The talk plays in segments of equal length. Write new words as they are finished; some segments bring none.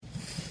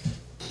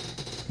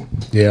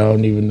Yeah, I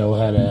don't even know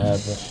how that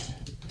happened.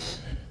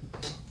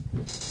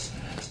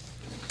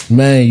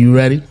 Man, you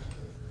ready?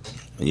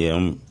 Yeah,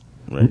 I'm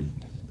ready.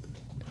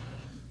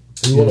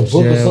 You want a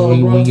book or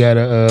something,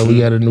 bro? We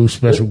got a new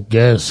special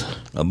guest.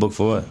 A book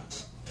for what?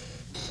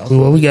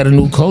 Well, we got a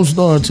new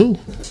co-star too.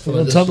 We're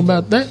gonna talk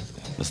about that.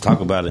 Let's talk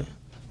about it.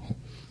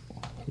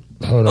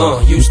 Hold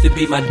on. Used to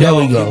be my There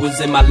we dog. go. He was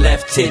in my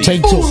left titty.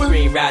 Take two.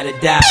 Screen rider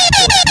died.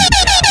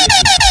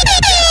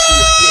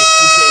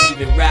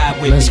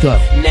 Let's go.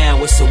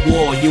 Now it's a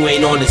war. You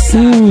ain't on the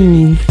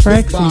side.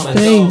 Fraxy, My dog,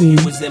 baby.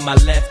 you was in my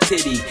left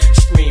titty.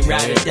 Screen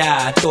rider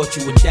died. Thought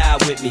you would die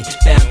with me.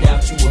 Found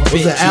out you a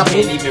bitch. that, Apple?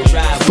 You can't even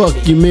ride with Fuck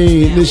me. you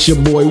mean? This your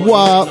boy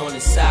Wop. On the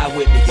side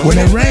with me. When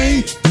it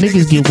rain,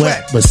 niggas get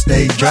wet, but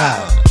stay dry.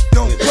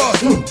 Don't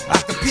cross you. I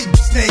compete with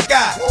snake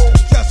eye.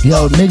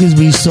 Yo, niggas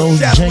be so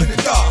janky.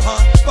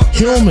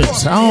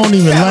 Humans, I don't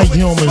even like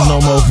humans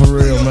no more for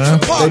real, man.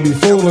 They be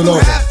fooling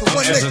over.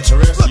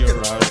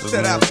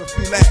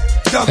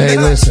 Hey,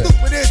 listen.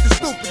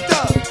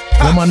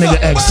 Let my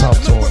nigga X talk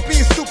to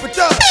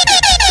him.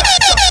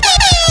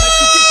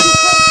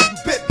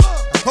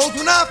 Closed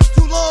one eye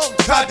for too long,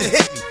 tried to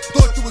hit me.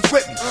 Thought you was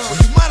with me. Well,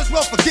 you might as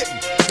well forget me.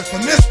 Cause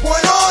from this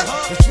point on,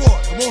 it's war.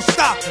 It won't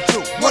stop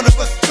until one of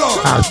us is gone.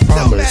 I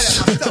promise.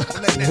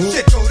 Letting that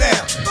shit go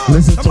down.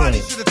 Listen to Somebody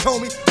him. should have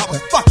told me I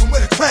was fucking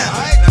with a clown.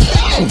 Now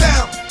calm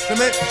down.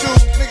 Cement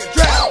shoes, nigga,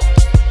 drown.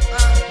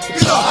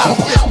 You know how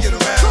shit get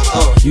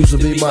around. Used to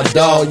be my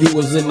dog, you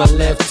was in my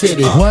left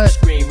titty. What?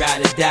 Screen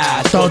rider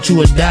died. Thought you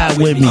would die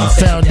with me.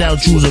 Found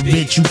out you was a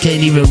bitch, you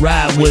can't even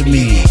ride with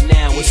me.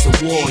 Now it's a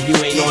war. You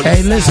ain't on the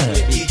Hey, side listen.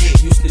 with me.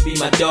 Used to be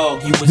my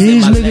dog. You was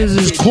These in my niggas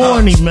left is titty.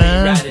 corny, Screen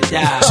man. rider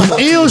died. Some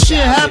ill shit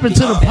happened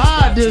to the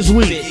pod this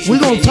week. We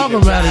gonna talk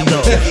about it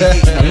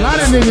though. A lot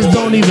of niggas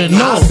don't even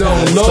know.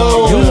 We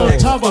gonna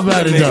talk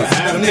about it though.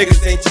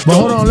 But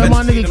hold on, let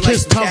my nigga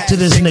Kiss talk to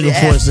this nigga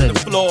for a second.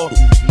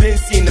 Been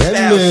seen the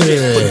foul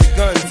shit, put the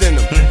guns in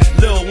them.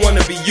 Lil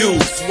wanna be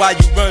used, why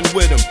you run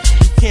with them?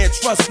 You can't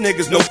trust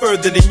niggas no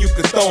further than you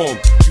can throw them.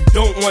 You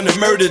don't wanna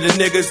murder the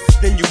niggas,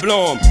 then you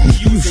blow them.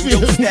 Using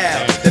your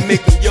style, that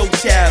make them your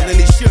child. And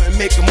he shouldn't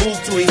make a move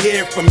till he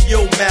hear it from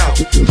your mouth.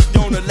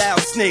 Don't allow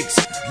snakes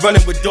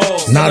running with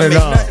dogs. Not Gonna at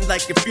make all. Nothing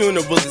like your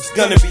funeral, it's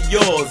gonna be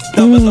yours.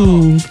 Double R.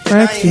 And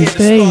I Fraxy, ain't here to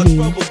start baby.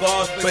 trouble,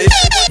 guards, but if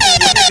it wasn't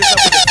your niggas, I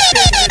would've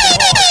been hit them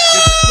hard.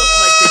 Niggas look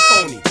like they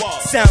phony,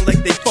 sound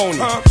like they phony.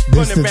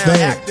 This Running the around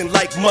thing. acting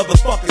like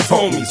motherfuckers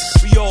homies.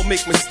 We all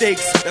make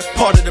mistakes, that's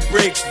part of the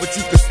breaks. But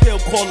you can still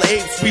call the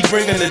apes. We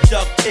bringin' the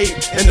duct tape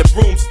and the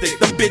broomstick.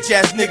 Them bitch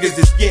ass niggas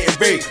is getting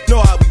raped.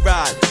 Know how we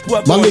ride.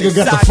 Whoever My on nigga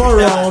got the inside fur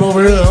you die, on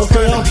over here.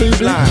 Okay, gonna I'll be see you.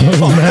 blind.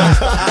 Fuck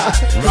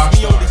that.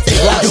 We only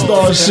take Rockstar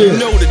dogs. shit. You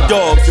know the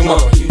dogs.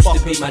 You Used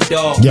to be my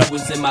dog. Yeah. You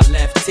was in my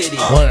left titty.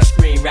 What?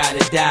 Screen rider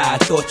died.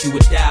 Thought you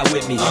would die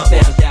with me. Found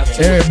out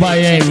you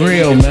Everybody ain't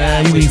real,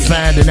 man. You be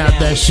finding out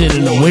that shit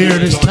in the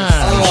weirdest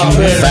times.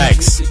 You hear?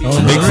 Facts.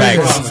 On Big the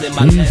facts.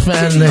 real. You be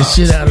finding that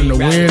shit out in the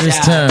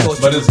weirdest times.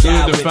 But it's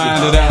good to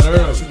find it out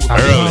early. I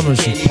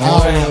promise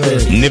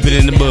you. Nip it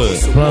in the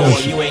bud.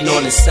 Promise you. You ain't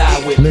on the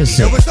side with me.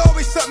 Listen, There was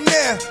always something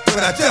there, but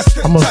I just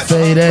couldn't I'ma touch it.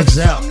 fade X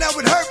out. Something that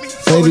would hurt me.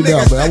 Fade it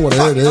out, man. I wanna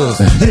hear this.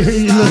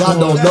 You look I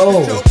don't know.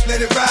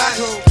 Let it ride.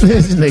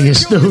 This nigga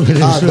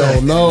stupid I as shit.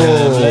 don't know.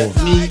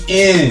 Me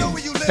in.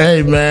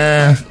 Hey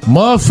man,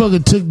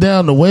 motherfucker took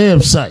down the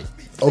website.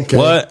 Okay.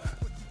 What?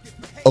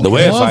 The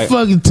website.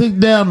 Motherfucker took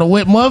down the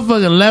web.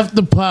 Motherfucker left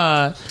the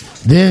pod,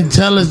 didn't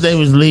tell us they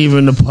was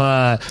leaving the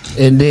pod,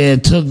 and then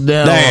took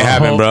down. That ain't our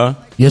happened, whole- bro.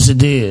 Yes, it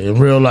did in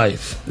real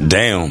life.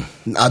 Damn.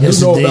 I do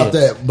Yes, it know did. about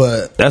that,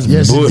 but That's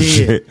Yes, it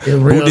bullshit. did. In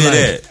Who real did life.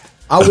 that?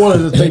 I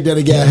wanted to think that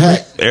it got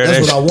hacked. There,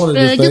 That's that what I wanted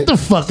Man, to get think. the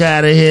fuck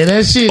out of here.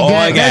 That shit Oh,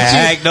 got, it got that shit,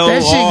 hacked, though?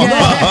 That shit Oh.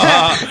 got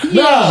hacked.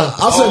 Nah,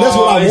 I said that's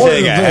what I he wanted said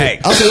it to got think.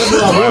 hacked. I said that's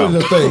what I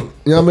wanted to think.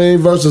 You know what I mean?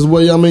 Versus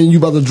what I mean, you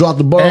about to drop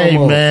the bomb Hey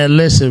on. man,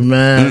 listen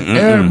man.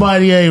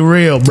 Everybody ain't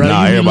real, bro.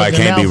 Nah, You be everybody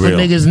looking can't out be for real.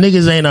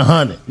 Niggas ain't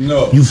 100.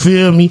 No. You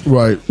feel me?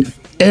 Right.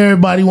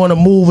 Everybody want to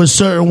move a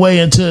certain way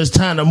until it's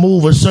time to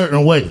move a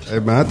certain way. Hey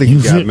man, I think You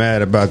you got feel-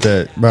 mad about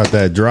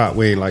that drop.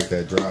 We ain't like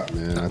that drop,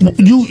 man. I think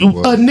You that's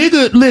what a it was.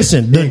 nigga,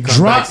 listen. The Ain't come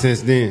drop back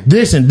since then.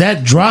 Listen,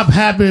 that drop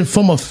happened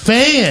from a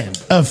fan.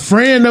 A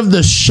friend of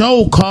the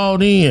show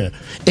called in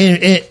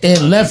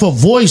and left a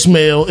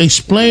voicemail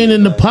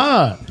explaining the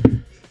pod.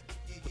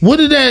 What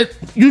did that?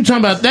 You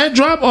talking about that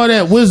drop or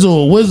that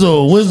whistle?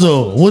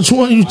 Which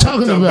one you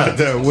talking about?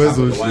 That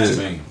whistle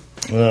shit.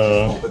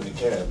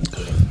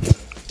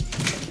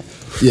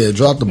 Yeah,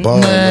 drop the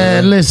bomb,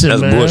 Man, listen,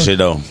 That's man. bullshit,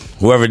 though.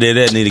 Whoever did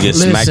that need to get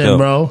smacked Listen, up.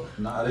 bro.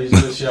 Nah, these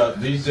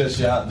just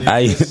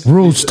shot.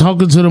 Roots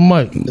talking to the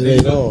mic. It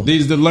ain't on.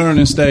 These the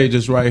learning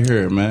stages right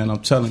here, man. I'm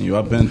telling you,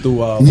 I've been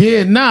through all.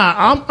 Yeah, nah,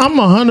 I'm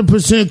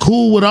 100%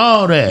 cool with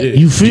all that. Yeah.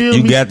 You feel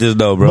You me? got this,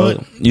 though,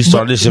 bro. You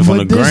start this shit from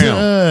the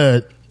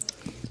ground.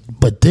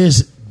 But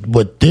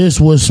this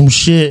was some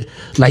shit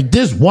like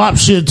this WAP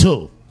shit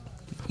too.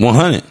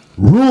 100.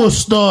 Rule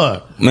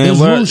star. Man, this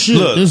real shit.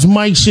 Look, this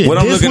Mike shit. What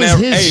I'm this looking was at,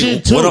 his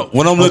shit too.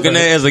 What I'm looking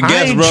at as a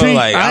guest, bro,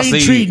 like I I ain't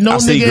see, treat no I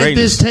see nigga at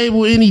greatness. this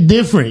table any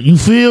different. You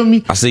feel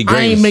me? I see I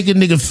greatness. ain't make a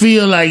nigga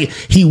feel like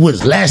he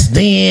was less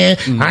than.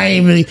 I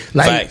ain't really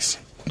like. Facts.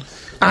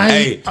 I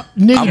ain't,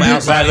 Hey, I'm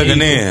outside looking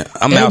in.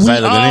 I'm and outside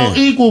we looking all in.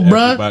 equal,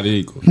 bruh. Everybody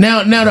equal.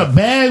 Now the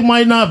bag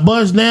might not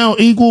bust down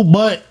equal,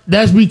 but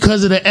that's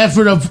because of the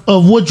effort of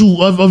what you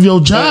of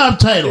your job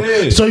title.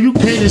 Yeah. So you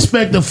can't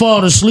expect to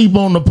fall asleep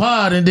on the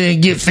pod and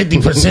then get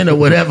 50% or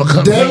whatever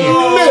comes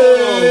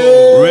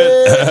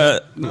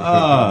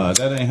Nah,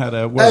 that ain't how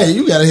that works. Hey,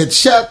 you gotta hit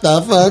shut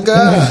the fuck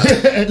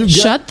up.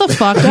 Shut the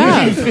fuck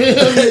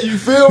up. You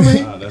feel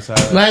me? Nah, that's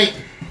how. Like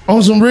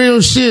on some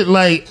real shit,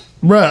 like.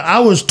 Bruh, I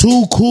was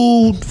too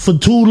cool for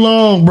too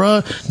long,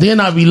 bruh.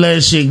 Then I be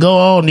letting shit go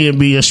on there and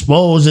be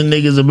exposing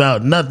niggas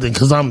about nothing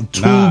because I'm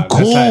too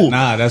cool.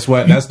 That's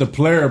the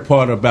player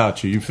part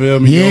about you. You feel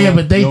me? Yeah,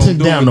 but they took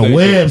down the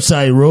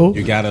website, bro.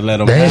 You gotta let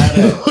them have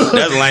it.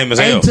 That's lame as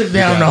They hell. took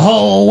down the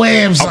whole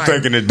website. I'm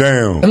taking it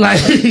down. Like,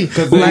 They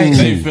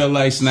feel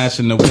like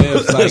snatching the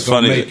website That's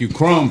gonna funny. make you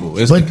crumble.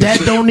 but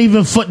that don't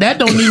even fuck up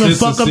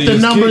the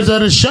numbers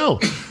of the show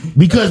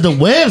because the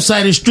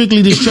website is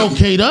strictly to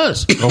showcase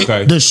us.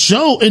 Okay. The show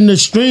and the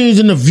streams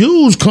and the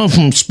views come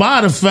from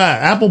Spotify,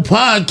 Apple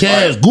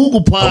Podcasts,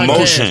 Google Podcasts.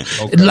 Promotion.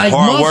 Okay. Like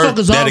Hard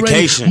work,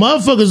 dedication.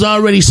 motherfuckers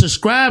already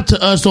subscribe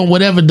to us on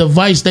whatever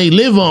device they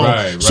live on.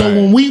 Right, so right.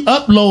 when we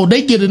upload,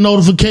 they get a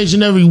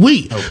notification every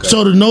week. Okay.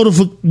 So the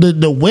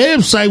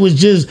website was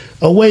just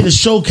a way to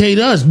showcase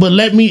us, but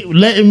letting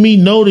me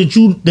know that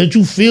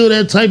you feel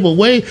that type of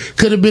way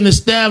could have been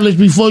established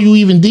before you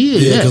even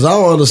did. Yeah, because I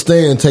don't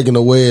understand taking a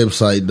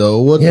website though.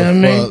 What Yeah, the I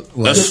mean, fuck?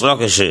 Like, That's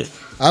sucker shit.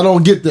 I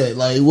don't get that.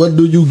 Like, what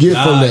do you get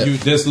from that? You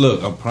just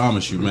look. I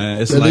promise you,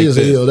 man. It's That like is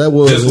this. hell. That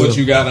was That's hell. what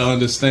you gotta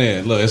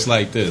understand. Look, it's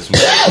like this.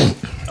 Man.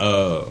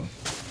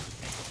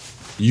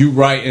 You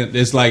write.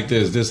 It's like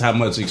this. This how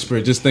much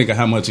experience. Just think of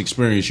how much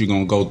experience you're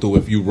gonna go through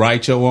if you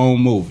write your own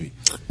movie.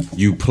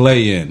 You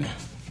play in it.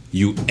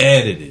 You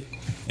edit it.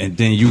 And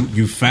then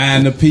you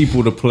find the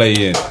people to play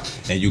in it.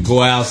 And you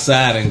go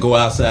outside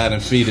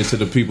and feed it to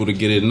the people to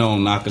get it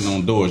known, knocking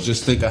on doors.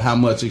 Just think of how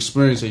much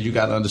experience, and you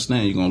got to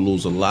understand you're going to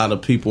lose a lot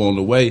of people on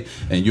the way,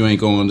 and you ain't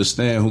going to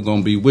understand who's going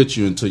to be with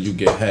you until you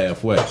get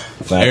halfway.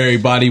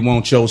 Everybody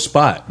wants your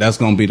spot. That's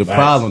going to be the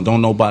problem.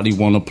 Don't nobody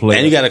want to play.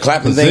 And you got a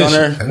clapping thing on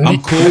there? I'm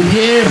cool.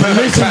 Yeah, but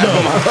listen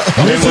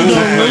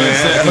though.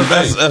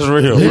 That's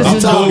real.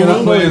 Listen,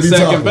 I'm playing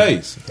second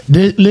base.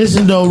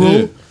 Listen though, Ru.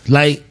 Yeah.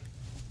 Like,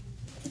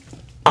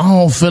 I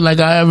don't feel like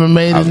I ever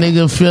made a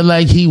nigga feel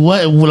like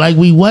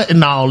we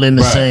wasn't all in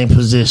the same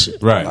position.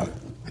 Right.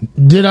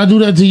 Did I do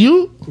that to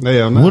you?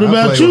 Yeah, What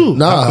about you?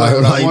 Nah, I play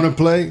what like- I want to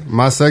play.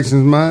 My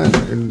section's mine.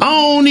 I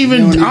don't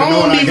even. You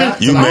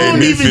You made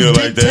me feel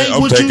like that.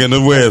 I'm taking the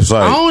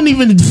website.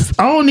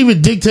 I don't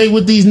even dictate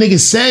what these niggas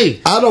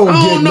say. I don't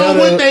get know none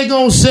what of- they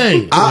gonna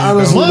say. I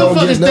honestly don't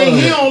Motherfuckers get none think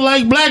of he it. don't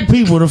like black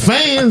people. The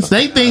fans,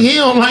 they think he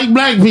don't like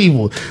black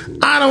people.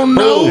 I don't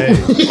know.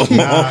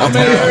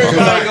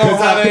 Everybody go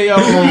how they own.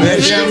 You know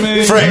what I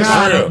mean? Fresh,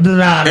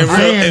 for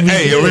real.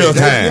 In real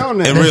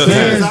time. In real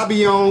time. I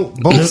be on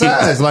both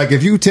sides. Like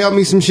if you tell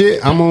me some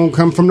shit, I'm gonna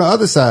come from the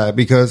other side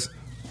because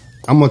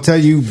I'm gonna tell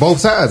you both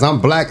sides.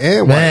 I'm black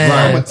and white. Man. So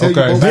I'm gonna tell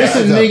Okay. you both This a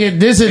sides.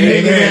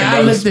 nigga that I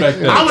bro, looked at. respect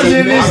that. I was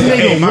in this Hey,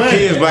 nigga my wedding.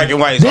 kids black and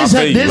white, so I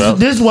feel you, bro.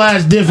 This why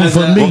it's different for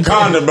me.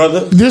 Wakanda, brother.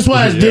 This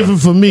why it's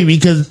different for me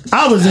because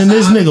I was in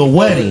this nigga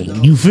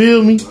wedding. You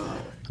feel me?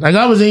 Like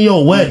I was in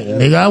your wedding,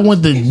 nigga. I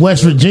went to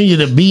West Virginia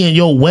to be in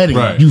your wedding.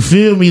 Right. You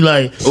feel me?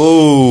 Like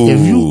Ooh. if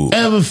you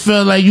ever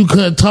felt like you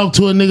couldn't talk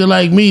to a nigga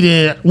like me,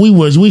 then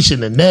we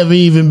should have never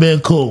even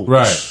been cool.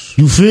 Right.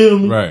 You feel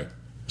me? Right.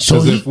 So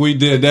Because if we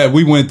did that,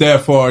 we went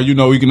that far, you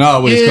know, we can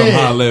always Yeah. come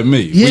holler at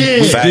me.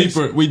 Yeah.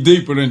 We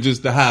deeper than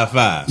just the high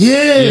five.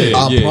 Yeah.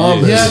 I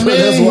promise. Yeah, man.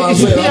 That's what I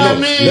said. Yeah,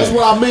 man. That's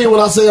what I mean when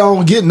I say I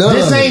don't get none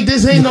of it.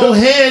 This ain't no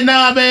head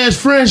knob ass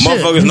friendship.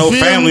 Motherfuckers You know feel me?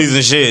 families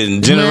and shit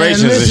and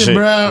generations Man, listen, and shit.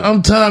 bro,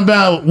 I'm talking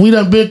about we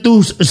done been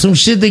through some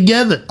shit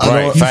together.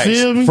 Right, You facts.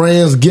 feel me?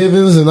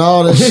 Friendsgivings and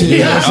all that shit.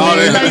 Yeah, all I'm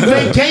saying, that-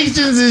 like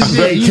vacations and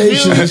shit. You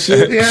Vacations feel me? and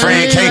shit. Yeah, I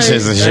mean,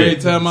 Friendcations and Every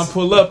shit. time I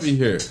pull up, he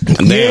here.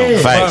 Damn, Yeah.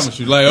 I facts. promise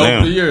you. Like Damn.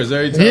 over the years,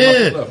 every time Yeah.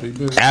 I pull up, he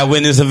been.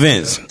 Eyewitness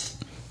events.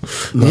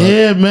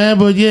 Yeah, man,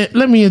 but yeah,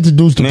 let me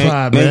introduce the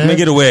pod, man. Man,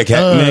 get a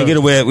webcam. Man, get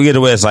a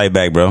website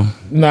back, bro.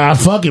 Nah,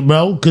 fuck it,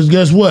 bro. Because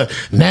guess what?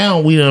 Now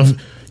we done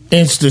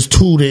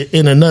instituted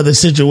in another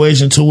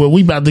situation to where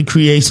we about to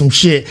create some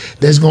shit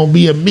that's gonna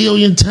be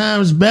 1,000,000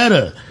 times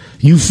better.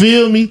 You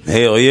feel me?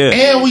 Hell yeah.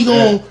 And we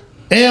gonna.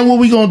 And what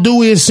we gonna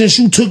do is, since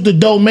you took the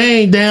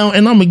domain down,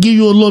 and I'm gonna give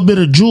you a little bit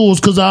of jewels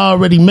because I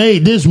already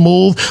made this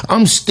move,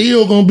 I'm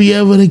still gonna be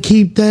able to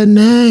keep that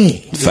name.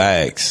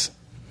 Facts.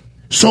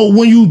 So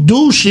when you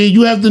do shit,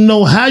 you have to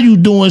know how you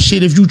doing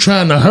shit if you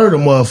trying to hurt a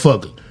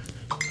motherfucker.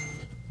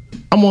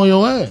 I'm on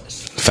your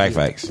ass.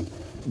 Facts.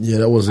 Yeah,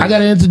 that was it. I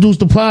gotta introduce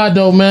the pod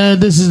though, man.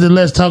 This is the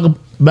Let's Talk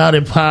About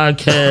It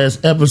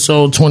podcast,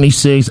 episode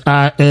 26.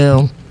 I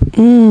am.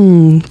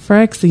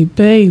 Fraxy,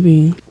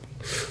 baby.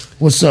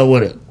 What's up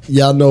with it?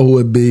 Y'all know who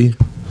it be.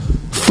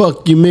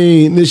 Fuck you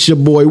mean? This your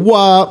boy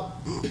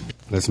Wop.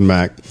 That's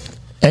Mac.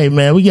 Hey,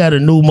 man, we got a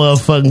new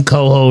motherfucking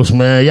co-host,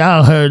 man.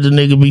 Y'all heard the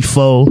nigga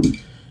before.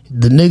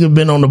 The nigga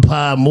been on the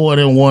pod more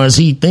than once.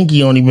 He think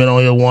he only been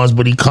on here once,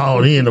 but he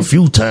called in a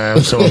few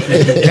times. So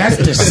that's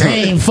the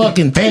same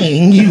fucking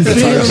thing. You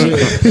feel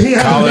me?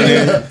 Calling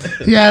in.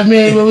 Yeah, I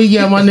mean, but we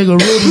got my nigga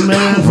Rudy,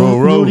 man. From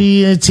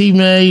Rudy and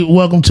T-Man.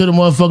 Welcome to the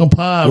motherfucking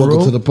pod, bro.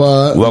 Welcome to the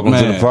pod. Welcome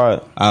Man, to the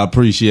pod. I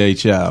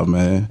appreciate y'all,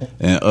 man.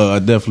 And I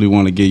definitely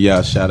want to give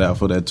y'all a shout out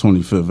for that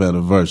 25th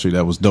anniversary.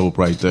 That was dope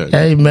right there.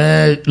 Hey,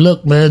 man,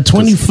 look, man,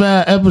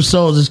 25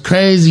 episodes is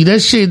crazy.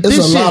 That shit, It's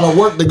a lot of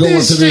work to go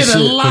into this shit. a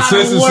lot of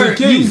Consistency work.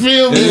 key. You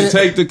feel me? And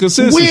take the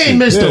consistency. We ain't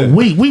missed a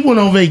week. We went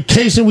on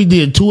vacation. We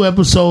did 2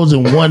 episodes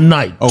in one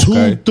night.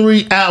 Okay. 2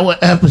 3-hour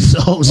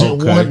episodes in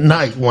Okay. one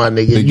night, my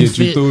nigga. They get you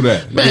feel- through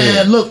that. Man,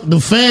 Yeah. look, the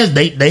fans,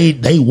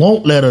 they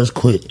won't let us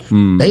quit.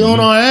 They on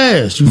our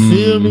ass. You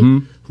feel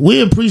me? We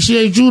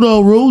appreciate you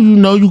though, Rue. You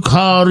know you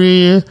called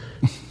in.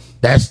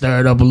 That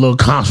stirred up a little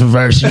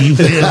controversy. You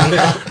feel me? You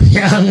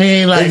know what I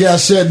mean? Like, They got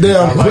shut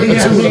down quick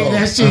yeah, I too, mean, though.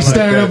 that shit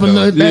stirred up a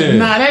little. Yeah.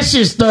 That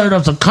shit stirred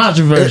up some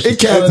controversy. It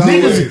kinda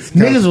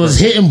niggas was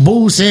hitting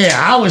boo saying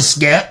I was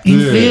scared. You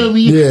Yeah. feel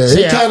me? Yeah,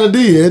 Saying, it kind of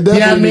did. It yeah, I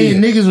definitely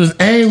mean, did. niggas was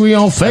angry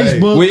on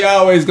Facebook. We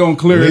always gonna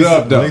clear it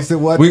up, though. At least it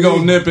wasn't We me.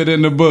 gonna nip it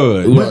in the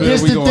bud. You But feel?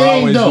 this We the gonna thing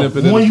always though. nip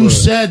it in When the you bud.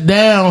 sat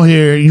down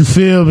here, you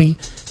feel me?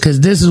 Because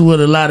this is what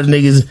a lot of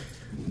niggas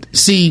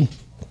see.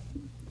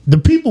 The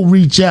people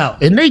reach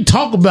out and they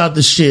talk about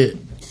the shit,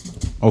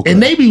 Okay.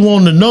 and they be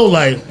wanting to know,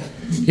 like,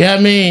 yeah, I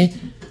mean,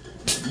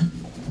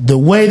 the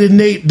way the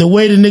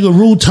nigga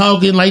Rue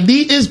talking, like,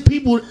 these is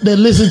people that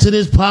listen to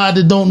this pod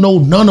that don't know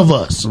none of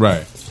us.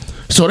 Right.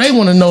 So they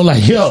want to know,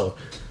 like, yo,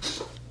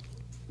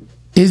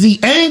 is he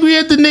angry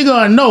at the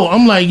nigga or no?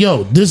 I'm like,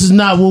 yo, this is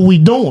not what we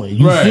doing.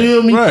 You Right,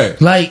 feel me? right.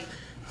 Like,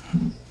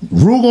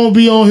 Rue gonna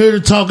be on here to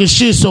talking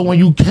shit. So when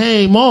you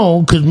came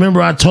on, because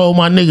remember I told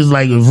my niggas,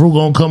 like, if Rue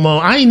gonna come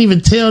on, I ain't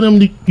even tell them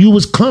that you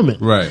was coming.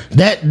 Right.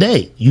 That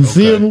day. You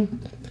feel me?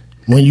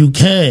 When you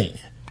came.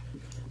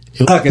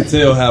 I could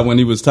tell how when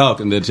he was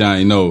talking that y'all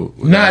ain't know.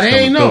 Nah, they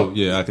ain't know.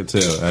 Yeah, I could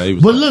tell. How he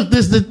was But look,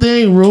 this the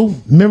thing, Rue.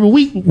 Remember,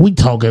 we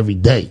talk every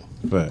day.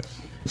 Right.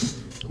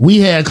 We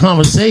had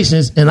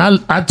conversations, and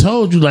I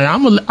told you, like, I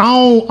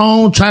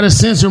don't try to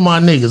censor my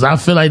niggas. I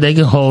feel like they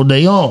can hold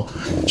their own.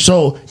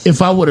 So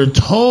if I would have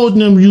told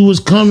them you was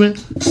coming,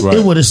 Right.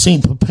 it would have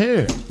seemed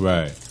prepared.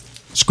 Right.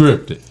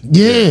 Scripted.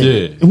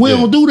 Yeah, we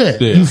don't do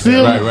that. Yeah. You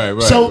feel Right, me?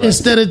 right. So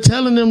instead of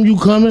telling them you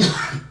coming,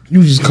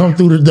 you just come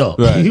through the door.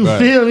 Right, you right.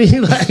 feel me?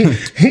 Like,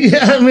 you know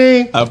what I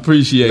mean? I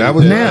appreciate That that.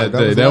 was That,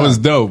 dope. that was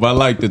dope. I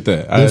liked it.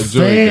 That I The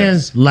enjoyed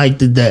fans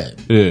liked it that.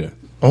 that. Yeah.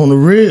 On the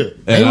real.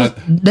 And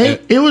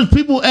It was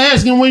people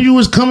asking when you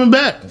was coming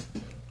back.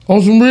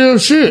 On some real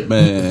shit.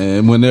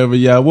 Man, whenever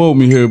y'all want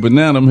me here, but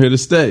now I'm here to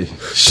stay.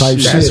 Type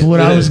That's shit. what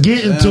I was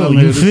getting to. I'm You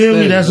here to feel me?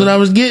 stay, That's what I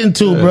was getting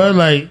to, bro.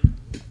 Like,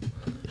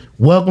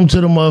 welcome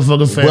to the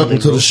motherfucking family. Welcome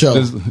to bro. the show.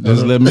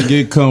 Just let me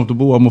get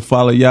comfortable. I'm gonna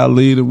follow y'all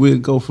lead and we'll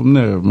go from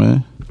there,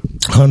 man.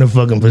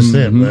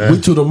 100% man.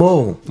 We to the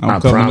moon. I'm I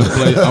coming to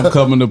promise. play. I'm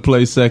coming to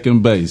play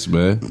second base,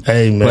 man.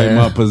 Hey, man. Play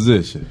my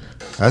position.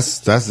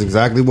 That's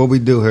exactly what we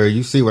do here.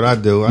 You see what I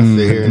do. I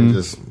sit here and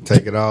just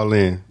take it all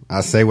in.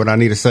 I say what I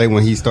need to say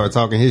when he start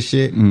talking his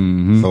shit.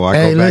 So I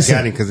Hey, go back listen.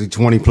 at him because he's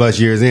 20 plus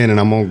years in, and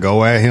I'm gonna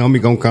go at him. He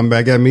gonna come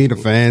back at me. The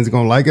fans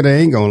gonna like it. They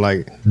ain't gonna like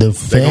it. The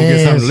They gonna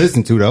get something to fans,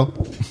 listen to though.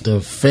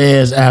 the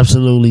fans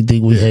absolutely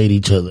think we hate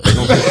each other. They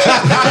gonna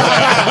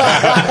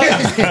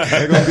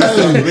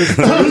get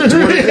something to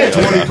listen to.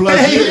 20 plus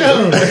Hey, years.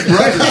 yo.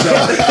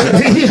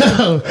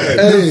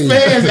 The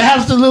fans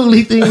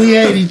absolutely think we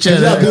hate each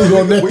Y'all other. dudes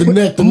go neck to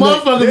neck to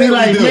neck. Motherfucker be Yeah, we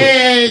like, do.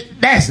 man,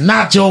 that's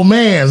not your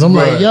mans. I'm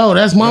like, Right. yo,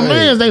 that's my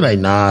mans. They like,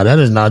 nah, that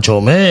is not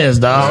your mans,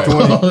 dog.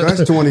 20,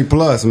 that's 20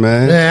 plus,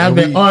 man. Man, I've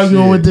been We-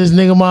 arguing with this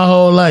nigga my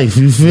whole life.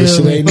 You feel This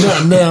shit me? ain't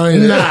nothing now,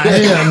 ain't it? Nah,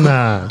 hell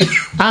nah.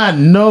 I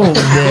know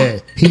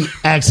that he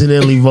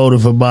accidentally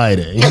voted for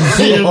Biden. You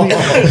feel me?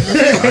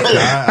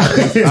 I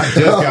just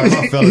got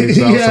my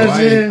felonies off, You know so what I'm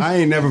saying? I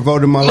ain't never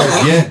voted in my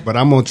life yet, but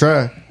I'm gonna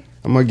try.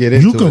 I'm gonna get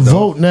into You it. can though.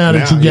 vote now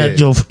that you got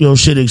your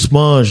shit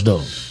expunged,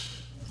 though.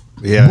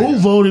 yeah. Who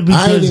voted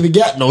I ain't because... even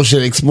got no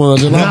shit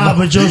expunged. and Nah, I'm-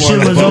 but your You shit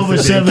wanted was to vote over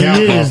for 7 Count,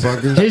 years.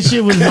 motherfucker.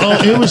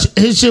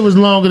 His shit was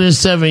longer than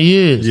 7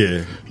 years.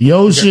 Yeah.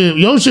 Your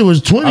shit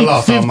was 20, I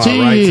lost all my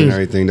 15 rights and years.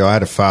 everything, though. I had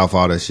to file for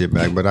all that shit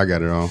back, but I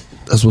got it on.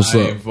 That's what's I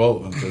up. ain't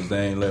voting because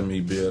they ain't let me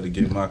be able to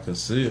get my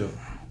conceal.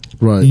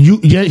 Right.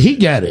 Yeah, he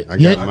got it. I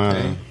got Yeah,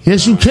 mine.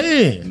 yes, you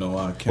can. No,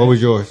 I can't. What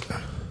was yours?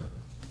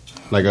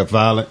 Like a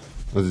violent?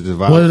 Was it just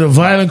Was violent? it a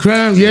violent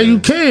crime? Yeah, you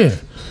can.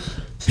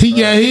 He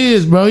got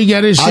his, bro. He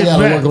got his I shit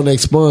gotta back. work on the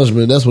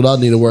expungement. That's what I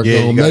need to work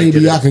Yeah, you on. gotta Maybe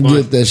get I can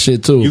expunged. get that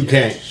shit too. You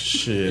can't.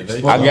 Shit, they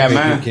I got You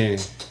mine. can.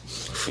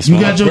 You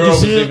got your girl was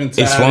conceal? even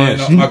tied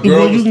Expunged. in. My You- girl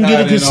well, you was can get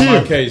tied a in on my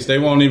conceal. case. They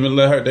won't even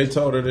let her. They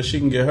told her that she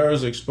can get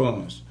hers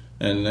expunged.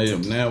 And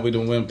now we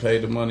done went and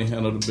paid the money,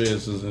 handle the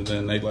business, and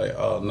then they like,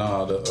 oh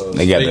nah,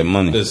 they got their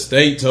money. The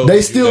state told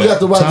they still got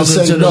the right to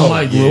say no.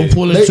 Mic,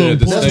 pull it to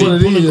that's what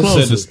it is.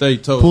 Closer. The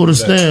state told pull the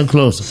stand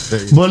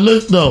closer. But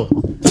look though,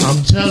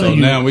 I'm telling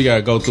you. So now we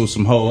gotta go through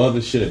some whole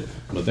other shit.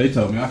 But they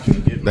told me I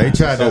couldn't get. They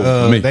tried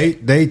to.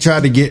 They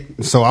tried to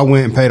get. So I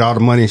went and paid all the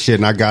money and shit,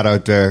 and I got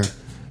out there,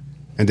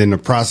 and then the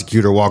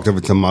prosecutor walked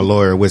over to my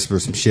lawyer,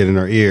 whispered some shit in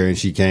her ear, and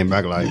she came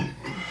back like,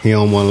 he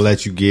don't want to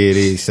let you get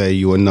it. He say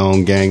you a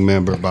known gang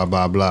member, blah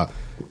blah blah.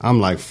 I'm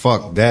like,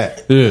 fuck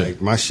that. Yeah.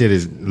 Like, my shit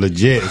is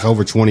legit. It's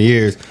over 20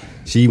 years.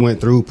 She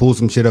went through, pulled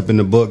some shit up in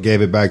the book,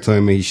 gave it back to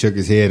him, and he shook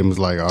his head and was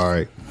like, all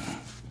right.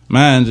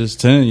 Mine just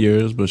 10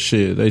 years, but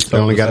shit, they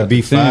only got to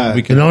be 5.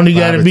 It only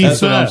got to be 5.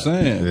 That's what I'm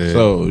saying. Yeah.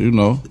 So, you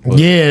know.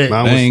 Yeah.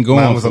 Mine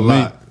was a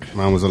lot.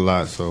 Mine was a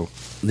lot, so.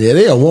 Yeah,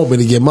 they don't want me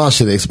to get my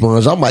shit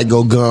expunged. I might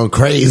go gun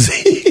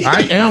crazy.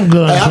 I am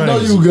gun crazy. I know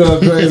you gun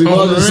crazy. But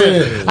I'm just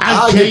saying,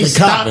 I can't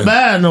stop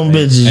buying them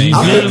bitches.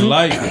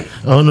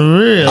 On the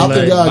real. I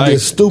think I'll get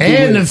stupid.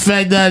 And the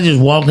fact that I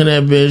just walk in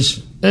that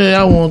bitch, hey,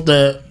 I want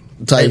that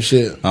type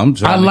shit.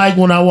 I like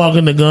when I walk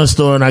in the gun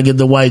store and I get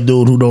the white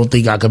dude who don't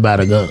think I can buy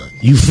the gun.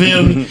 You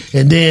feel me?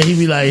 And then he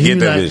be like,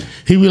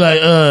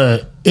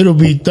 it'll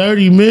be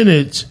 30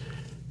 minutes.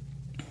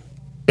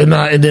 And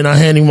then I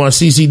hand him my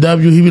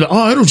CCW. He be like,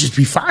 oh, it'll just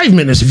be 5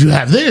 minutes if you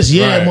have this.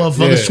 Yeah, right,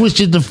 motherfucker, switch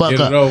it the fuck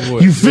up.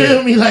 You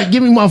feel me? Like,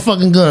 give me my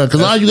fucking gun.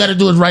 Because all you got to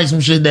do is write some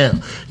shit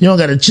down. You don't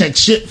got to check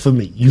shit for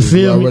me. You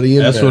feel me?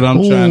 That's what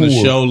I'm trying to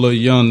show little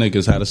young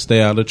niggas, how to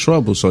stay out of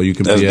trouble so you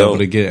can be able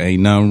to get.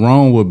 Ain't nothing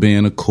wrong with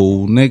being a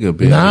cool nigga,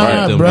 bitch. Nah,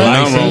 right?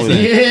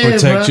 bro.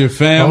 Protect your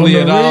family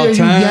at all times.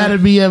 You got to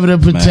be able to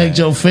protect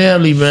your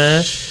family,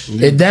 man.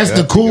 And that's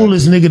the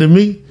coolest nigga to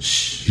me.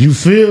 You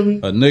feel me?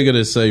 A nigga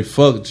that say,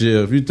 fuck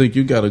jail. If you think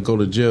you got to go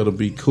to jail to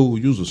be cool,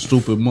 you's a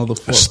stupid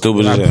motherfucker.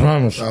 Stupid as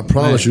hell. I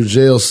promise you,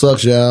 jail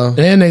sucks, y'all.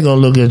 And they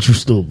gonna look at you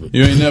stupid.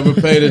 You ain't never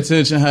paid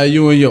attention how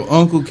you and your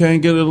uncle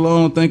can't get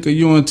along. Think of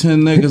you and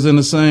 10 niggas in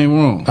the same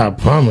room. I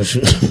promise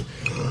you.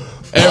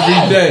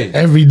 Every day.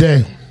 Every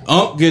day.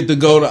 Unc get to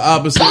go the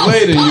opposite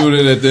way than you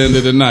did at the end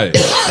of the night.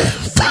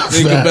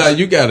 Think about it.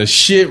 You got a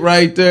shit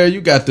right there. You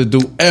got to do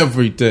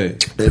everything.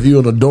 If you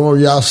in a dorm,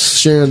 y'all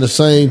sharing the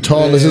same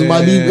toilets. It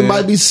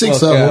might be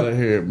 6 of them.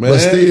 Here, man. But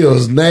still,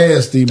 it's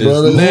nasty,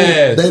 brother.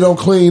 They don't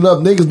clean up.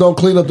 Niggas don't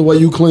clean up the way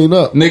you clean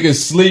up.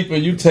 Niggas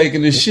sleeping, you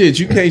taking the shit.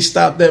 You can't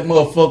stop that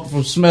motherfucker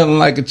from smelling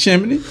like a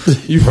chimney.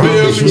 You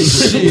feel me?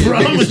 Shit.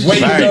 Niggas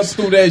waking up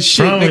through that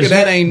shit. Nigga,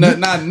 that ain't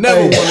nothing. I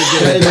never want to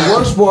get adapted. The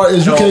worst part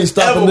is you can't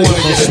stop a nigga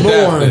from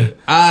snoring.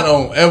 I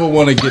don't ever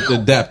want to get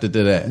adapted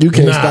to that. You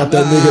can't stop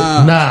that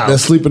nigga that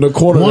sleep in the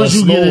corner. Once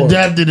you get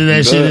adapted to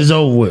that shit, it's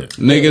over with.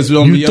 Niggas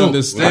don't be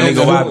understanding.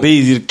 Nigga, why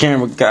busy the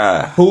camera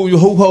guy? Who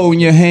holding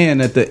your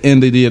hand at the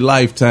end of your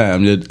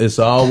lifetime? It's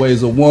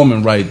always a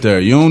woman right there.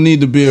 You don't need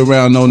to be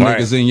around no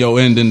niggas in your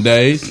ending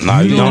days.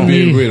 Nah, you don't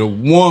be with a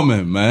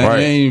woman, man.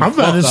 Right. I'm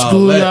about to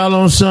school y'all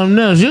on something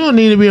else. You don't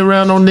need to be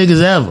around no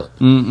niggas ever.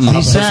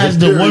 Besides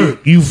the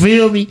work, you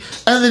feel me?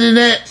 Other than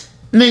that,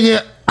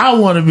 nigga, I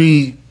want to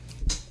be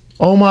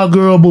on my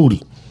girl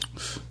booty.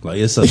 Like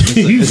it's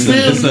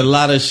a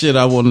lot of shit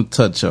I want to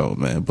touch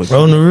on, man. But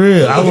on the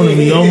real, I want to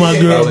be on my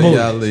girl booty.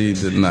 Y'all leave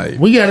tonight.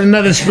 We got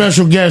another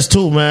special guest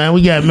too, man.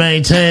 We got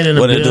Maintain in the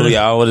building. What it do,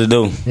 y'all? What it do?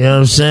 You know what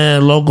I'm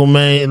saying?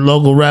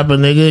 Local rapper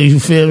nigga. You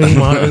feel me?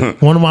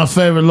 One of my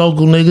favorite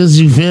local niggas.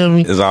 You feel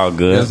me? It's all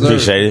good. Yes,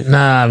 appreciate it.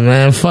 Nah,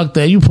 man. Fuck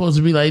that. You supposed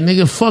to be like,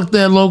 nigga, fuck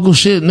that local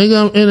shit.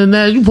 Nigga, I'm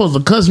international. You supposed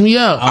to cuss me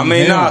out. I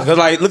mean, nah, cause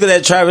like, look at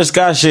that Travis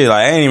Scott shit.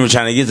 Like, I ain't even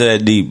trying to get to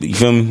that deep. You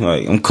feel me?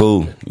 Like, I'm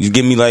cool. You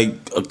give me like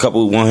a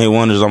couple one-hit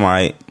wonders, I'm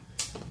alright.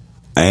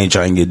 I ain't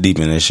trying to get deep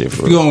in that shit.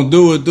 For you gonna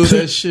do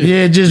that shit.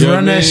 Yeah, just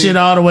run that shit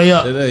all the way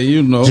up.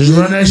 You know, just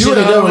run that shit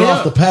all the way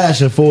up. The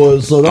passion for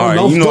it, so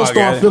don't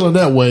start feeling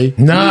that way.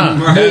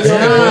 Nah,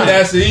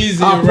 that's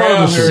easy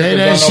around here. Say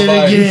that shit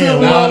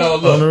again.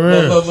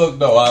 Look,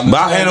 though. But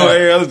I handle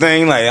every other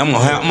thing. Like I'm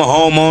a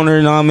homeowner.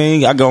 You know what I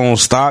mean? I go on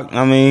stock.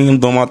 I mean, I'm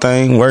doing my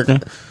thing,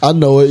 working. I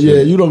know it.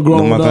 Yeah, you done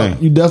grown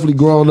up. You definitely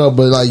grown up,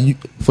 but like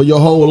for your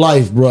whole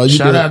life, bro.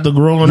 Shout out to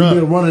growing up. You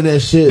been running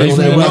that shit on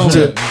that rough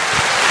tip.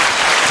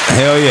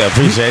 Hell yeah,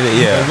 appreciate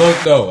it. Yeah. But look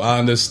though, I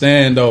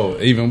understand though.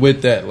 Even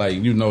with that,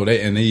 like you know,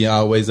 he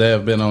always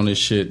have been on this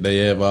shit. They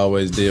have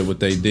always did what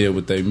they did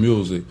with their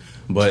music.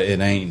 But it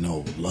ain't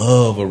no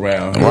love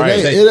around here. Right.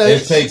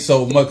 It takes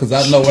so much because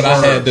I know what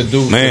I had to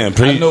do. Man,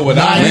 I know what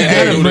I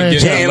had to do to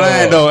get the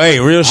love. Though. Hey,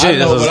 real shit. I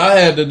know what I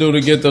had to do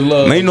to get the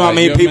love. Man, you know how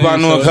many people I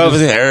know in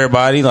Covington?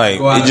 Everybody, like,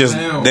 they just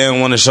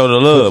didn't want to show the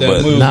love.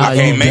 But I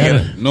can't make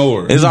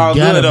it. It's all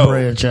good, though.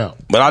 Branch out.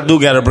 But I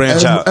do got to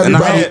branch out. And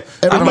I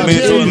done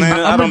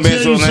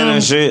been to Atlanta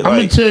and shit. I'm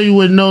going to tell you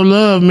what no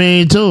love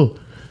mean, too.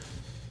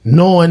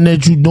 Knowing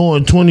that you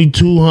doing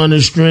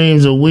 2,200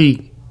 streams a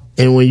week.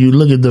 And when you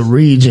look at the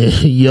region,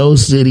 your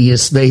city and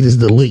state is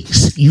the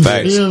least. You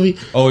feel me?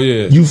 Oh,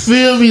 yeah. You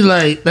feel me?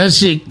 Like, that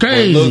shit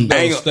crazy. But look,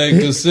 though, stay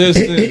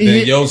consistent,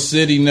 then your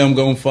city and them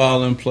gonna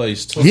fall in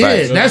place, too.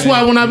 Yeah, that's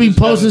why when I be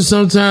posting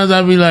sometimes,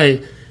 I be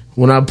like,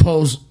 when I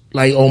post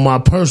like on my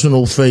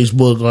personal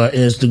Facebook or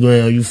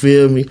Instagram, you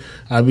feel me?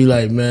 I be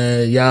like,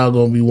 man, y'all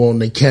gonna be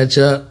wanting to catch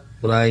up.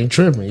 But I ain't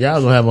tripping. Y'all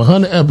gonna have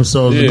 100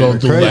 episodes to go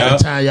through by the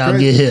time y'all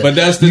get here. But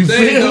that's the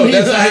thing, though.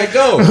 That's how it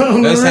goes.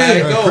 That's how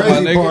it goes, my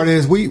crazy nigga. part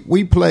is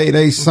we play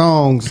they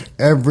songs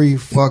every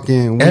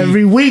fucking week.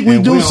 Every week we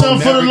and do don't something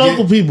for the never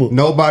local people.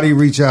 Nobody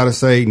reach out and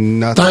say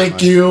nothing.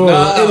 Thank you.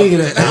 Any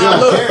of that.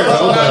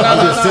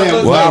 I'm just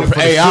saying. Well,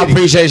 hey, I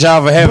appreciate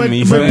y'all for having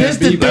me. But this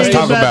the Let's thing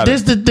talk about about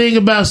this it. the thing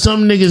about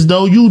some niggas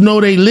though. You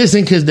know they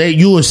listen because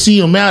you will see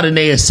them out and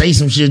they'll say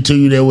some shit to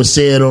you that was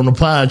said on the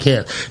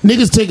podcast.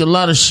 Niggas take a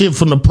lot of shit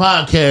from the podcast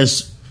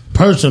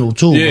personal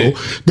too, Yeah. bro.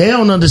 They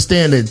don't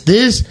understand that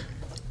this.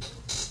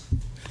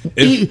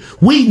 We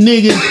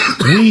niggas,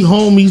 we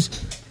homies,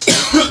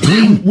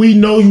 we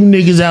know you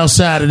niggas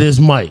outside of this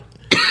mic.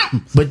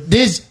 But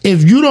this,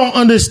 if you don't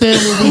understand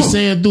what we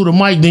saying through the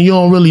mic, then you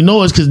don't really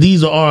know us because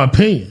these are our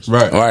opinions.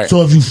 Right.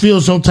 So if you feel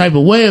some type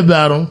of way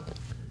about them,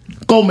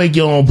 go make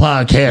your own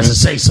podcast and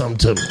say something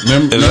to me.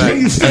 Remember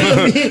I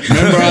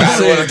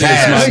said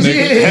this, my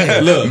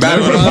nigga. Look,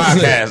 Battle of the remember I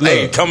said- podcast.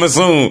 Hey, coming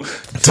soon,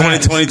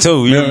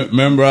 2022.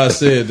 Remember I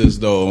said this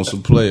though on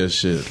some player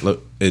shit.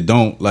 Look, it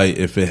don't like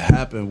if it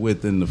happened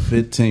within the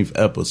 15th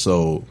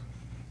episode,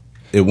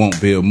 it won't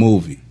be a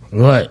movie.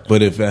 Right.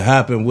 But if it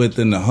happened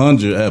within the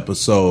 100th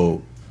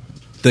episode,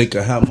 think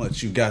of how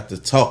much you got to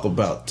talk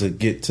about to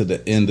get to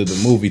the end of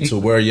the movie to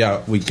where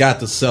we got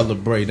to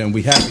celebrate and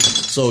we happy.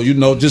 So,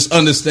 just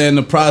understand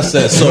the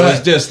process. So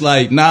it's just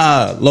like,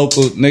 nah,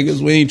 local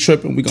niggas, we ain't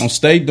tripping. We gonna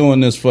stay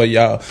doing this for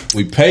y'all.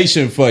 We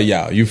patient for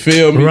y'all. You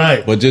feel me?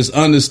 Right. But just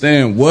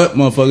understand what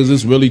motherfuckers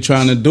is really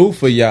trying to do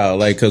for y'all.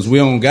 Like, cause we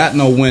don't got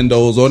no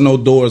windows or no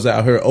doors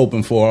out here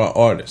open for our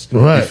artists.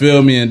 Right. You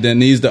feel me? And then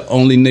these the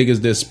only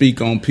niggas that speak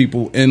on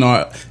people in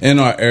our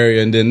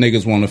area, and then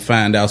niggas want to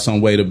find out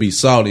some way to be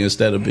salty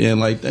instead of being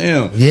like,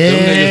 damn, Yeah. them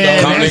niggas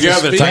don't Come have to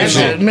together speak type on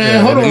shit. it.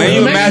 Man, hold on. Man,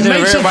 you Make- imagine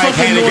make if some everybody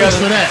fucking came noise together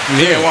for that.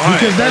 Yeah,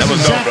 100. Because that's That was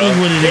exactly dope,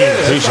 bro. what it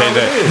is. Appreciate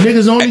that.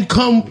 Niggas only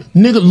come,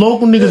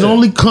 local niggas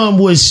only come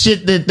with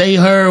shit that they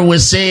heard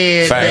was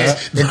said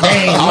Facts. that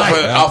they ain't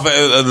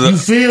like. You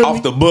feel off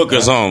me? the book or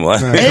something.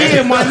 Like.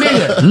 Hey, my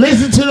nigga,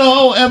 listen to the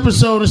whole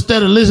episode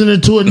instead of listening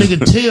to a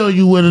nigga tell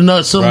you what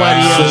somebody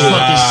else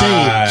fucking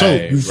said. So,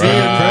 you feel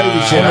me?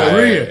 Crazy shit. For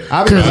real.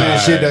 I be playing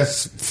shit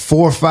that's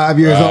 4 or 5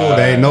 years old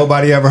that ain't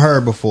nobody ever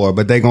heard before,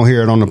 but they gonna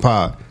hear it on the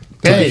pod.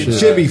 Hey. It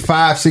should be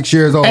 5, 6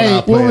 years old. Hey,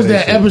 I'll play what was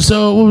that shit.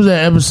 episode? What was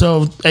that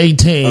episode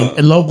 18?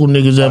 Local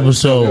niggas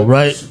episode,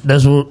 right?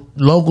 That's what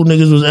local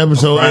niggas was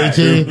episode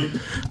 18.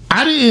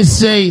 I didn't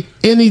say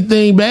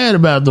anything bad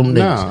about them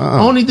niggas.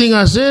 Only thing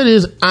I said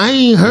is I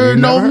ain't heard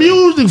no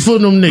music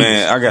from them niggas.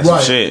 Man, I got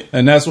some shit.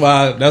 And that's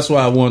why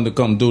I wanted to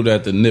come do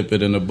that to nip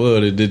it in the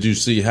bud. Did you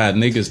see how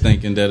niggas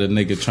thinking that a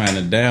nigga trying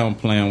to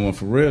downplay on one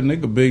for real?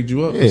 Nigga bigged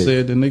you up and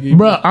said the nigga.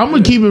 Bro, I'm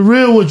gonna keep it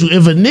real with you.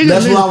 If a nigga,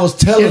 That's what I was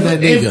telling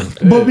that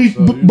nigga.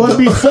 But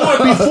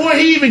before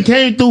he even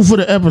came through for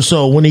the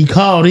episode, when he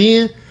called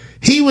in,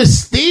 he was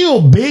still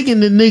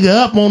bigging the nigga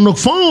up on the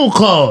phone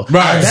call.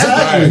 Right, That's-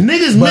 right.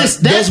 Niggas But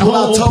missed that that's what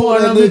I whole told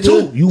part that of it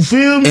nigga. too. You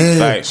feel me? And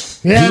Thanks.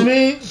 You know what I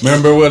mean?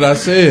 Remember what I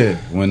said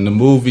when the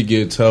movie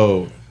get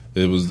told.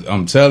 It was.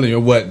 I'm telling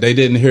you what they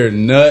didn't hear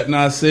nothing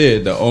I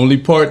said. The only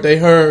part they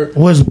heard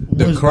Was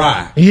the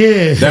cry.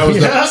 Yeah, That was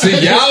Yeah. the, see,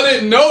 y'all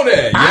didn't know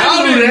that. I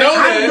Y'all knew didn't that. know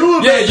I that. knew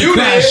about Yeah, the you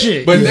cry did,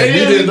 shit. but Yeah, they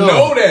you didn't know.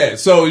 know that.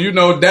 So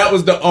that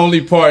was the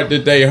only part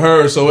that they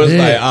heard. So it's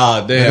Yeah.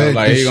 like, damn, That-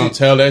 like the he gonna shit-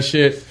 tell that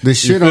shit. The You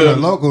shit on feel the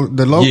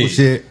me? local Yeah.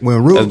 shit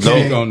when Root That's dope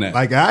came, on that.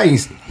 like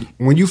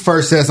when you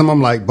first said something, I'm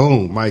like,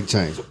 boom, Mike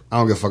changed. I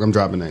don't give a fuck. I'm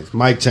dropping names.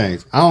 Mike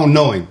changed. I don't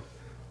know him.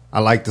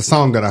 I like the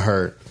song that I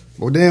heard.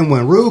 But then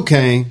when Rude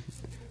came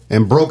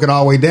and broke it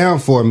all the way down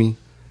for me,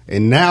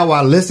 and now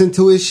I listen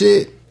to his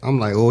shit, I'm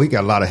like, oh, he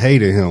got a lot of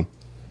hate in him.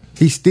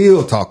 He's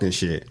still talking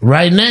shit.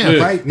 Right now,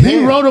 Yeah. Right he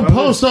now. wrote a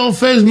post on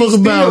Facebook He's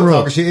about still Rook.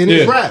 talking shit in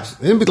his Yeah. raps.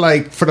 It be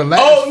like for the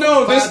last. Oh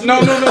no!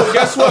 No!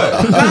 Guess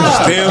what?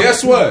 Nah.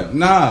 Guess what?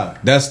 Nah.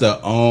 That's the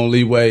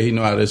only way he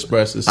know how to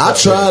express himself. I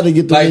tried to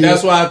get the like. nigga-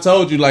 That's why I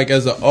told you. Like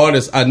as an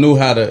artist, I knew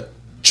how to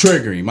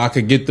trigger him. I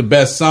could get the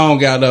best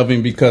song out of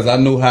him because I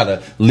knew how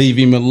to leave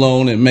him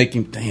alone and make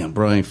him. Damn,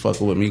 bro, ain't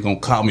fucking with me. He gonna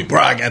call me,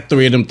 bro. I got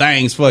 3 of them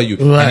things for you,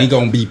 Right. and he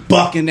gonna be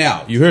bucking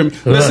out. You hear me?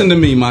 Listen to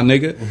me, my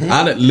nigga.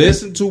 I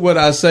listen to what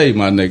I say,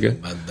 my nigga.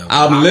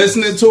 I'm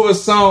listening to a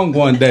song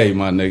one day,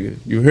 my nigga.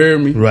 You hear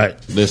me? Right.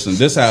 Listen,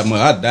 this how much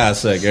I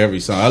dissect every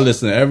song. I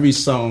listen to every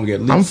song at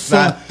least I'm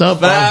fucked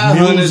up off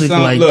music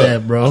like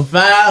that, bro.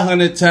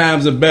 500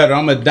 times or better.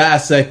 I'm gonna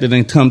dissect it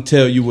and come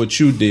tell you what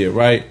you did,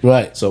 right?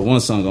 Right. So one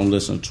song I'm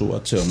listening to, I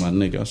tell my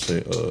nigga, I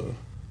say,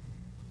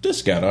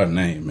 this got our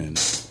name in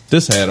it.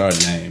 This had our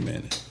name in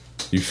it.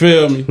 You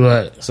feel me?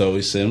 Right. So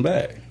we sitting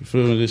back. You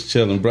feel me? Just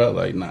chilling, bro.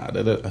 Like, nah.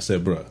 I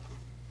said, bro,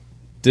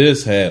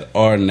 this had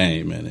our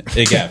name in it.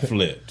 It got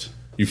flipped.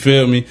 You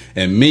feel me?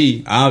 And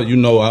me,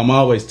 I'm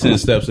always 10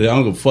 steps ahead. I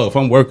don't give a fuck. If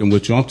I'm working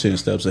with you, I'm 10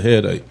 steps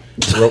ahead of you.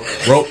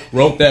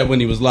 Wrote that when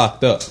he was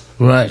locked up.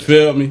 Right. You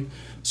feel me?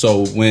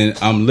 So when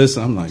I'm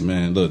listening, I'm like,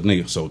 man, look,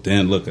 nigga. So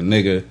then, look, a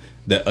nigga,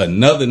 that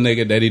another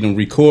nigga that he done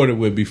recorded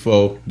with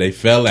before, they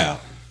fell out.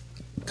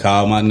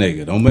 Call my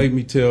nigga. Don't make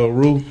me tell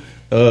Rue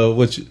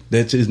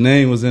that his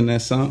name was in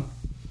that song.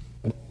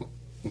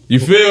 You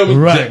feel me?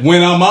 Right.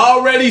 When I'm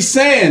already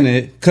saying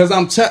it, because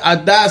I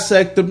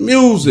dissect the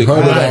music.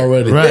 Heard it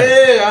already. Right.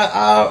 Yeah,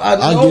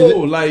 I know. get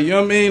it. Like, you know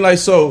what I mean? Like,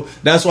 so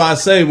that's why I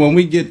say when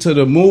we get to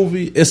the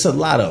movie, it's a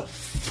lot of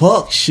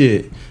fuck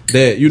shit.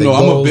 That, you know,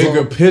 I'm a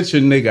bigger picture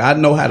nigga. I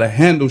know how to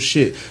handle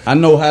shit.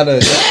 I'm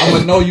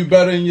gonna know you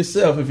better than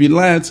yourself. If you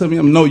lying to me,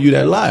 I'm gonna know you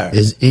that liar.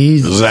 It's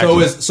easy.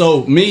 Exactly.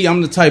 So me,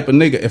 I'm the type of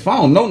nigga, if I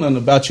don't know nothing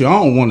about you, I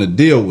don't want to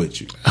deal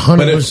with you. 100%.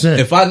 But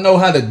if I know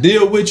how to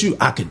deal with you,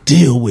 I could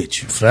deal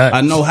with you. Facts.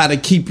 I know how to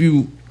keep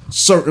you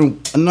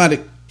I know how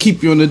to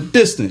keep you in the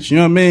distance. You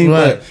know what I mean?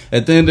 Right. But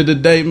at the end of the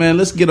day, man,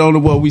 let's get on to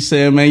what we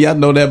saying, man. Y'all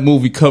know that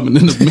movie coming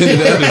in a minute.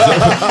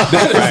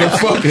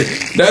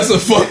 That's a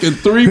fucking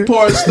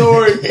 3-part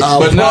story.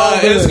 But nah,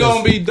 it's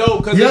gonna be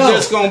dope because it's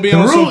just gonna be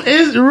on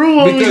Rue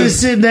want me to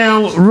sit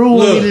down. Rue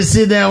want me to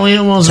sit down with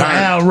him on some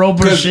Al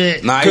Roper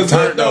shit. Nah, he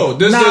turned though.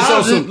 This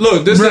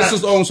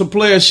is on some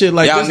player shit.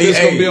 Like Y'all this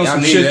gonna be on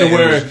some shit to that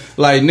where energy.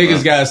 like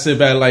niggas gotta sit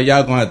back. Like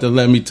y'all gonna have to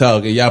let me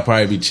talk, and y'all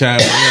probably be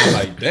chiming in.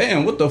 Like,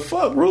 damn, what the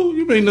fuck, Rue?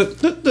 You mean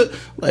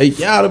like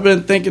y'all have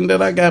been thinking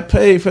that I got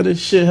paid for this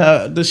shit?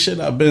 The shit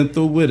I've been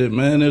through with it,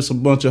 man. There's a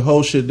bunch of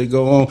whole shit that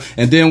go on.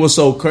 And then what's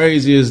so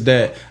crazy is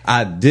that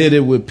I did it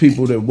with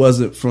people that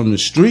wasn't from the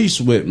streets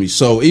with me.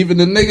 So even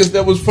the niggas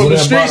that was from the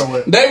streets,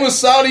 they was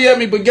salty at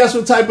me. But guess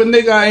what type of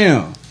nigga I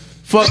am?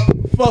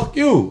 Fuck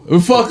you.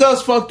 Fuck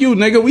us, fuck you,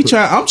 nigga.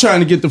 I'm trying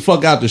to get the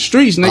fuck out the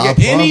streets, nigga.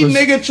 Any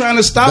nigga trying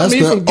to stop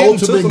me from getting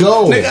to some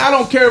goal. Nigga, I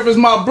don't care if it's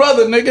my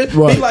brother, nigga.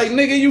 Right. Be like,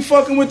 nigga, you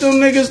fucking with them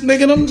niggas.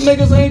 Nigga, them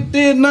niggas ain't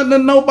did nothing to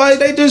nobody.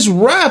 They just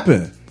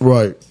rapping.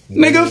 Right.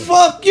 Nigga,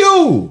 fuck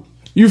you.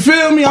 You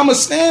feel me? I'ma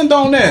stand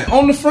on that,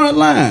 on the front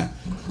line.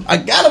 I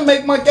gotta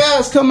make my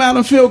guys come out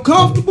and feel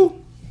comfortable.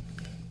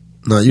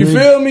 No, You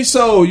feel me?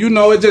 So, you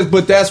know,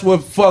 but that's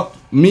what fucked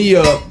me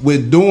up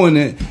with doing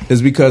it, is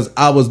because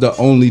I was the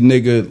only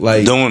nigga,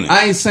 like, Doing it.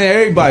 I ain't saying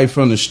everybody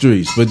from the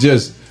streets, but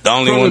just The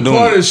only from one the doing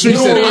part it. of the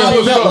streets You that know, I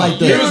was I felt from. like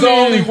that. He was the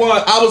only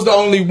one. I was the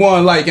only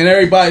one, like, and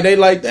everybody, they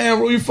like, damn,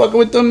 bro, you fucking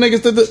with them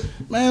niggas.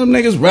 Man, them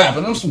niggas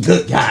rapping. Them some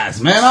good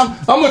guys, man.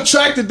 I'm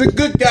attracted to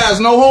good guys,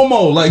 no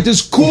homo. Like,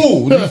 just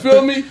cool. You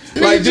feel me?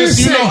 Like, just,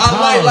 you know,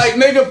 I like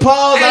nigga,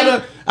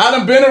 pause. I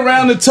done been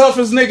around the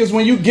toughest niggas.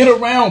 When you get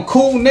around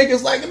cool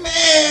niggas, like,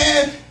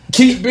 man,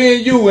 keep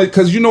being you,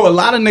 because you know a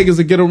lot of niggas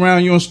that get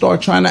around you and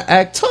start trying to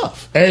act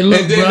tough. Hey,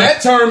 look, and then bro.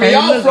 that turned me Hey,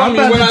 off look, from I'm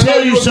you about when to I know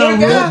tell you you a something,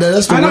 good bro. guy.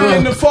 That's the I world.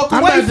 don't get the fuck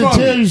I'm away about to from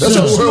tell you you.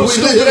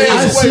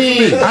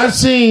 something. I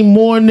seen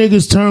more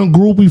niggas turn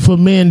groupie for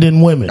men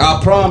than women. I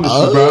promise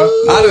you, bro.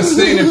 I done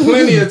seen it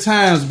plenty of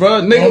times,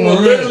 bro. Nigga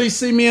will literally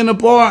see me in the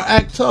bar and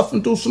act tough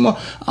and do some more.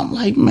 I'm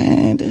like,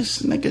 man,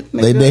 this nigga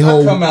They I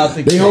hold come out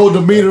the they hold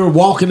demeanor,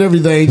 walking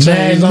everything. Man,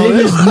 Change on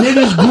it.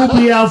 niggas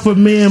groupie out for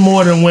men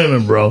more than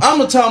women, bro. I'm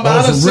talking about, I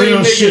On done some seen real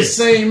niggas shit.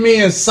 see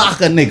me and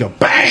soccer nigga,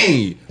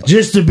 bang.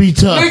 Just to be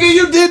tough. Nigga,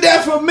 you did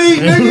that for me,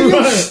 nigga. You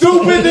Right.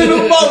 stupid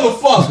little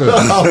motherfucker.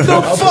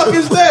 The fuck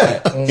is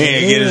that? He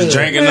ain't get his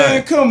drink or Man,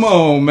 nothing. come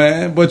on,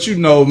 man. But you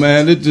know,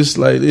 man, it's just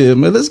like, yeah,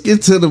 man, let's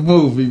get to the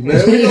movie,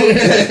 man. We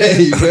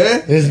okay,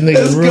 man. This nigga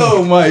Let's rude.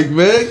 go, Mike,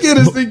 man. Get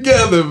us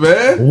together,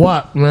 man.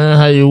 What, man?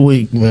 How you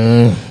week,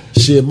 man?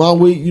 Shit, my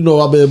week, you know,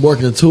 I've been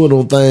working 2 of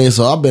them things,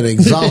 so I've been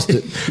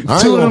exhausted. I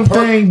ain't Two of gonna them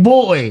thing,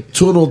 boy.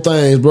 2 of them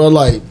things, bro.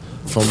 Like,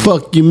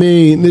 fuck you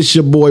mean? This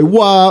your boy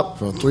WAP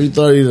from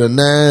 3:30 to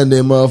 9.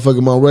 Then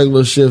motherfucking my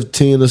regular shift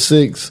 10 to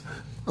 6.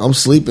 I'm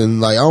sleeping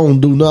like I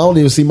don't do nothing. I don't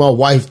even see my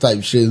wife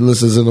type shit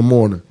unless it's in the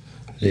morning.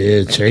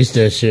 Yeah, chase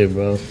that shit,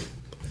 bro.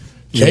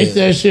 Chase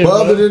that shit, But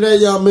bro. other than that,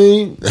 y'all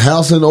mean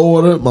house in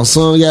order. My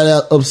son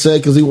got upset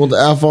because he want the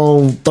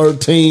iPhone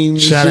 13.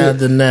 Shout out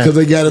to Nat. because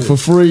they got it for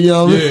free. You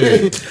know what I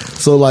mean?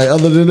 So like,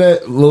 other than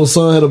that, little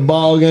son had a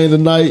ball game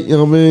tonight. You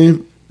know what I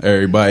mean?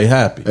 Everybody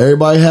happy.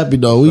 Everybody happy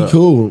though. We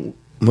cool.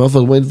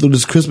 Motherfuckers waiting through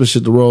this Christmas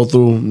shit to roll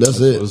through. That's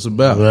What it. it's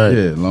about. Right.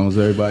 Yeah, as long as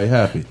everybody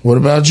happy. What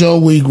about your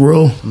week,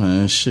 bro?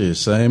 Man, shit,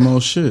 same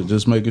old shit.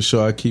 Just making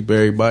sure I keep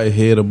everybody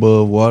head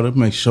above water.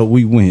 Make sure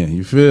we win.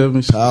 You feel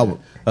me? Power.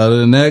 Other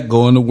than that,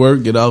 going to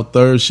work, get out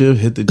third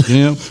shift, hit the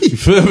gym. You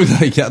feel me?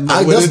 Like, y'all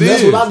know what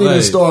That's what I need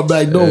to start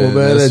back doing, man.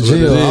 That that's what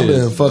gym. it I've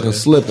been is, fucking man.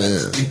 slipping.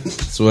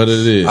 That's what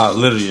it is. I was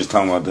literally just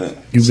talking about that.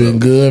 You been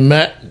good,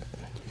 Matt?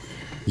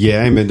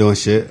 Yeah, I ain't been doing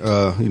shit.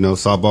 You know,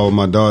 saw ball with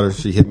my daughter.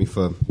 She hit me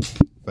for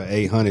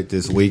 800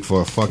 this week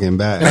for a fucking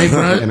bag.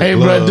 Hey,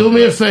 bro, do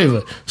me a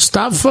favor.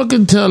 Stop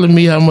fucking telling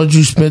me how much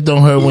you spent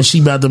on her when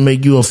she about to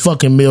make you a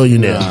fucking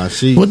millionaire. Nah,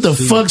 what the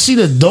fuck? She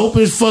the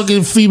dopest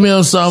fucking female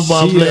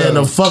softball player in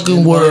the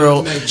fucking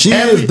world. She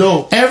is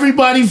dope.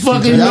 Everybody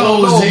fucking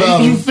Y'all knows know it.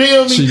 about You her.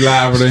 feel me? She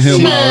liver than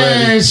him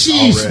Man, already.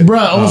 she's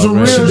bruh on some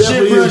real She shit,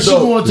 definitely bruh. is She dope.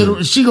 going to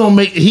the, she gonna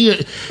make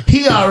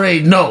he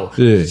already know.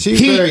 Yeah. She's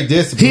He- very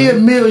disciplined. He a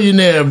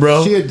millionaire,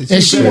 bro, She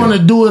and she want to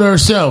do it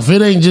herself.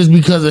 It ain't just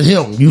because of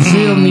him. You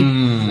feel me?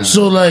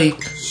 So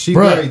like, she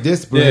Bruh. very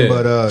disciplined,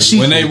 but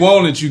when they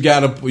want it, you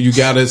gotta put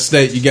that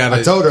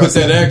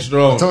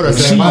extra on. I told her, I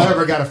said, if I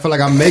ever gotta feel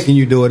like I'm making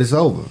you do it, it's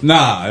over.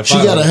 Nah, if She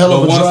got a hell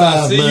of a once I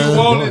drive, see man. you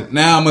want it,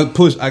 now I'm gonna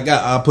push.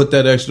 I'll put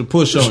that extra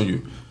push on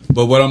you.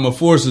 But what I'm gonna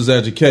force is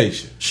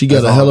education. She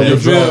got a hell of a You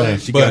feel drive. me?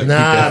 She But gotta keep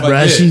Nah, But bro.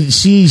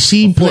 yeah.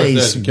 She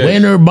plays education.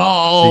 winter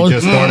ball. She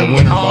just started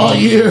winter all ball.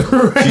 year.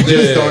 She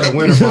just started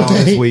winter ball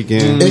this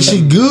weekend. And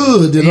she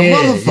good than a Yeah,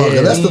 motherfucker.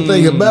 yeah. That's the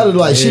thing about it.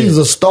 Like she's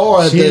a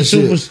star at She a that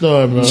shit.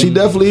 superstar, bro. She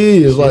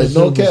definitely is. Like She a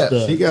no cap.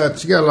 superstar.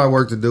 She got a lot of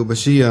work to do, but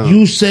she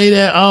You say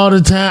that all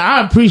the time.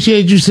 I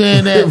appreciate you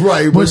saying that.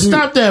 Right, but but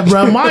stop that,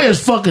 bro. Maya's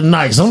fucking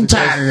nice. I'm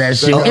tired of that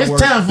shit. got It's work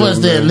time to for us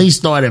do, to man. at least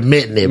start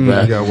admitting it,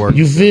 bro. she got work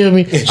You to do. feel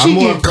me? She I'm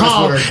more get impressed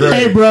called. with her grade.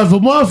 Hey, bro, if a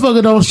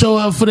motherfucker don't show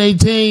up for their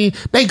team,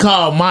 they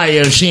call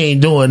Maya if she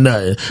ain't doing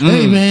nothing.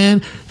 Hey,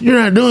 man, you're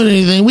not doing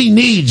anything. We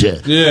need you.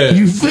 Yeah.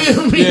 You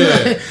feel me?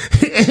 Yeah.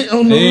 Like,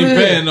 on the They ain't real.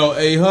 paying no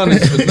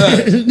 800 for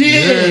nothing.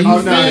 Yeah, you Oh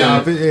feel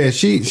no, me? yeah,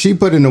 she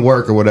put in the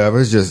work or whatever.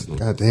 It's just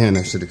goddamn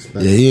that shit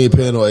expensive. Yeah, he ain't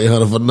paying no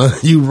 800 for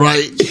nothing. You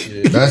right.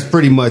 That's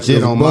pretty much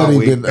it on my Buddy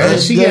week. been- Man,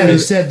 she got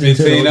accepted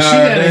to the, 15 she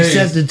hour got days.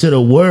 accepted to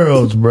the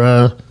worlds,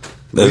 bro.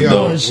 That's We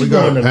dope. go, She we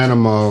go going to to-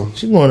 Panama.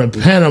 She going to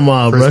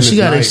Panama, bro. Christmas She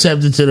got night.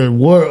 accepted to the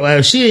world.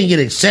 Well, she didn't get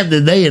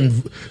accepted. They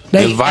Invited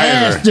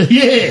asked her. her.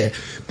 Yeah,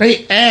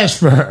 they asked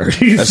for her.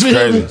 You That's feel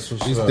crazy. me?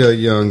 She's still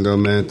young though,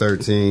 man,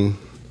 13.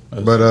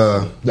 But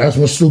That's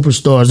when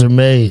superstars are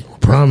made.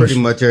 Promise.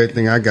 pretty much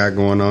everything I got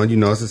going on, you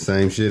know, it's the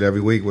same shit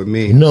every week with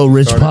me. You know,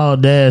 Rich Started- Paul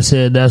dad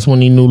said that's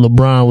when he knew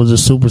LeBron was a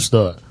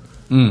superstar.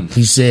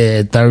 He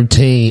said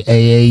 13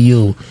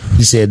 AAU.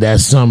 He said that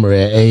summer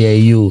at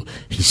AAU,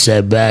 he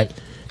sat back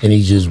and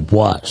he just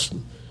watched.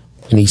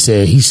 And he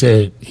said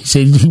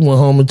he went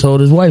home and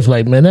told his wife,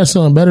 like, man,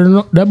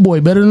 that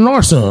boy better than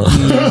our son.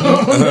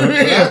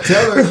 I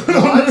tell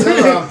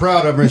her I'm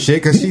proud of her and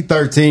shit because she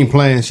 13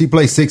 playing. She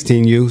plays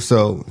 16U,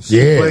 so she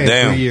Yeah. playing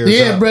Damn. 3 years.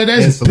 Yeah, up. bro,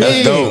 that's And so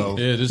big. dope.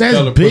 Yeah, just That's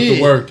tell her put big.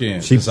 the work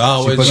in. It's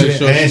always put make it-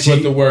 sure and she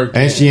put the work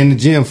in. And she in the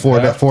gym four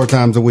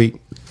times a week.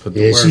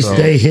 Yeah, she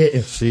stay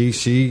hitting.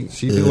 She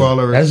do all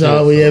of her That's shit.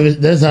 all we ever.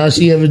 That's all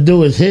she ever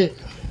do is hit.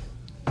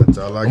 That's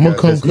all I I'm gonna got.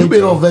 come Just- You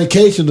been on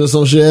vacation or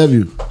some shit, have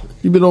you?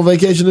 You been on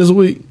vacation this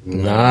week?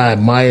 Nah,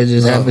 Maya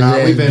just happens.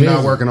 Nah, we've been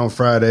not working on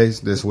Fridays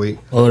this week.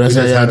 Oh, that's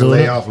we how just y'all had to doing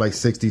lay it? off like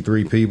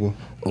 63 people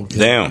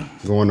Damn.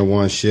 going to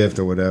one shift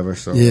or whatever.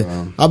 So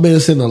Yeah, I've been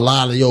seeing a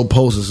lot of your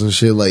posters and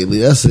shit lately.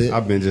 That's it.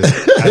 I've been just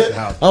at the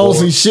house. I don't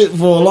see shit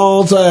for a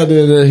long time.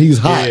 Then he's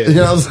hot. Yeah. You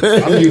know what I'm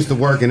saying? I'm used to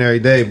working every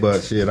day,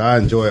 but shit, I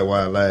enjoy it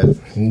while it lasts.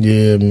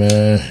 Yeah,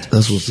 man.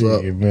 That's what's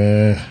up. Shit,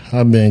 man.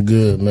 I've been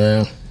good,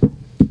 man.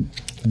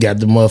 Got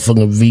the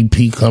motherfucking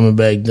VP coming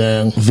back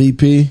down.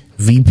 VP,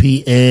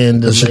 VP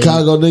and the lady-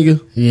 Chicago nigga.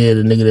 Yeah,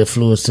 the nigga that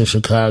flew us to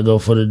Chicago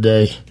for the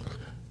day.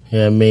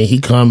 Yeah, I mean, he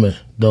coming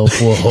though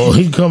for a whole.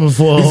 He coming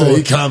for a whole.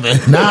 He coming.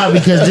 Nah,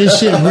 because this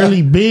shit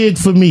really big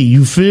for me.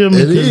 You feel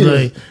me? It Because is.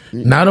 like,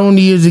 not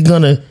only is it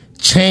gonna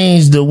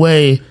change the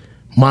way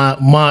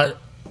my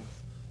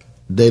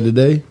Day to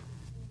day.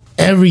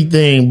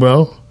 everything,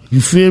 bro.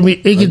 You feel me?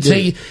 It can get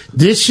take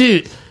this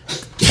shit.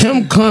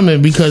 Him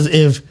coming because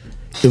if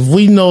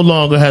we no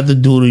longer have to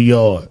do the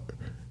yard,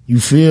 you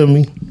feel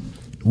me?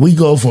 We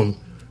go from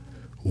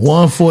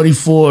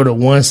 144 to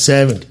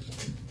 170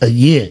 a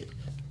year,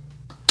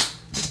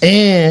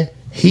 and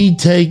he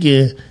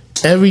taking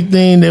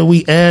everything that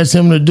we asked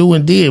him to do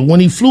and did. When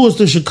he flew us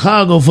to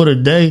Chicago for the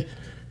day,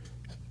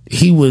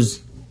 he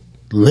was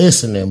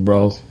listening,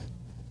 bro.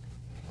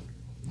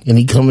 And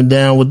he coming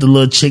down with the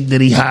little chick that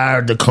he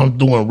hired to come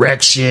through and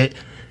wreck shit.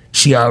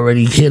 She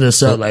already hit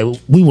us up like,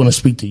 we want to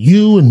speak to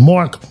you and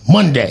Mark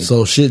Monday.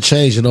 So shit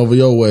changing over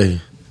your way.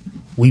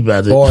 We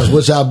about Bars, to,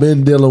 which I've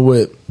been dealing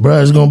with.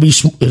 bro. It's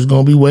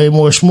gonna be way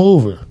more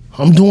smoother.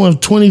 I'm doing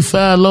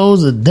 25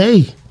 loads a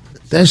day.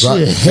 That shit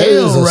Right. hell That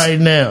is a- right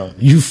now.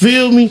 You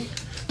feel me?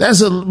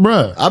 That's a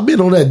bruh. I've been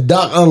on that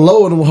dock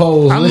unloading them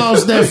hoes. I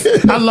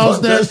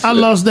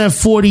lost that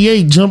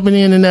 48 jumping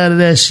in and out of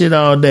that shit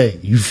all day.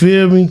 You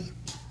feel me?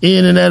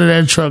 In and out of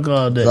that truck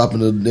all day. Dropping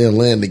the damn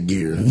landing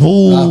gear.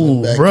 Ooh,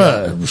 Dropping back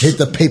bruh. out. Hit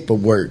the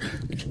paperwork.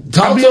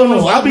 I be on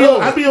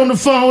the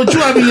phone with you.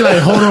 I be like,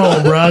 hold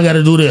on, bro. I got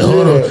to do this.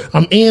 Hold on.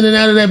 I'm in and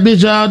out of that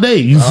bitch all day.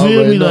 You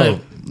feel me? Like,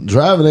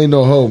 driving ain't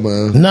no hoe,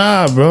 man.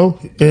 nah, bro.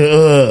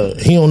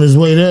 He on his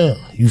way down.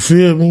 You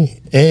feel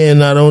me? And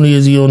not only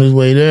is he on his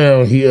way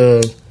down, he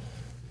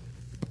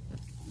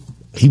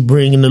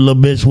bringing the little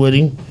bitch with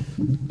him.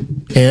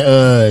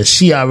 And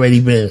she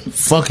already been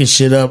fucking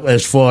shit up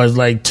as far as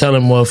like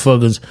telling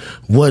motherfuckers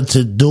what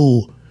to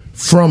do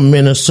from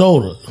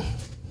Minnesota.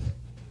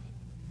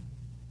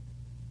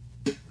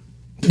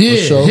 Yeah,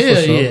 sure, for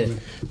hell sure.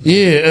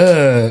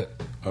 yeah.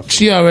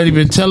 She already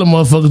been telling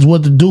motherfuckers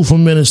what to do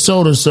from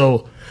Minnesota.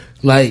 So,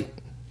 like,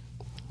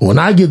 when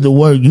I get to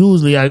work,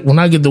 usually I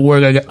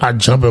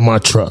jump in my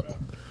truck.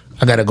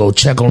 I gotta go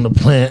check on the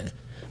plant,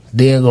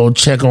 then go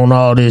check on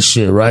all this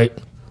shit, right?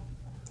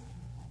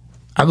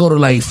 I go to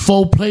like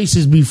 4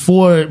 places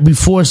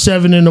before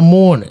 7 in the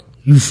morning.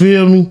 You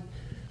feel me?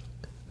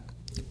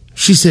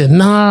 She said,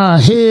 nah,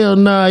 hell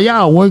nah,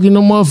 y'all working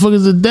them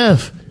motherfuckers to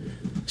death.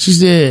 She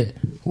said,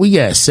 we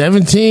got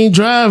 17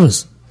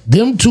 drivers.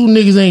 Them 2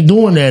 niggas ain't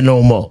doing that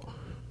no more.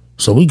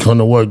 So we come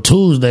to work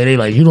Tuesday. They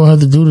like, you don't have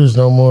to do this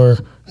no more.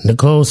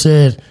 Nicole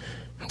said,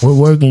 we're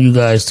working you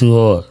guys too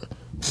hard.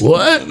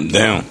 What?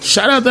 Damn.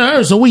 Shout out to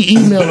her. So we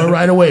emailed her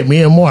right away,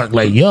 me and Mark,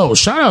 like, yo,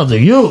 shout out to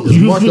you. Is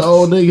Mark the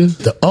old nigga?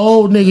 The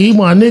old nigga, he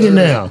my nigga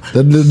now.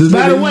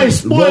 By the way,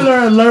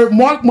 spoiler alert,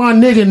 Mark my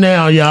nigga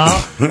now, y'all.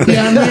 You know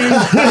what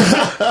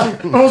I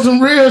mean? On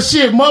some real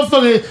shit.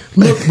 Motherfucker,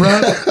 look,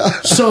 bro.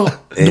 So,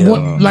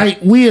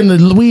 like, we in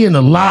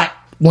the lot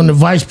when the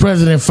vice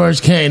president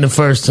first came the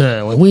first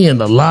time. When we in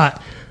the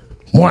lot,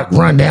 Mark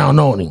run down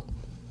on him.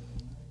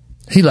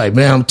 He like,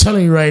 man, I'm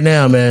telling you right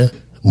now, man.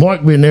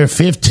 Mark been there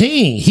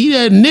 15. He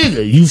that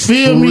nigga. You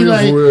feel me?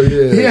 Like, yeah,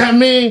 you know what I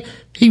mean?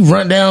 He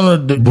run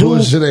down the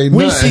bullshit ain't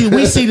we see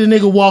the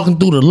nigga walking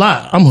through the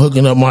lot. I'm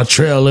hooking up my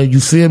trailer.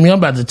 You feel me? I'm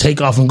about to take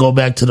off and go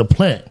back to the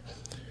plant.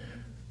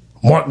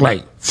 Mark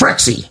like,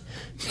 Frexy.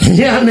 You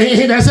know what I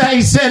mean? That's how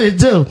he said it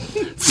too.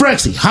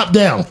 Frexy, hop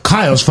down.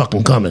 Kyle's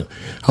fucking coming.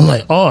 I'm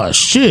like, oh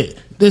shit.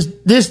 This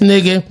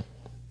nigga,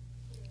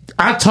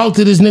 I talked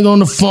to this nigga on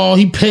the phone.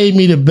 He paid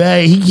me the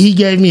bag. He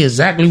gave me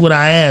exactly what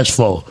I asked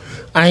for.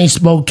 I ain't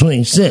spoke to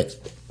him since.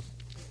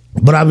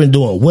 But I've been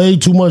doing way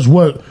too much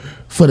work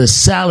for the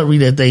salary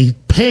that they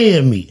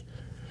paying me.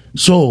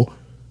 So,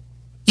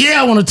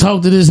 yeah, I want to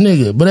talk to this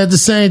nigga. But at the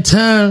same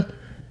time,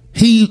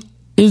 he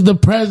is the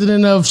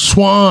president of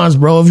Swans,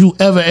 bro. If you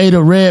ever ate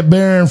a Red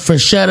Baron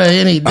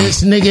Freshetta,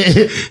 this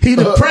nigga, he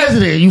the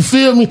president. You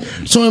feel me?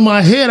 So in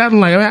my head, I'm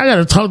like, man, I got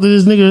to talk to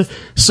this nigga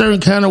a certain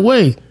kind of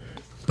way.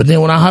 But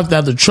then when I hopped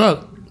out the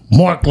truck,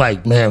 Mark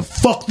like, man,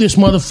 fuck this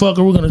motherfucker.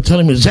 We're going to tell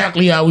him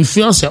exactly how we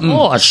feel. I said,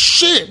 oh,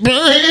 shit, man.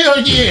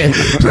 Hell yeah.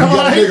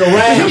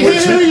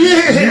 Hell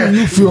yeah.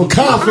 You feel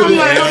confident.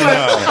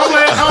 I'm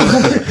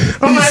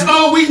like,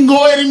 oh, we can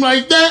go at him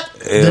like that.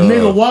 The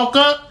nigga walk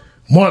up.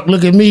 Mark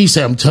look at me. He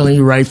said, I'm telling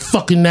you right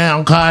fucking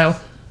now, Kyle.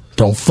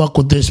 Don't fuck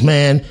with this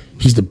man.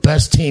 He's the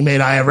best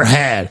teammate I ever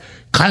had.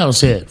 Kyle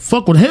said,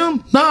 fuck with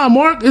him? Nah,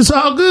 Mark, it's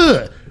all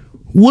good.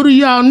 What do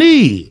y'all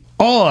need?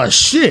 Oh,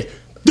 shit.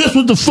 This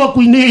what the fuck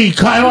we need,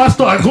 Kyle. I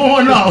start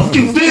going off.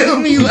 You feel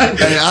me? Like,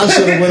 hey, I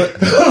should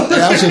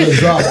have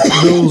dropped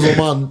news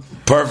on my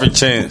perfect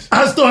chance.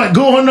 I start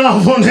going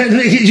off on that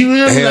nigga. You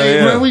feel me? Like,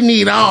 yeah. Bro, we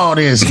need all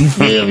this. You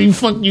feel me?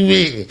 Fuck you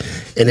in.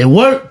 And it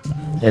worked.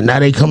 And now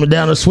they coming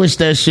down to switch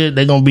that shit.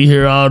 They gonna be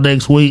here all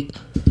next week.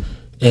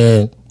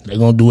 And they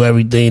gonna do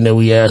everything that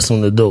we asked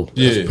them to do.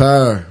 Yeah.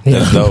 Power.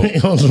 That's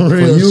dope. On some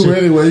real for you shit.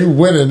 anyway, you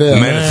winning there.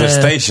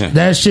 Manifestation. Man,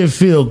 that shit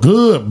feel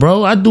good,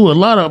 bro. I do a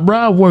lot of, bro.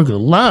 I work a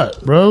lot,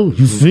 bro.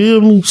 You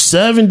feel me?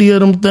 70 of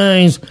them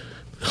things,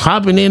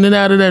 hopping in and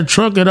out of that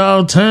truck at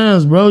all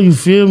times, bro. You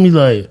feel me?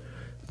 Like,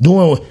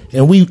 doing,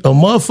 and a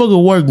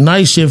motherfucker work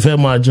night shift at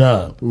my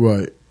job.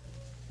 Right.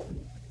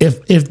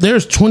 If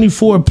there's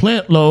 24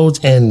 plant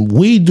loads and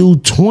we do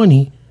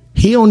 20,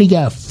 he only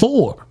got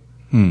 4.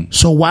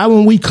 So why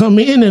when we come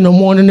in the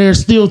morning there's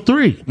still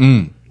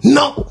 3?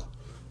 No.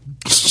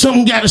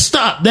 Something got to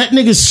stop. That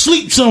nigga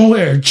sleep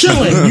somewhere,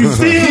 chilling. You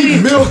feel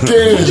me?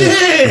 Milking.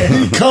 Yeah.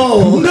 He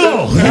cold.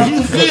 No.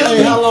 You feel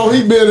me? How long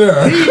he been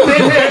there? He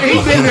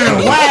been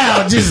there a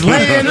while, just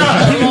laying up.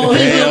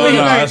 Hell no,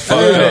 that's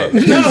fucked up.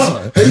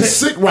 No. He's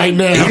sick right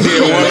now.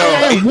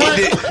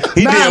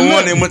 He did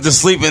one and went to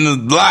sleep in the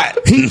lot.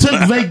 He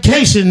took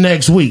vacation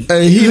next week.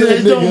 Hey,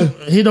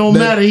 he don't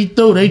matter. He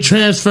threw. They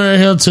transferred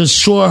him to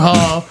Shore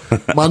Hall.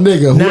 My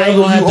nigga, now he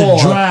gonna have to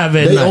drive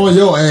at they night. on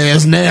your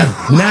ass now.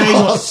 Now he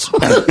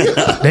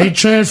gonna, they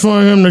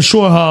transferred him to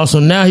Shore Hall, so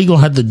now he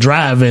gonna have to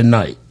drive at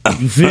night.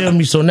 You feel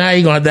me? So now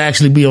he gonna have to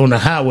actually be on the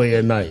highway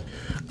at night.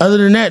 Other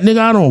than that, nigga,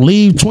 I don't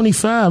leave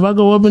 25. I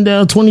go up and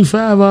down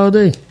 25 all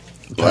day.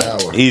 Wow.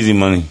 Easy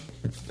money.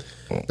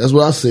 That's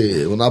what I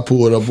said when I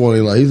pulled up on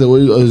him. Like he said, "What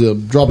you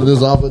dropping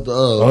this off at the?"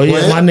 Oh yeah,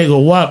 plant? my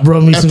nigga Wop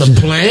brought me At some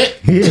the plant.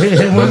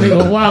 Yeah, my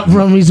nigga Wop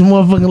brought me some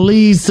motherfucking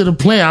leads to the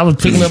plant. I was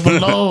picking up a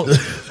load.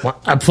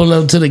 I pull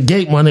up to the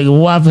gate. My nigga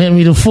Wop hand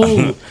me the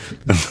food.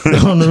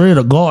 On the rear,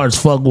 the guards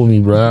fuck with me,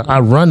 bro. I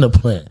run the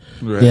plant.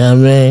 Right. Yeah,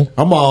 man.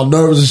 I'm all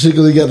nervous and shit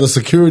because he got the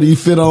security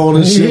fit on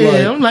and shit.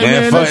 Yeah, I'm like,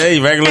 man, fuck, hey,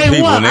 regular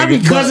people, Wop, nigga. I be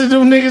cussing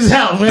them niggas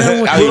out,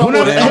 man. When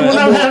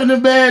I'm having a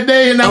bad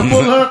day and I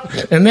pull up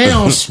and they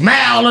don't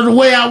smile the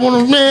way I want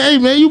them, man. Hey,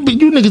 man, you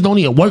niggas don't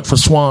even work for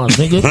Swans,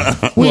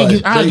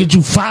 nigga. I'll get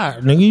you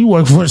fired, nigga. You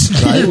work for us.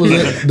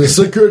 The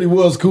security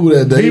was cool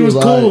that day. He was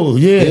cool,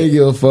 like, yeah. He didn't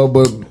give a fuck,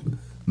 but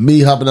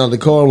me hopping out the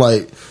car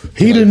like,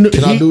 can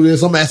I do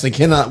this? I'm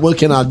asking, what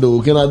can I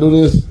do? Can I do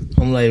this?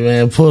 I'm like,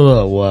 man, pull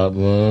up, Wop,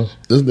 man.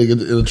 This nigga in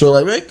the truck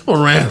like, man,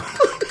 come around.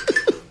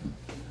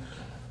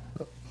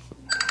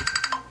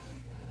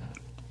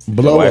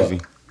 Blow up.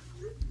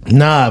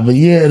 Nah, but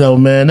yeah, though,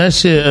 man, that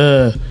shit,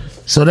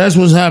 so that's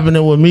what's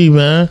happening with me,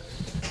 man.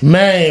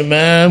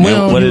 Man,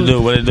 What it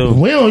do? What it do?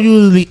 We don't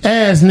usually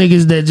ask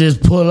niggas that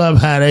just pull up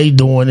how they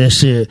doing and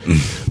shit.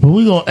 But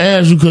we gonna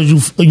ask you because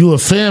you a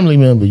family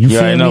member. You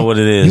already know what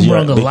it is. You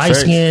brought a Big light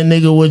skinned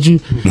nigga with you.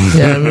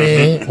 Yeah,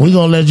 man. We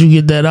gonna let you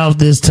get that off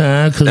this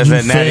time. Cause That's you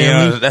that Natty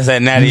family. Young. That's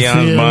that Natty You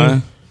Young's feel bun.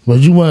 me? But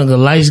you want a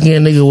light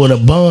skinned nigga with a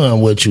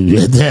bun with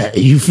you. That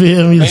you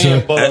feel me? So,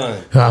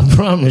 I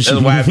promise you.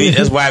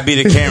 That's why I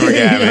be the camera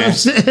guy, man.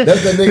 That's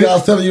that nigga I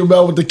was telling you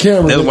about with the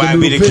camera. That's why I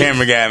be the pics.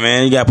 camera guy,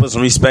 man. You gotta put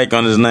some respect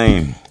on his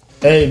name.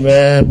 Hey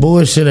man,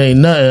 bullshit ain't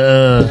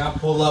nothing. I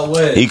pull out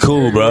with. He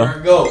cool,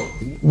 bro. Go.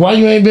 Why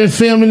you ain't been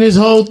filming this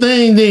whole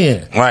thing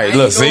then? Right,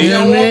 look, see?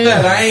 I don't want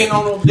that. I ain't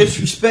on no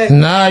disrespect.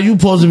 Nah, you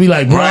supposed to be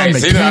like, bro, Right, I'm the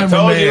see, I told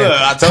cameraman. you, look,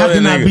 I told How that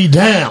can I nigga. be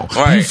down?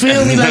 Right. You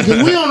feel me? Like,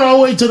 we on our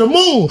way to the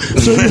moon.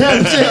 So you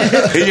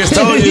have to He just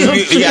told you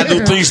you gotta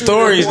do 3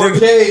 stories, nigga.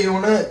 4K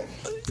on that.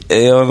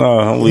 Hell no,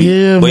 I'm weak.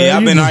 Yeah, but man, yeah,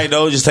 I've you been can- alright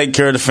though. Just take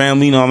care of the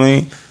family, you know what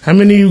I mean? How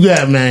many you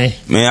got, man?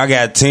 Man, I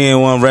got 10,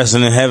 one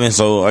resting in heaven,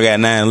 so I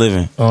got 9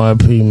 living.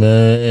 R.I.P.,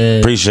 man.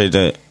 And, Appreciate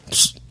that.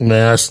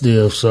 man, I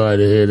still sorry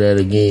to hear that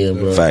again,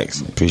 bro.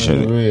 Facts.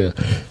 Appreciate For it. real.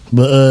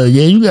 But,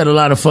 yeah, you got a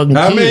lot of fucking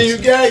How many kids.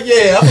 you got?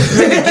 Yeah.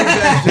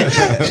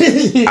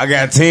 I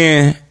got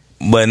 10,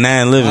 but 9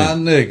 My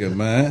living. nigga,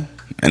 man.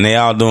 And they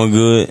all doing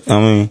good. I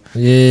mean,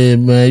 Yeah,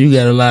 man, you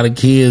got a lot of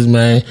kids,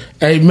 man.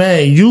 Hey,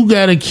 man, you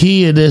got a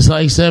kid that's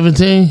like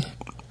 17?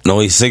 no,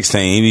 he's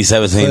 16. He be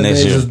 17 Same next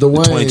age year. as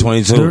Dwayne.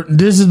 2022.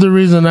 This is the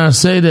reason I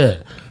say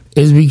that.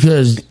 Is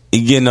because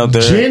He getting up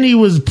there. Jenny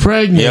was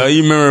pregnant. Yo,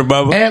 you remember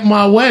Bubba? At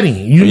my wedding,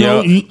 you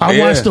know, I yeah.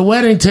 watched the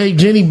wedding tape.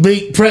 Jenny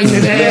big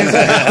pregnant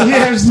ass. You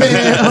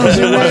understand?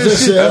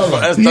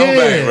 That's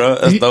throwback, bro.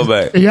 That's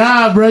throwback.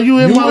 Yeah, bro, you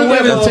in You my in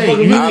that wedding tape.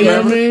 motherfucker, You know I what I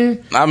remember.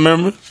 mean? I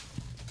remember.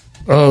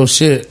 Oh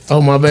shit!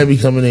 Oh, my baby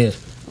coming in.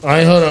 All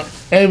right, hold on.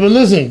 Hey, but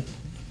listen,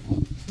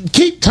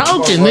 keep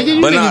talking, nigga.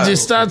 You But niggas nah.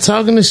 just start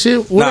talking the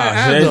shit. Where Nah,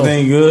 I go?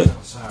 everything good.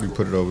 We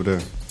put it over there.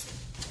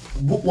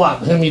 What?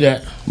 Hand me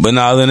that. But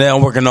nah, other than that,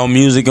 I'm working on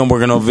music. I'm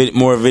working on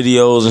more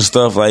videos and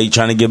stuff. Like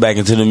trying to get back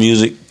into the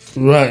music.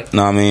 Right.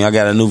 Know what I mean? I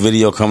got a new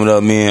video coming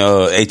up. Me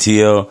and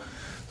ATL,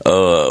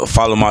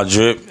 Follow My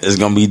Drip. It's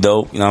gonna be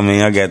dope. You know what I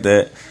mean? I got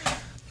that.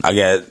 I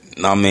got,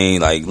 know what I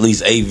mean, like at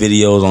least 8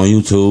 videos on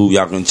YouTube.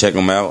 Y'all can check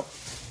them out.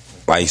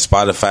 Like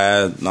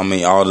Spotify. I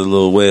mean, all the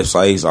little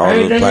websites, all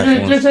Hey, the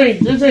platforms.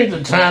 this ain't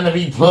the time to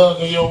be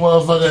plugging your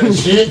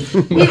motherfucking shit.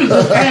 We was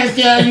just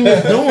asking how you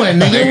was doing,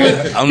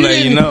 nigga. I'm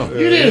letting you know.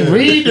 You didn't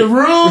read the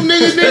room,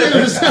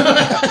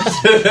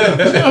 nigga.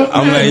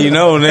 I'm letting you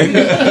know,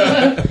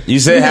 nigga. You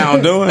said how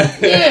I'm doing.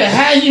 Yeah,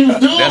 how you doing?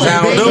 That's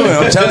how I'm doing.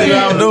 I'm telling you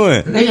how I'm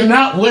doing. Nigga,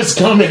 not what's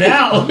coming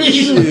out.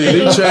 He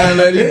trying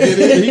to let him get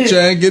it. He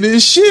trying to get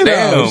his shit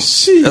Damn, out.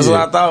 Shit. that's what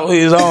I thought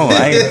he was on.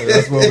 Like,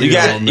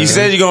 you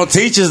said you're gonna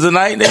teach us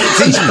tonight. They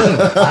can teach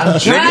you. I'm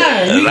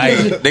trying. You Like,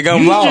 just- they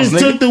gonna you lost, just nigga.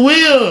 took the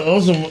wheel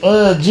on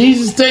some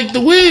Jesus take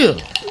the wheel.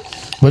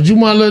 But you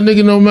my little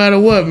nigga no matter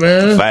what,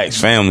 man. Facts,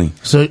 family.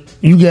 So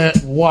you got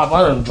WAP.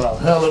 I done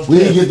dropped hella. We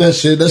didn't get that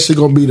shit. That shit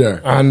gonna be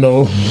there. I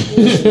know.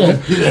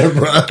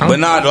 But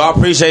nah, though, I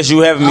appreciate you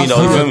having me,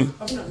 though. You feel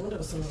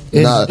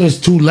me? Nah. It's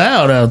too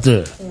loud out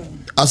there.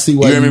 I see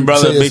why You hear me,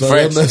 brother? say it, Big son.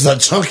 French? That's a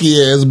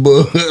chunky ass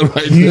bug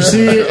right You there.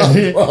 see it?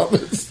 I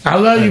promise. I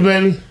love you,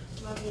 baby.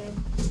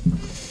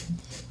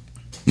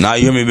 Nah,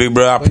 you hear me, big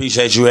bro? I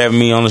appreciate you having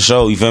me on the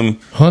show. You feel me?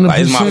 100%.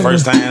 Like, it's my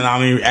first time. I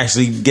mean,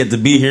 actually get to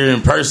be here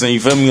in person. You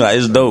feel me? Like,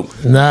 it's dope.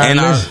 Nah, and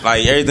listen.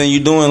 like everything you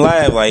doing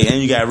live. Like,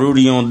 and you got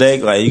Rudy on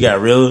deck. Like, you got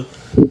Rilla.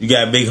 You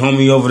got Big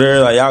Homie over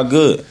there. Like, y'all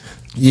good.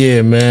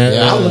 Yeah,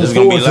 man. I look It's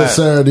gonna be forward to live.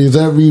 Saturdays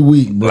every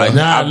week, bro. Like,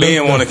 Nah, I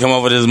been look, want to come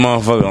over this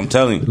motherfucker. I'm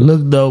telling you.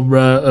 Look though,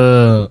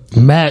 bro.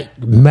 Mac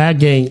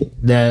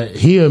ain't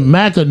that.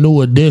 Mac a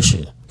new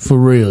addition for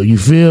real. You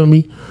feel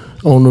me?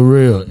 On the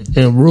real,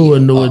 and Rue a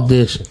new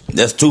addition.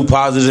 That's 2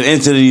 positive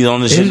entities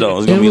on this shit, though.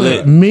 It's gonna be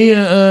lit. Me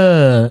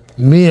and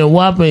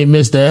WAP ain't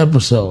missed the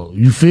episode.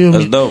 You feel me?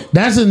 That's dope.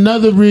 That's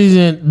another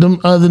reason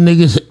them other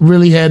niggas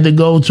really had to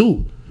go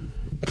too,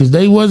 because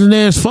they wasn't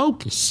as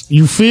focused.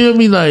 You feel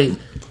me? Like,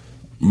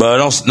 But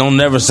don't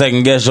never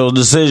second guess your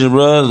decision,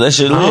 bro. That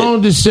shit lit. I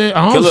don't just say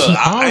I don't, Look, I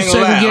I don't ain't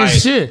gonna second lie, guess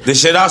like, shit. the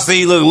shit I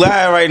see look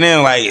live right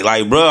now,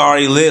 like bro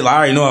already lit. Like, I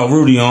already know how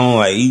Rudy on.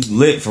 Like, he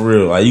lit for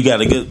real. Like, you got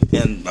a good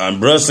and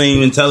bro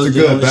seem intelligent.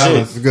 It's a on good the balance.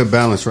 shit. It's a good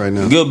balance right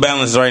now. Good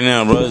balance right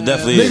now, bro. It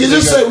definitely Nigga, is.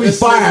 just say we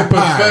fire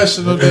power.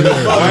 Professional. Than the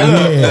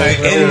Like,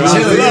 fuck. and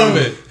I love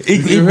it. He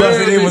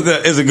busted in with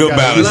it's a good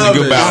balance. It's a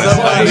good balance.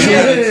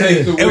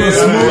 It was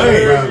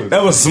smooth.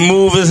 That was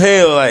smooth as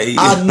hell. Like,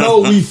 I know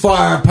we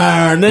fire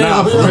power now.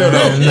 Nah, for real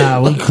though.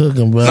 Nah, we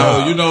cooking, bro.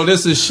 So, you know,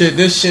 this is shit.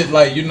 This shit,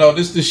 like, you know,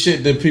 this the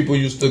shit that people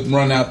used to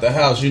run out the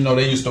house. You know,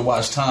 they used to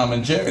watch Tom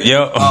and Jerry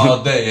Yep.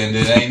 all day, and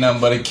it ain't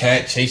nothing but a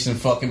cat chasing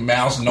fucking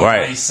mouse.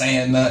 Nobody Right.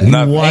 saying nothing.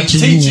 Nothing. Ain't Watching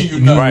teaching you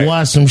nothing. Right.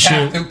 watch some shit.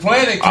 Captain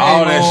Planet came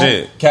All that on.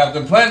 shit.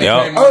 Captain Planet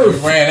Yep. came on. We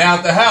ran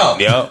out the house.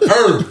 Yep.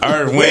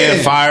 Earth,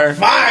 wind,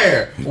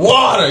 fire.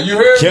 water. You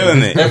heard Killing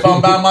me? it. If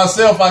I'm by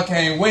myself, I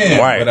can't win.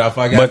 Right. But if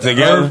I got But the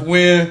together- earth,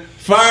 wind,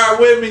 fire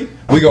with me,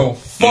 we gonna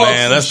fuck.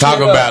 Man, let's talk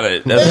about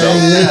it. Let's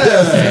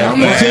I'm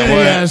gonna tell you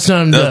guys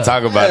something. Let's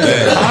talk about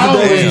that.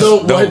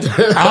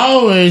 I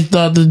always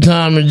thought the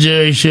Tom and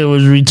Jerry shit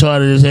was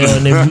retarded as hell,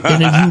 and if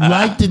you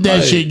liked it,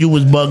 that shit, you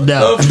was bugged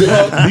out.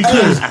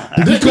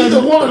 because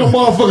one of the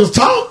motherfuckers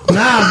talk.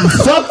 Nah,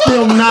 fuck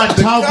them not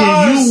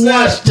talking. You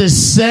watch the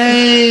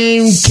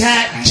same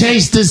cat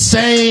chase the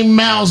same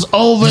mouse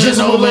over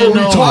and over and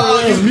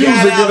over.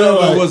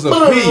 It was a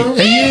peep.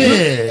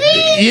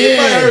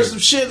 Yeah. I heard some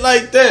shit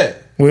like that.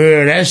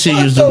 Well, that shit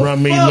used to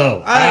run me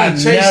low. I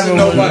ain't chasing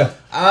nobody.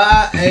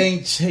 I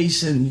ain't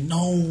chasing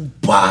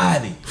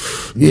nobody.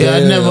 Yeah,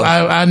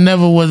 I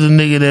never was a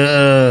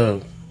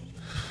nigga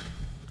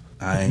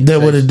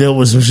that would have dealt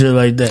with some shit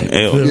like that.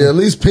 Yeah, at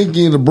least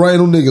Pinky and the Brain,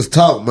 them niggas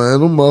talk, man.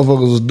 Them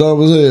motherfuckers was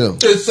dumb as hell.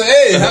 Just say,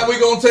 hey, how we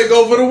gonna take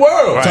over the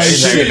world? Right, they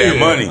trying to get that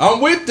money.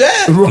 I'm with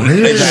that. Right.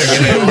 They trying to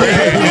get that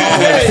bread.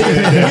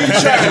 We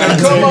trying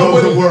to come up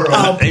with a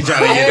world. They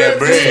trying to get that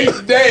bread.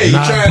 Every day,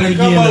 trying to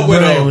come up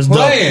with a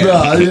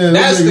plan.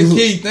 That's the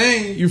key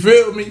thing. You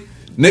feel me?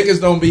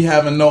 Niggas don't be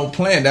having no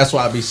plan. That's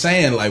why I be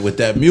saying, like, with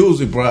that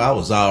music, bro, I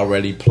was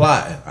already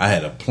plotting. I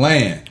had a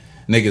plan.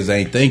 Niggas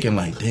ain't thinking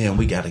like, damn,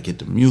 we gotta get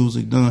the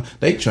music done.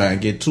 They try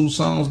and get 2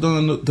 songs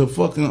done to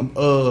fucking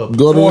go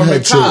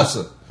to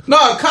Casa. No,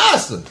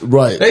 Casa.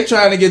 Right. They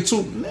trying to get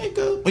 2,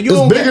 nigga. When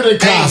you it's bigger than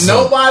Casa.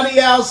 Ain't nobody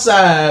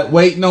outside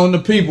waiting on the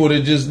people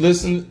to just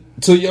listen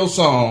to your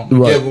song,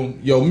 give them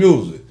your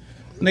music.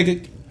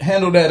 Nigga,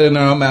 handle that in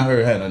there. I'm out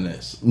here handling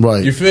this.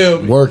 Right. You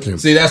feel me? Working.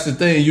 See, that's the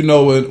thing. You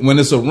know, when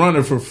it's a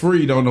runner for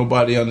free, don't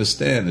nobody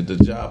understand it. The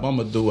job I'm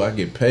gonna do, I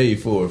get paid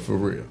for it for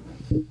real.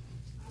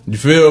 You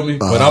feel me?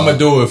 But I'm gonna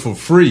do it for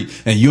free,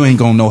 and you ain't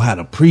gonna know how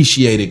to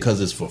appreciate it because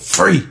it's for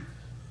free.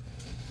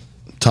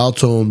 Talk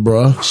to him,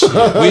 bro.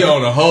 We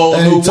on a whole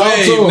new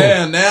wave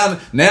now.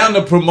 Now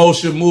the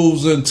promotion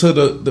moves into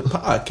the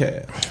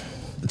podcast.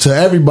 To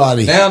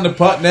everybody. Now the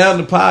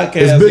podcast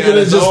it's bigger got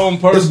its own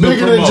personal It's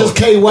bigger than just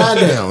KY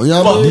now. You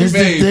know what I mean?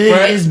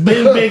 It's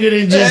been bigger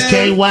than just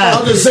KY.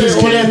 I'm just saying,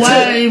 KY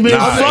ain't been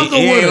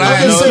fucking with us.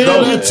 I'm just saying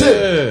on that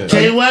tip.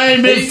 KY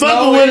ain't been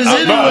fucking with us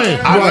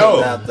anyway. I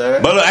know.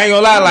 But look, I ain't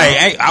gonna lie,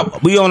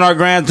 like, we on our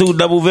grind too,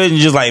 Double Vision,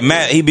 just like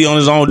Matt, he be on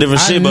his own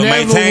different shit, but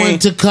Maintain,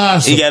 went to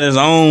Casa. He got his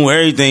own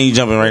everything he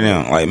jumping right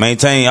now. Like,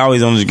 Maintain,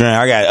 always on his grind.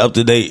 I got up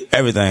to date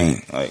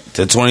everything, like,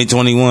 to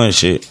 2021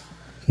 shit.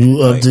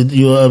 You up to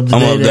date? I'm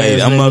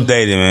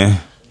updated,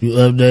 man. You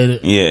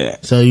updated? Yeah.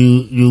 So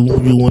you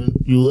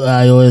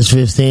iOS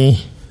 15?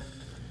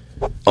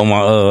 On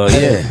my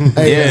Hey,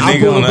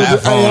 nigga on the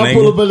iPhone. I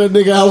pull up at that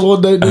nigga house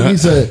one day.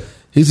 Nigga,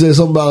 he said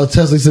something about a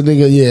Tesla. He said,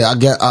 "Nigga, yeah, I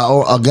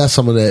got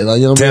some of that." Like,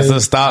 you know what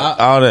Tesla stock,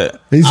 all that.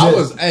 He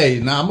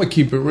said, I'm gonna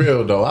keep it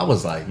real though. I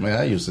was like, man,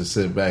 I used to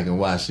sit back and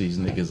watch these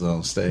niggas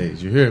on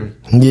stage. You hear me?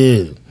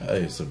 Yeah. I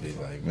used to be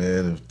like,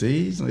 man, if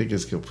these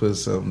niggas could put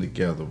something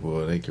together,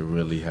 boy, they could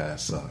really have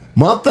something.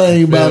 My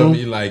thing about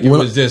them, like, it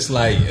was just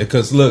like,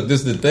 because look,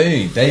 this is the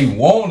thing. They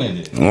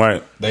wanted it,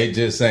 right? They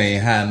just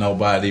ain't had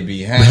nobody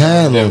behind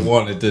them that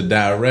wanted to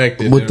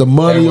direct it with the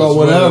money or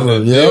whatever.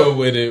 Deal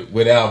with it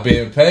without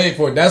being paid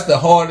for it. That's the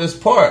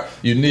hardest part.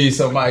 You need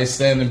somebody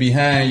standing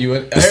behind you.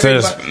 Instead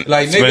of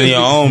like spending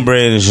your own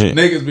bread and shit.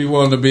 Niggas be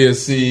wanting to be a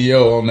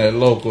CEO on that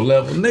local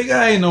level. Nigga,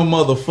 I ain't no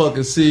motherfucking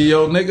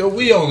CEO. Nigga,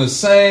 we on the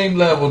same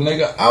level.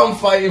 Nigga, I'm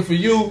fighting for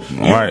you.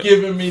 You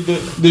giving me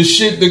the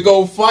shit to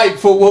go fight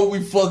for what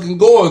we fucking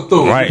going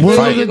through. Right. Well,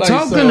 nigga, like,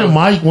 talking to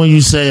Mike when you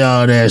say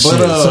all that shit.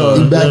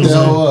 So he backed that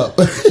all up.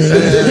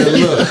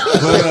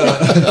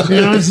 You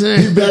know what I'm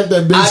saying? He backed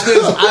that bitch.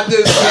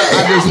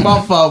 I just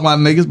my fault, my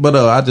niggas. But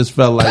I just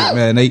felt like,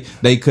 man,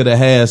 they could have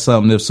had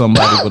something if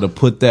somebody would have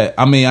put that.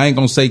 I mean, I ain't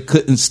gonna say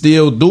couldn't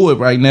still do it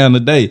right now in the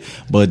day,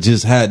 but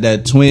just had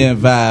that twin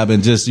vibe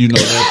and just, you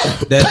know,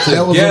 that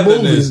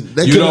togetherness.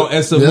 You know,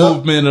 it's a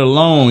movement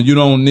alone. You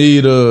don't need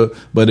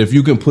but if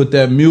you can put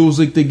that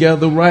music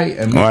together right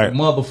and make a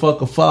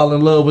motherfucker fall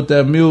in love with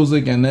that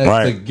music and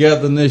that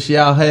togetherness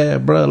y'all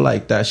had, bro,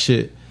 like that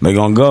shit. They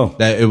gonna go.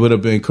 That it would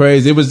have been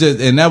crazy. It was just,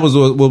 and that was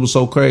what was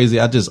so crazy.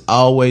 I just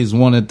always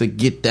wanted to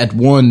get that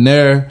one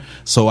there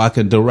so I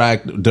could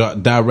direct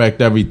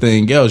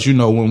everything else. You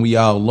know, when we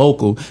all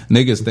local,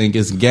 niggas think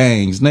it's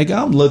gangs. Nigga,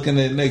 I'm looking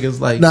at niggas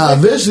like, nah,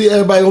 eventually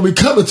everybody gonna be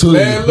coming to you.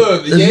 Man,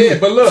 look,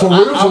 but look, for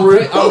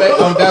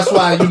real. That's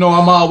why, you know,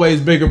 I'm always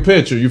bigger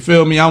picture. You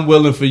feel me? I'm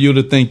willing for you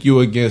to think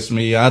you against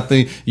me. I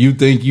think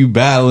you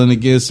battling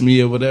against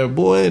me or whatever.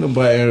 Boy, ain't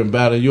nobody here to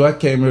battle you. I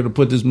came here to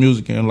put this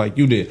music in like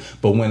you did.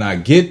 But when I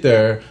get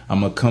there,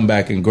 I'm gonna come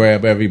back and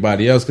grab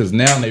everybody else because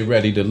now they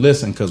ready to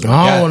listen. Because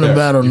I don't want to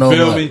battle nobody.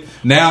 Feel me?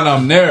 Now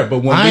I'm there, but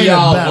when we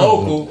all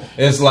local,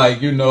 it's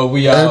like, you know,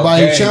 we all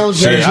everybody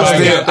challenge.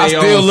 I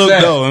still look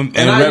though and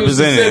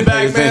represent it.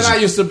 Man, I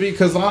used to be,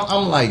 because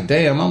I'm like,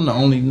 damn, I'm the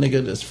only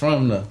nigga that's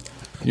from the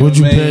You What know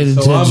you I paid mean?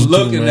 So attention I'm to,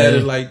 looking at man?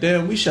 it like,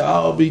 damn, we should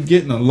all be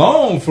getting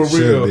along for Should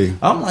real. be.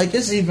 I'm like,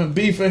 it's even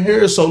beef in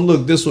here. So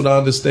look, this what I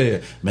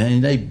understand.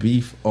 Man, they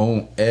beef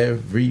on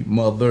every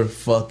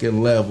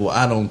motherfucking level.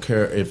 I don't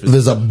care if If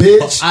there's a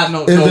bitch, I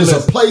know. if no, there's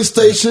listen. a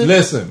PlayStation,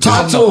 Listen,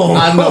 talk I to know, them.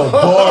 I know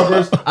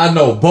barbers. I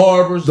know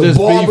barbers. The There's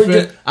barber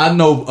beefing. get- I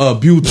know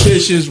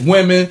beauticians,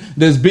 women.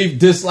 There's beef,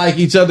 dislike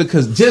each other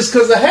just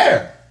cause of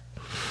hair.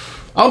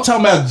 I'm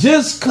talking about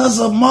just cause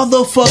of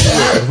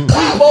motherfucking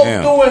we both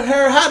Damn. doing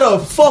hair. How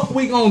the fuck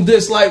we gonna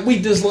dislike? We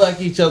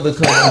dislike each other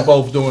cause we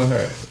both doing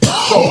hair.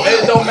 So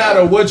it don't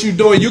matter what you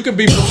doing. You can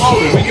be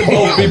promoters. We can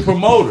both be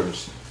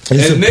promoters.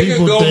 It's and a niggas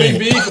people gonna thing.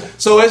 be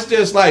beef. So it's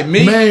just like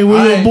me. Man, where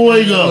I your ain't-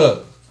 boy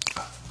go?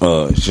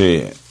 Look,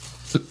 Shit.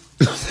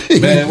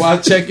 man, why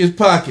check his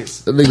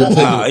pockets? That nigga take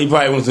Nah, he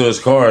probably went to his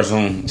car or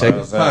something. Check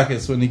his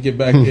pockets when he get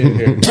back in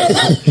here.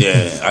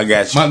 Yeah, I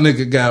got you. My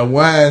nigga got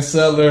wine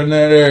cellar and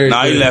that area.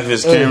 Nah, he left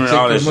his camera and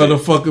all that shit.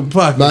 Motherfucking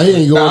pocket. Nah, he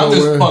ain't going I'm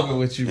nowhere. just fucking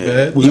with you,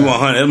 man. He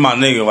 100. That's my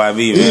nigga, YB,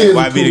 He man. is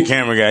YB the cool.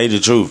 camera guy. He the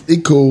truth.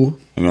 He cool.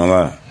 You know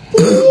lie.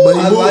 But he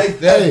I like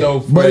that, though,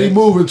 But he Fred.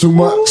 moving too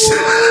much.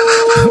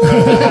 I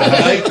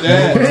like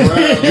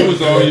that. You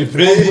was on your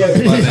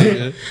business, my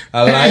nigga.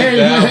 I like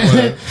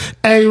that one.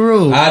 Hey,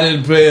 Rue. I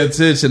didn't pay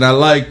attention. I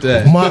like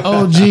that. My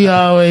OG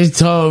always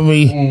told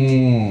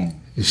me,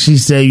 she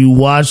said, you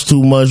watch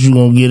too much, you're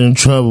going to get in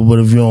trouble, but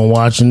if you don't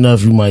watch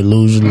enough, you might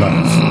lose your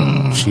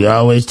life. She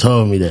always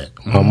told me that.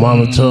 My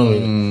mama told me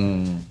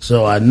that.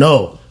 So I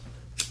know,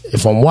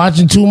 if I'm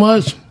watching too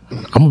much,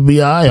 I'm going to be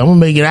all right. I'm going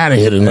to make it out of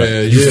here tonight.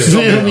 Yeah, You yeah.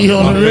 feel me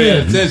on I'm the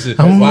paying real? attention.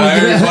 I'm Why gonna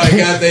make it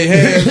everybody out. got their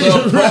hands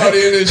up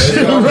partying and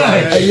shit. I'm like,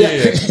 Right. hey,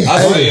 yeah. I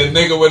see a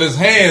nigga with his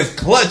hands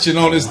clutching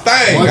on his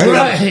thing. One thing-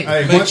 Right. Hey,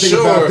 Make one thing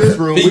sure about this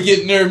room, he we,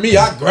 get near me,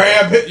 I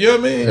grab it. You know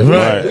what I mean?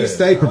 Right. we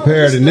stay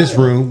prepared in this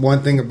room.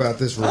 One thing about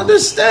this room,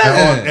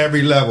 Understand. on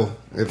every level.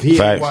 If he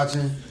Facts. ain't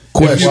watching,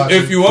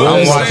 If you I'm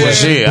understand, watching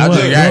shit. I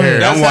just got here.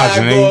 that's I'm how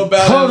watching I go it.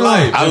 about Hold in on.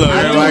 life. I love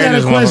I do everybody in got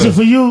this a question motherfucker.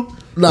 for you.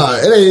 Nah,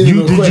 it ain't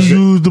even a Did question.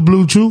 you use the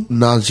blue chew?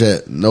 Not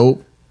yet.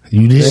 Nope.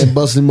 You They did? ain't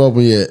busting him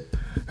open yet.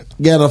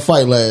 Got in a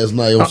fight last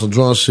night on some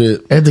drunk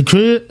shit. At the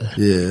crib?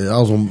 Yeah, I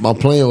was on, my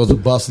plan was to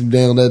bust him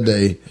down that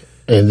day.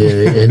 And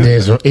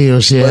then some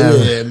ill shit But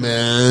happened. yeah,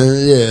 man,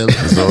 yeah.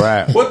 It's a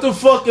wrap. What the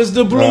fuck is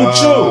the blue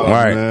chew?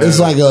 Right. It's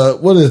like a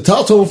what is it?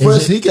 Talk to him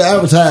fresh. He can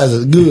advertise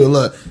it. Good.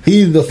 Look,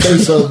 he's the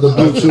face of the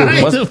blue chew.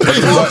 What's the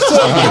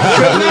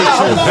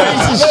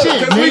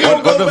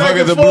What the fuck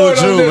is the blue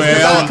chew,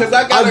 man? Because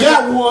I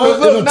got one in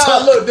the Look, nah,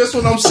 top. look, this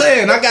what I'm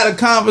saying. I got a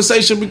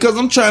conversation because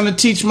I'm trying to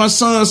teach my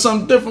son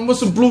something different.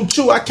 What's a blue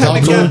chew? I kind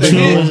of Blue got the chew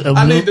hint. is a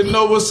I blue- need to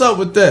know what's up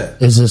with that.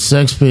 It's a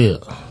sex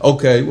pill.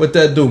 Okay, what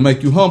that do?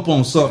 Make you hump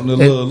on something a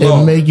little It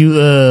long. make you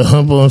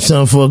hump on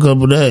something for a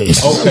couple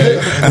days. Okay.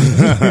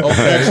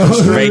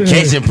 Okay.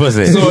 Vacation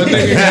pussy. So a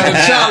nigga got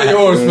a Charlie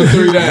horse for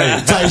 3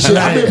 days. Type shit.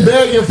 I've been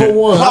begging for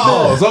one.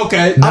 Pause.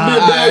 Okay. I've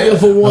been begging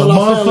for A one. I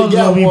finally motherfucker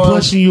got gonna be one.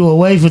 pushing you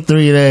away for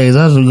 3 days.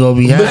 That's what's gonna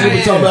be Bitch, we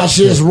happening. talking about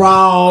shit's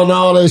raw and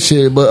all that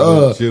shit,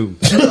 but shoot.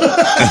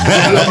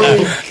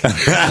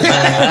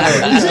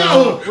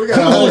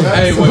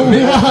 Hey,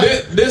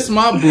 this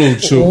my blue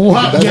chew.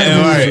 What?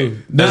 Damn right.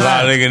 That's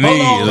all a nigga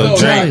need. A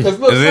drink. Cause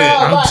look,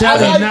 That's it. I'm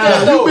telling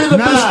you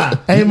nah.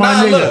 Hey, my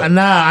Nah, nigga, look.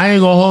 nah, I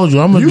ain't gonna hold you.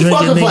 I'm gonna You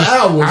drink it, fucking for nigga.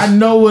 hours. I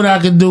know what I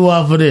can do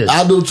off of this.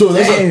 I do too.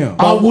 That's Damn.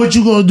 What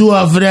you gonna do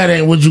off of that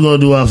ain't what you gonna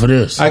do off of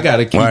this. I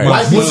gotta keep Right. my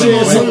Wifey son said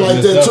away something from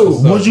like this that, too.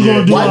 episode. What you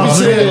gonna do Wifey off of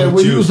said that?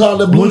 when you was talking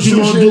that blue What you chew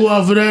gonna shit. do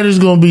off of that is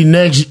gonna be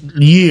next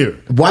year.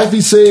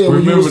 Wifey said when you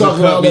Remember was to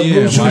talking cut about that me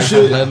blue in, chew Mike.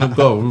 shit. Let him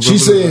go. Remember She to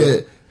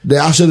said that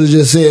I should have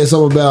just said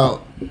something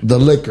about the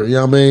liquor. You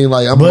know what I mean?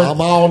 Like I'm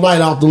all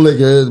night off the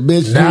liquor,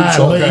 bitch. Nah,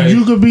 but okay.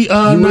 you could be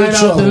all You in night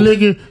off the trouble.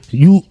 liquor.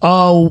 You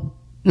all.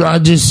 I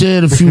just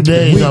said a few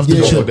days off the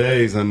Yeah. Couple chip.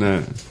 days on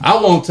that. I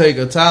won't take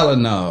a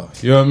Tylenol.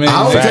 You know what I mean?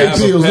 I don't If take have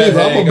pills pet either.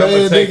 I'm a headache, bad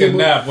I'ma take a nigga.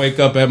 nap, wake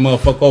up that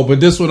motherfucker. Oh, but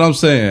this what I'm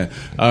saying.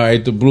 All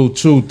right, the blue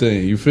chew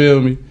thing. You feel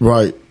me?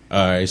 Right.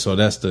 All right, so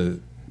that's the,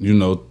 you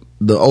know,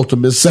 The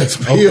ultimate sex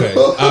pill. okay.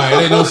 All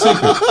right, ain't no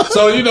secret.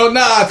 So, you know,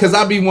 because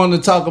I be wanting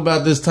to talk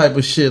about this type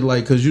of shit,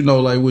 like, because, you know,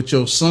 like with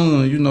your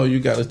son, you know, you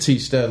got to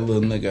teach that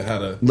little nigga how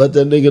to. Let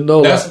that nigga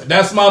know.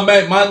 That's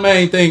my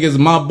main thing is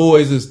my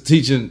boys is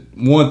teaching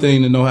one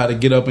thing to know how to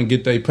get up and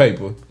get their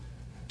paper.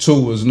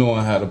 2 is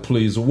knowing how to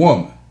please a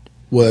woman.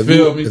 well,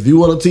 feel me? if you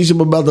want to teach him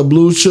about the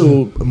blue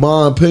chew,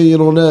 my opinion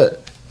on that.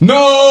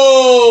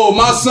 No,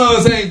 my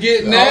sons ain't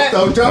getting that.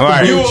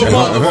 Right. You a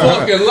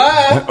motherfucking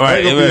lie.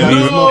 Right.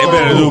 They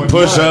better do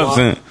push-ups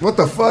and What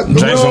the fuck?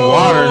 drink some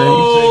water.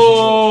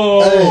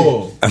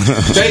 Oh,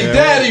 they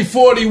daddy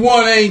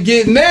 41 ain't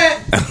getting that.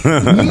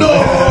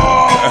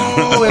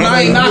 No, and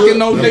I ain't knocking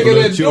no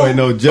nigga that You ain't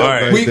no joke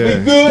Right. right We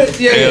there. good?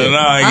 Yeah. Hell no,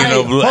 I ain't get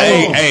no blue. hold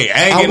Hey, on. hey,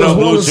 I ain't I get no was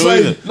blue gonna chew say-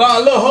 either. Nah,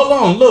 look, hold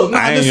on, look. Nah,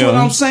 I this ain't is what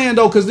know. I'm saying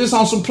though, because this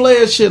on some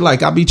player shit.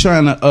 Like I be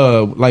trying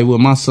to, like with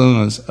my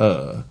sons,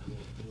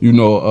 you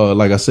know,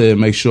 like I said,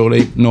 make sure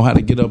they know how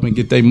to get up and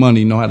get their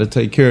money, know how to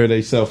take care of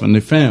themselves and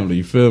their family.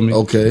 You feel me?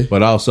 Okay.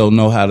 But also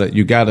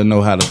you got to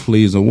know how to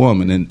please a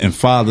woman. And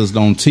fathers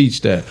don't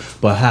teach that.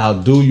 But how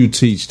do you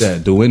teach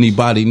that? Do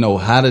anybody know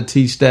how to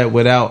teach that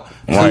without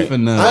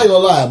having I ain't gonna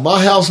lie.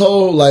 My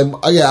household, like,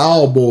 I got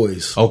all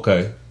boys.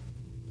 Okay.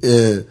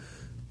 Yeah.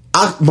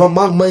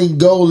 My main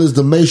goal is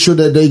to make sure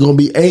that they gonna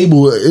be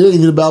able. It ain't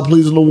even about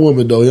pleasing a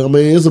woman though. You know what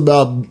I mean? It's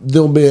about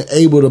them being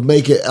able to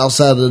make it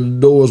outside of the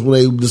doors when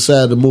they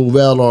decide to move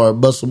out or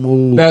bust a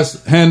move.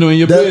 That's handling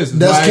your business.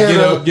 That's get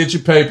up, get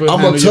your paper. I'm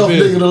a tough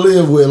nigga to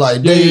live with.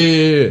 Like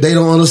they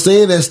don't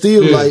understand that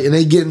still. Yeah. Like, and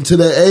they getting to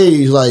that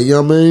age. Like, you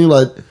know what I mean?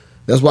 Like,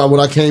 that's why when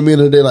I came in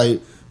today,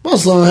 like, my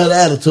son had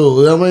attitude.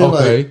 You know what I mean?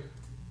 Okay. Like,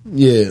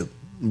 yeah,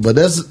 but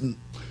that's.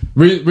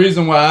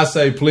 Reason why I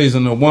say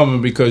pleasing a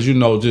woman, because you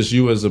know, just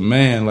you as a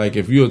man, like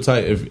if you're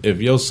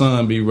if your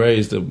son be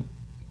raised to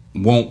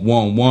want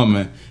one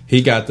woman,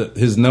 he got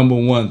his number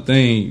one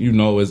thing, you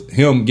know, is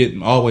him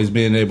always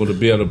being able to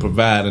be able to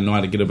provide and know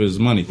how to get up his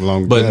money.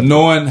 But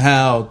knowing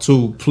how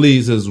to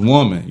please his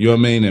woman, you know what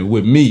I mean? And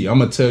with me, I'm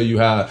gonna tell you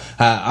how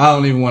I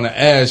don't even want to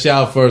ask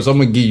y'all first. I'm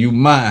gonna give you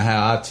mine,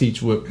 how I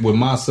teach with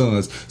my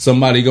sons.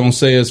 Somebody gonna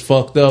say it's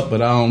fucked up,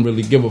 but I don't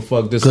really give a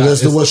fuck. This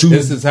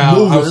is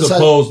how I'm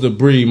supposed to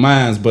breed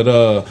minds.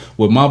 But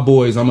with my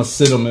boys, I'm gonna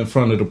sit them in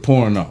front of the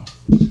porno.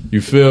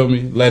 You feel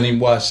me? Let him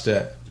watch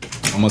that.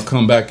 I'm going to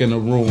come back in the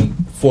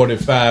room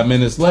 45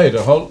 minutes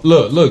later.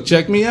 Look,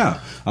 check me out.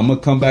 I'm going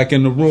to come back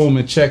in the room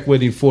and check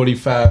with him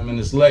 45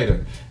 minutes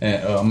later.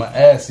 And I'm going to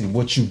ask him,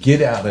 what you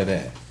get out of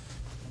that?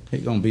 He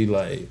going to be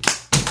like,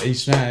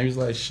 he's trying. He was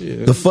like,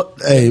 shit.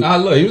 Hey. Nah,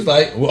 look, he was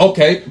like, well,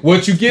 okay,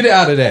 what you get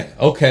out of that?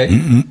 Okay.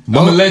 I'm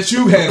going to let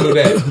you handle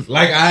that.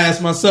 Like I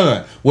asked my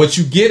son, what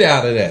you get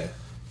out of that?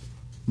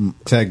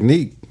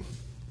 Technique.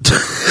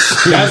 That's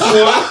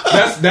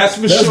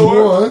for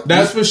sure. One.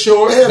 That's for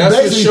sure. Yeah,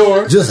 that's for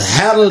sure. Just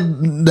how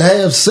to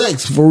have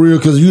sex for real,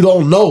 because you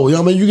don't know. You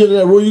know what I mean? You get in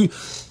that room,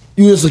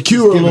 you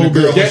insecure a little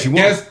bit.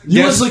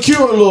 You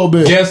insecure a little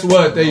bit. Guess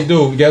what they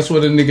do? Guess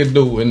what a nigga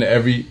do in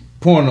every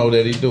porno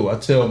that he do? I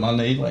tell my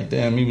nigga, like,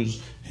 damn, he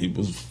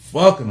was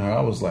fucking her.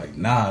 I was like,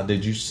 nah,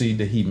 did you see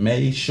that he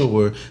made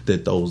sure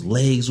that those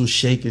legs was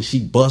shaking? She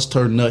bust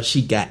her nut.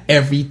 She got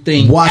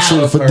everything watching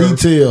out of for her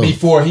detail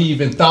before he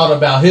even thought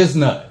about his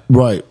nut.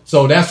 Right.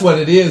 So that's what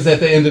it is at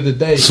the end of the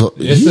day.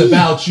 It's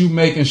about you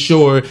making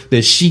sure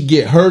that she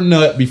get her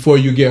nut before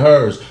you get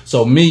hers.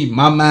 So my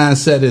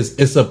mindset is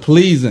it's a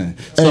pleasing.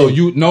 So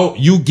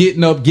you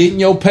getting up, getting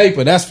your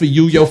paper. That's for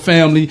you, your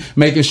family,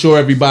 making sure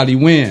everybody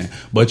win.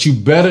 But you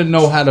better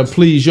know how to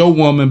please your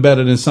woman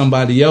better than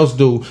somebody else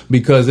do,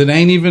 because it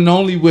ain't even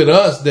only with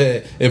us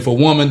that if a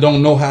woman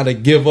don't know how to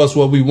give us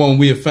what we want,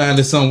 we'll find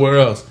it somewhere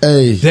else.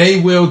 Hey,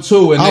 they will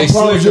too, and they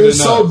slicker than us.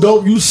 It's so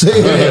dope you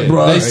say that,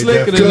 bro. They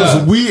slicker than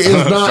us.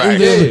 It's not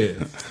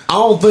even. I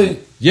don't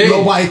think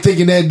nobody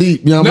thinking that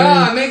deep. You know what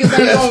I mean? Niggas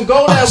ain't gonna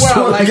go that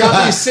route. Like,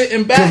 I be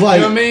sitting back, you know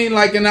what I mean?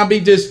 Like, and I be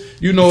just,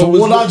 you know. For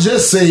what I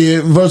just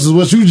said versus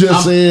what you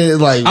just said,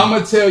 like. I'm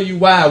gonna tell you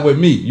why with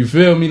me. You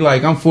feel me?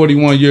 Like, I'm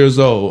 41 years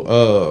old.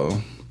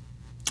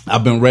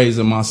 I've been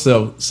raising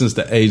myself since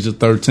the age of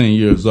 13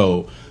 years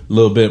old.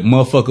 Little bit,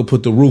 motherfucker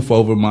put the roof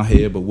over my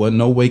head, but wasn't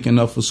no waking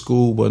up for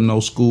school, wasn't no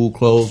school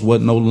clothes,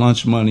 wasn't no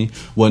lunch money,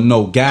 wasn't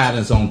no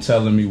guidance on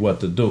telling me what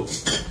to do.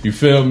 You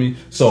feel me?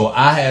 So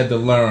I had to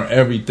learn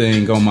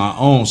everything on my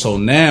own. So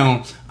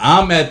now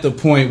I'm at the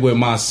point with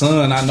my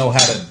son, I know how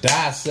to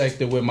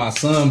dissect it with my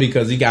son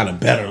because he got a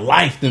better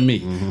life than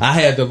me. Mm-hmm. I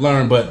had to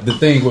learn, but the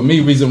thing with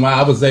me, reason why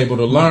I was able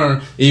to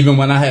learn, even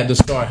when I had to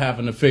start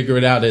having to figure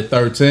it out at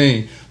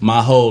 13,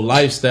 my whole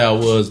lifestyle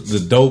was the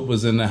dope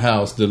was in the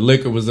house, the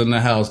liquor was in the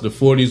house, the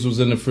 40s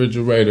was in the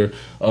refrigerator.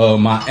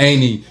 My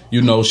auntie,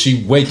 you know,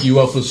 she wake you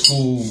up for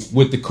school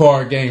with the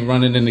card game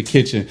running in the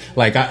kitchen.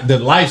 Like, the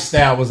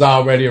lifestyle was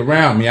already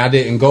around me. I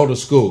didn't go to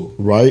school.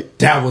 Right.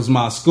 That was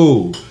my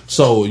school.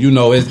 So, you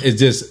know,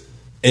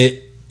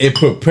 it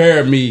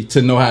prepared me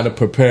to know how to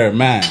prepare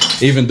mine.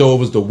 Even though it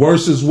was the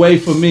worstest way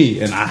for me,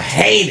 and I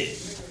hate it.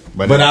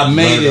 But I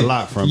made it. A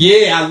lot from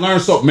yeah, I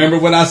learned so. Remember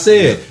what I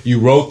said? Yeah. You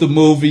wrote the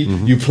movie,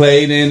 you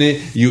played in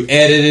it, you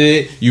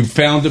edited it, you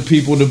found the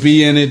people to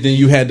be in it, then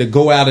you had to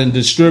go out and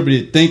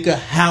distribute it. Think of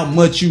how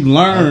much you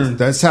learned.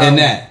 That's how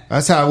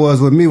it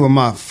was with me with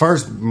my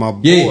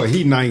boy.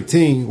 He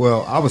 19.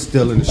 Well, I was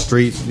still in the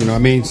streets. You know what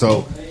I mean?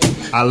 So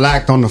I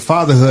lacked on the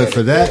fatherhood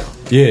for that.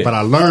 Yeah. But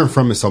I learned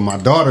from it. So my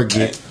daughter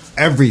get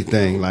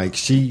everything. Like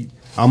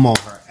I'm on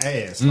her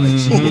ass. Like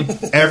she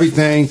get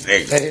everything.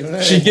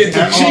 She get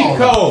the cheat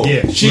code.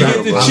 Yeah. She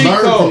get the cheat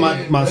code.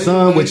 From my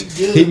son, which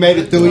he made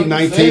it through. He's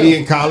 19, he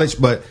in college,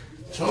 but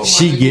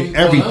she get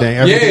everything.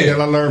 Everything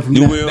that I learned from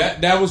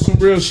that was some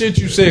real shit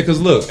you said.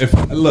 Because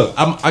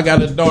I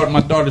got a daughter.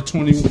 My daughter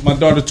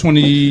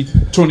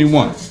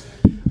 21.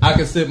 I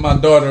can sit my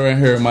daughter in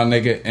here, my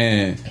nigga,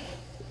 and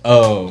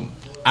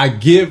I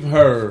give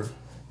her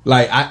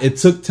Like it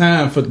took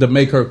time to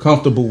make her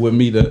comfortable with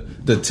me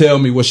to tell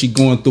me what she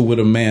going through with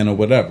a man or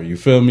whatever. You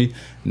feel me?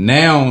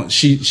 Now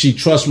she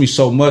trusts me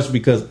so much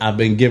because I've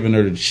been giving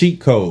her the cheat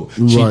code.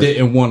 She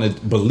didn't want to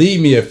believe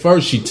me at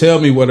first. She tell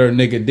me what her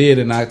nigga did,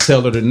 and I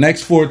tell her the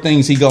next 4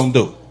 things he gonna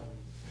do.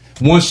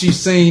 Once she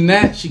seen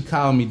that, she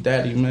called me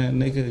daddy, man,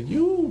 nigga.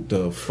 You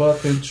the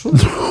fucking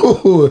truth.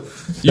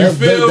 You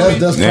feel me?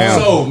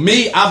 So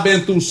me, I've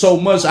been through so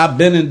much. I've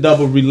been in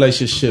double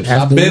relationships.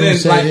 I've been in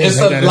like it's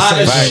a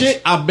lot of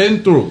shit I've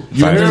been through.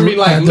 You hear me?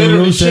 Like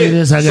literally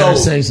shit. I gotta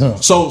say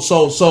something.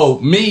 So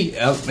me,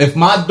 if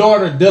my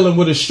daughter dealing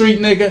with a street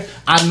nigga,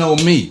 I know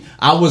me.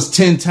 I was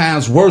 10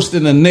 times worse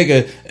than a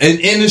nigga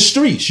in the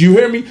streets. You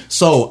hear me?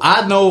 So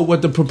I know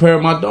what to prepare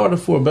my daughter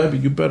for, baby.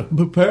 You better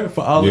prepare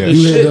for all of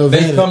this shit.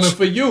 They coming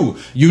for you.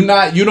 You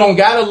don't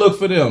gotta look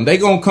for them. They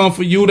gonna come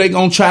for you. They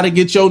gonna try to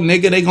get your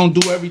nigga. They gonna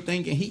do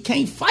everything, and he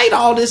can't fight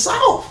all this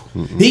off.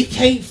 He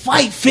can't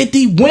fight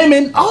 50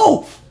 women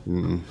off.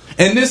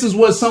 And this is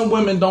what some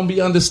women don't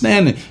be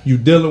understanding. You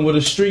dealing with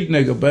a street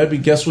nigga, baby.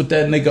 Guess what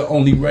that nigga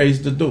only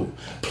raised to do?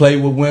 Play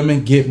with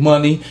women, get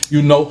money,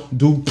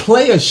 do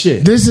player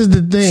shit. This is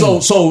the thing.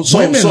 So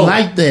women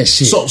like that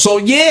shit. So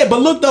yeah,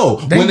 but look though,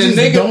 when a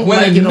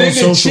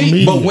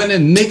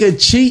nigga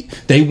cheat,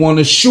 they want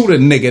to shoot a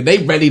nigga. They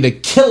ready to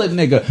kill a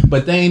nigga,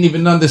 but they ain't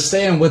even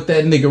understand what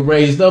that nigga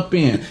raised up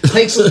in.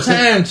 Take some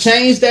time,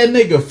 change that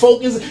nigga,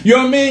 focus. You know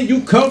what I mean?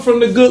 You come from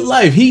the good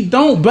life. He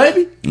don't,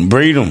 baby.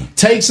 Breed him.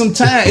 Take some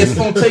time. It's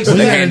gonna take some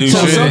time.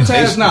 So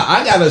sometimes now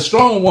I got a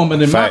strong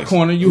woman in my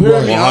corner. You hear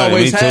me? I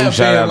always have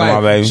been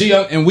like she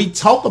and we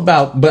talk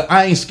about, but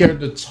I ain't scared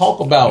to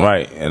talk about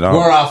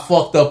where I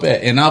fucked up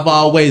at. And I've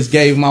always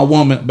gave my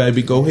woman,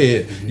 baby, go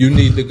ahead. You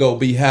need to go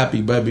be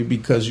happy, baby,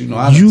 because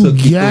I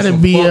you gotta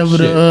be able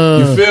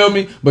to. You feel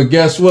me? But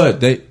guess what?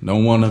 They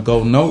don't want to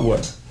go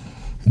nowhere.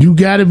 You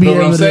gotta be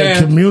able to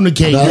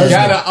communicate. You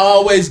gotta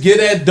always get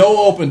that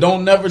door open.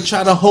 Don't never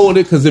try to hold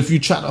it, because if you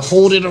try to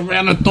hold it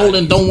around her throat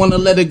and don't want to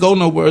let it go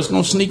nowhere, it's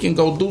gonna sneak and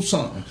go do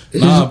something.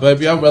 Nah,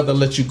 baby, I'd rather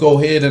let you go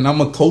ahead, and I'm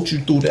gonna coach you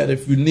through that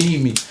if you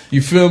need me.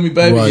 You feel me,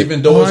 baby? Right.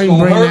 Even though it's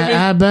gonna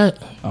hurt me,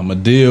 I'ma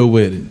deal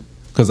with it,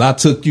 because I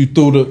took you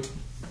through the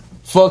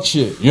fuck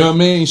shit. You know what I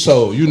mean?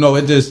 So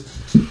it just.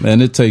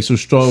 Man, it takes some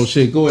strong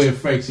shit. Go ahead,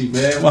 Frankie,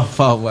 man. My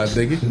fault, my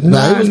nigga.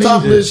 Nah, he was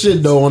talking this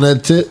shit though on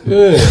that tip.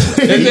 Yeah.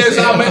 And then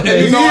I'm gonna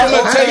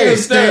take a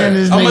stare.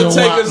 I'm gonna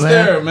take a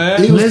stare,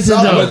 man. I'm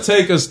gonna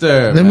take a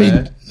stare. Let me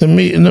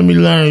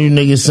learn you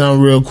niggas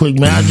something real quick,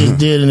 man. I just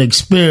did an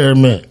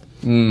experiment.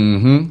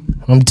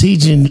 I'm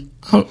teaching.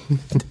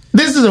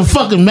 This is a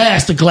fucking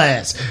master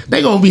class.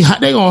 They gonna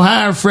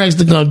hire Frex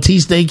to come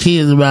teach their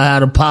kids about how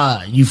to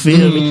pod. You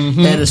feel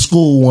me? At a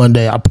school one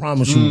day, I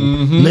promise you.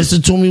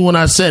 Listen to me when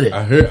I said it.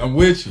 I'm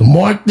with you.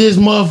 Mark this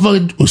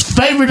motherfucker.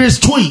 Favorite this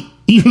tweet.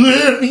 You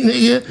hear me,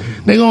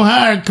 nigga? They gonna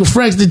hire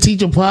Frex to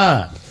teach a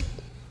pod.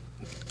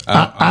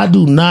 I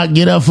do not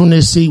get up from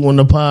this seat when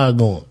the pod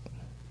going.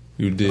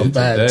 You did. I'm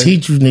about to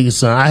teach you niggas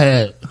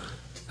something.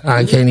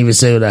 I can't even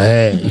say what I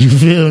had. You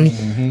feel me?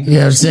 You know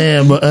what I'm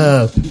saying?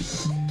 But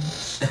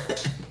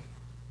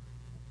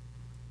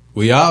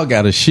we all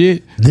got a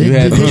shit. You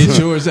had to get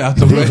yours out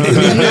the way. Yeah,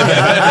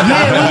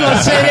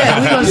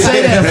 we gonna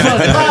say that.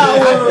 Fuck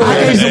power. I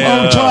ate some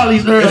old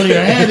Charlie's earlier.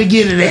 I had to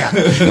get it out.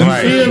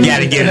 You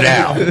gotta get it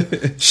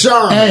out.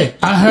 Sure. Hey,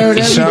 I heard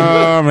everything.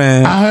 Sure,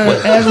 man. I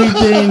heard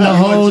everything the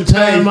whole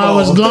time I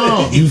was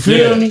gone. You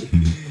feel me?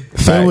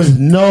 There was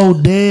no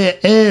dead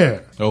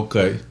air.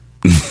 Okay.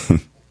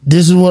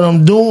 This is what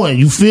I'm doing.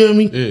 You feel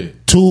me? Yeah.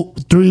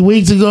 2-3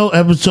 weeks ago,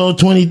 episode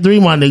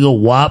 23, my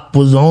nigga WAP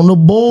was on the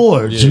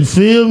boards. You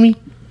feel me?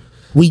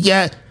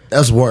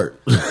 That's work.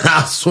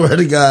 I swear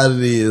to God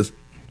it is.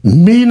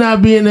 Me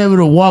not being able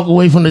to walk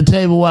away from the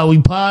table while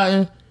we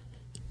potting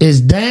is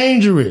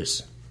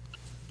dangerous.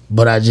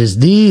 But I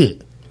just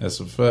did. That's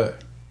a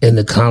fact. And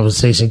the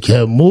conversation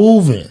kept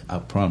moving. I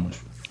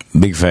promise.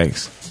 Big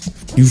facts.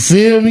 You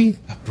feel me?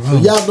 So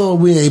y'all know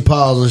we ain't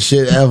pausing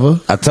shit ever.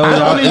 I told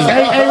y'all it's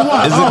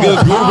a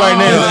good group right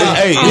now.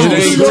 Hey,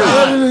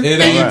 it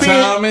ain't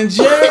Tom and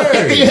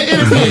Jerry.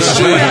 It'll be a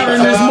shootout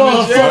in this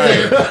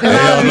motherfucker.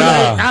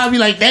 And I'll be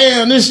like,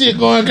 damn, this shit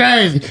going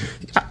crazy.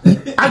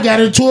 I got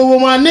into it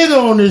with my nigga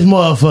on this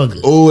motherfucker.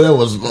 Oh, that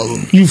was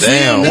you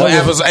feel me? What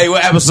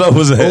episode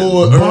was that?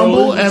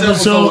 Bumble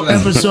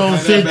episode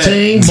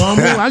 15.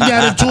 Bumble. I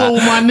got into it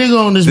with my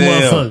nigga on this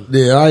motherfucker.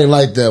 Yeah, I ain't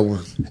like that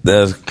one.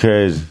 That's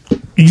crazy.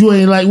 You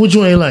ain't like what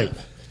you ain't like?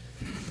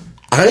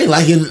 I ain't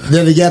like it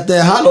that he got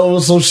that hot on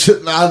or some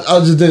shit. I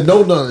just didn't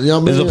know nothing. You know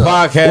what I mean? It's a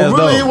podcast,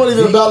 really, it wasn't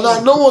even about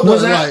not knowing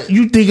nothing. Like,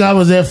 you think I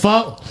was at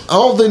fault? I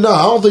don't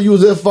think you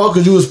was at fault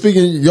because you was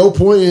speaking your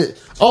point.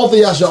 I don't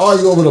think y'all should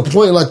argue over the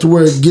point like to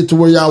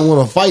where y'all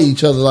want to fight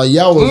each other. Like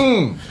y'all was.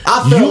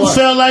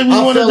 Felt like we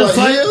wanted to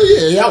fight? Hell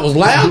yeah, y'all was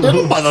loud.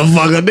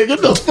 Motherfucker,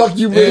 nigga, the fuck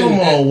you mean? Come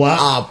on,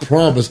 wow. I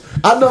promise.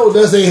 I know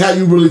that ain't how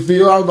you really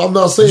feel. I'm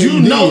not saying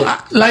you did.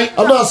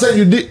 I'm not saying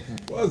you did.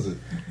 Was it?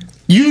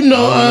 You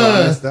know,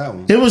 I missed that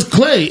one. it was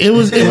Clay. It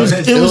was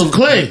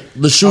Clay.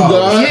 The shoe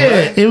guy.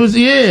 Yeah, it was.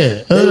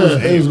 Yeah,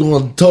 He was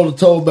going toe to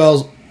toe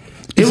about.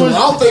 It was. I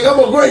don't think I'm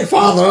a great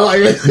father. Like,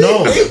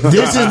 No,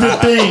 this is the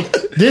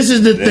thing. This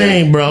is the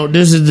thing, bro.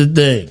 This is the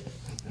thing.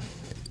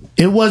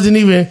 It wasn't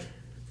even.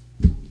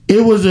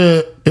 It was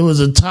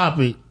a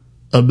topic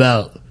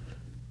about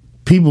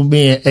people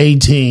being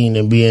 18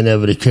 and being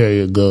able to carry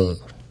a gun.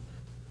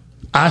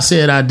 I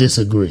said I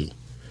disagree.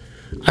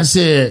 I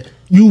said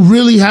you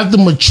really have to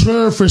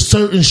mature for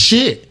certain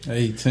shit.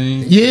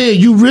 18. Yeah,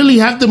 you really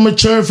have to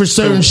mature for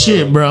certain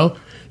shit, bro.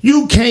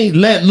 You can't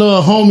let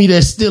little homie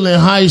that's still in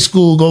high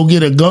school go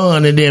get a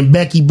gun and then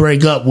Becky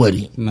break up with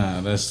him. Nah,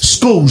 that's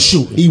School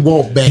shooting. he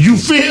won't back. You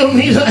feel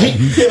me? Like,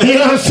 you know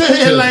what I'm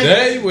saying? Like,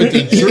 today with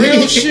the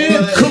drill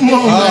shit. Come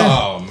on, man.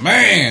 Oh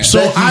man. So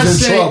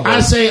Becky's in trouble.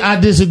 I say I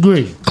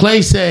disagree.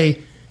 Clay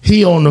say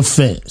he on the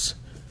fence,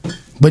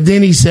 but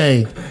then he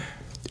say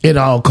it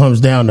all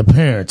comes down to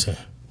parenting,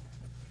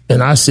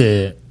 and I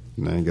said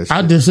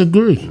I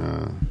disagree,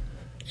 and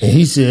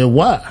he said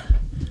why,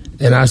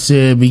 and I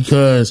said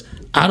because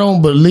I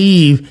don't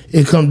believe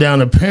it come down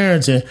to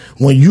parenting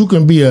when you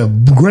can be a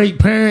great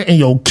parent and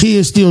your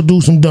kids still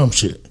do some dumb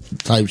shit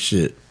type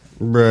shit.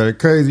 Bruh,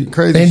 crazy. And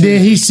shit then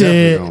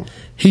definitely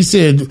he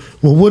said,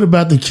 well, what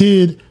about the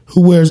kid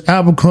who wears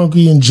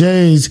Abercrombie and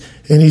J's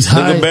and he's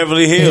high? Look at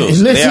Beverly Hills.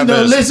 And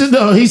They listen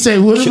though. He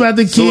said, what about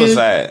the kid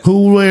Suicide.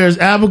 who wears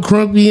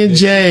Abercrombie and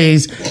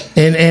J's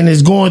and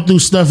is going through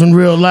stuff in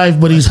real life,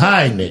 but he's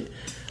hiding it?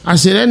 I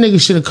said, that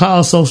nigga should have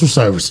called social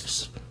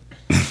services.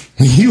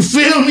 You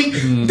feel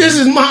me? This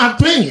is my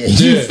opinion.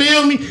 You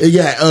feel me? It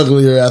got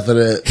uglier after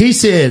that. He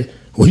said,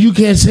 well, you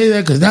can't say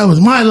that because that was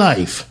my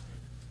life.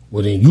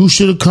 Well, then you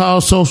should have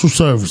called social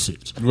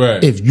services.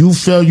 Right. If you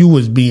felt you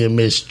was being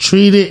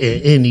mistreated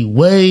in any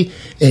way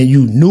and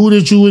you knew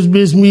that you was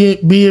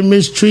being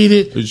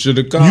mistreated, You should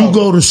have called. you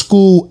go to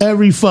school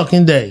every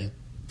fucking day.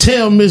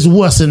 Tell Miss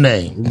what's her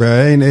name.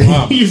 Bruh, ain't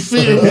it? You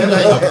feel me?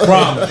 Like,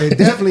 Promise. It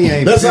definitely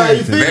ain't. That's how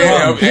you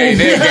parenting.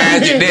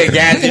 feel. They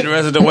guys you the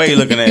rest of the way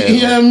looking at you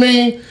it. know what I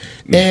mean?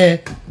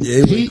 And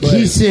Yeah,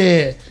 he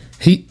said,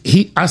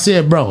 I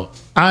said, bro,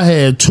 I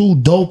had two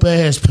dope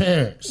ass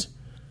parents.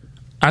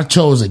 I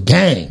chose a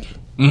gang.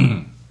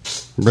 Bruh.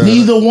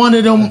 Neither one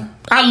of them.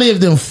 I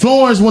lived in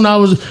Florence when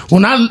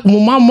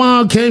my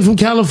mom came from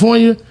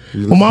California.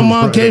 When my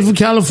mom came from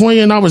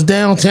California and I was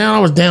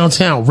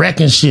downtown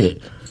wrecking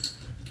shit.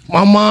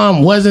 My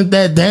mom wasn't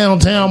that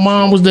downtown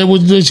mom was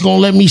just gonna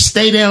let me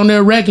stay down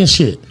there wrecking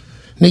shit.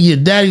 Nigga, your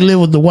daddy live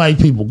with the white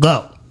people.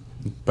 Go.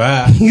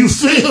 Bye. You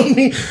feel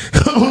me?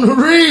 On the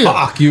real.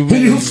 Fuck you,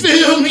 man. You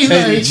feel me?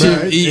 Hey, Like,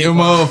 chip eating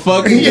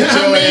motherfucker. you Get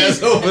know your what I mean?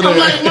 ass over there. I'm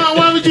like, Mom,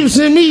 why would you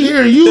send me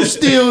here? You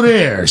still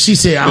there? She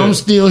said, I'm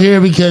still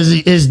here because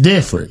it's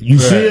different. You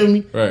feel me?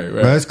 Right.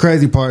 But that's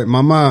crazy part.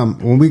 My mom,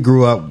 when we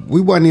grew up, we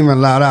wasn't even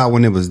allowed out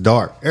when it was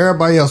dark.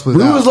 Everybody else was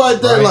We out. was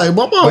like that. right? Like,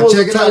 my mom But was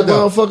check a it type out,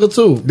 though. motherfucker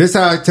too. This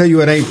how I tell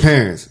you it ain't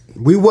parents.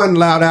 We wasn't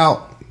allowed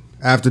out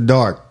after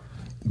dark.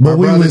 But My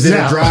we brother was did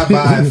out. a drive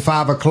by at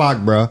 5 o'clock,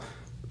 bro.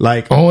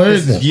 Like On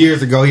this is everything.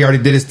 years ago. He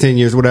already did his 10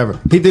 years, whatever.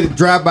 He did a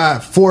drive by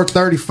at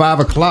 4:30,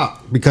 5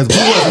 o'clock because we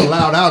wasn't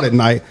allowed out at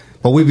night,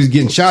 but we was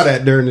getting shot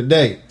at during the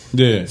day.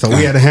 Yeah. So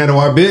we had to handle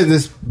our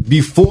business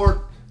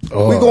before we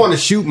going to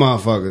shoot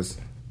motherfuckers.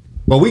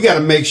 But we got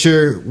to make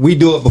sure we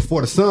do it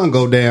before the sun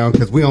go down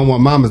because we don't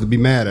want mamas to be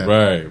mad at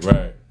us.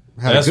 Right.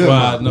 Had a That's good why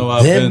I one. know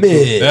I've That been through.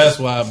 bitch. That's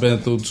why I've been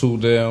through too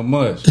damn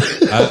much.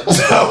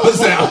 I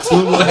was out too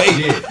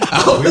late.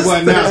 We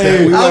wasn't out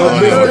there. We I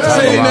wasn't was out there.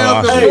 13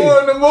 after 4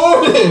 in the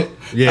morning.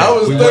 Yeah, I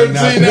was we wasn't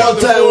out 13 there.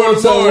 after 4 in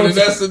the morning.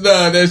 That's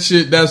that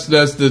shit. That's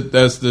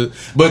the.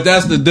 But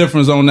that's the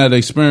difference on that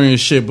experience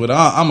shit. But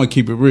I'm gonna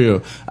keep it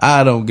real.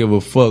 I don't give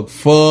a fuck.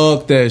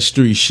 Fuck that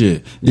street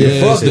shit.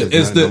 fuck it.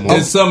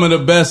 It's some of the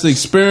best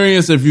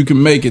experience if you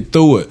can make it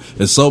through it.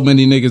 There's so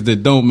many niggas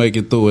that don't make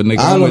it through it. Nigga,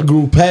 I done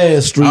grew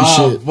past street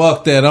shit.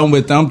 Fuck that.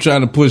 I'm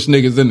trying to push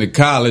niggas into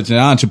college and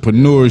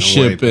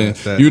entrepreneurship way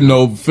past that, and, you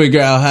know,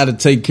 figure out how to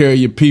take care of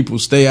your people,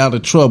 stay out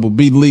of trouble,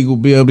 be legal,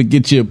 be able to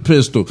get you a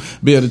pistol,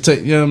 be able to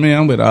take, you know what I mean?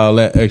 I'm with all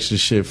that extra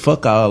shit.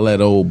 Fuck all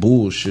that old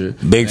bullshit.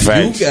 Big And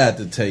facts. You got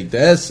to take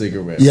that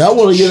cigarette. Yeah, I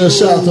want to get a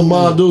shout out to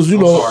my dudes. You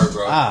know,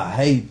 I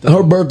hate that.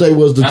 her birthday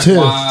was the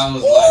 10th. I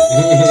was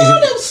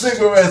like, them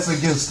cigarettes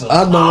against the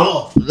I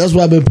know. That's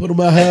why I've been putting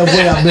them out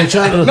halfway. I've been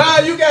trying to. Nah,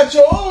 you got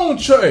your own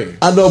tray.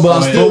 I know,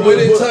 but I still. But when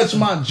it touch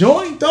my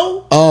joint,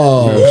 though,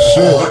 Oh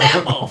shit!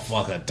 that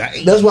motherfucker,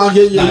 dang. That's why I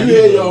get you.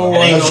 You had your own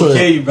right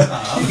tray.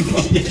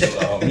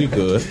 Oh, you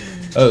good.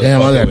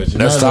 Damn, I got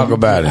Let's talk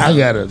about it. I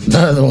got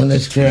another one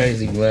that's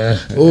crazy, man.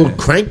 Oh,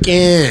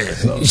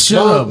 cranking!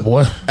 Shut up,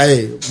 boy.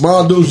 Hey,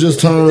 my dudes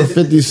just turned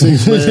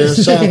 56, man.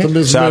 Shout out to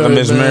Miss Shout out to Mary,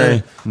 Miss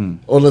man. Mary.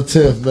 On the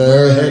 10th,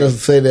 man. I had to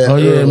say that. Oh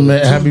yeah, early.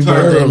 man! Happy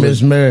birthday, Early.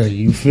 Miss Mary.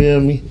 You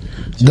feel me?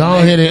 Go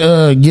ahead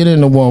and get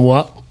into one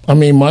walk. I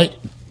mean, Mike,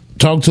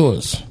 talk to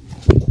us.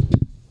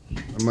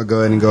 I'm gonna go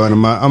ahead and go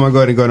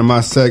into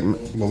my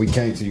segment. Well, we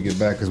can't till you get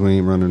back because we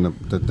ain't running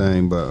the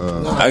thing.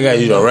 But I gotta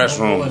use your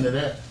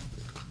restroom.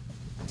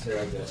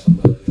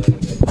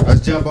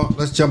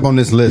 Let's jump on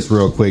this list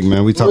real quick,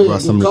 man. We talk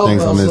about some of the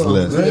things on this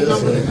list.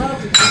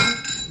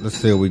 Let's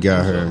see what we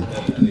got here.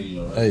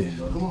 Hey,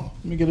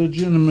 let me get a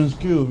gentleman's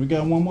cue. We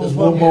got one more. There's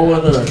one more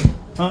in there.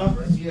 Huh?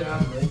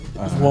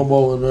 There's one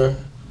more in there.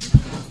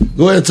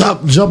 Go ahead,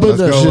 jump in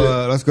there.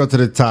 Let's go to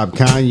the top.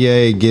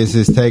 Kanye gives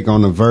his take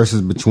on the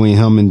verses between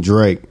him and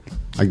Drake.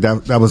 Like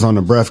that was on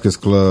the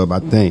Breakfast Club, I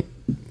think.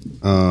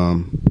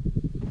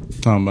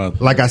 Talking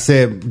about, like I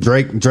said,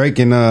 Drake and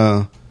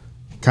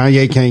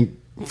Kanye can't.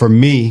 For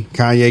me,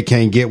 Kanye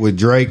can't get with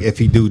Drake if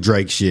he do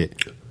Drake shit.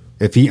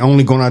 If he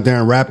only going out there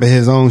and rapping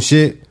his own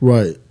shit,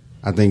 right?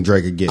 I think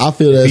Drake could get. I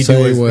feel that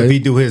same way. If he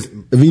do his,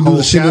 if he do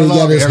the shit that he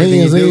got his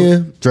hands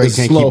in, Drake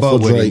can't keep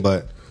up with him.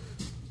 But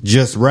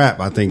just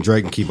rap, I think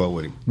Drake can keep up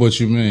with him. What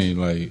you mean?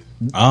 Like,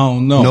 I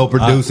don't know. No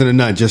producing or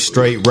nothing, just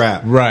straight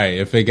rap. Right.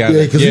 If they got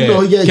because you know,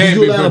 can't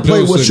you gotta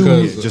play what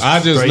you. I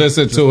just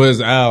listened to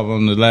his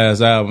album, the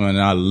last album, and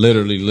I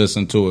literally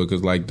listened to it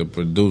because like the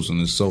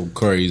producing is so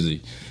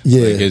crazy.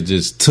 Yeah, like, it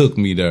just took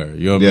me there.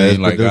 You know what I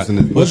mean? Like,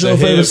 what's your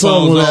favorite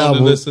song on the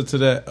album? To listen to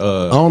that.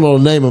 I don't know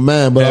the name of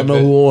mine, but I know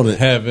who on it.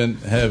 Heaven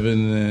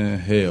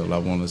and Hell. I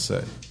want to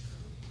say.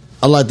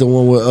 I like the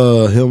one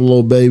with him,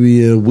 Lil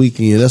Baby, and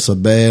Weeknd. That's a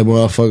bad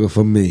motherfucker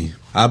for me.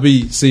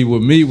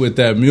 With me with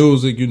that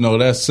music, you know,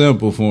 that's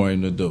simple for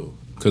him to do.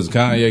 Because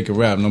Kanye can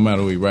rap no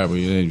matter who he rap.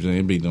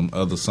 It be them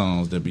other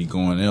songs that be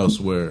going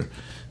elsewhere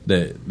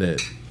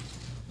that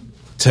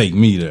take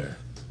me there.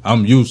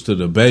 I'm used to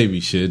the baby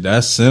shit.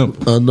 That's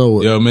simple. I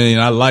know it. You know what I mean?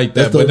 I like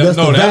that.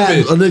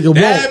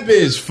 That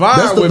bitch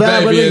fire with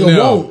baby in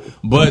there.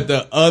 But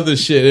the other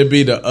shit, it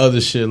be the other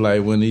shit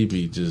like when he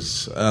be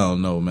just, I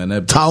don't know, man.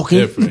 That talking.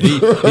 Different.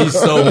 He's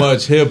so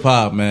much hip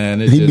hop, man.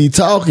 He be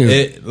talking.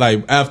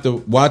 Like after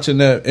watching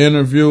that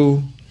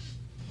interview,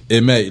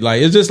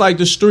 it's just like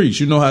the streets.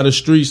 You know how the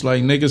streets,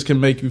 like, niggas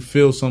can make you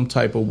feel some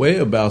type of way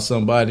about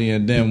somebody,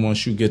 and then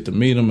once you get to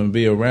meet them and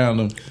be around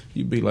them,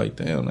 you be like,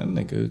 damn, that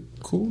nigga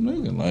cool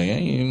nigga. Like,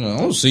 I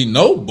don't see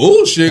no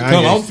bullshit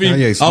coming.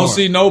 I don't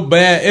see no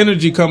bad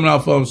energy coming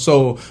out from him.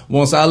 So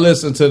once I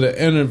listened to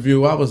the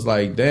interview, I was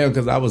like, damn,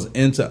 because I was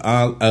into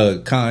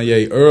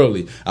Kanye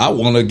early. I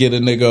want to get a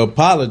nigga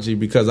apology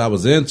because I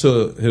was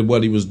into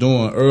what he was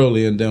doing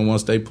early, and then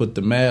once they put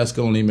the mask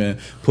on him and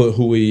put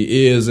who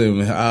he is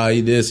and how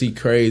he this, he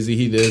crazy,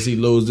 he this, he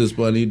lose this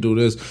money, he do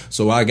this.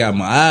 So I got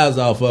my eyes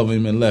off of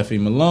him and left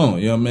him alone.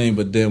 You know what I mean?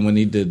 But then when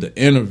he did the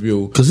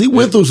interview, because he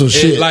went through some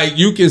shit, like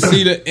you can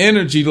see the energy.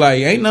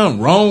 Like, ain't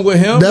nothing wrong with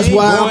him. That's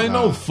why ain't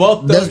no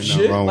fucked up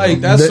shit. Like,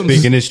 that's some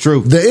speaking his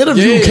truth. The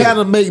interview kind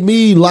of make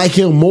me like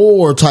him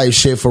more type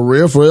shit for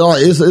real.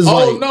 It's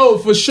like, no,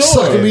 for sure,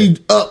 sucking me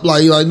up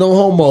like no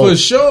homo for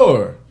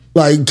sure.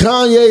 Like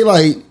Kanye,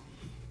 like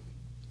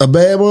a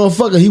bad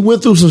motherfucker. He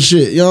went through some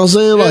shit. You know what I'm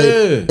saying? Like,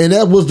 and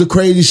that was the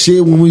crazy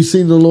shit when we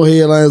seen the little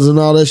headlines and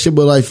all that shit.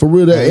 But like for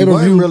real, that interview,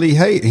 wasn't really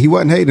hate. He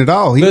wasn't hating at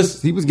all. He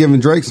was giving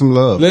Drake some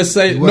love. Let's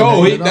say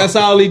that's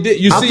all he did.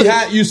 You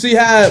see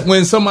how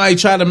when somebody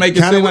tried to make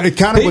it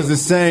kind of was the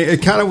same.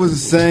 It kind of was the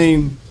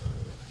same.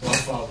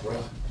 Of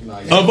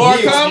our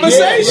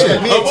conversation.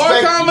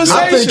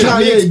 I think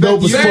Kanye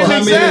dope as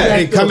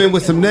fuck. Come in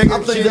with some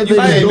negative shit. You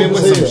came in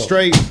with some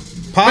straight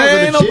positive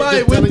ain't nobody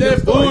shit. With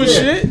that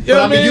bullshit. You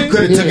know what I mean? You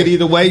could have took it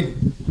either way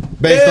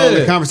based on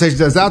the conversation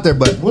that's out there,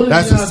 but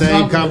that's the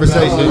same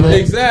conversation.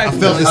 Exactly.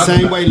 I felt the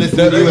same way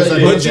listening to you as I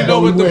did. But you know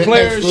what the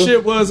player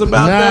shit was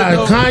about that,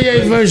 though?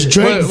 Kanye versus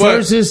Drake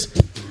versus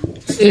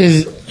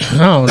is, I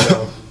don't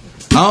know.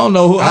 I don't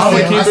know who. I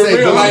want to keep it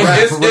real. Like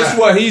it's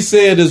what he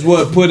said is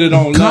what put it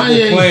on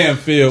level playing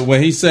field.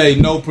 When he say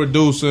no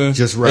producer,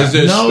 just rap.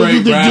 You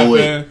can do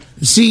it.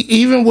 See,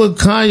 even with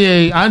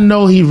Kanye, I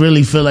know he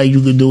really feel like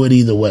you could do it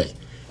either way,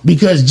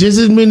 because just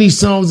as many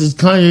songs as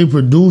Kanye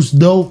produced,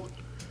 dope.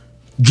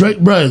 Drake,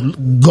 bro,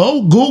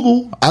 go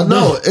Google. I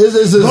know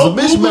it's a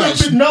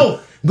mismatch.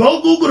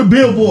 Go Google the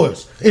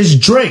billboards. It's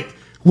Drake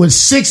with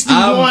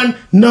 61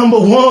 number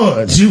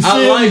ones. You feel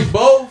I like me?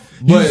 both,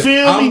 but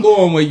I'm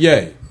going with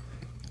Ye.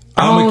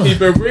 I'm gonna keep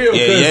it real.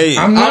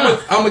 I'm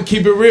gonna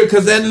keep it real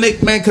because that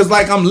Nick man. Because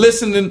I'm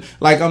listening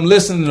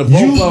to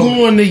both. You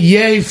going to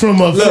Ye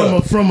from a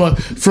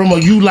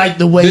you like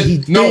the way he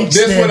thinks. No,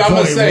 this what I'm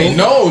gonna say.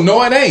 Bro.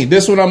 No, it ain't.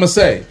 This what I'm gonna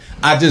say.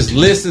 I just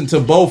listen to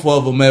both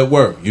of them at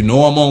work. You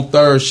know I'm on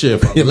third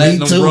shift. I'm letting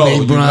them roll.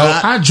 Me, bro.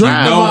 I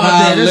drive all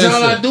day. That's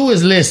all I do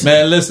is listen.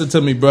 Man, listen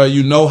to me, bro.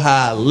 You know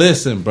how I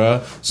listen,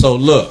 bro. So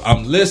look,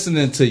 I'm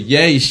listening to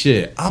Ye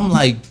shit. I'm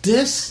like,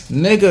 this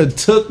nigga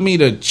took me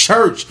to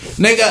church.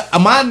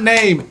 Nigga, my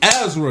name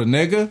Ezra,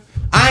 nigga.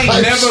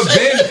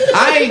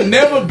 I ain't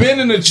never been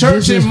in a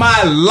church in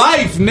my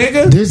life,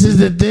 nigga. This is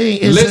the thing.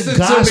 It's a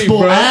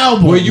gospel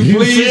album. Will you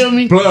please, feel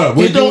me? Bro,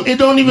 it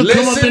don't even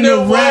come up in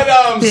the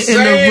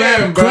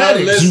rap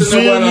credits.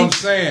 Listen to what I'm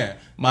saying.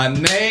 My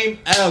name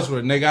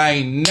Ezra, nigga. I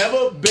ain't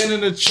never been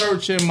in a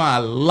church in my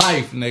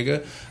life,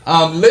 nigga.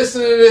 I'm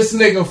listening to this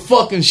nigga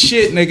fucking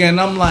shit, nigga, and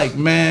I'm like,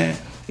 man,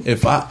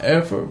 if I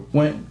ever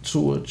went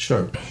to a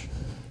church,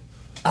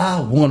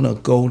 I wanna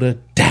go to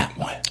that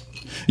one.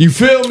 You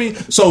feel me?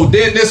 So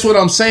then that's what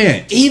I'm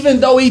saying. Even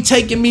though he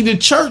taking me to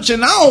church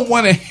and I don't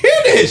want to hear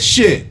this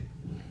shit.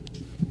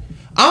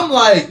 I'm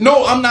like,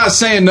 no, I'm not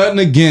saying nothing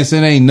against it.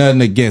 Ain't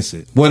nothing against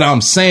it. What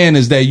I'm saying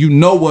is that you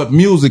know what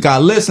music I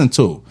listen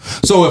to.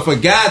 So if a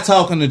guy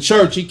talking to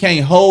church, he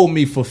can't hold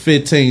me for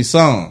 15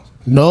 songs.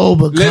 No,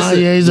 but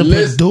Kanye's a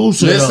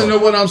producer. Listen to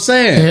what I'm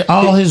saying. And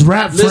all his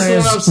rap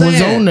friends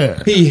was on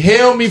there. He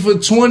held me for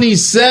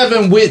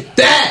 27 with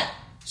that.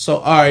 So,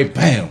 all right,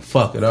 bam,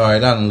 fuck it. All right,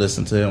 I done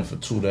listened to him for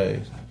 2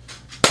 days.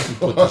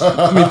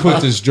 Let me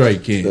put this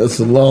Drake in. That's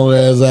a long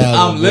ass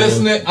album. I'm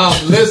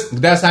listening.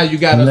 That's how you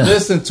gotta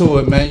listen to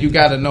it, man. You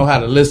gotta know how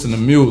to listen to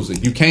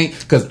music. You can't,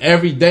 because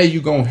every day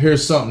you gonna hear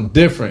something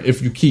different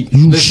if you keep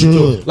listening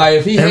to it. Like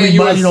if he hand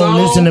you a song,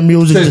 don't listen to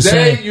music the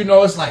today, same. you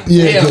know, it's like,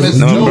 damn, it's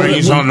no, bring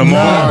you something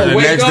tomorrow,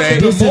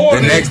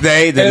 the next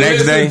day, the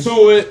next day. Listen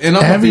to it, and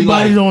I'm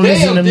everybody like, don't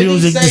listen to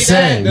music the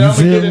same. Then I'm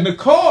gonna get in the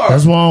car.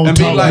 That's why I don't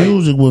talk like,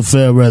 music with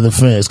Fairweather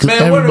fans, because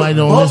everybody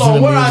don't listen to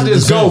music. Where I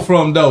just go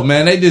from though,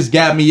 man? They just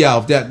got me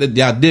off.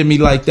 Y'all did me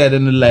like that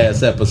in the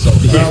last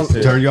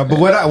episode. Turn you up, but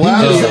what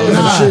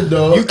I shit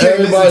though. You can't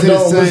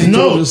listen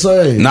to the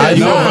same. Nah, you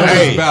know,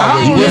 hey,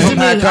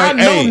 I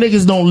know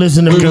niggas don't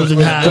listen to music.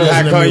 How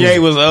Kanye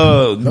was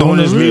doing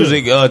his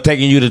music,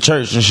 taking you to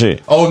church and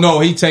shit. Oh no,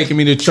 he taking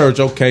me to church.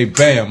 Okay,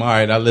 bam. All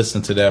right, I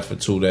listened to that for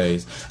 2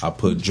 days. I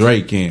put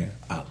Drake in.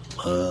 I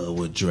love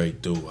what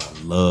Drake do.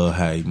 I love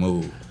how he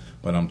move.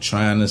 But I'm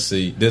trying to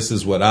see. This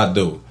is what I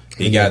do.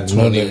 He got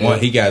 21.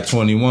 He got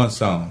 21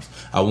 songs.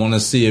 I want to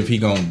see if he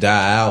gonna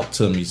die out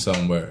to me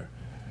somewhere.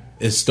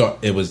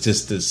 It was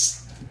just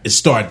this. It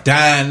started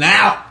dying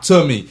out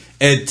to me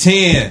at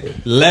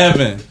 10,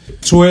 11,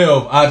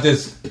 12.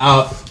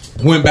 I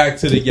went back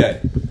to the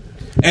game.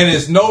 And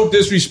it's no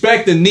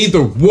disrespect to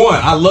neither one.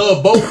 I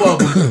love both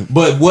of them.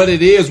 But what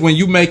it is, when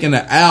you making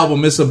an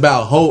album, it's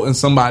about holding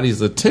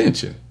somebody's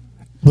attention.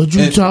 But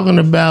talking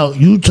about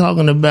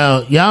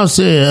y'all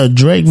said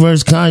Drake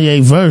versus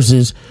Kanye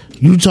versus.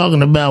 You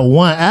talking about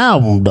one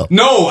album though?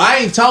 No, I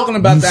ain't talking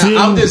about that.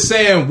 I'm just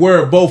saying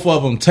where both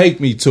of them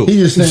take me to. He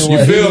just saying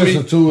you feel me?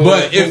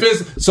 But if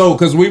it's so,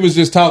 because we was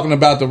just talking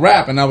about the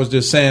rap, and I was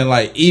just saying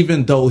like,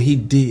 even though he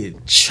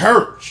did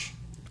church,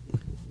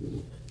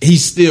 he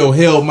still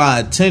held my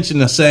attention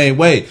the same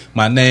way.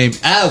 My name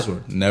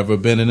Azra, never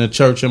been in a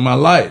church in my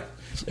life.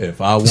 If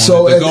I wanted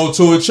to go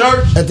to a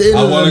church, I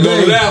want to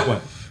go to that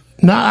one.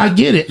 No, I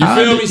get it. You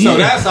feel me? So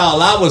that's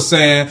all I was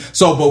saying.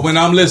 So, but when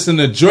I'm listening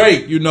to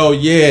Drake, you know,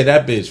 yeah,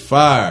 that bitch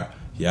fire.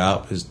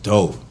 Yup, it's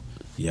dope.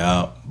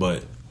 Yup,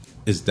 but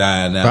it's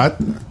dying out.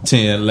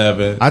 10,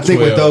 11, I think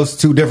 12. with those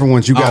two different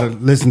ones, you got to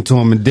listen to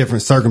them in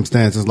different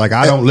circumstances. Like,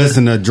 I don't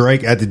listen to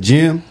Drake at the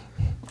gym.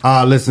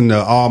 I listen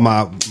to all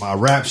my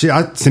rap shit.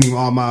 I send him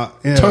all my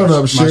turn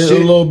up shit a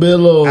little bit.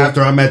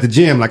 After I'm at the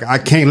gym. Like, I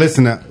can't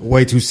listen to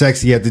Way Too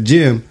Sexy at the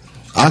gym.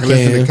 I can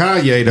listen to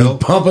Kanye though.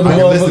 I can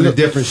listen to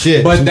different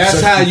shit. But that's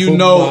how you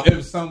know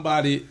if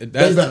somebody.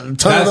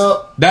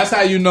 That's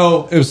how you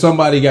know if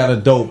somebody got a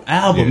dope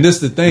album. Yeah. This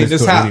is the thing.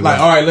 This how anyway. Like,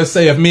 all right, let's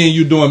say if me and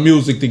you doing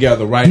music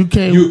together, right?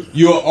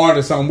 You're an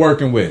artist I'm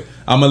working with.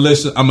 I'm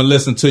gonna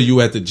listen to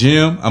you at the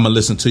gym. I'm gonna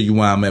listen to you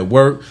when I'm at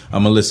work.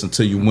 I'm gonna listen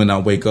to you when I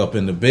wake up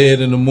in the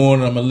bed in the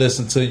morning. I'm gonna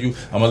listen to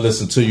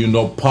you.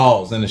 No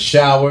pause in the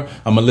shower.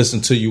 I'm gonna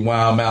listen to you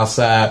while I'm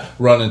outside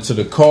running to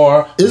the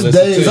car. It's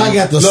days I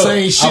got the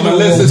same shit. I'm gonna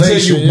listen to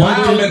you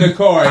while I'm in the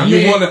car.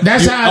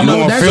 That's how I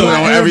know. That's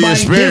why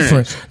everybody's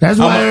different. That's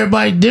why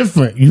everybody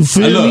different. You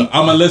feel me?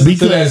 I'm gonna listen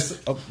to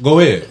that. Go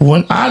ahead.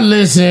 When I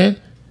listen.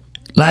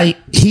 Like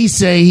he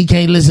say he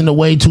can't listen to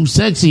Way Too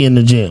Sexy in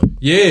the gym.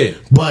 Yeah.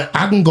 But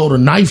I can go to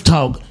Knife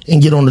Talk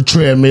and get on the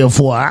treadmill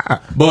for an hour.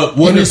 But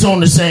it's on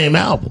the same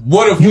album.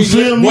 What if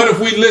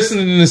we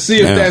listening to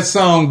see if that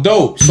song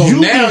dope? So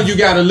you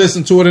gotta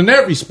listen to it in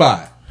every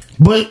spot.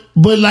 But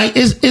like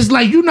it's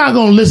like you're not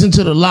gonna listen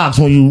to the Locks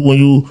when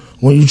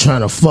you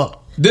trying to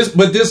fuck.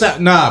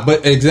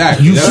 But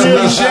exactly. You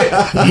feel shit. You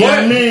know what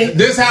I mean?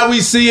 This how we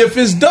see if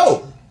it's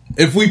dope.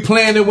 If we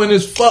playing it when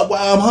it's fuck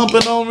while I'm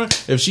humping on her,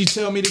 if she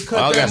tell me to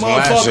cut that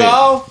motherfucker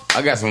off,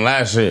 I got some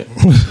last shit.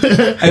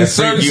 In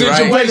certain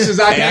situations,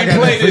 I can't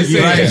play this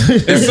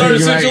in. In certain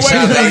situations,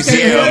 I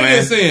can't play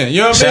this in.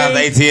 You know what I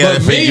mean? Shout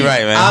out to ATL,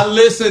 man. I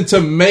listen to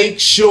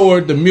make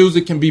sure the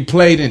music can be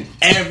played in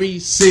every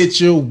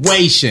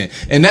situation,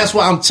 and that's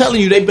why I'm telling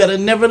you, they better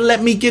never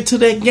let me get to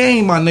that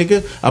game, my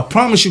nigga. I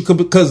promise you,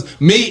 because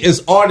me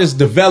is artist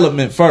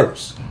development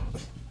first.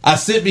 I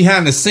sit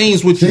behind the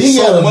scenes with you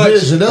so much.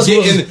 Vision. That's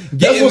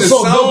what's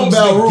so dope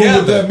about Rue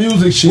with that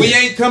music shit. We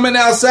ain't coming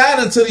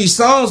outside until these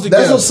songs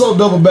together. That's what's so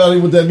dope about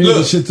him with that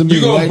music shit to me.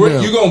 You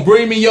gonna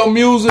bring me your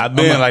music? I've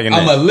been liking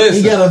that. I'ma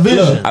listen. He got a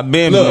vision. I've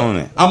been on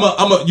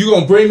it. You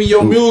gonna bring me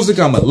your music?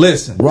 I'ma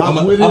listen.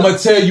 I'ma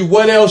tell you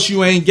what else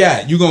you ain't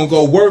got. You gonna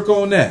go work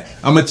on that.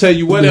 I'ma tell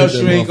you what else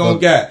you ain't gonna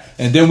got.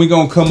 And then we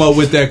gonna come up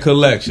with that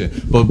collection.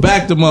 But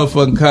back to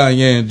motherfucking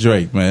Kanye and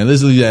Drake, man.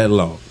 Let's leave that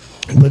alone.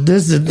 But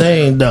this is the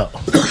thing, though.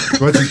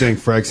 What you think,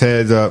 Frex?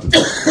 Heads up.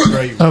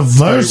 A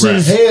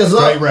versus, Heads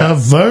up. a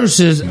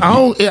versus.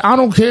 I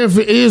don't care if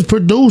it is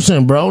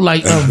producing, bro.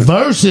 Like a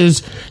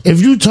versus.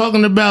 If you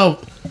talking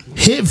about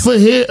hit for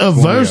hit, a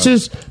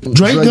versus,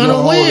 Drake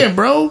gonna win,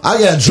 bro. I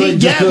got Drake. He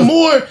got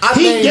more. I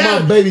named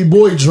my baby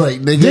boy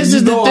Drake, nigga. This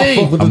is the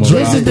thing.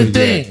 This is the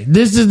thing.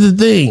 This is the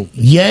thing.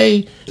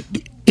 Yay.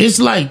 It's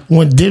like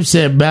when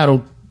Dipset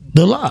battled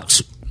the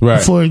Lox,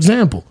 Right. for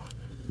example.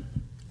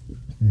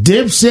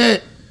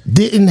 Dipset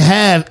didn't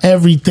have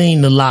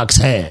everything the Lox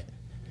had.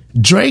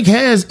 Drake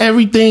has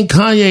everything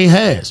Kanye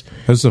has.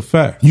 That's a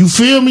fact. You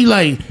feel me?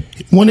 Like,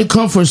 when it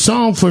comes for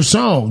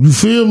song, you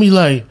feel me?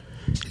 Like,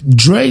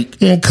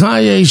 Drake and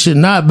Kanye should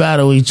not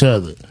battle each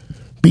other.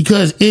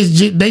 Because they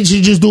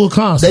should just do a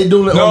concert. They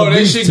do it No, on the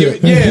they beat should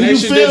tip. give. Yeah, they You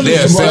should feel me?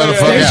 definitely Yeah,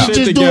 put they that should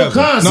shit just do a together.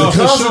 concert. No, The for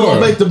concert sure.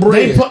 gonna make the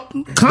bread.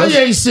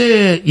 Kanye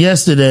said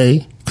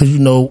yesterday, because you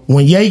know,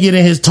 when Ye get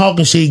in his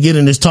talking shit, he get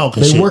in his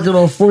talking They shit. working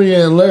on Free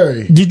and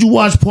Larry. Did you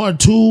watch part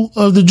 2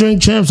 of the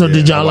Drink Champs, or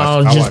did y'all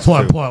all I just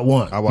watched part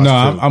 1? I watched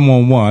No, two. I'm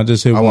on one. I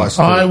just hit one. watched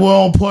All right, we're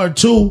on part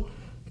 2.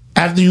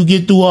 After you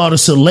get through all the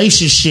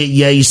salacious shit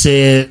Ye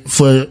said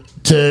for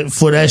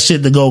that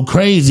shit to go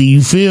crazy,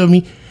 you feel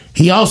me?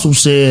 He also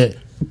said,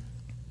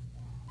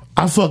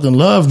 I fucking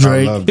love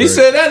Drake. He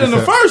said that in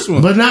the first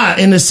one. But nah,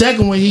 in the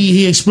second one,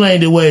 he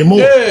explained it way more.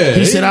 Yeah,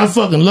 he said, I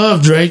fucking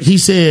love Drake. He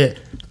said,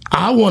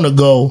 I want to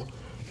go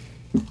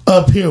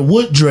up here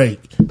with Drake.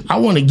 I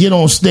want to get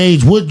on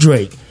stage with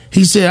Drake.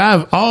 He said,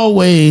 I've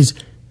always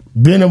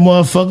been a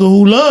motherfucker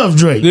who loved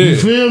Drake. You Yeah.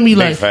 feel me?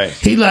 Like, fact.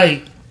 he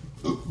like,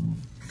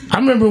 I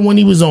remember when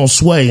he was on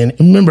Sway, and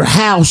remember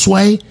how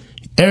Sway?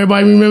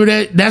 Everybody remember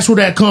that? That's where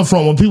that come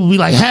from. When people be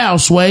like, how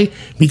Sway?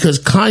 Because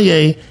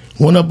Kanye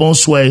went up on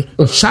Sway.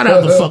 Shout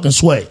out to fucking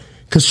Sway.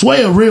 Because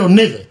Sway a real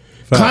nigga.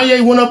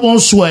 Kanye went up on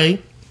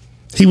Sway.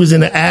 He was he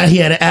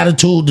had an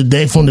attitude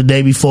from the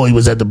day before he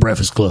was at the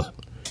Breakfast Club.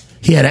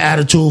 He had an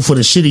attitude for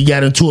the shit he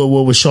got into it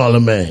with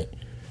Charlamagne.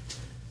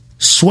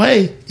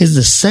 Sway is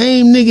the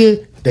same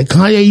nigga that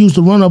Kanye used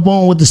to run up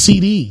on with the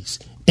CDs.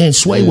 And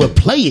Sway would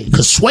play it,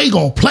 because Sway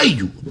gonna play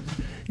you.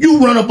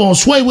 You run up on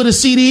Sway with a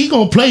CD, he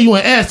gonna play you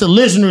and ask the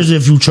listeners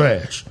if you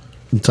trash.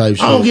 Type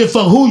shit. I don't give a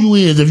fuck who you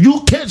is. If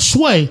you catch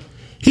Sway,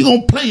 he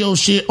gonna play your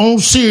shit on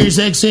Sirius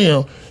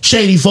XM,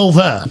 Shady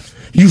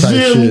 45. You Type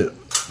feel me?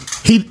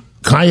 shit.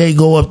 Kanye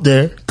go up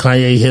there.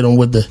 Kanye hit him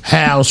with the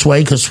how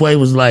Sway, because Sway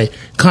was like,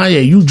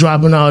 Kanye, you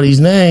dropping all these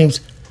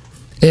names,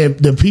 and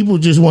the people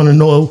just want to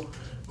know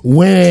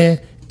when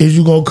is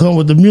you gonna come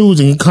with the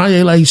music. And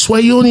Kanye like,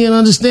 Sway, you don't even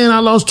understand. I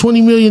lost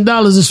 $20 million.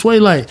 And Sway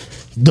like,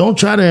 don't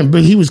try to.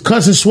 But he was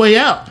cussing Sway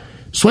out.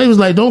 Sway was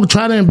like, don't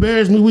try to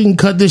embarrass me. We can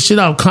cut this shit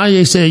out.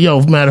 Kanye said,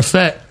 yo, matter of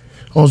fact,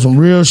 on some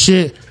real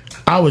shit,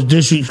 I was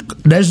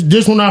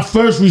this when I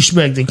first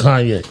respected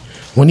Kanye.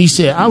 When he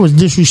said, I was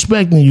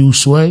disrespecting you,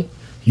 Sway.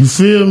 You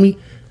feel me?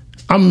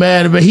 I'm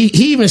mad about he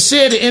even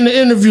said it in the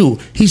interview.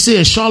 He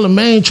said,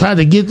 Charlamagne tried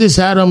to get this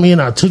out of me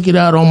and I took it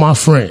out on my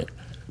friend.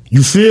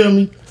 You feel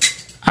me?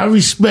 I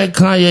respect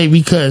Kanye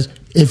because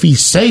if he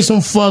say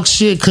some fuck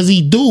shit, because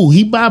he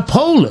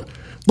bipolar,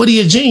 but he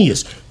a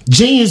genius.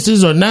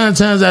 Geniuses are 9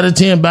 times out of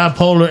 10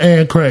 bipolar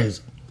and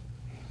crazy.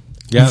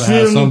 Gotta feel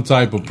have me? some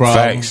type of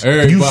problem. Facts.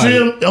 Everybody.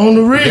 You feel on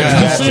the real? gotta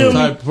have You feel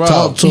some me? type of problem.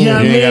 Talk to him. You know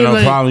what I You ain't got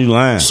mean? no problem, you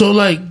lying. So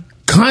like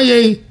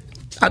Kanye,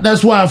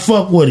 that's why I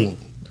fuck with him.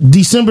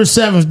 December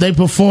 7th, they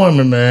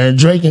performing, man.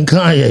 Drake and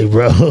Kanye,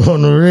 bro,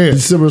 on the real.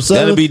 December 7th.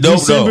 That'll be dope,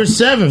 December though.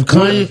 7th,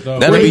 Kanye.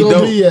 That'll Where be you gonna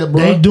dope. be at,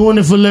 bro? They doing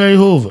it for Larry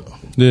Hoover.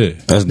 Yeah.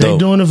 That's They dope.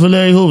 doing it for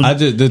Larry Hoover.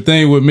 The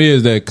thing with me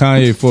is that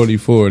Kanye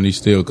 44 and he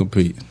still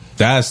competing.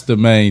 That's the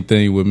main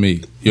thing with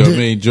me. You know what I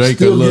mean? Drake a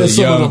Still little get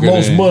some of the younger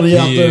most than money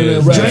out he there in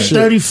is. that rap Drake shit.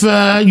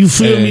 35, you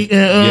feel me?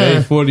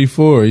 Yeah,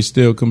 44. He's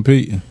still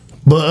competing.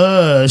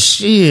 But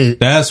shit.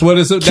 That's what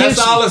it's. That's Kiss-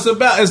 all it's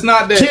about. It's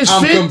not that Kiss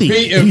I'm 50.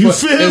 competing. You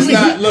For, feel it's me?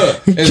 not.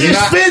 Look, it's Kiss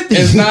not. 50.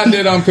 It's not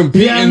that I'm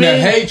competing You know what I to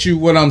mean? hate you.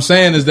 What I'm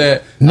saying is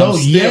that No, I'm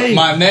still, Ye.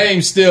 my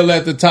name's still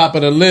at the top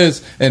of the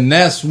list, and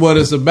that's what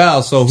it's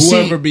about. So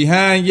whoever See-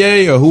 behind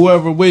Ye or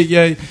whoever with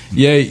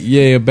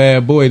Ye, a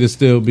bad boy to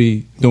still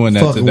be doing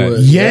that Fucking today.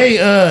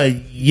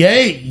 with.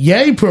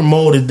 Ye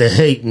promoted the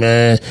hate,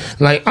 man.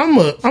 Like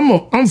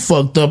I'm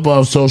fucked up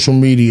off social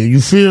media.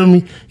 You feel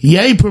me?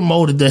 Ye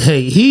promoted the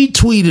hate. He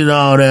tweeted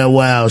all that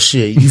wild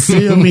shit. You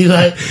feel me?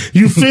 Like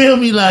you feel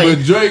me? Like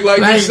But Drake, like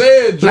you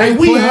said, Drake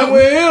playing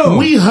with him.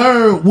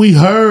 We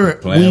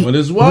heard Playing with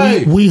his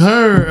wife. We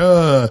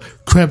heard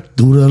crept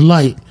through the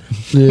light.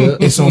 Yeah.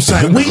 It's on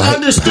site. We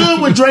understood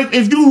what Drake.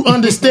 If you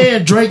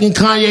understand Drake and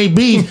Kanye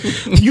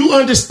beef, you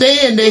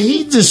understand that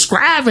he's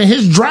describing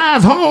his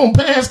drive home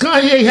past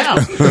Kanye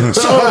house.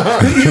 So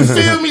you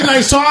feel me?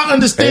 Like, so I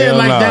understand Hell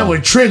like no. that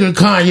would trigger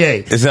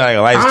Kanye. It's like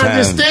a lifetime. I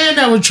understand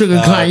that would trigger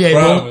Kanye,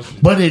 bro. promise.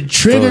 But it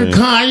triggered Bro.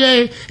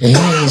 Kanye, and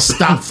he ain't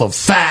stopped for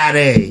 5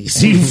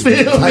 days. You feel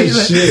me? Like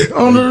Like, shit.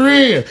 on the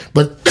real.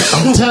 But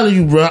I'm telling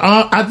you, bro,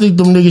 I think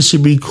them niggas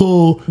should be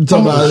cool. You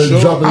talking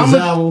about dropping his I'm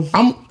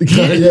album? yeah.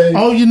 Kanye.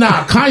 Oh, you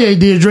Nah, Kanye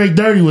did Drake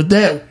dirty with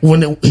that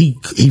when he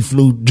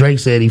flew. Drake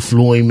said he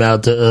flew him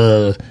out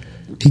to.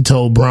 He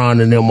told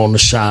Bron and them on The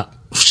Shop.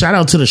 Shout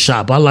out to The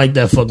Shop. I like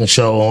that fucking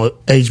show on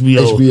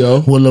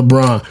HBO with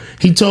LeBron.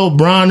 He told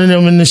Bron and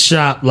them in The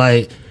Shop,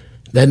 like,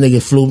 that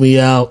nigga flew me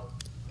out.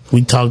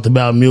 We talked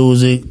about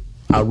music.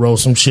 I wrote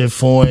some shit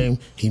for him.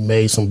 He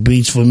made some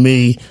beats for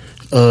me.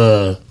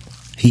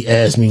 He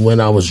asked me when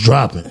I was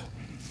dropping.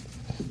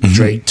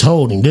 Drake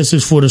told him, this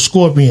is for the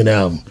Scorpion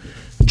album.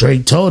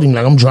 Drake told him,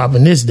 like, I'm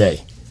dropping this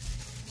day.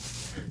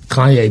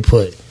 Kanye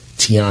put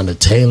Tiana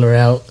Taylor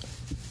out.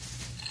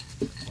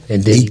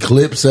 And then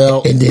Eclipse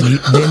out. And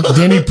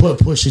then he put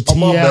Pusha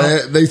T out.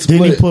 Bad. They split.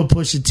 Then he put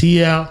Pusha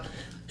T out.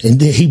 And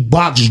then he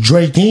boxed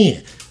Drake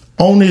in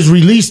on his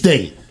release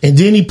date. And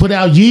then he put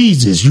out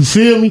Yeezus. You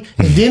feel me?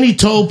 And then he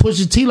told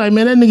Pusha T, like,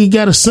 man, that nigga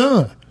got a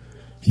son.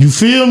 You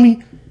feel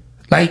me?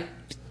 Like,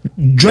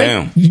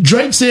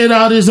 Drake said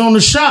all this on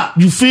The Shop.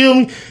 You feel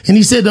me? And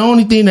he said the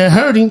only thing that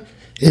hurt him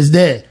is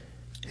that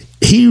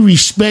he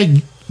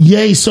respect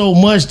Ye so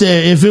much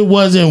that if it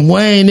wasn't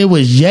Wayne, it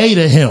was Ye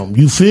to him.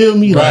 You feel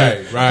me?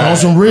 Like, on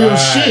some real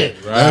shit.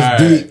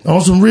 That's deep.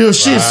 On some real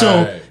shit.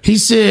 So he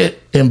said,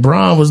 and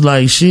Bron was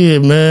like,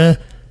 shit, man.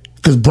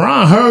 Because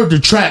Bron heard the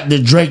track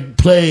that Drake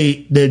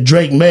played, that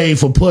Drake made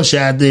for Pusha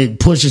after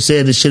Pusha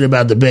said the shit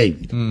about the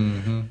baby.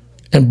 Mm-hmm.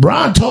 And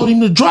Bron told him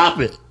to drop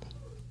it.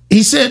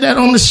 He said that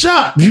on The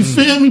Shop. You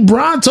feel me?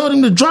 Bron told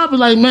him to drop it,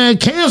 like, man,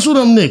 cancel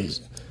them niggas.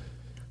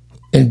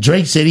 And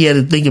Drake said he had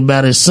to think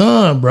about his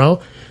son,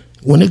 bro.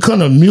 When it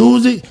comes to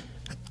music,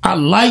 I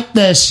like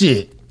that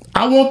shit.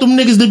 I want them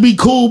niggas to be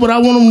cool, but I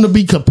want them to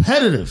be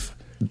competitive.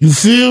 You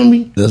feel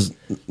me? That's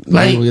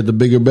like we get the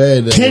bigger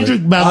bag.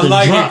 Kendrick about to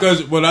drop. I like it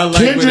because what I like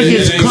Kendrick with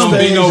it ain't gonna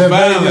be no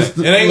violence.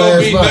 It ain't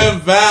gonna be nothing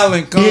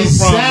violent come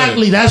exactly.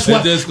 from it. That's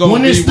why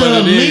when it's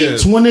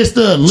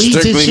the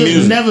elites, it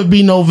should never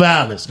be no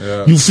violence.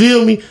 Yeah. You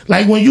feel me?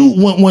 Like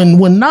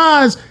when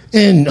Nas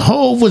and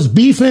Hov was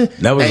beefing,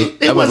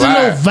 it wasn't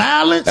no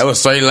violence. That was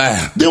straight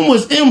loud. Them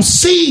was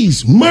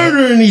MCs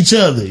murdering each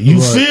other.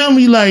 You feel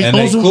me? Like, and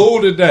they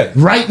cool today.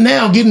 Right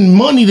now, getting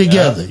money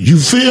together. You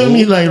feel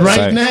me? Like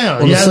right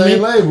now. On the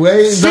same label.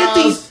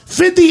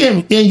 50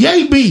 and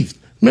Ye beef.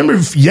 Remember,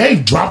 Ye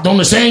dropped on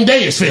the same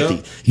day as 50.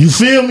 Yeah. You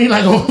feel me?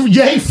 Like,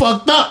 Ye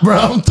fucked up, bro.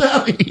 I'm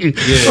telling you.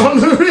 Yeah. On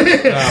the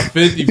real. Nah,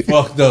 50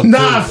 fucked up.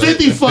 Nah,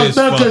 50 fucked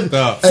up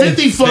because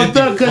 50 fucked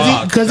up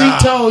because he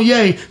told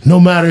Ye, no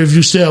matter if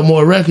you sell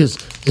more records,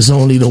 it's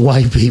only the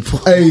white people.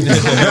 Hey, 50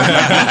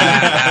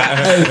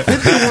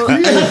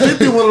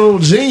 one of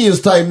those genius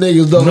type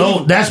niggas though.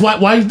 No, that's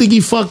why you think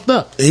he fucked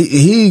up.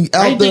 He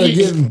out there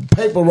getting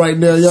paper right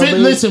now.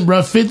 Listen,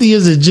 bro, 50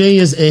 is a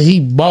genius, and he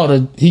bought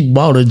a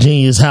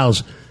genius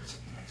house.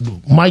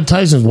 Mike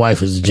Tyson's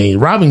wife is a genius.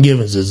 Robin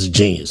Givens is a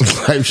genius.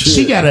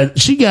 She got a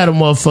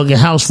motherfucking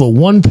house for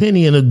 1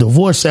 penny in a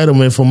divorce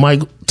settlement for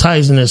Mike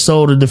Tyson and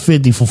sold it to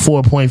 50 for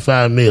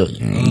 $4.5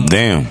 million.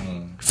 Damn.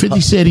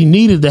 50 said he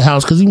needed the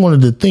house because he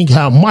wanted to think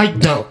how Mike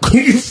dunk.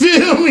 You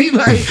feel me?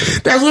 Like,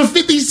 that's what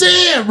 50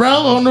 said, bro.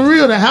 On the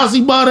real, the house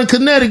he bought in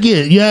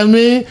Connecticut. You know what I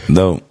mean?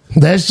 No.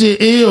 That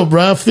shit ill,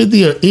 bro.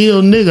 50 a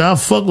ill nigga. I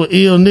fuck with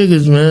ill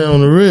niggas, man,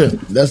 on the real.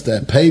 That's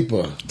that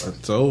paper. I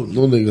told you.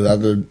 Those niggas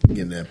out there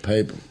getting that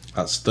paper.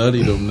 I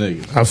study them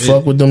niggas. I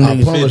fuck with them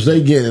niggas. I promise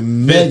they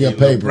getting mega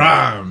paper.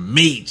 LeBron,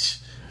 Meech.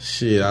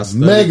 Shit, I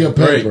study mega the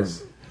paper.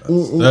 Greats. I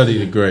study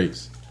the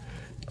greats.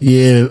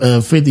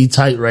 Yeah, 50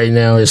 tight right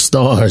now is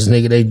stars,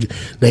 nigga.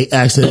 They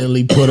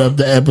accidentally put up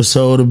the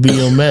episode of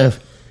BMF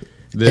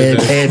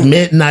at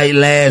midnight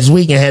last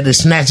week and had to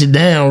snatch it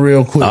down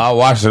real quick. I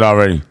watched it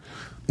already.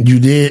 You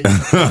did?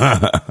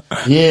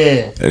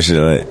 Yeah. That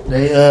shit like.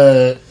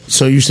 They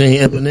so you seen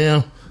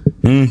Eminem?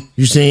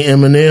 You seen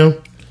Eminem?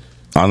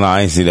 Oh no,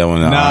 I ain't see that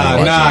one. Hell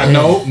nah,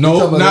 no.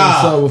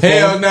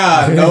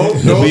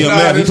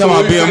 BMF. You talking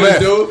about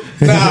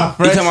BMF? Nah,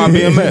 Fresh. You talking about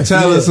BMF?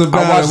 Tell us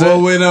about it. What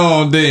went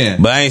on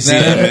then? But I ain't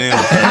seen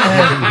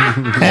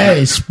Eminem.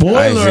 Hey,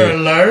 spoiler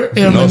alert!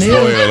 Eminem. No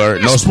spoiler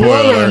alert. No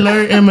spoiler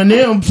alert!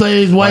 Eminem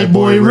plays White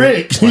Boy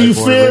Rick. You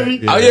feel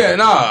me? Oh yeah,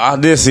 no, I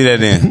did see that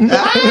then.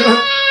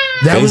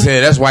 He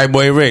said that's White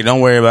Boy Rick.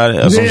 Don't worry about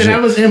it. Yeah,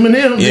 that was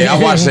Eminem. Yeah, I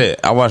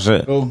watched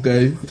it.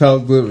 Okay,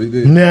 talk with me.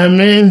 You know what I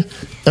mean?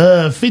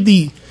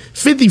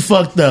 50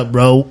 fucked up,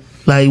 bro.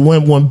 Like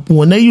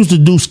when they used to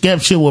do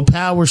sketch shit with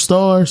Power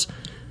Stars.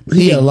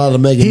 He got a lot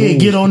of mega He'd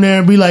get on there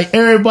and be like,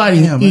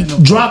 everybody,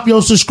 drop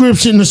your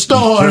subscription to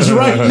Stars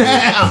right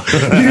now.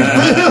 You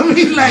feel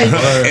me? Like,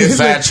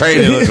 inside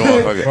trading looking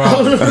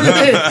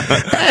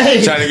motherfucker.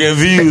 Hey, trying to get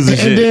views and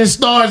shit. And then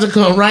Stars will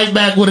come right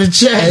back with a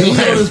check. Hey, he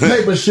this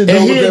paper shit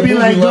and he'd be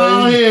like,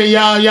 go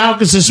ahead, y'all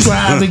can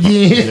subscribe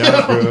again.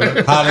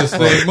 Hottest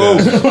thing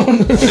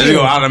move. Just go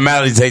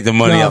automatically take the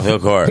money off your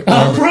card.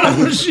 I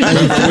promise you.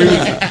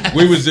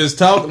 we was just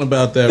talking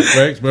about that,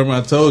 Frex. Remember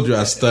I told you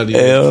I studied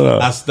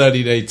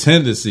their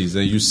tendencies,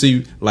 and you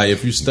see, like,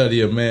 if you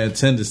study a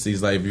man's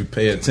tendencies, like if you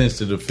pay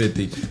attention to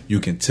 50, you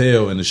can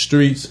tell in the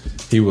streets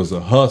he was a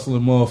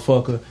hustling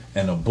motherfucker,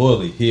 and a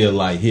bully,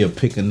 he'll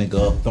pick a nigga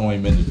up, throw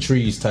him in the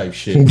trees type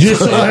shit. Just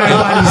so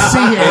everybody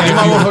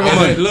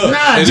see it. Look,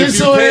 just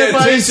so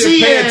everybody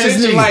see pay it.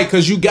 attention, like,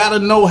 cause you gotta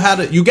know a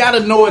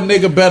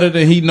nigga better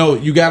than he know.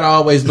 You gotta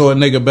always know a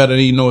nigga better than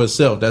he know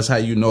himself. That's how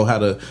you know how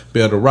to be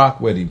able to rock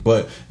with him.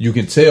 But you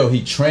can tell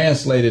he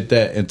translated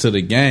that into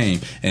the game,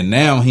 and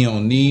now he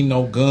don't need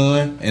no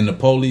gun, and the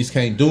police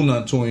can't do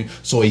nothing to him.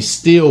 So he's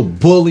still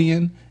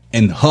bullying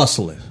and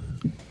hustling.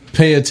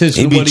 Pay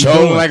attention to what he's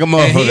doing. Like a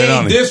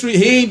motherfucker,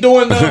 he ain't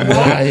doing nothing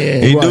wrong.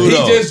 He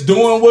just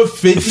doing what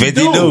 50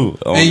 do.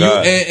 Oh, and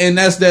God. And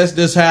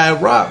that's how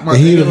it rock, my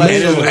He nigga. Like,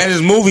 and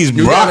his movies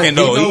rocking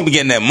though. He be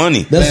getting that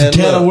money. That's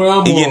the kind of where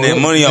I'm He on. getting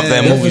that money off that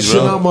That's movie, the shit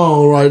bro. I'm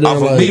on right there. Off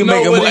of- Like, he can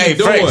make a Hey,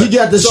 Frank. he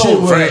got the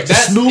shit with Frank,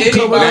 Snoop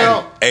coming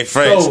out. Hey,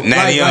 Frank,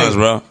 Natty Young's,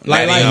 bro.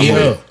 Natty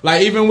Young.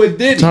 Like even with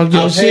Diddy, Talk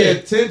your I pay shit.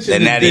 attention. That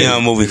to Natty Diddy.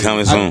 Young movie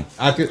coming soon.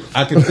 I could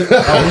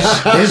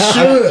It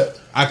should.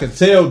 I could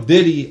tell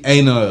Diddy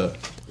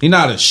he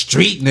not a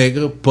street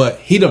nigga, but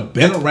he done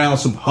been around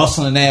some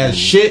hustling ass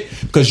shit.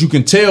 Because you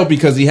can tell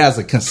because he has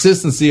a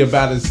consistency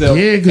about himself,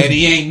 Yeah, and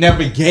he ain't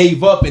never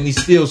gave up, and he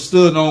still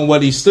stood on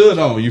what he stood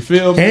on. You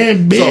feel me?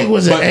 And Big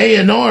was an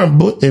A&R,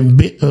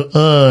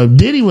 and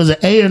Diddy was an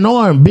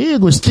A&R, and Big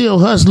was still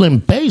hustling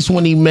bass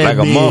when he met Like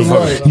a Big.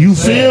 motherfucker. You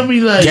feel me?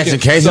 Like Catching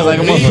cases like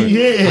a motherfucker.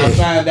 Yeah. I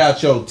find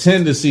out your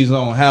tendencies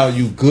on how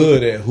you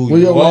good at who Where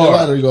you your are.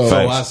 letter go? So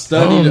Facts. I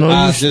studied. Oh, no,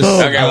 I you just.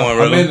 stole. I got one,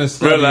 brother. I'm in the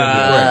study. Brother, of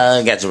the break.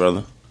 I got you,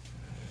 brother.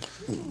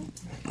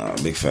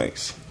 Big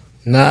facts.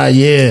 Nah,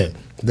 yeah.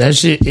 That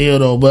shit ill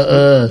though. But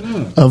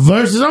a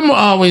versus, I'm gonna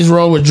always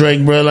roll with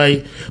Drake, bro.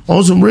 Like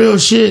on some real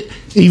shit.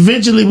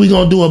 Eventually we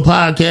gonna do a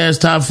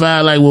podcast top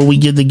 5, like when we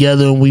get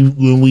together and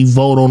we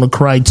vote on the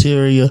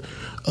criteria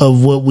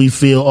of what we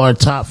feel our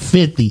top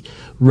 50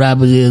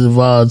 rappers is of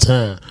all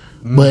time.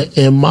 But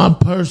in my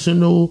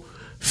personal,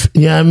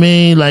 you know what I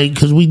mean? Like,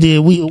 cause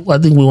I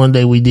think one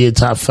day we did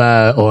top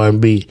 5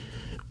 R&B.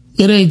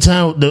 It ain't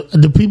time.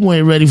 The people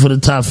ain't ready for the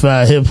top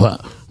 5 hip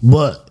hop.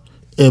 But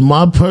in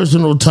my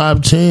personal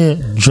top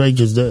 10, Drake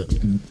is there.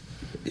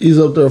 He's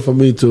up there for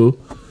me too.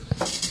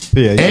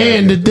 Yeah,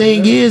 And the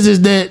thing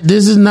is that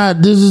this is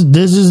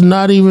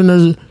not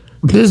even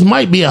this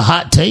might be a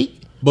hot take.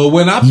 But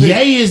when I pick,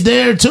 Ye is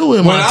there too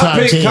in when my I top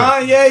pick 10.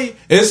 Kanye,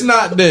 it's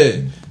not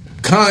that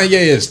Kanye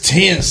is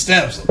 10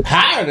 steps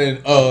higher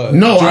than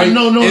No, Drake.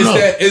 no.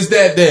 It's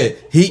that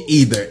he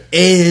either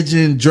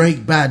edging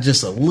Drake by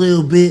just a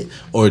little bit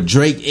or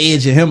Drake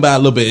edging him by a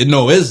little bit.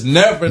 No, it's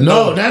never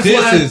No, that's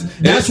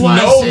why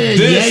I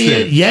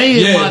said Ye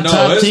is my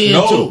top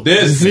 10 too.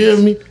 Distance. You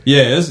feel me?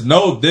 Yeah, it's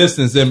no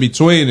distance in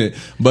between it.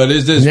 But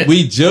it's just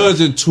we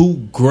judging two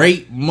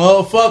great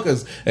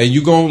motherfuckers, and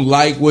you gonna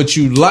like what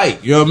you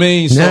like. You know what I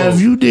mean? Now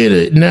if you did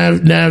it, now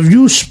if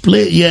you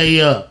split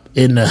Ye up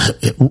in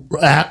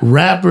the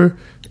rapper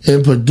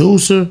and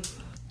producer,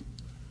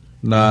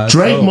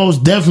 Drake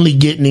most definitely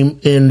getting him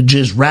in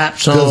just rap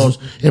songs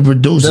and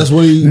producing. That's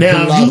what he now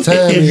put a lot of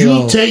time if you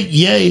on. take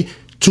Ye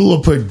to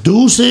a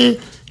producing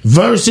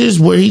versus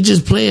where he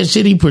just playing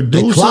shit he The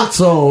producing, clock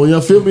song,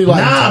 you feel me?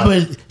 Like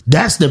but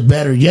that's the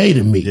better Ye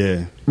to me.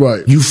 Yeah.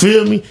 right. You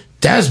feel me?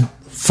 That's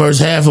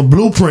first half of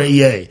Blueprint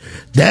Ye.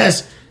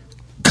 That's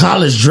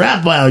College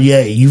Dropout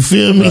Ye. You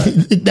feel me?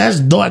 That's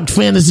Dark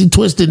Fantasy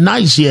Twisted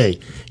Nights Ye.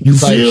 You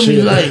Type feel me?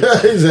 shit. Like,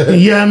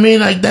 you know what I mean?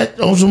 Like that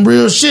on some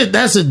real shit.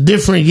 That's a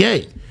different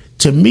Ye.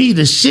 To me,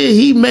 the shit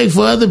he make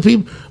for other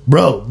people,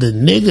 bro, the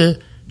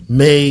nigga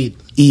made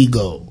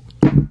Ego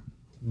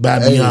by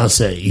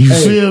Beyonce. You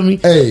feel me?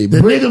 Hey, the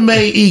nigga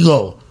made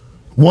Ego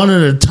one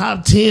of the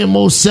top 10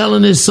 most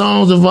sellingest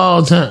songs of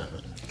all time.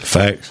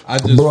 Facts. I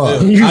just Bruh.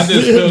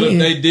 feel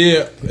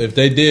if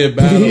they did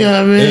battle, You know what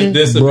I mean?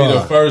 this would be the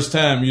Bruh. first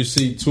time you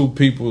see two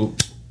people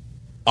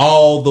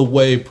all the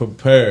way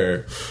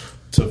prepared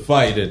to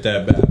fight at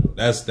that battle.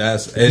 That's Yeah,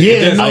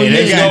 that's- no,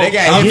 they yeah.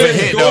 got I'm hit for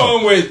just hit,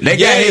 going though. with They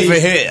got hit for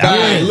hit. by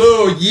I mean,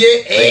 little got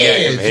hit for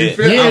edge. You hit.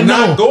 feel? Yeah, I'm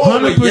not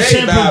going with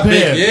 100% Ye by a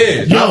big prepared.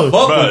 edge. Yo, I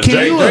fuck with can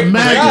Drake. you Drake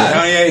imagine?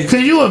 Kanye.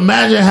 Can you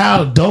imagine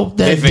how dope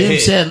that Hit for hit.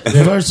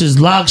 Dipset versus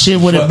Lock shit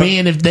would have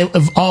been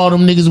if all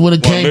them niggas would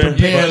have came million.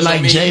 prepared But,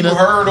 like Jada?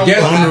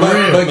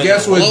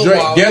 Guess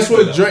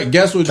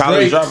what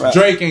College Dropout.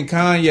 Drake and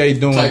Kanye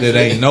doing that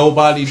ain't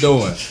nobody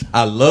doing.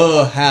 I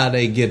love how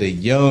they get a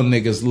young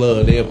niggas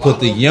love. They'll put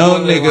the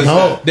young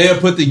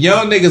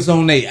niggas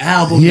on their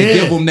album Yeah. to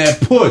give them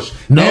that push.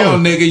 No. Now,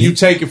 nigga, you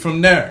take it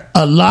from there.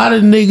 A lot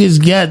of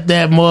niggas got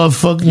that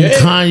motherfucking Yeah.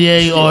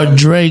 Kanye or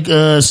Drake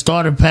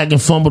starter pack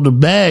and fumbled the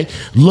bag.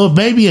 Lil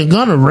Baby and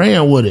Gunna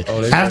ran with it.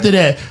 After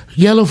that,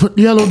 yellow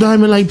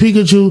diamond like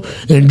Pikachu,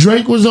 and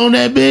Drake was on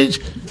that bitch.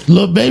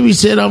 Lil Baby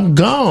said, "I'm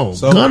gone."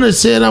 So- Gunna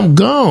said, "I'm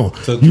gone."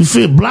 So- You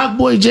feel? Block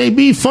Boy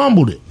JB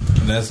fumbled it.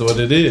 That's what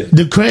it is.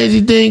 The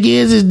crazy thing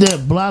is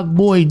that Block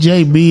Boy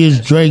JB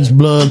is Drake's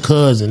blood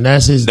cousin.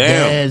 That's his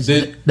dad's.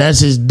 That's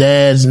his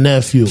dad's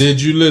nephew.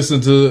 Did you listen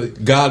to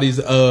Gotti's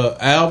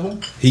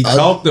album? He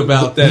talked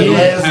about that.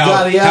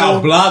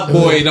 How Block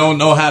Boy don't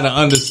know how to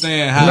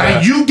understand how.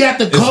 Like you got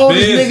the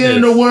coldest nigga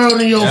in the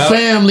world in your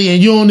family,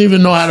 and you don't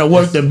even know how to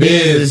work the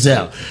business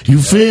out. You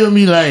feel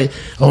me? Like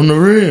on the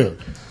real,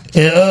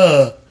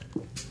 and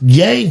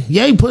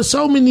Ye put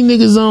so many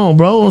niggas on,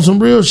 bro, on some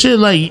real shit.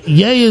 Like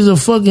Ye is a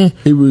fucking.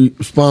 He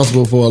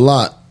responsible for a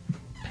lot.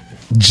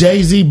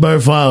 Jay-Z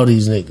birthed all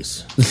these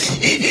niggas.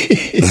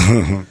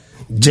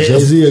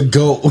 Jay-Z a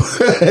goat.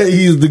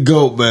 He's the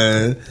goat,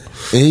 man,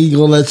 and he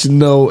gonna let you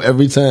know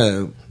every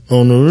time.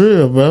 On the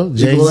real, bro.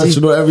 He gonna let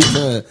you know every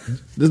time.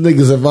 This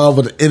nigga's involved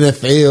with the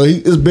NFL. He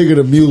is bigger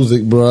than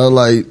music, bro.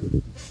 Like.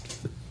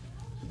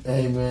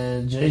 Hey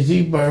man,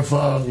 Jay-Z birthed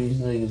all these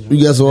niggas.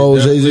 You got some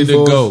old Jay-Z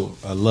to go.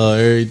 I love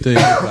everything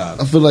about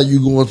it. I feel like you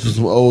going through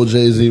some old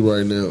Jay-Z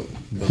right now.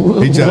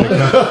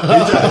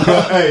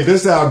 Hey,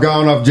 this how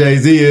gone up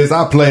Jay-Z is.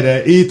 I played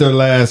that Ether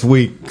last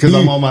week because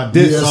I'm on my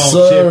diss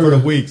song shit for the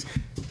weeks.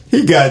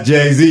 He got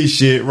Jay-Z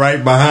shit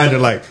right behind it.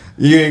 Like,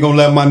 you ain't gonna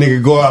let my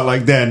nigga go out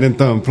like that and then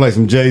thumb play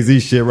some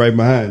Jay-Z shit right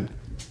behind it.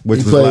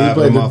 Which was live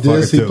he played the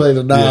disc, he played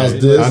the Nas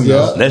disc.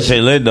 Yeah. That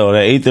shit lit though.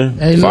 That Ether,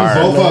 fire.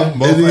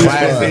 Both of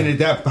them ended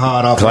that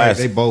hard off.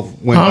 They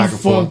both went back and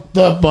forth. I'm fucked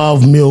up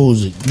off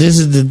music. This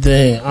is the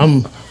thing.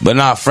 But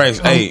nah, Frex.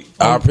 Hey,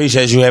 I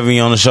appreciate you having me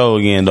on the show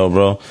again, though,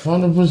 bro.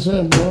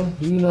 100%, bro.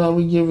 You know how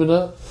we give it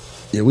up.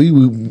 Yeah, we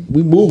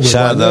moving.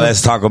 Shout out to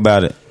Let's Talk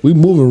About It. We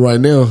moving right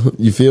now.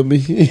 You feel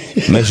me?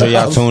 Make sure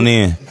y'all tune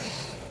in.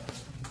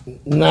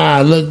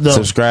 Nah, look though.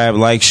 Subscribe,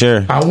 like,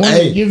 share. I want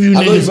to give you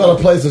I know niggas you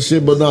to play some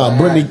shit, but nah,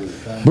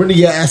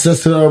 Brittany got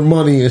access to her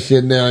money and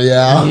shit now,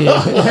 y'all.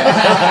 Yeah.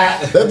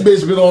 That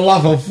bitch been on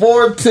live for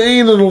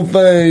 14 of them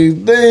things.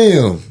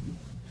 Damn.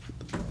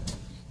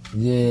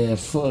 Yeah,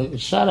 fuck.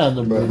 Shout out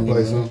to Brittany.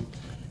 Play something?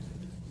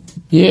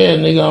 Yeah,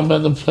 nigga, I'm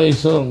about to play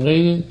something,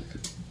 nigga.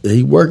 Yeah,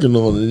 he working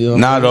on it. You know?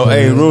 Nah, though.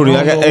 Hey, Rudy,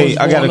 I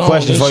got a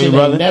question for you,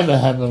 brother. Never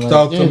happened like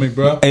Talk this. to me,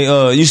 bro.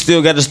 Hey, you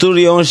still got the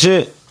studio and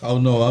shit? Oh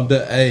no, I'm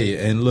the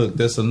and look,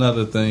 that's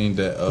another thing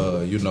that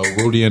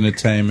Rudy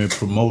Entertainment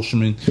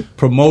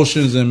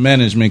promotions and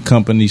management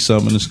company,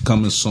 something is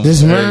coming soon.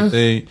 This man?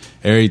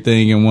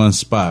 Everything in one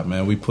spot,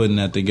 man. We putting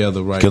that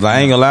together right now. Cause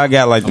I ain't gonna lie, I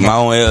got like my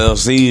own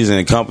LLCs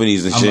and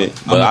companies and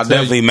shit. But I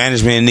definitely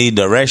management need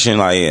direction.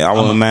 Like I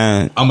wouldn't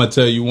mind. I'm gonna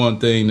tell you one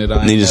thing that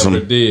I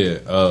never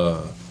did.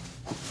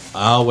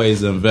 I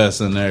always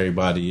invest in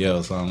everybody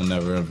else. I don't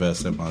never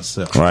invest in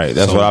myself. Right,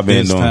 that's what I've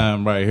been doing. This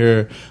time right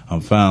here, I'm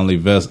finally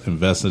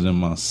invested in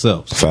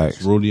myself. So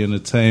Facts. Rudy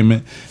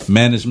Entertainment,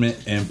 management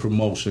and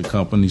promotion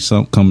company,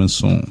 something coming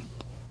soon.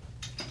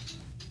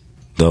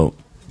 Dope.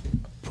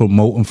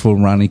 Promoting for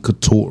Ronnie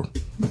Couture.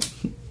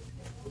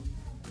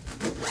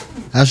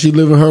 How's she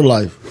living her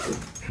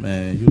life?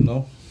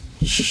 Man,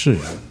 shit.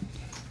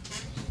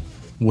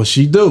 What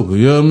she do?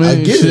 You know what I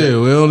mean? Shit,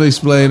 we don't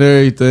explain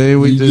everything.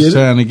 We just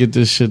trying to get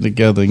this shit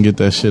together and get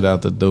that shit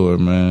out the door,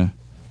 man.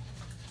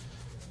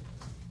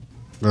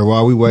 Or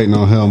while we waiting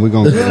on him, we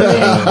gonna. You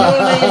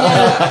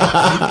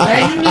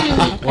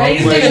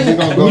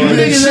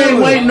niggas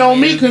ain't waiting on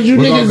me because you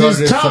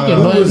niggas is talking.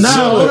 But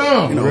hold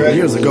on.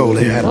 Years ago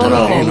they had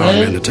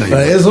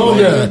entertainment. It's on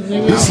there.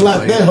 He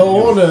slapped that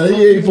hoe on there.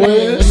 He ain't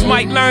playing. Just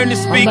might learn to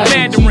speak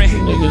Mandarin,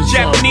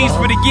 Japanese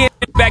for the get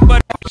back,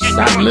 but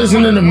stop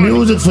listening to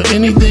music for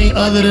anything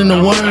other than the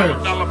word.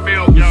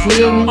 You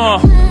feel me?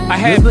 I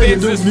had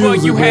business for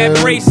you had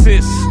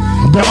braces.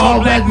 The all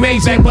black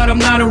Maybach, but I'm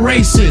not a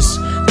racist.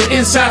 The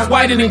inside's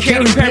whiter than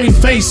Katy Perry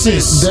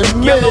faces.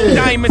 Yellow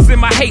diamonds in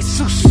my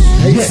Jesus.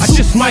 I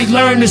just might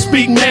learn to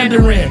speak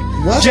Mandarin.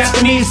 What?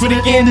 Japanese for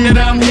the end that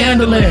I'm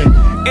handling.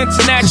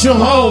 International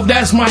Hove,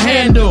 that's my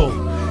handle.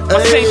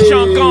 I say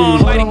junk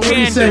on like a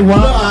candle.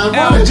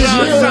 I just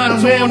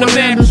learned on the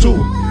mantle.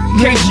 In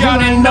case y'all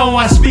didn't know,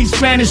 I speak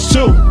Spanish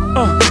too.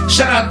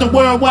 Shout out the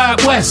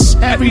Worldwide West.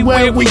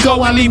 Everywhere we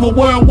go, I leave a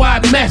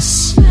worldwide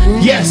mess.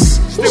 Yes,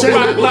 still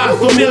rock live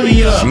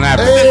familiar.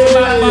 Snapping.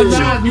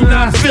 You're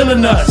not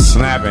feeling us.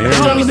 Snapping.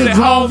 Telling the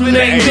Hove, it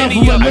ain't done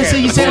for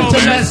listen, you said to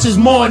less is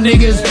more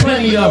niggas,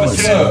 plenty of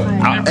us.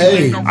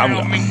 Hey,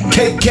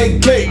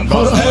 cake.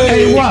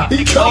 Hey, what?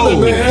 He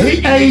coming,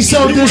 man. He's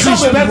so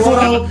disrespectful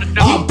though.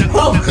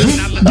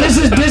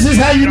 This is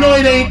how you know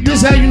it ain't.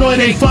 This is how you know it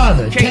ain't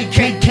father.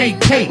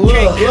 Cake.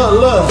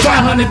 Look.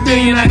 500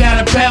 billion, I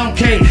got a pound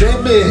cake.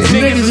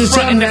 Niggas is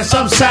something that's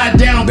upside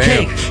down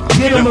cake.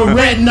 Get them a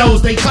red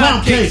nose, they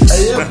clown cakes.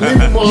 Leave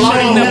them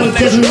alone, never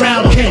kiss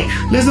round cake.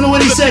 Listen to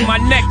what he say. My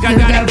neck, I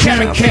got a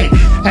carrot cake.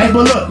 Hey,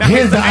 but look,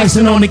 here's the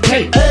icing on the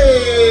cake.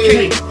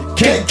 Cake.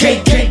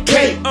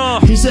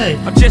 He say,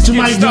 I'm just to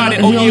my getting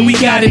started. we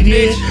got it,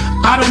 bitch.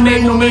 I done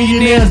made no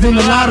millionaires than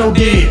the lotto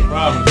did.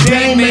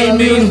 Dame made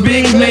millions,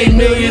 Bing made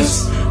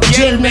millions.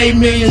 Just made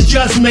millions,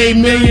 just made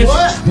millions.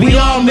 What? We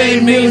all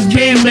made millions,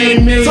 Ben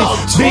made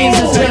millions. Beans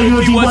will tell you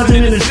if he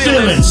wasn't in his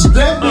feelings.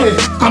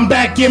 I'm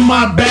back in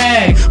my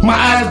bag. My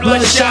eyes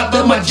bloodshot,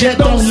 but my jet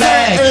don't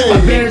lag. A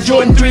pair of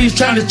Jordan 3s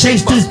trying to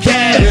chase this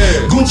cab.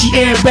 Gucci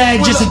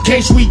airbag just in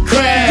case we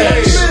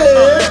crash.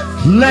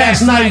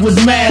 Last night was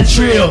mad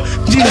trill.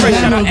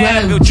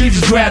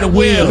 Jesus grabbed the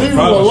wheel. Leave him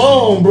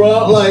alone,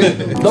 bro. Like,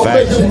 don't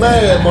make him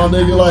mad, my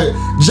nigga. Like,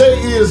 Jay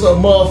is a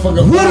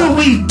motherfucker. What are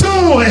we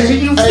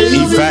doing? You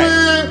feel me,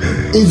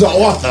 man? He's an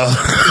author.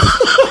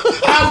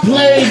 I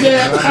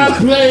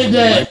played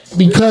that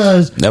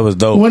because that was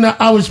dope. When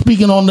I was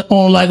speaking on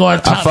like our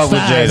top I fuck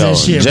with Jay fives though. and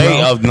shit, Jay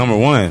bro. up number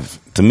one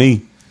to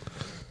me.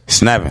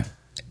 Snapping.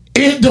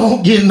 It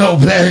don't get no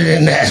better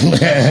than that,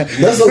 man.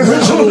 That's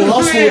original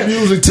hustle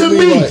music to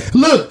me. Like,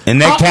 look, in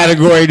that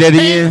category that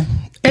he is.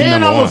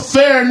 And I'm a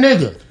fair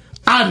nigga.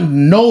 I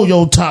know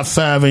your top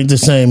five ain't the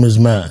same as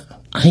mine.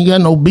 I ain't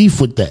got no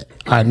beef with that.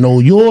 I know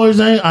yours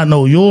ain't. I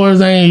know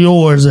yours ain't.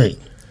 Yours ain't.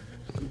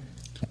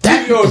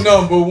 That your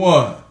number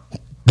one.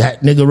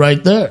 That nigga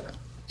right there,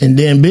 and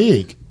then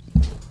Big.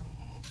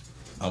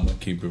 I'm gonna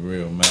keep it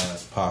real, man.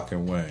 It's Pac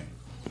and Wayne.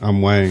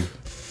 I'm Wayne.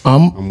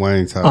 I'm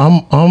Wayne type.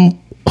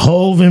 I'm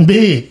Hove and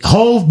Big.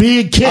 Hove,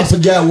 Big, Kiss. I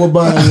forgot what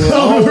by I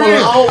fuck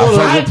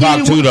with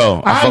Pac too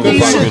though. I fuck with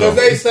Pac too Because though.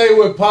 they say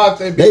with Pac,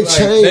 they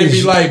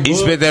be like He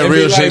spit that they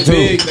real be shit like too.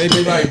 Big, they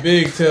be like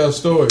Big tell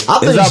stories. I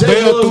think As I Jay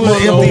bail through the was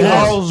empty one of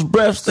halls,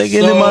 breath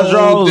sticking in my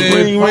drawers.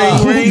 Ring,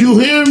 ring, ring. You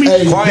hear me?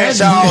 Hey, Quiet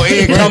y'all,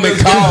 incoming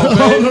call.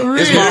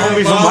 It's my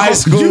homie from high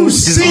school. You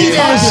see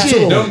that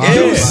shit.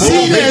 You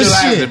see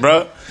that shit,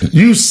 bro.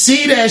 You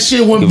see that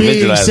shit when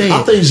Big say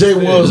I think Jay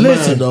was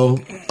mine, though.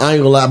 I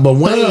ain't gonna lie, but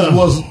Wayne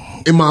was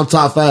in my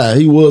top five.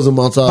 He was in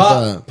my top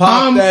five.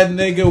 Pop that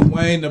nigga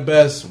Wayne, the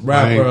best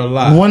rapper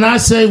alive. When I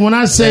say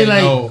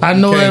like I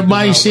know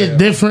everybody's shit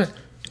different.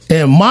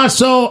 And my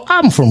soul,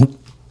 I'm from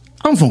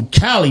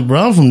Cali,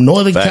 bro. I'm from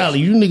Northern Cali.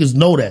 You niggas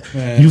know that.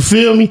 Man. You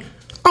feel me?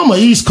 I'm a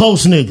East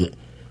Coast nigga.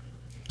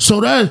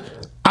 So that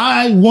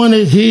I want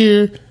to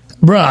hear,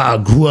 bro. I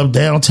grew up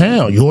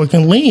downtown, York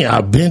and Lynn.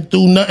 I've been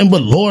through nothing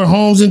but Lord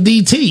Holmes and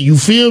DT. You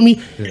feel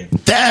me? Yeah.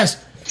 That's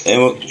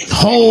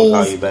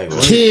whole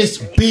Kiss,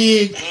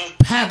 Big,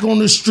 Pack on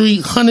the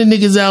street, 100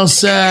 niggas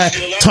outside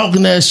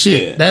talking that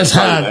shit. Yeah, that's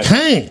how it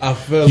came. I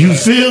feel you that.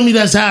 feel me?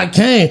 That's how it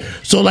came.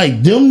 So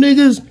like them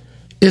niggas,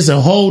 it's a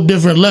whole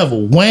different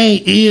level.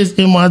 Wayne is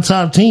in my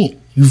top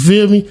 10. You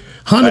feel me?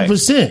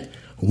 100%.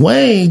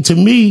 Wayne to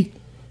me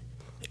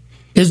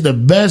is the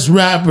best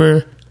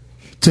rapper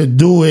to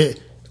do it.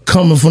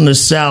 Coming from the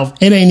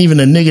South, it ain't even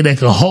a nigga that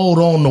can hold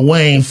on to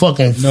Wayne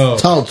fucking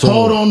Talk to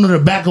hold him. on to the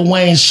back of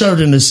Wayne's shirt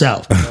in the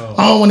South.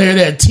 I don't want to hear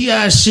that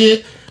T.I.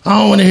 shit. I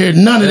don't want to hear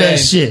none of that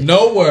shit.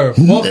 Nowhere.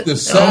 Fuck the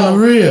South. On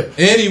the real.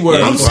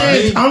 Anywhere. I'm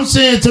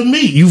saying to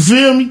me, you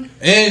feel me?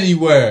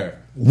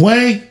 Anywhere.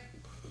 Wayne,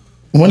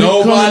 when it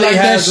comes Nobody like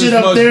that has shit as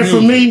up much there for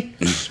me,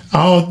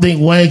 I don't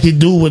think Wayne could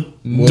do what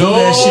do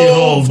that shit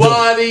Hov do.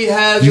 Nobody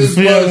has You as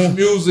feel much me?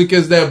 music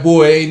as that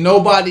boy. Ain't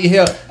nobody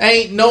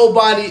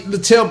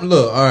tell me.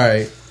 Look, all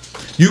right.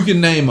 You can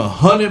name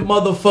 100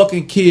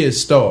 motherfucking kid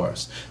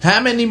stars.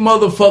 How many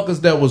motherfuckers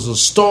that was a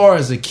star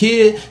as a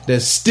kid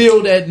that's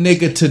still that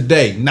nigga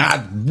today?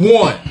 Not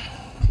one.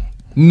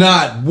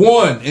 Not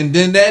one. And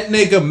then that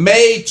nigga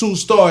made 2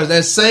 stars.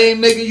 That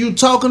same nigga you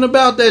talking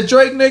about, that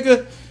Drake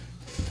nigga,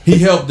 he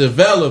helped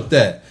develop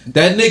that.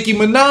 That Nicki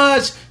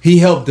Minaj, he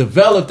helped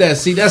develop that.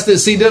 See, that's the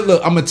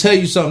look, I'm gonna tell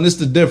you something. This is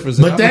the difference.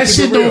 But that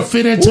shit don't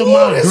fit into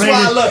my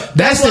greatest.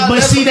 That's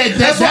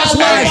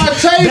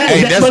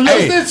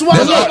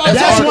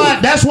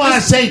why I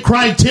say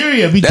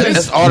criteria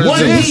because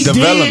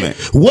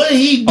what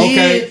he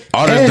did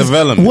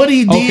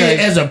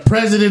as a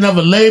president of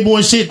a label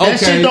and shit, that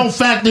shit don't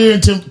factor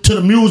into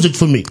the music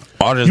for me.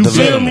 You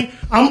feel me?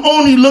 I'm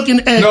only looking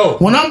at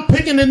when I'm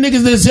picking the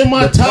niggas that's in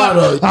my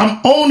top. I'm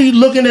only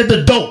looking at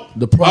the dope.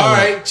 All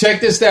right,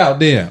 check this out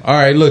then. All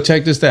right, look,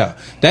 check this out.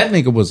 That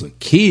nigga was a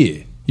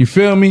kid. You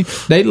feel me?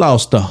 They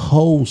lost the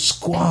whole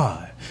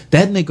squad.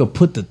 That nigga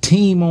put the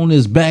team on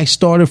his back,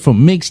 started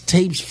from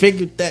mixtapes,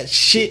 figured that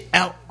shit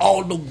out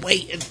all the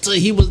way until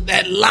he was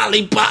that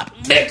lollipop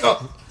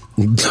nigga.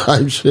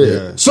 Type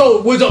shit.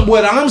 So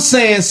what I'm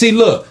saying, see,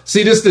 this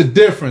is the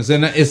difference,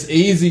 and it's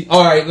easy.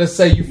 All right, let's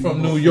say you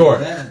from New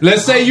York.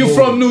 Let's say you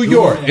from New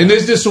York, and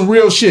this is some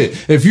real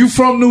shit. If you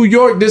from New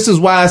York, this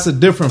is why it's a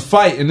different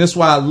fight, and this is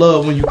why I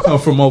love when you come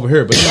from over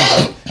here. But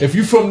if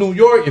you from New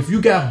York, if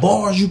you got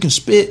bars you can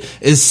spit,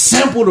 it's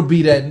simple to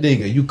be that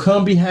nigga. You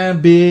come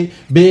behind Big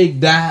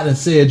died and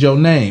said your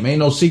name. Ain't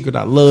no secret.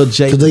 I love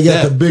Jay. Because they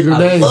got the bigger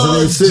names in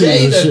their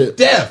cities and shit.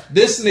 Death.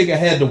 This nigga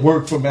had to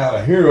work from out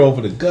of here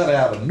over the gut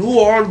out of New Who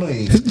are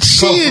Lean?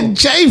 Shit,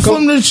 Jay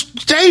from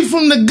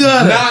the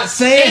gutter. Not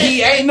saying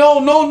he ain't no.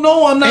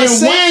 I'm not and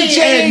saying Wayne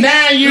Jay.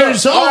 at 9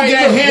 years Look, old all right,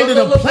 got look, handed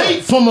look, a look, plate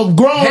look. from a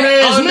grown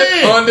ass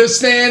man.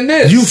 Understand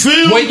this? You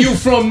feel me? When you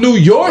from New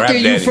York Rap and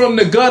you daddy. from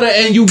the gutter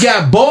and you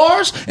got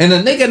bars and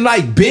a nigga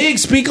like Big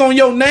speak on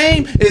your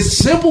name, it's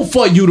simple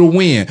for you to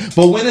win.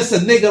 But when it's a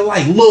nigga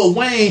like Lil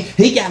Wayne,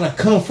 he gotta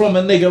come from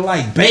a nigga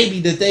like Baby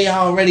that they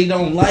already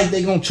don't like.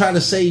 They gonna try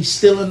to say he's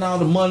stealing all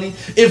the money.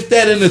 If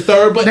that in the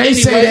third, but They anyway,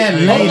 say that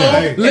hold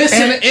later. on.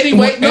 Listen, And-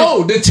 anyway, and-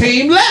 no, the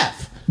team left.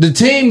 The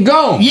team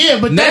gone. Yeah,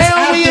 but that's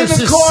now we after in the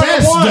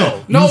success, quarter one.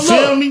 though. No, You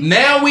feel look, me?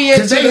 now we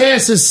Because into they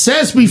had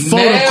success before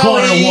the Now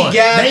quarter he one.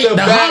 got The the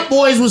back- Hot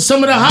Boys was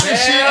some of the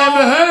hottest shit I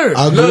ever heard.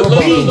 I grew up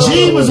on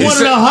BG was He one of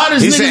said- the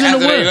hottest he niggas said in the after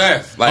they world.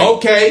 left, like,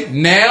 Okay,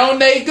 now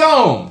they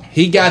gone.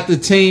 He got the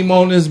team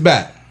on his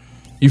back.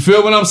 You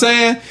feel what I'm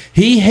saying?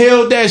 He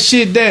held that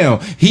shit down.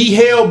 He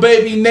held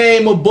Baby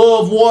name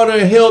above water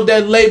and held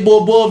that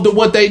label above to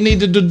what they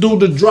needed to do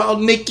to draw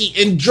Nicki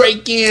and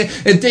Drake in.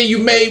 And then you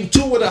made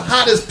two of the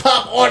hottest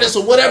pop artists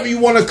or whatever you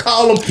want to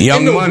call them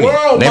Young in the Money.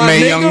 world. They my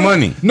made nigga. Young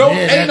Money. No, Yeah,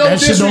 ain't no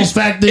that shit don't disrespect.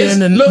 factor in It's-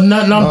 and look,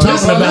 nothing I'm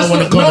talking about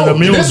when it comes to the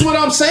music. That's what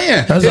I'm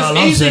saying. That's It's all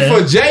I'm easy saying.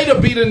 for Jay to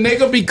be the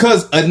nigga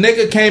because a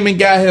nigga came and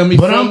got him. He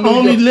But from I'm New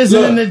only York.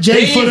 listening to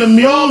Jay he for the from-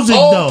 music,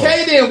 though.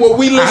 Okay, then. Well,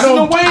 we listen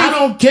to Wayne. I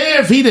don't care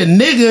if he the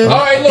nigga All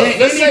right, look. and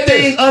Let's say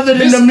anything this. other than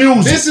This- the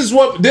music. This is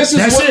what. This is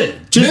That's what, it.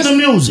 Just the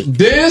music.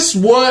 This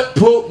what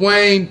put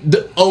Wayne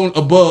on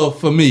above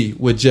for me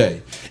with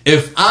Jay.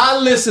 If I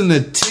listen to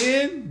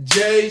 10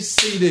 Jay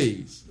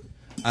CDs,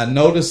 I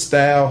know the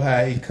style,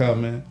 how he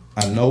coming.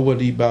 I know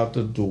what he about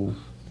to do.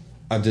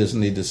 I just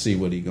need to see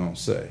what he gonna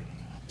say.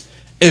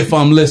 If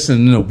I'm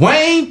listening to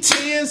Wayne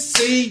 10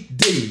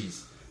 CDs,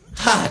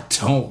 I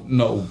don't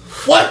know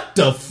what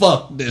the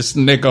fuck this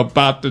nigga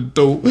about to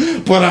do,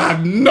 but I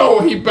know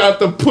he about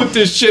to put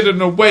this shit in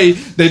a way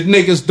that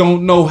niggas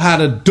don't know how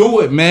to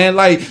do it, man.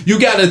 Like, you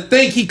gotta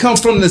think he come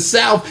from the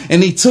South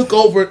and he took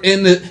over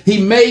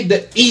he made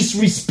the East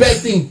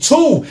respect him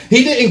too.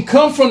 He didn't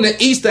come from the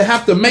East to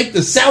have to make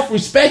the South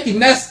respect him.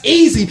 That's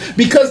easy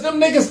because them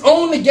niggas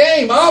own the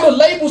game. All the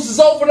labels is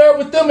over there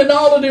with them and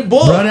all of their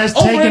bull. Bro, that's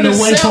taken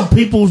away from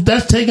people's.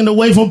 That's taken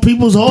away from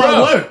people's hard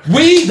Bruh, work.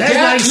 we That's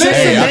got- like listen,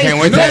 saying. I can't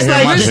wait to That's hear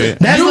like my shit.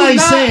 That's You like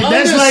not saying.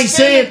 That's like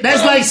saying. understanding That's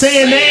what like I'm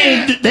saying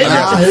saying. they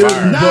I hear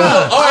you, nah. bro.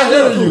 All right,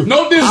 look,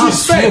 no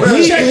disrespect.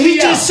 swear. Check He me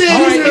just out. said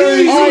All he's right,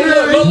 very all right,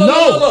 easy. look,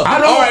 No, I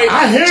don't. All right,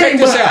 I hear check him,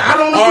 this but out. I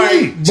don't All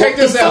agree. right, check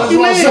this What out. the fuck you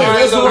mean?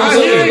 I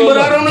hear him, but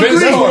I don't agree.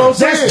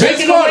 That's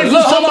taking away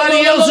from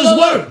somebody else's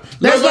work.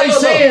 That's like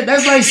saying.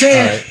 That's like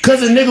saying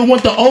because a nigga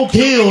went to Oak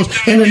Hills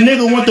and a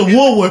nigga went to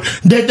Woodward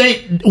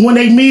that when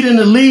they meet in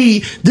the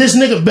league, this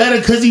nigga better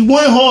because he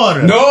went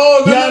harder. No.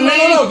 You know what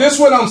I mean? This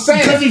what I'm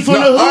saying. 'Cause he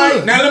from the All right,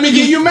 hood. now let me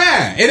give you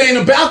mine. It ain't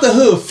about the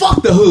hood.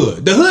 Fuck the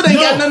hood. The hood ain't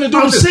got nothing to do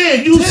I'm with this.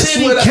 saying you This said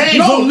he what I- came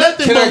No, from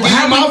nothing can I but give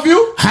you my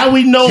view? how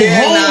we know Can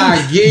I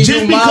Hove. give Just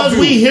you my because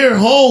view? we hear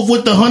Hove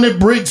with the 100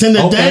 bricks and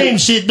the Okay. Dame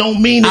shit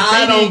don't mean that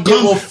I they don't didn't give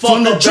come a fuck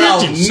from the about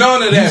trenches.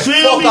 none of that. You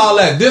feel Fuck me? all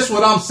that. This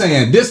what I'm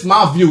saying. This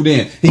my view.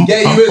 Then he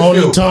gave I'm you his only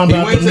view. talking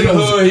He about went the to the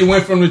music. hood. He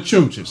went from the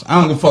churches. I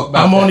don't give a fuck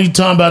about I'm that. only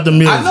talking about the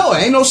music. I know,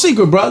 ain't no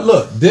secret, bro.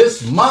 Look,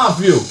 this my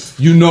view.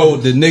 You know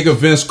the nigga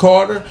Vince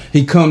Carter,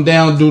 he come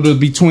down, do the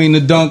between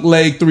the dunk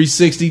leg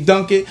 360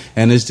 dunk it,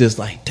 and it's just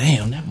like,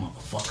 damn, that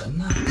motherfucker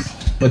nice.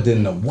 But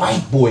then the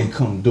white boy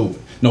come do it.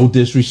 No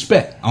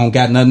disrespect. I don't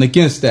got nothing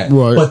against that.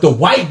 Right. But the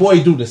white boy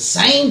do the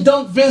same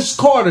dunk Vince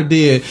Carter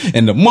did,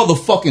 and the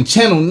motherfucking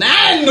Channel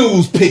 9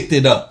 News picked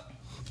it up.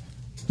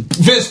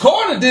 Vince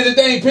Carter did it,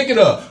 they ain't pick it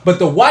up. But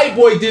the white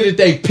boy did it,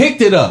 they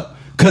picked it up.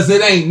 Cause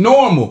it ain't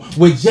normal.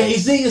 With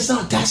Jay-Z or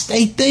something, that's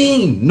their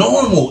thing.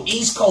 Normal.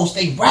 East Coast,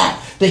 they rap.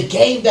 They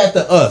gave that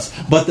to us.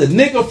 But the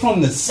nigga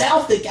from the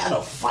South, they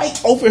gotta fight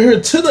over here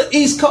to the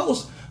East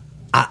Coast.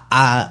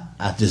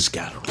 I just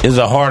gotta. It's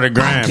a harder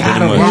grind, pretty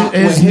gotta much. rock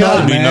It's with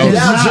not, him. man. know. It's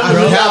Yeah, not, Johnny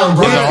bro. Howard,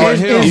 bro. It's a hard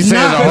hill. He It's says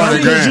not, it's a harder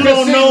because grind. you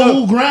don't know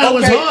who grind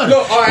was Okay, harder.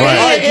 look, all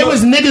right, It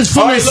was niggas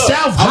from the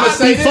South I'ma hot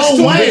say this before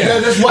too, Wayne.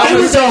 man. It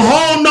was a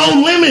whole No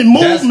Limit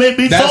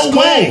movement that's before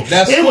cool. Wayne.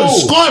 That's It was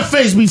cool.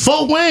 Scarface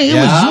before Wayne. It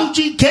Yeah. was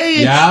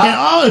UGK Yeah. and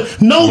all.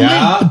 No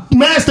Yeah. Limit.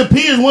 Master P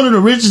is one of the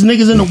richest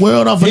niggas in the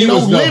world off of He No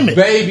was the Limit.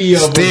 baby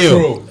of the Still.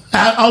 crew.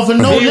 Off of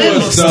No He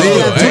Limit. was the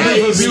baby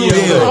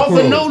of the Off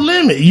of No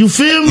Limit. You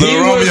feel me? Lil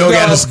Romeo was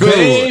got the a school.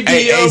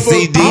 baby of a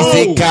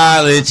ACDC crew.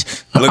 college.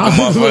 Look him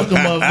up. Look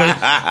him up,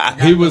 man.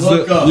 He was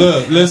look,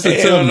 listen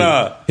Hell to me.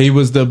 nah. He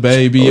was the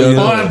baby of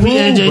the R.I.P. crew,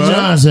 AJ bro.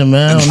 Johnson,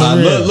 man. on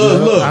the real.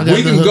 Look. I got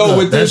We the can hook go up.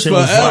 with That this shit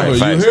was forever. fire. You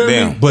Facts, hear me?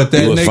 damn. But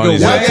that He was nigga funny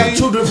as Wayne. hell. I got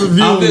two different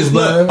views, I'm just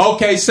man.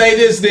 okay. Say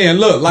this then.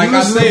 Look, like You I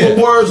listen said.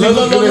 to words, you Look,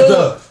 looking look, at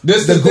look.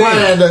 This the the thing.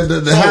 grind,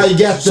 the how you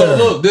got So there.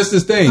 look, this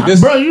is the thing. This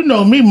Bro, you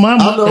know me. I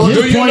know. His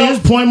Do you point, know- his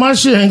point, my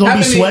shit ain't gonna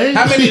be swayed.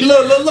 How many?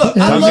 Look. I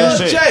Talk love that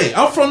shit. Jay.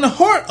 I'm from the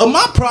heart of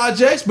my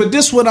projects, but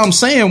this what I'm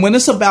saying. When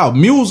it's about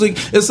music,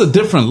 it's a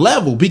different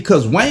level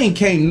because Wayne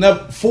came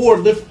up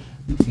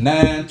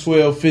 9,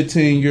 12,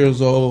 15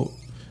 years old,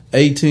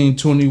 18,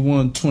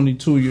 21,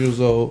 22 years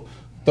old.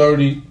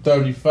 30,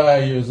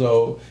 35 years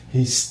old.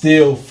 He's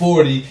still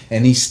 40,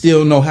 and he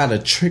still know how to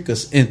trick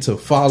us into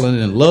falling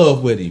in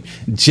love with him.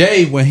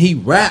 Jay, when he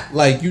rap,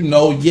 like, you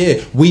know,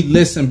 yeah, we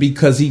listen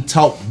because he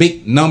talk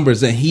big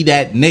numbers, and he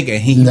that nigga.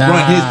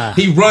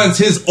 He runs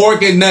his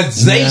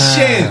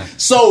organization. Nah.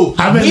 So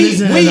I've been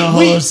listening to the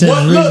whole since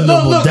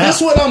look,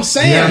 that's what I'm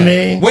saying. You know what I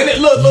mean? When it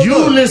look,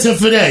 you listen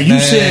for that. You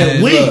Man,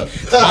 said we. look,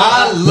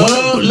 I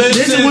love listening.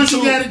 This is what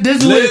you got.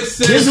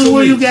 This is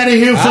what you got to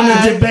hear from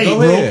the debate,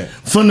 bro.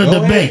 From the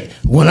debate.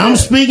 When I'm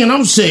speaking,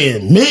 I'm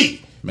saying me.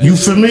 Man. You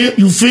familiar?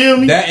 You feel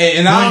me?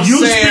 And I'm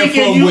saying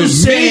from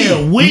with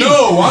me.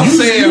 No, I'm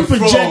saying from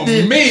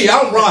me.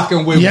 I'm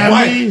rocking with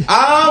Wayne.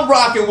 I'm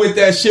rocking with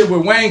that shit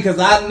with Wayne because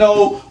I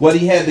know what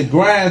he had to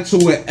grind to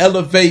and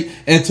elevate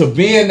into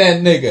being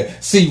that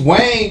nigga. See,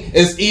 Wayne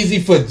is easy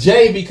for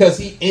Jay because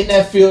he in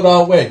that field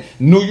already.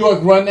 New York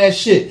run that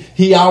shit.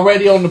 He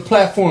already on the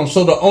platform,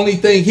 so the only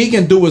thing he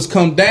can do is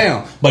come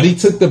down. But he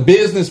took the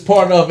business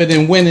part of it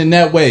and went in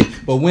that way.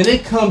 But when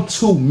it comes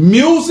to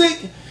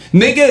music,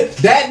 nigga,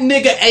 that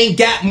nigga ain't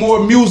got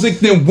more music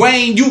than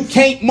Wayne. You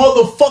can't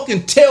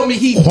motherfucking tell me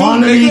he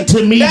quantity do, nigga.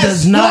 To me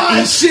does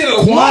not shit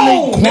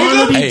alone,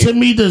 quantity to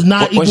me does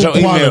not equal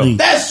quality.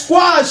 That's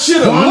squad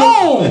shit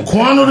alone.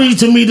 Quantity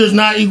to me does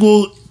not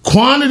equal.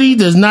 Quantity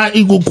does not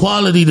equal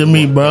quality to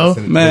me, bro.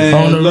 Man,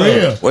 on the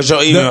real. What's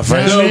your email,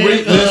 friend?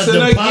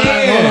 Listen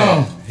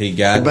again. He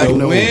got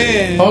the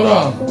win. Hold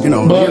on. You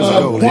know,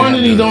 but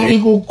quantity don't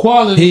equal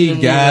quality.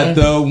 He got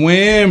the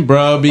win,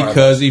 bro,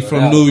 because he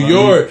from New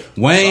York.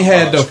 Wayne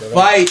had to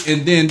fight,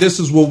 and then this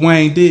is what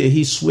Wayne did.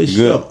 He switched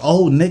up.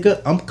 Oh,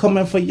 nigga, I'm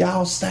coming for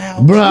y'all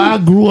style. Bro, I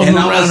grew up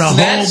around a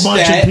whole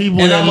bunch of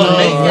people and that I'm gonna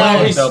make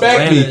y'all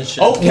respect me.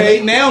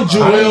 Okay, now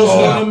Joel's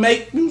wanna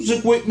make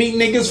music with me.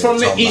 Niggas from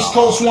the East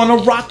Coast wanna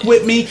rock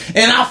with me,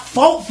 and I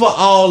fought for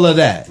all of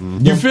that.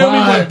 You feel me?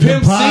 When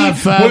Pimp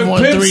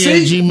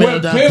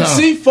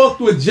C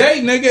fucked with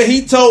Jay, nigga,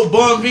 he told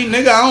Bun B,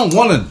 nigga, I don't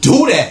want to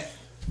do that.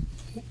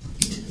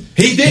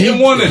 He didn't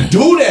want to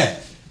do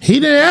that. He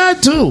didn't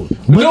have to.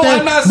 No,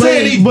 I'm not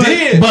saying he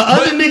did. But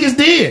other niggas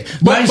did.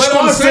 Like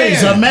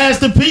Scarface, a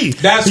Master P.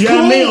 That's you cool.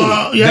 Know what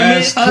I mean?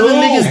 That's cool. Other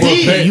niggas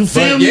did. You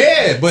feel me?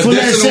 Yeah, but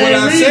this is what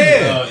I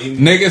said.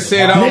 Nigga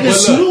said, nigga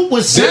Snoop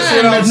was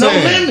signed with no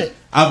limit.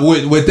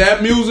 With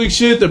that music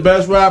shit, the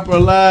best rapper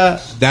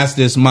alive, that's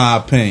just my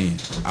opinion.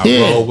 I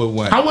roll with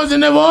Wayne. I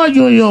wasn't never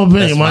arguing your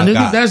opinion, my nigga.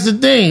 Guy. That's the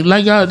thing.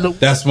 Like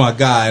that's my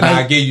guy, and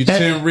I give you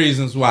 10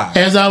 reasons why.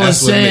 As I was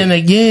saying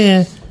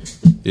again,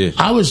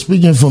 I was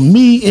speaking for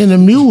me in the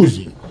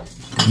music.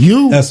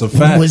 You that's a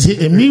fact. Was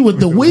hitting me with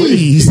the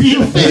wheeze.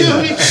 You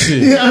feel me?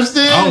 You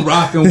understand? I'm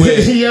rocking with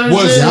what's real.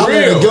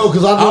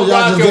 Because I know I'm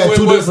y'all just rocking got with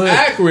two what's different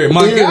accurate.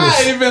 My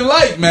guy even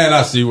like, man,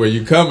 I see where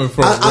you coming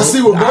from. I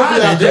see where both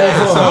of y'all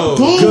coming from. I'm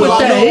cool with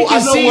that. He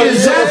can see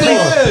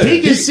exactly.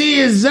 He can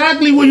see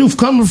exactly where you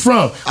coming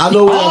from. I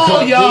know where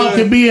all y'all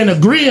can be in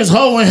agreement,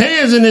 holding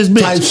hands in this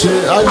bitch.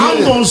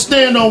 I'm gonna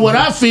stand on what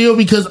I feel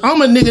because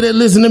I'm a nigga that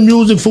listen to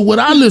music for what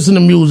I listen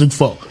to music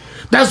for.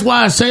 That's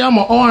why I say I'm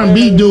an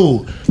R&B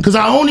dude, because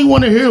I only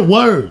want to hear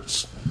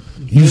words.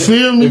 You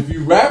feel me? If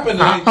you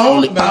rapping, I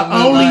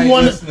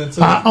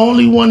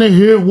only want to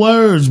hear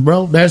words,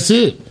 bro. That's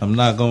it. I'm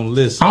not gonna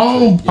listen.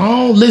 I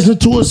don't listen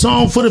to a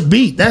song for the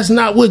beat. That's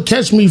not what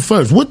catch me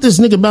first. What this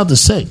nigga about to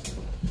say?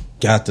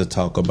 Got to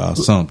talk about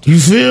something. You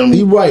feel me?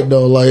 He right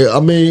though. Like I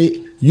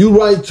mean, you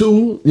right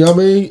too. You know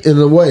what I mean? In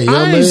a way, you know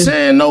I ain't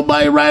saying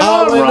nobody right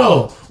or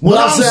wrong. What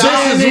I'm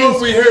saying is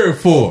what we here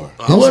for.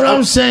 What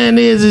I'm saying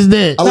is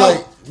that I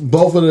like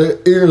both of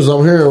the ears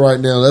I'm hearing right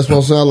now. That's what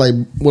I'm saying. I like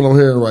what I'm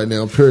hearing right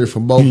now. Period.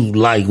 From both. You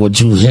like what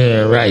you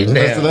hearing right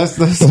now?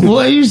 That's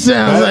boy, you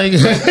sound like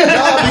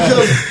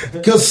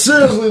because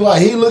seriously,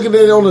 like he looking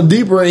at it on the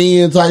deeper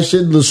end type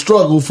shit. The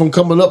struggle from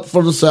coming up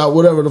from the south,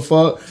 whatever the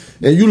fuck.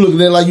 And you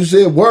looking at it like you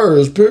said,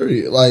 words,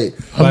 period. Like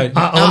I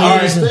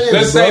understand.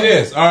 Let's say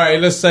this. All right,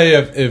 let's say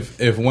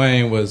if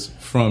Wayne was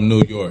from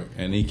New York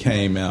and he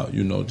came out,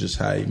 you know, just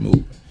how he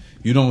moved.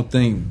 You don't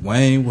think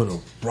Wayne would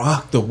have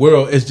rocked the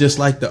world? It's just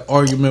like the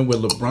argument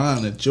with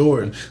LeBron and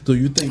Jordan. Do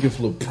you think if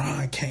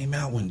LeBron came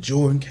out when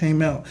Jordan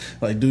came out,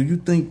 like, do you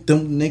think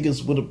them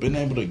niggas would have been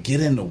able to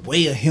get in the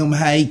way of him,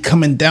 how he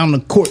coming down the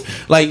court?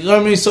 Like, you know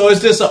what I mean? So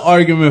it's just an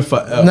argument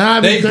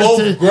forever. They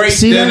both great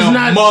than a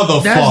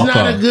motherfucker. That's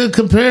not a good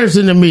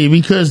comparison to me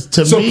because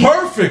to me... It's a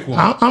perfect one.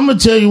 I'm going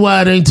to tell you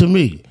why it ain't to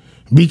me.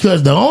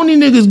 Because the only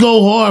niggas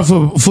go hard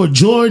for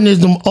Jordan is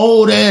them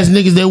old ass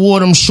niggas that wore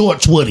them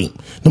shorts with him.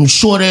 Them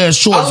short ass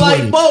shorts with him. I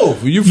like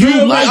both. You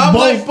feel me? I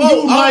like both.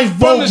 You like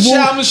both. From the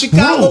Shaman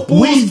Chicago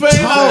Bulls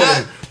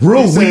fan.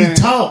 We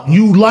talk.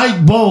 You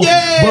like both.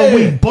 Yeah. But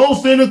we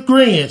both in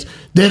agreement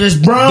that it's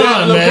Bron,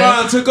 that man.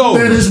 LeBron took over.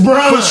 That it's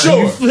Bron. For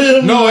sure. You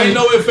feel me? No, ain't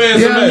no ifs,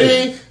 ands, or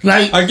maybes.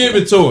 Like, I give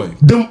it to him.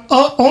 The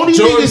only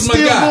niggas still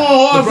going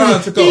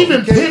hard for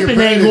even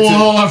Pippen ain't going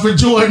hard for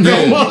Jordan. You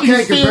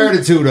can't compare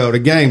the two though. The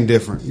game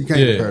different. You can't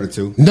compare the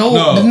two. No.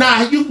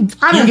 I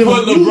don't give a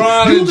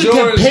LeBron you and can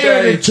Jordan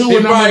compare the two.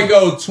 It might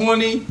go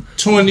 20,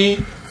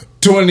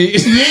 20.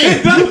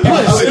 Yeah,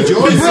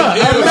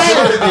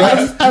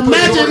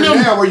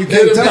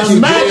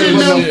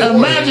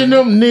 imagine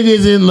them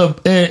niggas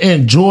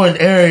in Jordan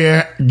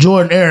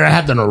area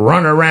having to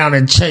run around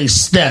and chase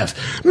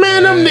Steph.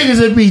 Man, them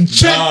niggas would be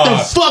checked the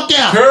fuck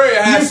out. Curry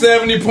had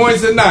 70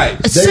 points a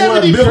night.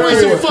 70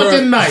 points a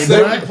fucking night,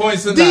 bro.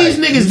 These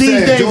niggas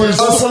these days a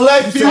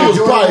select few was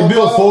probably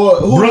built for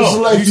it. Who the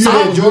select few?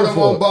 Jordan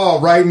on ball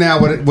right now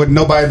with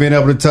nobody being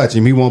able to touch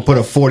him. He won't put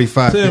a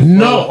 45.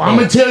 No, I'm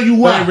gonna tell you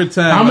why.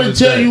 I'm gonna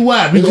tell you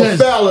why. Because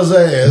foul his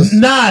ass.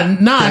 Nah.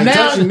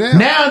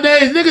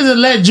 Nowadays niggas will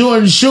let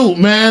Jordan shoot,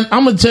 man.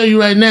 I'm gonna tell you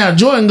right now,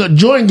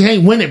 Jordan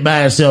can't win it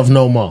by himself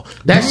no more.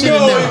 That shit. He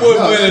wouldn't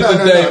win it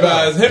today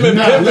by himself. Him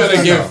and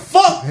Pippen get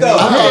fucked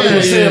up.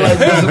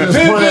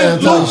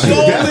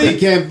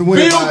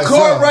 Bill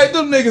Cartwright,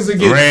 them niggas will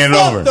get ran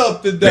fucked over.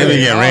 Up today. They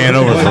get ran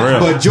over for real.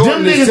 But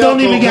Jordan them niggas don't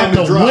even got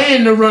the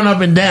win to run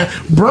up and down.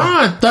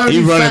 Bron 35. He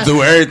running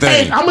through everything.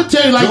 Hey, I'm gonna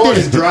tell you like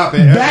Jordan's this.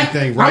 dropping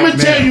everything right I'm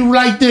gonna tell you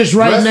like this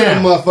right rest now. of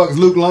them motherfuckers,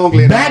 Luke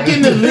Longley. Back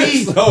in the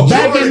league,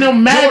 back in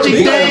them Magic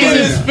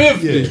days,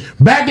 50.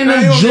 back in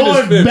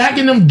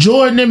them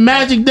Jordan and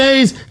Magic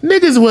days,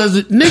 niggas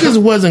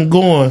wasn't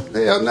going.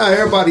 Hell no,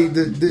 everybody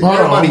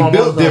Hold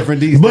built on.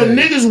 different these But days.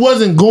 niggas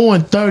wasn't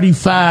going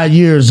 35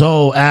 years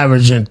old,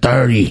 averaging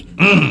 30.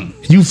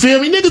 You feel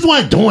me? Niggas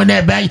wasn't doing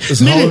that back.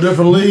 It's a whole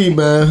different league,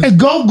 man. And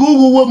go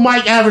Google what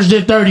Mike averaged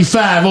at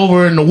 35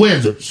 over in the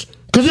Wizards,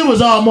 because it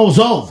was almost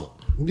over.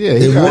 Yeah,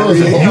 he was.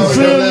 He You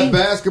feel that me?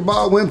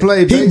 basketball, went play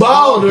He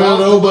baseball. balled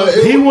though, but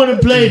He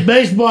wouldn't play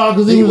baseball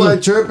because he he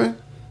wasn't tripping.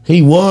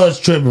 He was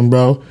tripping,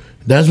 bro.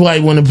 That's why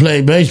he wanted to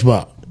play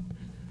baseball.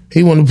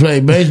 He wanted to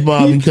play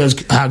baseball because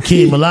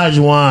Hakeem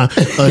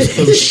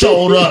Olajuwon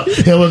showed up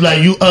and was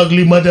like, "You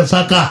ugly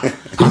motherfucker."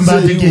 I'm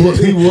about to get.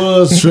 He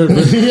was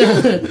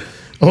tripping.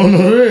 On the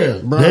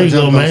real. Bron There you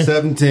go, jumped man. up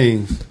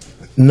 17.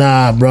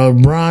 Nah, bro.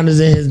 Bron is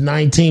in his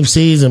 19th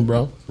season,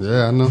 bro.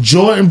 Yeah, I know.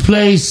 Jordan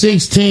played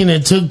 16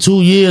 and took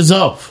 2 years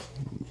off.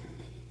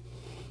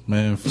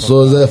 Man,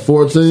 So is that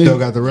 14? Still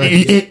got the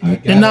record.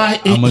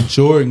 I'm a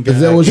Jordan guy. Is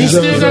that what He you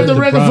still got the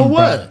record for prime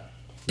what?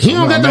 He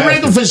don't got the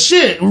record for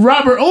shit.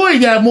 Robert Ory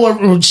got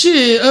more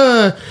shit.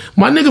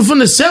 My nigga from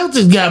the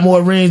Celtics got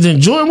more rings than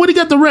Jordan. What he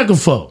got the record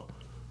for?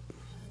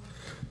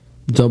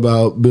 You talking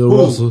about Bill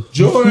Russell?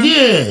 Jordan?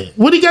 Yeah.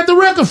 What he got the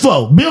record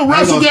for? Bill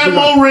Russell got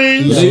more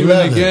rings. Leaving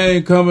the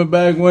game, coming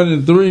back,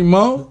 winning 3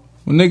 more.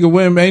 When nigga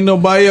win, ain't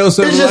nobody else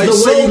ever It's just like the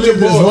way he Soulja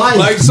lived his Boy. life.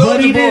 Like But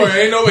Soulja he Boy.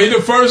 didn't. He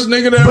the first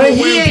nigga that But ever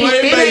he win ain't,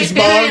 played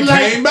baseball and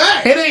came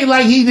back. It ain't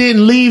like he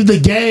didn't leave the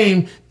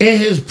game in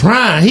his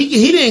prime.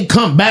 He didn't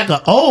come back an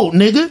old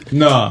nigga.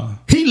 Nah.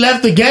 He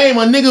left the game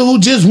a nigga who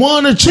just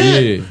won a chip.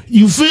 Yeah.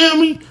 You feel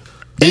me?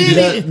 Went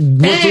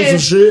through some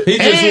shit. He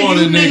just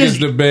wanted niggas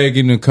to beg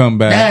him to come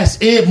back. That's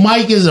it.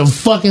 Mike is a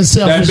fucking That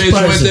selfish bitch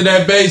went person. to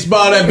that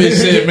baseball. That bitch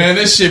said, "Man,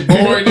 this shit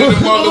boring than a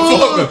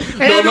motherfucker.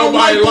 Don't And the nobody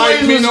white like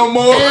boys me was- no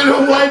more." And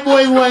the white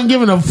boys wasn't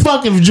giving a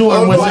fuck if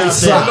Jordan was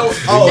out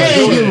there.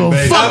 They ain't giving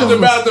a fuck. After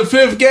about the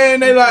 5th game,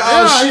 they like,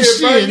 "Oh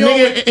shit, bro,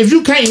 nigga. If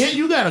you can't hit,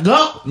 you gotta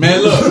go."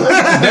 Man, look,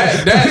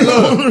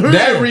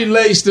 that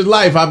relates to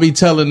life. I be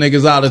telling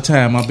niggas all the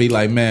time. I be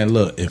like, man,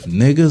 look, if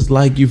niggas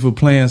like you for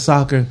playing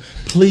soccer,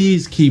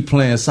 please keep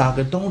playing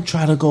soccer. Don't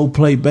try to go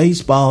play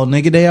baseball,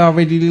 nigga. They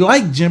already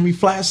like Jimmy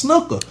Flat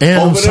Snooker. And them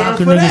over there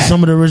soccer for niggas, that.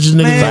 some of the richest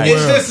niggas Man, in the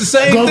it's world. just the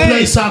same Go thing.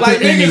 play soccer Like,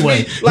 niggas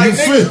anyway. be, like, You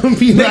feel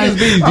me? niggas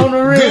be on the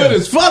real. good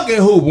as fucking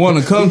hoop. Want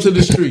to come to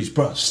the streets,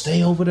 bro?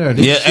 Stay over there.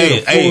 This Yeah,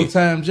 shit a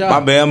full-time job. My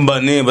bad, I'm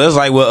butting in, but it's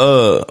like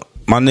what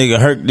my nigga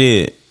Herc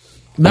did.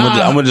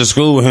 Nah. I went to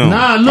school with him.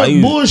 Nah,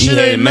 look, bullshit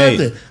ain't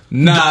nothing.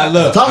 Nah,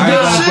 look. Talk I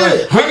ain't that gonna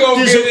shit. play. We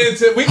gonna get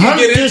into. We can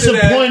get into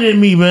that. disappointed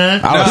me,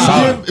 man. I was Nah,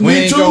 sorry. we Me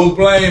ain't too. gonna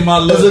blame my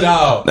little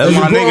dog. That's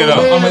my nigga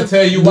though. I'm gonna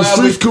tell you The why.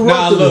 streets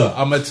corrupted him.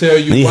 I'm gonna tell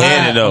you He why.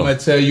 had it, though. I'm gonna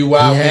tell you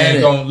why He we had ain't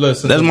it. gonna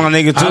listen. That's my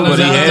nigga too, but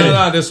he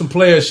had it. There's some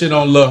player shit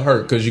on Lil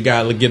Hurt because you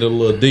gotta get a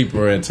little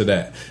deeper into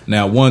that.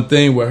 Now, one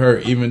thing with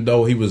Hurt, even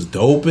though he was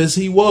dope as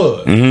he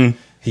was,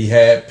 he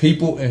had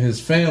people in his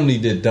family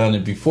that done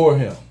it before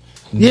him.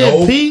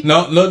 Yeah, Pete.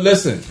 No, look,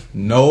 listen.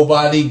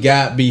 Nobody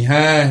got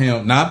behind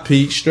him. Not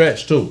Pete,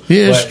 Stretch too.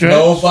 Yeah, but Stretch.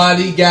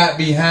 nobody got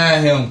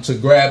behind him to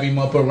grab him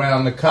up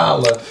around the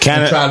collar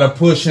Kinda- and try to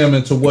push him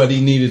into what he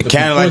needed to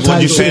Kinda be like pushed what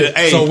you into. said,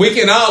 hey. So we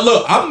can all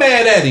look. I'm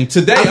mad at him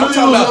today. I I'm knew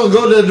talking you was about. gonna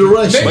go that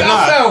direction. Nigga, But I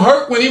nah. found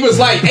Hurt when he was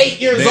like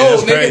 8 years Man, old.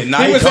 that's crazy. Nigga, Nah,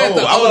 he he was at cold.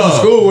 the. I was in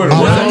school with him.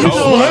 You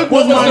know, Herc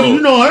was my,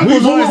 you know, Herc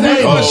was on his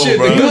name. Oh, shit,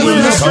 bro. the good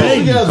was was cold.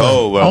 crazy.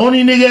 Cold, bro.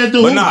 Only nigga at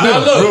the But hoop. nah, Now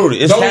look, Rudy,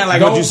 it's don't- kind of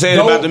like what you said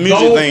don't- about the music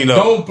don't- thing, though.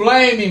 Don't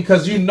blame him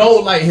because you know,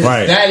 like his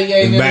Right. daddy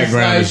ain't The in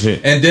background his and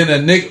life, shit. and then a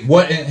nigga,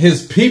 what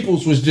his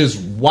peoples was just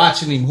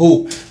watching him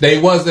hoop. They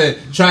wasn't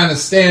trying to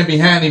stand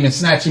behind him and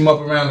snatch him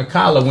up around the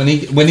collar when he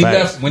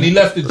Facts.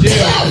 left the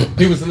gym.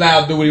 He was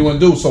allowed to do what he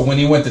wanted to do. So when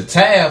he went to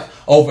Taft,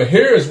 Over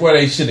here is where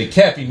they should have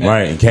kept him.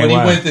 Right, and When he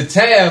KY. went to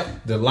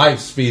Taft, the life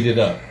speeded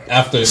up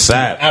after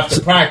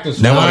practice.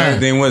 That when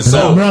everything went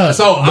so. south.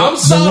 So I'm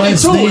sorry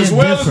too, as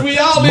well as we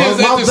all is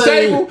at this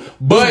table.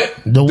 But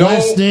The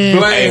West End.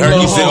 blame Hey,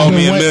 Herc, you said owe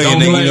me $1 million,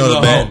 nigga. You know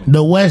the bet.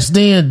 The West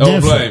End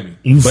Don't different. blame me.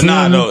 You But feel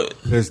nah, me? no,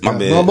 my My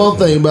bad. one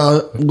thing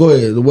about go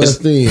ahead, the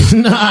West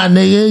End. Nah,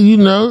 nigga, you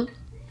know.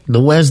 The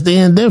West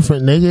End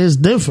different, nigga. It's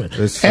different.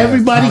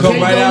 Everybody Come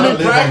can't right out go of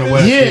live.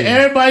 practice. Yeah,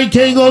 everybody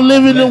can't go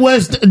live in the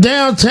West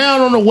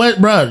downtown on the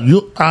West,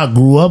 bro. I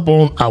grew up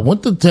on. I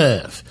went to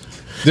Taft.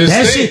 This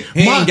That thing, shit,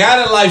 he ain't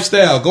got a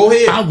lifestyle. Go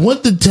ahead. I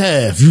went to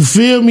Taft. You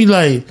feel me?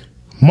 Like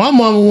my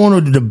mama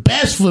wanted the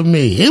best for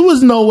me. It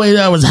was no way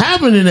that was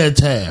happening at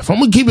Taft. I'm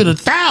gonna keep it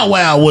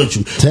 1,000 with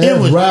you. Taft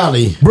was,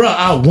 Raleigh. bro.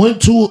 I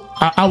went to.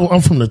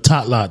 I'm from the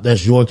top lot.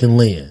 That's York and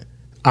Lynn.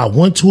 I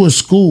went to a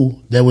school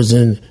that was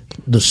in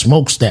the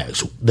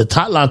smokestacks. The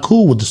top lot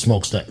cool with the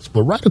smokestacks,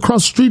 but right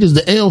across the street is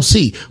the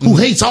LC, who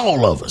hates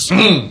all of us.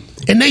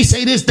 And they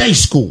say this they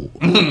school,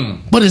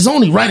 but it's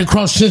only right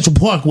across Central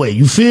Parkway.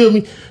 You feel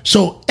me?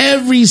 So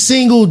every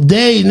single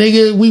day,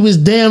 nigga, we was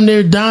damn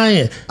near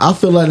dying. I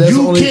feel like that's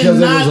You only because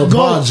it cannot was a go-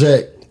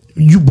 project.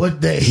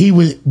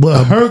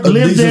 But Herc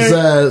lived there.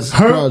 decent-sized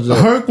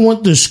project. Herc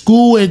went to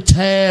school at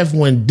Taft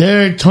when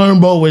Derek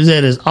Turnbow was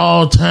at his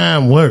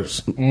all-time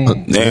worst.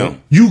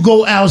 Damn. You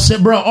go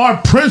outside, bro. Our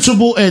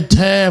principal at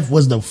Taft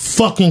was the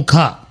fucking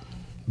cop.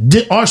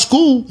 Our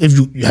school, have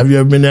you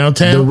ever been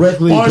downtown?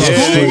 Directly our across school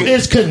the street.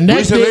 is connected. We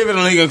used to live in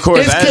the league, of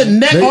course.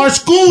 Our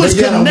school is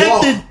they gotta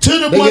connected walk. to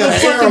the They gotta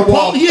motherfucking air walk.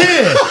 pole.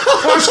 Yeah,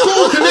 our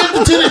school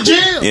connected to the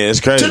jail. Yeah, it's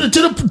crazy. To You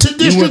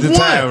District went to 1,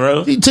 town,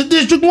 bro. To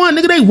District 1,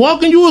 nigga. They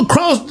walking you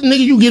across, nigga.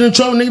 You get in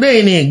trouble,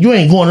 nigga. You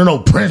ain't going to no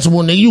principal,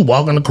 nigga. You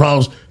walking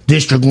across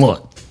District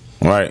 1,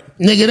 Right.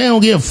 nigga. They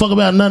don't give a fuck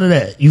about none of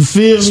that. You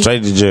feel me?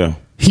 Straight to jail.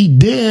 He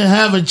didn't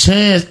have a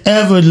chance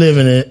ever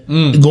living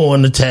it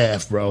going to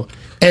Taft, bro.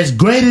 As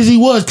great as he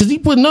was, because he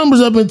put numbers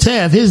up in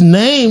Taft. His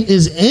name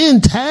is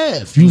in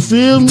Taft. You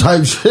feel me?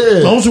 Type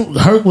shit.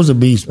 Herc was a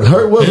beast, bro.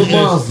 Herc was a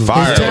monster.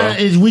 Fire,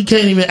 bro. We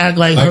can't even act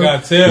like Like Herc. I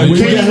tell you. We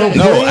can't even-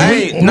 No, we- I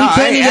ain't. we No, I can't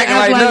ain't even acting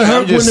act like nothing. I'm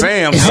Herc just would've-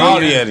 saying. I'm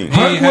salty at him.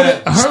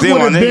 Herc Still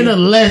would my have been nigga. a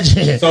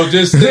legend. So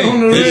just On the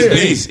think, real.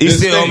 He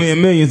still owe me $1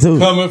 million too.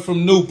 Coming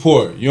from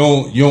Newport, you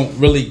don't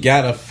really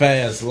got a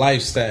fast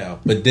lifestyle,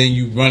 but then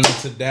you run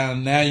into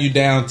now you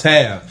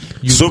downtown.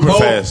 You Super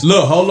fast.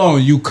 Look, hold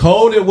on, you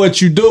cold at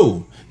what you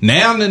do.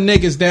 Now the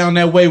niggas down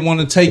that way want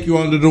to take you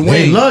under the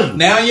wing. love you.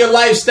 Now your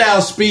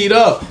lifestyle speed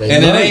up, and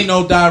it love ain't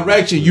no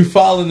direction. You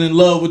falling in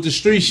love with the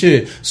street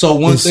shit. So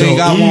one It's thing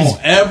so I easy.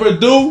 won't ever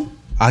do,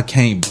 I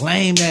can't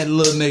blame that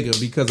little nigga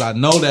because I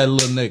know that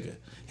little nigga.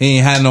 He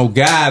ain't had no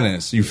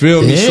guidance. You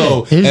feel me? Yeah.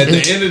 So at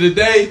It's- the end of the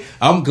day,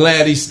 I'm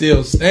glad he's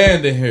still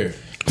standing here.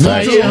 Nah,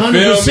 yeah, You feel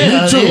 100%.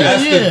 me? Me too.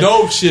 That's Yeah. the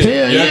dope shit. Hell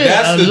Yeah, yeah.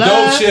 that's the Alive,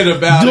 dope shit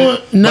about doing-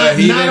 it. not- But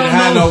he not didn't on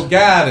have no- no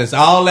guidance.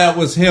 All that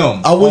was him.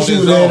 I wish on you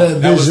his would have own.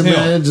 that That was vision,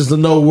 him. man, just to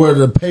know where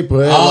the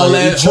paper at. All like,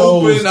 that he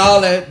chose- hooping,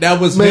 all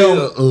that was made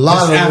him. a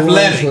lot It's of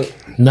athletic. wrong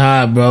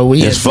Nah, bro. We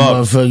had It's fuck.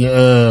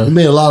 motherfucking. He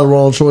made a lot of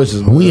wrong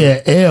choices. Man. We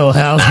at L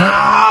House.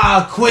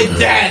 Ah, quit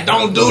that.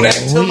 Don't do that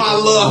to my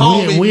little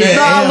homie, we- man.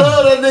 Nah, I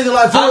love that nigga.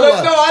 Like,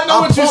 I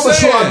know what you're promise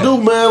saying. you I do,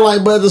 man.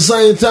 Like, but at the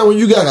same time, when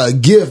you got a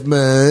gift,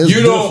 man, it's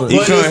You don't. different. He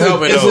but couldn't it's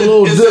help it, it's though. It's a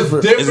little it's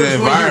different. difference It's an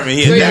when environment.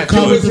 you He think adapted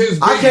you to was it. his big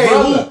I can't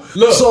brother. hoop.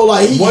 Look, So,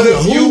 like, he what can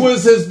if you hoop.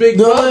 was his big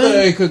No, brother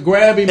I- and could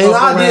grab him And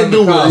up I around didn't the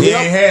do it. collar? He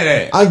ain't had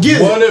that. I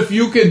get What it. if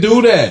you could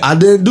do that? I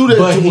didn't do that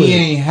But to he him.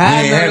 ain't had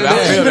He ain't none had of it. I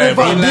that. feel Even that, if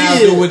bro. I He allowed to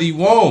did, do what he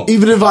want.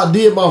 even if I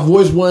did, my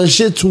voice wasn't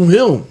shit to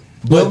him.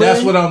 But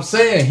that's what I'm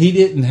saying. He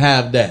didn't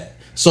have that.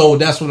 So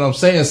that's what I'm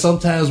saying.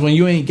 Sometimes when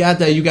you ain't got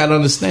that, you got to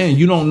understand.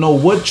 You don't know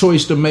what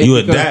choice to make. You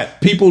because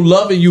adapt. People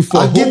loving you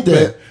for I get hooping.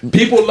 that.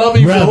 People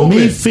loving you Bruh, for me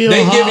hooping. feel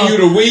They giving how- you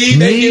the weed.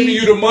 They me- giving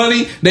you the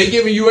money. They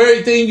giving you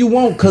everything you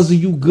want because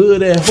of you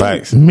good at hooping.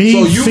 Facts. Me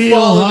So you feel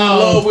falling in how-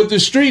 love with the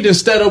street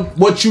instead of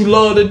what you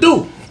love to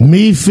do.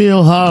 Me,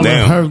 Phil Harlan,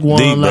 Damn, Herc won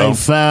deep, bro. like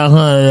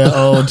 500 at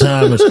old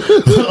timers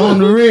on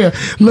the real.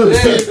 Look,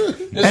 Phil,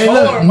 It's hey,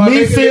 hard, look, my me,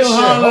 nigga, Phil this shit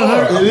Harlan,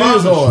 hard. Herc. It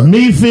is hard.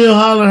 Me, Phil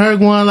Harlan, Herc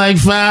won like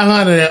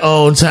 500 at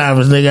old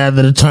timers, nigga,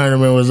 after the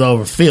tournament was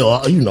over.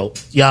 Phil, you know,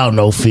 y'all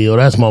know Phil.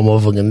 That's my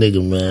motherfucking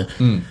nigga,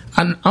 man.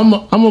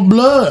 I'm a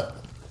blood.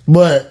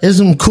 But it's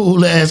some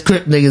cool ass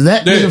Crip niggas.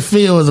 That Yeah. nigga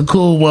Phil is a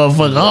cool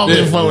motherfucker. I don't give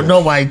a Yeah. fuck with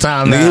nobody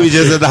time Nigga, now. he was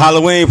just at the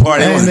Halloween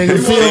party. That nigga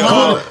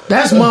Phil,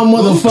 that's my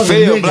motherfucking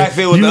Phil, nigga. Black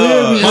Phil with You the,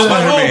 hear me? My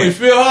Spider-Man. homie,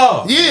 Phil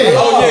Hall. Yeah.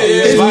 Oh, yeah,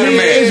 yeah. It's Spider-Man.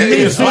 me, it's me,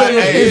 It's Spider-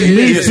 feeling, hey, it's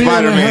me he's feeling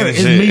Spider-Man hurt. and It's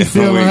shit. me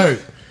feeling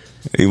hurt.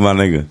 He my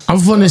nigga. I'm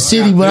from the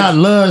city, but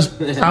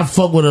I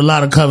fuck with a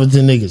lot of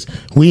Covington niggas.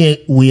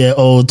 We at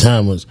old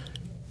timers.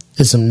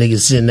 There's some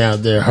niggas sitting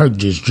out there, Herc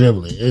just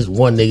dribbling. It's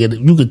one nigga that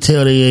you could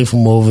tell they ain't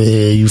from over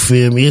here. You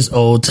feel me? It's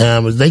old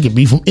timers. They could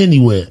be from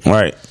anywhere.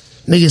 Right.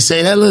 Niggas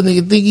say that little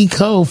nigga think he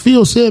cold.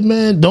 Phil said,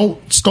 man, don't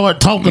start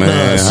talking to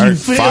us. You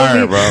feel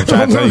fire, me? bro. I'm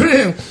trying to tell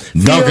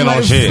you. Dunking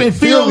on shit.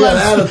 Feel got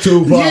an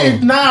attitude problem. Yeah,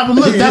 nah, but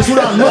look, that's what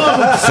I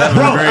love. Seventh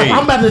Bro, grade.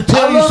 I'm about to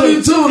tell I love you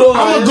you too, though.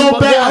 I'm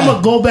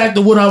gonna go back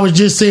to what I was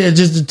just saying,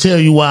 just to tell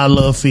you why I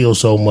love Phil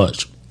so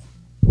much.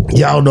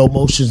 Y'all know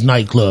Motions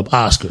Nightclub,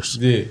 Oscars.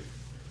 Yeah.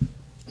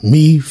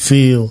 Me,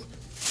 Phil,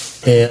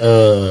 and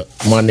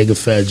my nigga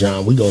Fat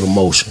John, we go to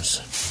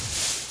Motions.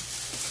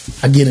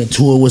 I get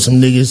into it with some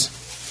niggas.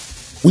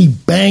 We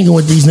banging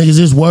with these niggas.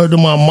 This word to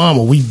my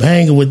mama. We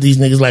banging with these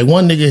niggas. Like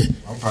one nigga,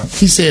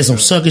 he said some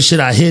sucker shit.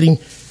 I hit him.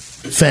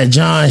 Fat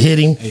John hit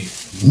him.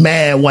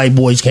 Mad white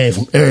boys came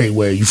from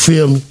everywhere. You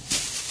feel me?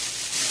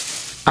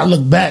 I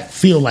look back,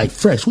 feel like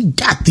fresh. We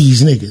got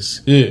these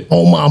niggas. Yeah.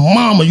 On my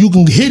mama, you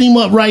can hit him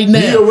up right now.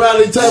 He a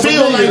rally type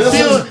feel of like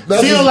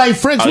nigga. feel like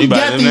fresh. Oh, We you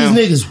got about these it now?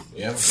 niggas.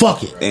 Yeah.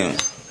 Fuck it. Damn.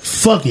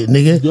 Fuck it,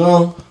 nigga.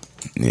 Yo,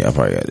 Yeah, I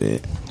probably got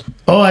that.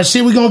 All right,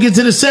 shit. We gonna get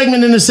to the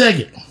segment in a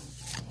second.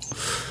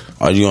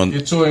 Are you gonna?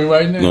 Get to it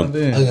right now. No. I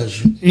Then.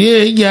 got you. Yeah,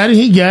 he got it.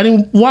 He got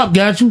him. WAP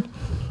got you.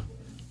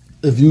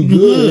 If you good.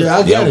 good, yeah, I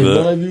Yeah, got I'm it,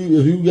 good. bro.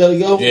 If you gotta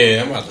go,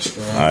 Yeah, I'm about to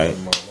scream. All right.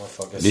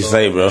 Motherfucker. Be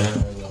safe, bro.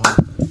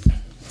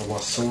 For my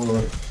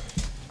son.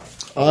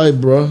 all right,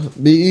 bro.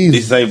 Be Be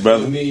easy. safe,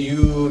 brother. Me,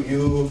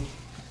 you.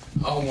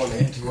 I don't want to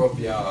interrupt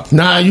y'all.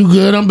 Nah, you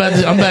good. I'm about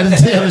to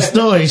tell the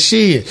story.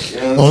 Shit.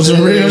 On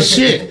some real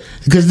shit.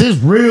 Because this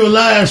real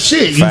live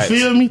shit. You Facts.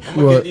 feel me? I'm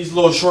gonna get these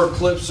little short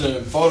clips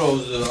and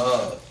photos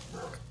of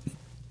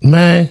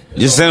Man.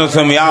 Just send them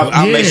to me.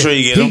 I'll make sure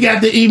you get them. He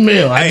got the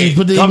email. I Hey, just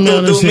put the come email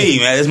in the through shit. me,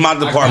 man. It's my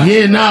department.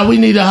 Yeah, nah, we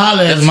need to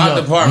holler at It's you. my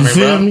though. department,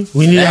 you feel bro. me?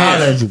 We need to Damn.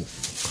 holler at you.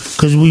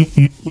 Because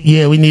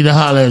we need to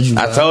holler at you.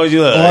 I told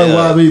you. All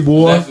right, YB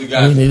boy. definitely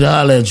got We it. need to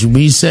holler at you.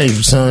 Be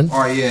safe, son. All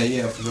right,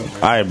 yeah, for sure, man.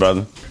 All right,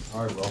 brother.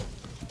 All right, bro.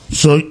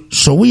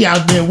 So we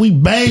out there, we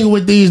bang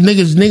with these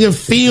niggas. Nigga,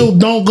 Phil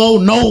don't go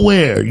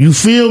nowhere. You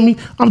feel me?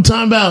 I'm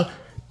talking about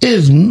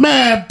it's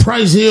mad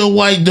Price Hill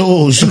white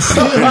dudes. You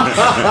feel me?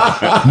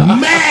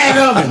 Mad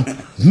of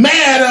them.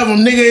 Mad of them,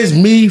 nigga. It's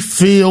me,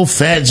 Phil,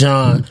 Fat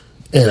John,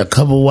 and a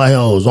couple white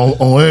hoes on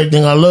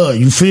everything I love.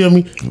 You feel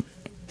me?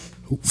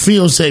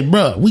 Phil say,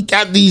 bro, we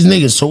got these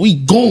niggas, so we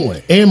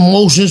going in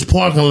Motions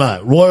parking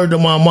lot. Word to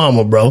my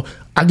mama, bro.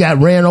 I got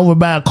ran over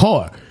by a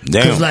car.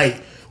 Damn. Cause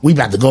like we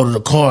about to go to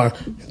the car,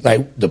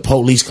 like the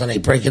police come, they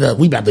break it up.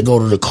 We about to go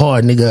to the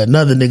car, nigga.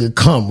 Another nigga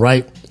come,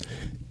 right?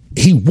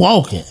 He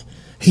walking.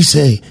 He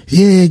say,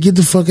 yeah, get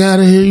the fuck out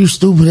of here, you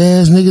stupid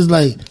ass niggas.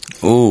 Like,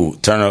 Ooh,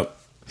 turn up.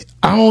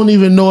 I don't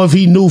even know if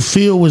he knew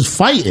Phil was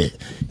fighting.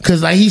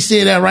 Cause like he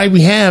said that right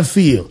behind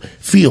Phil.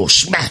 Phil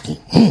smacking.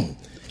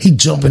 He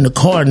jump in the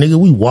car, nigga.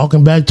 We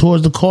walking back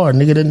towards the car,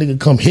 nigga. That nigga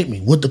come hit me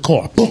with the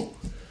car. Boom.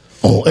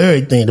 On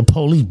everything. The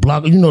police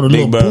block. You know the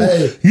Big little bro.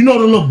 booth. You know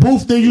the little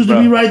booth that used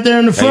to be right there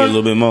in the Hey, a front.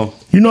 little bit more.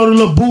 You know the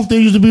little booth that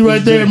used to be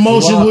right there in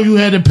Motion where you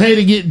had to pay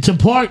to get to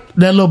park?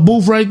 That little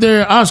booth right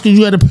there, Oscar,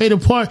 you had to pay to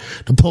park.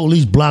 The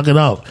police block it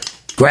off.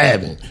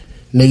 Grabbing.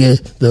 Nigga,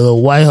 the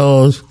little white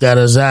hoes got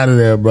us out of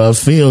there, bro.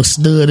 Phil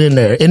stood in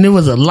there. And there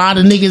was a lot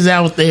of niggas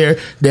out there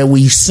that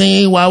we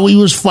seen while we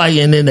was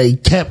fighting and they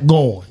kept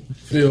going.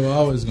 Phil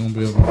always gonna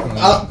be able to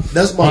come.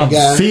 That's my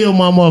guy. Phil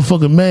my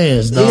motherfucking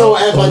mans, He dog.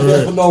 don't act like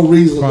that for no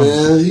reason,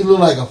 man. He look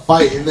like a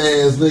fighting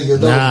ass nigga.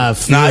 Though. Nah,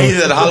 Phil, Nah,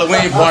 he's at the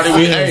Halloween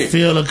party.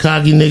 Phil a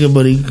cocky nigga,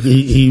 but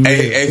he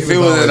Hey, Phil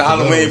was at the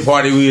Halloween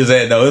party we was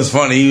at though. It was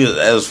funny.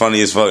 That was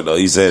funny as fuck though.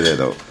 He said that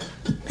though.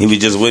 He was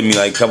just with me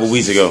like a couple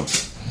weeks ago.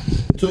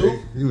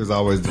 He was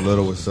always the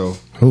littlest, so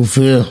Who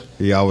Phil?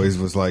 he always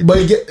was like. But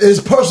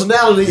his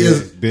personality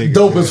is big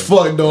dope as as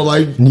fuck though.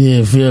 Like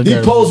Yeah, Phil. he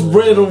got- posts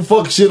random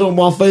fuck shit on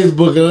my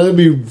Facebook and it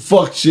be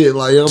fuck shit.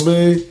 Like, you know what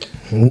I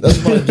mean?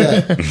 That's my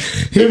guy.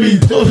 He be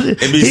posting. It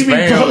be He be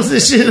spam. posting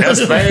shit.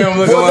 That's spam.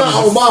 Look Well,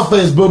 not on my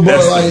Facebook,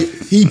 but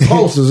like he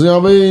posts, you know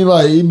what I mean?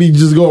 Like he be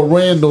just going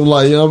random,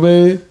 like, you know what I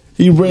mean?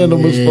 He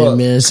random as Yeah, fuck.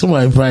 man.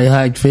 Somebody probably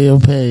hiked Phil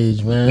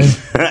Page, man.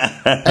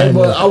 Hey,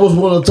 but I was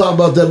want to talk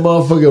about that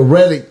motherfucker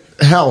Reddick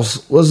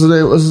House. What's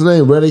his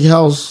name? Reddick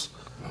House.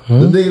 The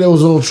nigga that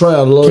was on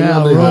trial. The little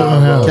Cal young nigga.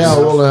 Rolling House.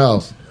 Cal Rolling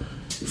House.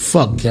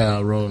 Fuck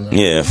Cal Rolling.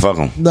 Yeah, fuck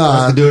him.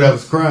 Nah, the dude that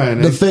was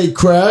crying. the fake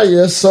cry.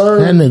 Yes, sir.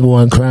 That nigga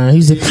wasn't crying.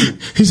 He said,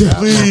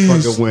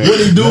 please. What What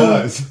he do?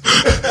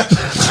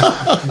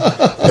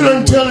 And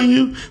I'm telling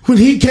you, when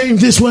he came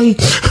this way,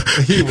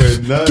 He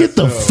went nuts. get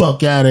the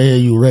fuck out of here,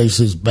 you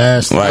racist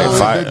bastard. Right,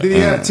 fire. Did he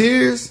have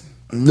tears?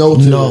 No,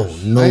 No,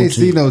 tears. no. I didn't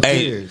see tears. no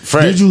Hey, tears.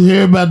 Fred. Did you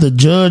hear about the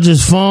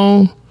judge's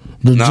phone?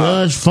 The Nah.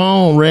 judge's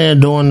phone ran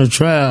during the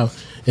trial.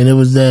 And it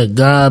was that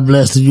God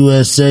Bless the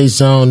USA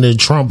song, that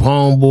Trump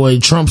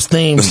homeboy, Trump's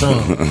theme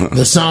song.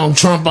 The song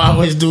Trump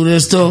always do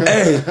this to.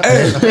 Hey,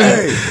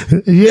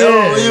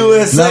 Yeah. Yo,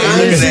 USA. Nah,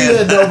 I ain't see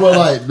that though, but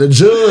like the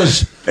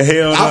judge,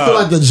 Hell I feel no.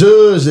 like the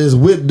judge is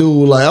with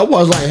dude. Like I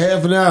watched like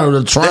half an hour of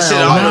the trial. That shit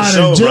all Nah,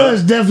 show, the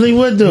judge definitely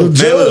would The do.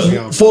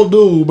 judge for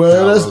dude,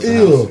 man. That's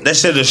ill. That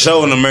shit a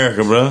show in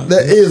America, bro.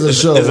 That is a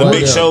show. There's a right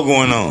big there. show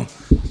going on.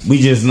 We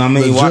just, I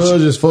mean, The watch.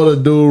 judge is for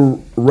the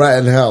dude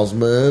Rittenhouse,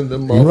 man.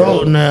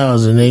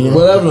 Rittenhouse, nigga.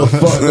 Whatever the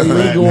fuck,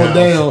 nigga, he going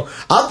down.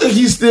 I think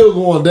he's still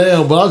going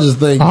down, but I just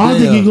think I don't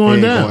think he's going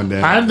He down. ain't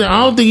going I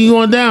don't think he's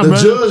going down, the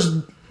bro. judge,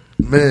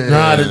 man.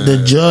 Nah,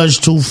 the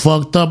judge too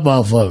fucked up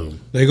off of him.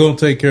 They gonna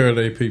take care of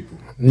their people.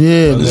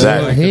 Yeah,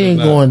 Exactly. man. He ain't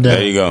going down.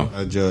 There you go.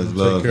 A judge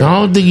love. I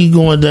don't think he's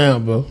going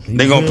down, bro.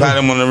 They gonna pat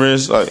him on the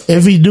wrist, like.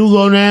 If he do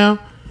go down,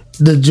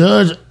 the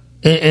judge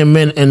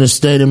in the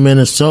state of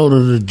Minnesota,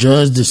 the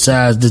judge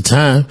decides the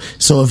time.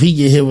 So if he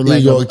get hit with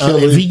like gonna kill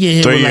if him? he get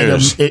hit 3 with like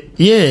years.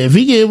 if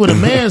he get hit with a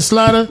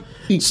manslaughter,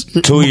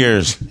 2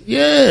 years.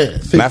 yeah.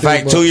 Matter of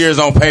fact, 2 years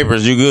on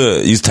papers, you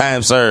good. You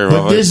time served.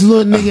 But this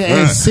little nigga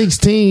at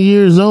 16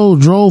 years old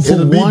drove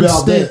It'll from be one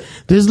about state. that.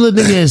 This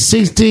little nigga at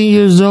 16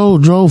 years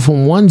old drove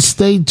from one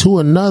state to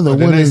another.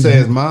 Then they say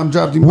his mom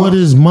dropped him with off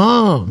his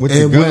mom. with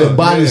And the with a gun.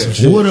 body Yeah. some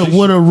shit.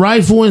 With a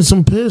rifle and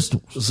some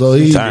pistols. So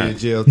he Time. In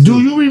jail too. Do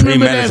you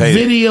remember that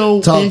Premeditated.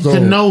 video Talk in to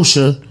him.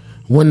 Kenosha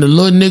when the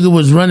little nigga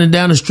was running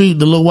down the street,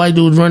 the little white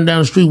dude was running down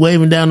the street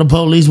waving down the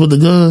police with the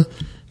gun?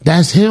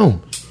 That's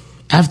him.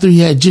 After he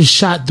had just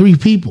shot 3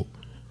 people.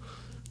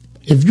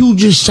 If you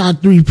just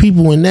shot 3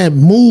 people in that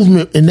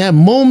movement, in that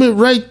moment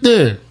right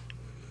there,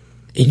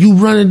 and you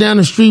running down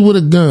the street with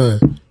a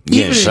gun,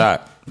 Getting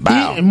shot.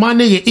 Bow. my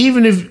nigga,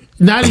 even if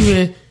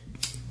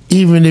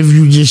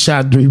you just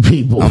shot 3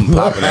 people, I'm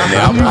popping that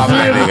nigga. I'm popping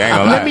that nigga. I ain't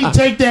gonna let lie. me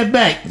take that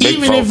back. Big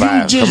Even if you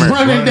 4-5. just Come here.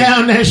 running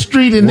down that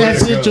street in that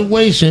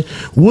situation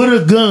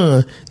with a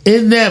gun,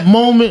 in that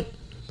moment,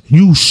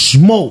 you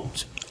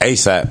smoked.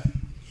 ASAP.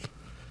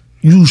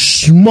 You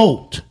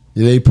smoked.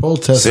 they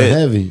protesting That's it.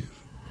 heavy.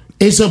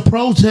 It's a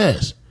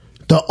protest.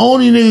 The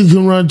only nigga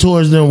can run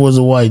towards them was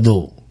a white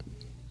dude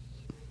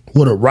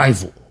with a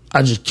rifle.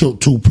 I just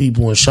killed 2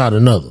 people and shot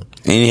another.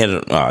 And he had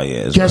a, oh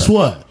yeah. that's Guess right.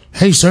 what?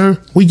 Hey, sir,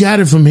 we got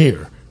it from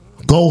here.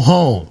 Go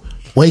home.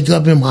 Wake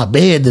up in my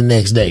bed the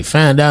next day.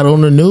 Find out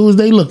on the news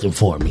they looking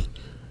for me.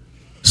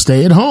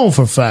 Stay at home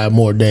for 5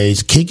 more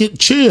days. Kick it,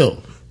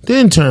 chill.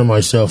 Then turn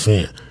myself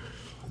in.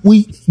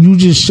 You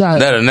just shot.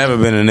 That'd never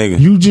been a nigga.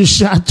 You just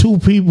shot 2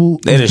 people.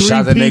 They just 3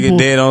 shot the nigga people.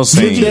 dead on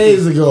scene. 2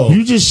 days ago.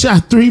 You just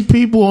shot 3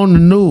 people on the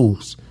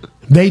news.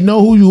 They know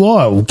who you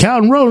are.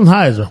 Calvin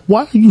Rodenheiser,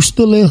 why are you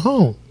still at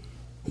home?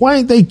 Why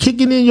ain't they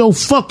kicking in your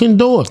fucking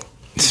door?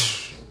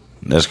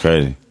 That's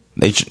crazy.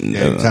 They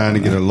Time to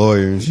get a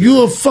lawyer and shit.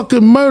 You a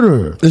fucking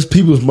murderer. This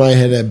people's might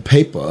have that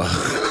paper.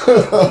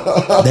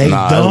 They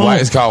Nah, don't.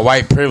 it's called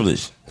white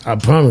privilege. I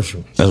promise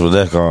you. That's what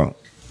that's called.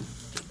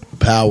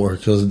 Power,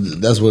 because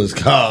that's what it's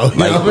called.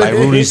 Like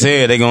Rudy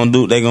said, they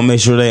gonna make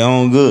sure they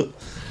own good.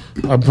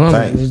 I promise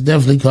Thanks. you. It's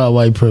definitely called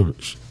white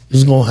privilege.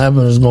 It's gonna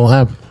happen. It's gonna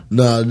happen.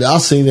 Nah, I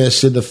seen that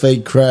shit, the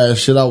fake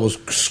crash shit. I was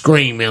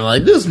screaming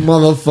like, this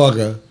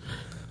motherfucker.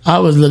 I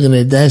was looking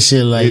at that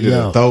shit like,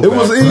 yo. It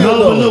was ill, No,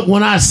 but though. look,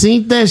 when I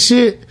seen that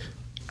shit,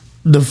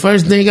 the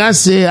first thing I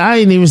said, I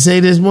ain't even say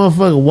this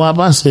motherfucker WAP.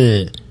 I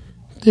said,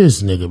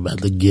 this nigga about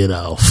to get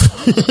off.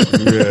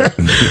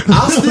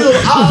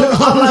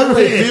 I like when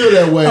they feel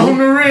that way. On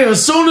the real,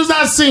 as soon as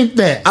I seen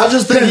that, I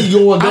just think he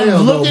going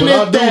down, though, but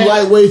I do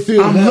lightweight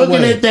feel I'm that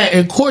looking way. at that,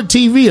 and Court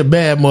TV a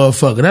bad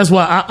motherfucker. That's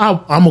why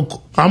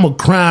I'm a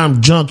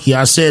crime junkie.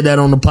 I said that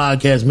on the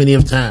podcast many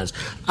of times.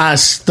 I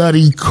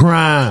study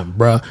crime,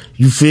 bruh.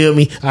 You feel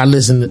me? I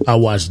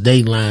watch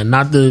Dateline,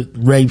 not the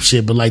rape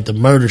shit, but like the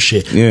murder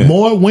shit. Yeah.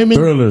 More women,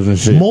 Thrillers and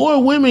shit.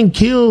 more women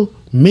kill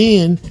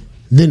men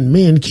than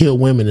men kill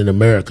women in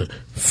America.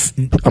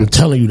 I'm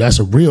telling you, that's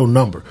a real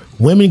number.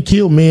 Women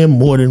kill men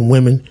more than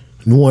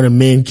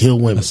men kill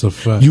women. That's a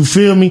fact. You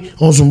feel me?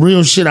 On some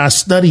real shit, I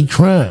study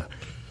crime.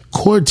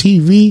 Court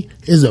TV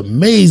is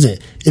amazing.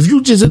 If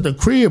you just at the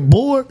crib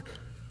bored,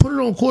 put it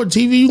on Court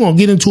TV, you're going to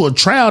get into a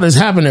trial that's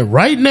happening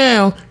right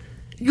now.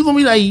 You're going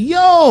to be like,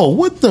 yo,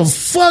 what the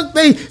fuck?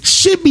 They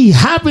shit be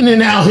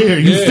happening out here.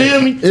 You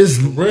feel me? It's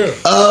Real.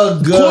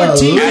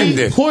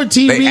 Court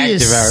TV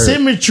is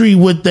symmetry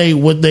with how they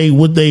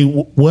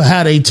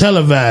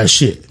televise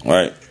shit.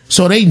 Right.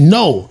 So they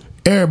know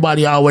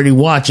everybody already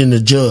watching the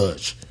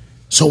judge.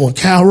 So when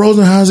Kyle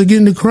Rosenhauser get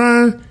into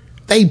crime,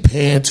 they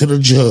pan to the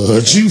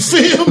judge. You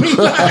feel me?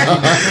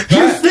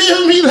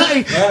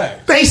 Like,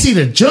 they see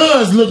the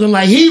judge looking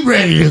like he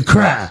ready to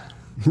cry.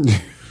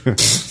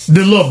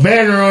 The little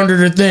banner under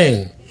the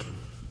thing.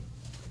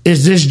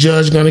 Is this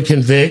judge gonna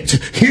convict?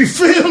 You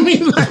feel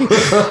me? Like,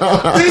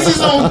 this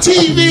is on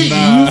TV.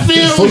 You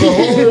feel For me? the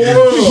whole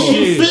world.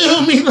 You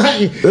feel me?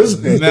 Like, It's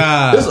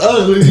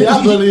ugly.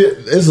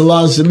 It's a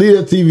lot of shit. Leave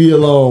that TV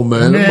alone,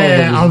 man. Them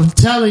man, motherfuckers- I'm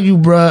telling you,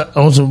 bruh,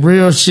 on some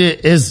real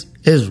shit, it's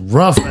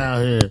rough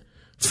out here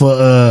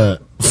for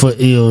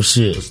ill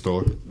shit.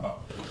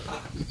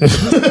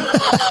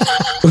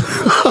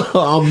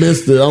 I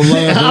missed it. I'm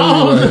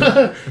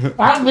laughing anyway.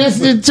 I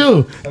missed it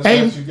too.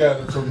 Hey, You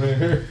got it from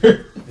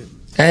here.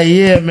 hey,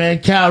 yeah,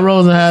 man, Kyle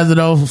Rosenhauser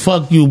though,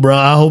 fuck you, bro.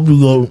 I hope you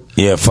go.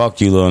 Yeah,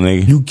 fuck you, little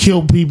nigga. You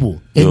kill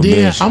people, You and a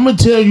then bitch. I'm gonna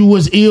tell you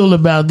what's ill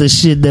about the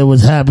shit that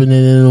was happening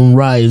in them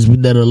riots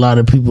that a lot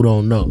of people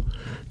don't know.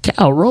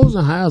 Kyle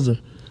Rosenhauser,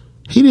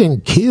 he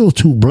didn't kill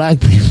 2 black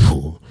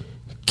people.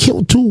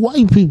 killed 2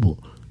 white people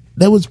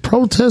that was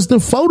protesting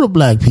for the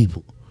black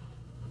people.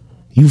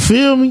 You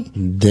feel me?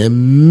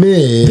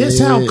 That's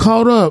how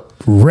caught up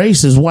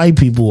racist white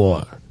people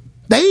are.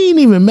 They ain't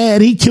even mad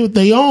he killed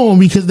their own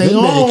because they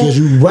own. Because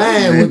you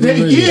ride with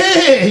them.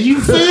 Yeah, you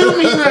feel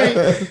me?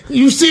 Like,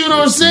 you see what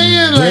I'm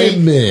saying?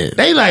 Like,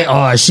 they like,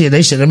 oh shit,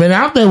 they should have been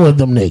out there with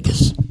them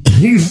niggas.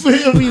 You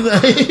feel me?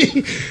 Like,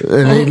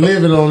 and they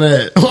living on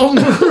that. On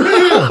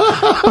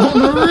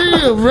the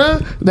real, bro.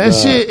 That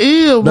shit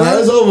ill, bro. Nah,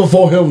 it's over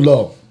for him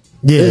though.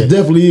 Yeah, it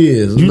definitely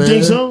is. You man.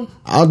 think so?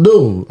 I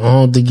do. I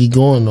don't think he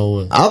going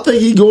nowhere. I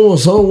think he going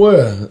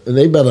somewhere, and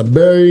they better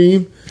bury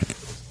him.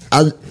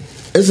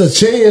 It's a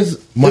chance.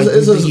 Mike,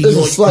 it's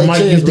a slight Mike,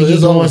 chance. You think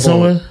he's going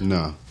somewhere?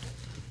 No.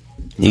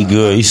 He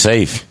good. He's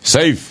safe.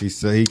 Safe.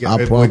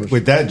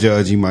 With that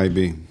judge, he might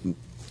be.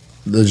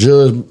 The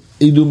judge,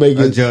 he do make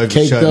it judge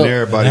caked shutting up.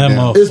 everybody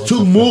down. It's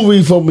too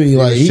movie for me.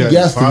 Like he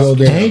got to go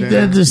there. Ain't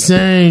that the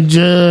same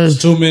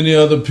judge? Too many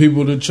other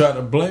people to try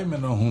to blame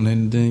it on,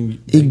 and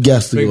then he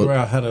got to figure go.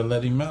 out how to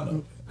let him out of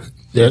it.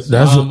 That's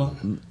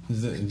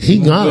he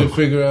gone.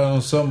 Figure out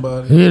on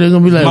somebody. Yeah, they're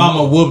gonna be like,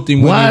 Mama whooped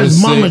him. Why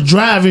is Mama sick.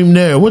 drive him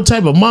there? What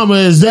type of mama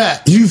is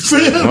that? You feel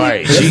me?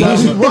 Right. That's how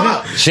she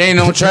rock. She ain't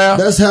on trial.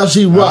 That's how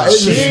she rock.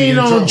 She ain't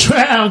on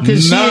trial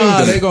because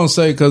they gonna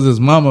say because his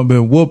mama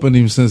been whooping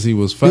him since he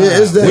was 5. Yeah,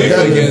 it's that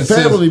goddamn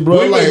family, bro.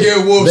 We Like, been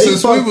getting whooped they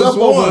since we fucked was up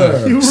over 1.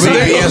 her.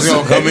 CPS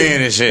gonna come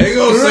in and shit. They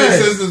gonna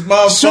say since his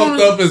mom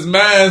fucked up his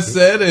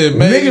mindset and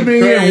made nigga him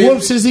been crazy. getting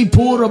whooped since he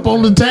pulled up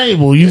on the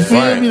table. You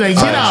feel me? Like,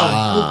 get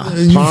out.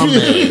 You feel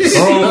me?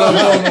 See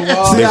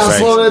how I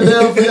slow that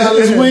down for y'all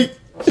this week?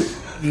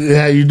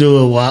 How you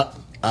doing, Wop?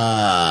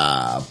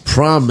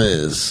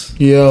 Promise.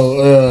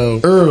 Yo,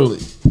 early.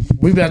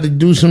 We about to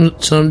do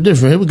something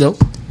different. Here we go.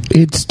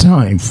 It's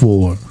time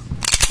for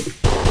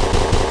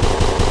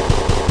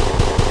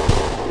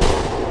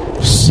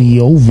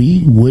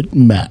COV with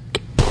Mac.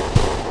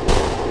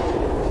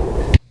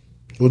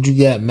 What you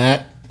got,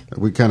 Mac?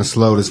 We kind of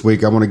slow this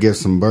week. I want to give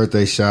some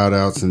birthday shout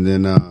outs and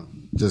then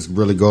just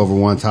really go over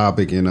one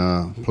topic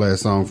and play a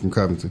song from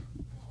Covington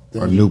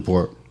or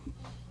Newport.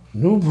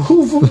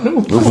 Newport.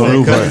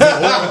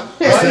 I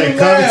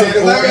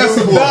got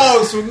some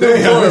dogs from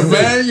Newport,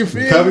 man. You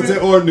feel Covington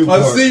me? or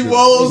Newport. I see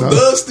Walls,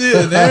 Dusty,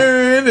 and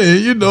Aaron, and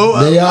you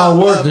know, They all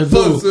working, I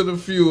fucks too. with a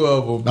few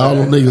of them. All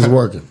them niggas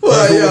working.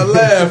 Why y'all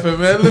laughing,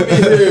 man? Let me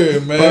hear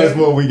it, man. First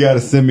one, we got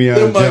a Simeon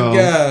They're my Jones.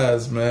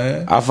 guys, man.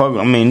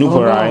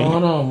 Newport,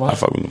 Hold on, Mike. I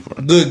fuck with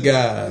Newport. Good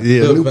guys. Yeah,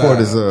 Good Newport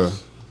vibes.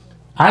 is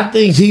I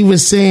think he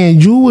was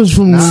saying you was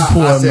from Newport,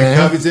 I said man.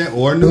 Covington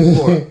or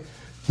Newport.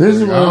 This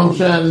is what I'm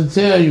trying to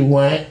tell you,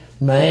 Wayne.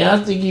 Man,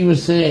 I think he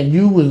was saying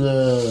you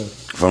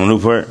was From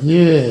Newport?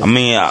 yeah. I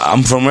mean,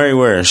 I'm from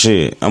everywhere.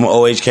 Shit. I'm an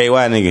OHKY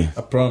nigga.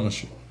 I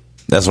promise you.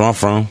 That's where I'm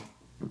from.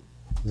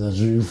 That's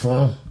where you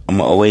from? I'm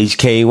an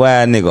OHKY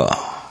nigga.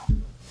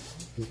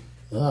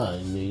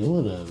 Alright, nigga,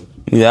 whatever.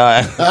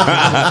 Yeah.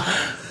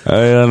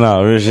 Hell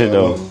no. Real shit,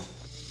 though.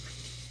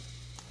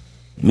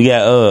 We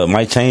got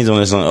Mike Chains on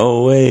this on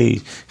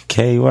OHKY.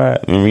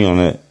 Remember me on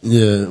that?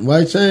 Yeah,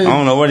 White Chain. I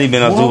don't know what he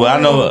been up to, but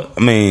I know. I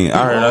mean,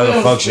 I heard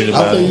other fuck shit I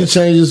about think he it.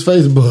 changed his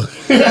Facebook.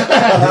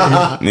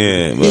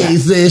 Yeah, but He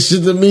said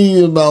shit to me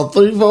in about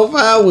 3, 4,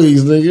 5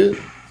 weeks, nigga.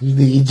 You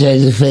think he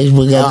changed his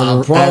Facebook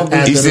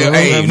after he still, the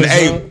hey,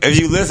 episode? if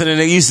you listening,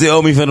 nigga, you still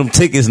owe me for them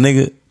tickets,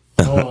 nigga.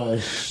 Oh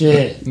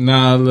shit!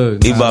 Nah,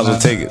 look. He bought some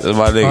tickets. That's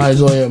my All nigga. right,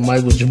 go ahead,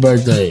 Mike, with your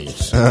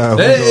birthdays.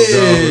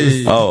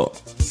 Hey! Oh,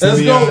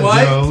 Let's go,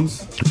 Mike. Jones,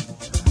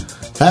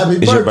 Happy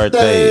It's your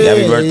birthday.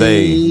 Happy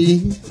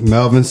birthday.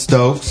 Melvin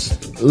Stokes,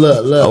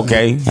 Look.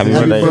 Okay, happy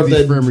Happy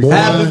birthday. birthday, boy.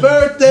 Happy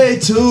birthday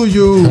to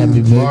you.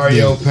 Happy birthday.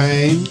 Mario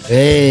Payne,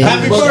 Hey,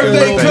 Happy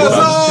birthday, Hell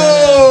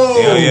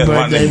cousin. yeah,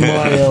 my birthday, nigga.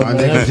 Mario. my man.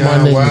 nigga That's my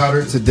John nigga.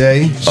 Wilder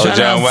today, Oh, Shout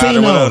John out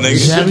Wilder, what up, Fino.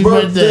 nigga? Happy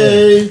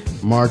birthday.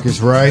 Marcus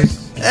Rice,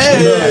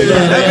 Hey,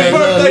 happy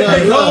birthday,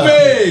 Big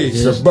Kobe.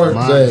 It's your Mike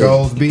birthday.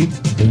 Goldsby,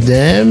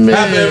 Damn it.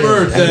 Happy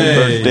birthday.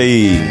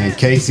 Birthday. and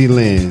Casey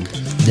Lynn.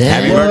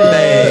 Damn Happy it.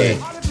 birthday.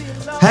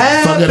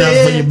 Fuck it up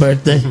for your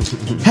birthday.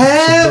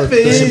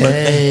 Happy.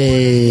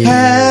 Hey.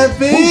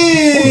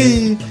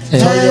 Happy.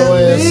 Turn your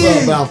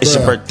ass up out It's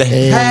your there.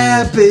 birthday.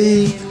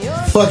 Happy.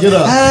 Fuck it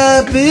up.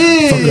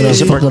 Happy. Fuck it up,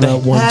 your fuck it birthday.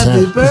 up one Happy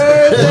time.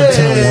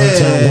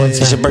 birthday. One It's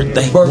your time.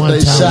 birthday. One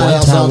Birthday time, shout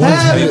outs out one there.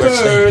 Happy time.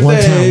 birthday, One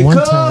time, one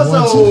cuz time.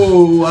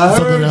 oh, I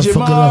Fuck it heard up, you,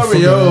 fuck it up, fuck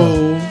it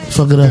Mario. up.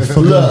 Fuck it up,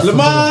 fuck it up.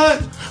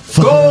 Lamont,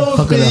 Fuck it up,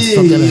 fuck it up, fuck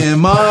it Goldsby, up.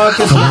 and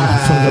Marcus Fuck it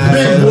up,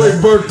 Big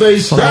boy birthday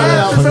shout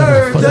out. fuck it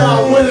up, fuck it Y'all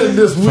up. winning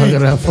this Fuck week.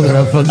 it up, fuck it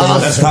up, fuck it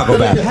up. Let's talk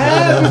about it.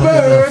 Happy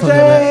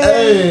birthday.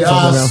 Hey,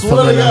 I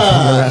swear to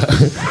God.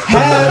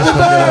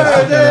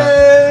 Happy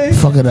birthday.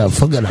 Fuck it up,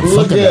 fuck it up,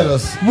 Look fuck it at up.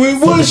 us. We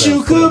wish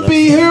you could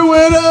be here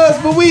with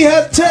us, but we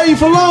have to tell you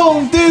for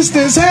long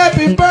distance,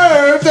 happy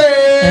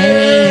birthday.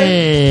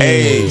 Hey.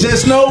 Hey.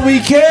 Just know we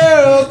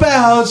care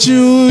about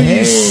you,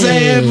 you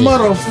sad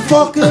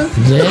motherfucker.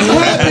 Damn.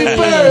 Happy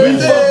We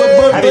fucked the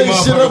birthday. birthday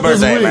shit up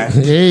this week. man.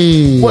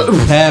 Hey. What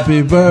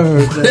Happy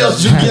birthday. the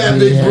else you got,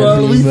 big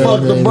brother? We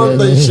fucked the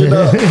birthday shit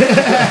up.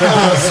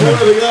 I swear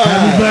to God.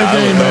 Happy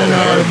birthday, man.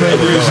 Happy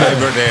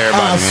birthday,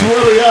 everybody, I man.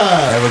 swear to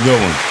God. Have a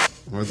good one.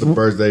 What's the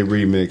birthday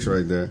remix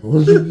right there?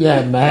 What you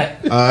got,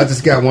 Matt? I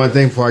just got one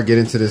thing before I get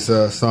into this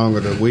song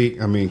of the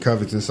week. I mean,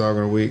 Covington song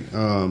of the week.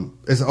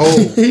 It's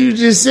old. You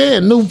just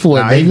said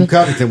Newport, Nah, he from nigga.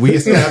 Covington. We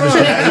established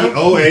that. He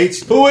Who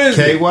is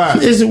it? KY.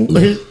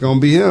 It's Gonna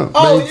be him.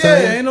 Oh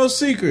yeah, ain't no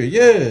secret.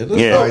 Yeah,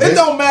 let's Yeah. go. It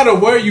don't matter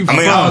where you from. I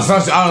mean, I don't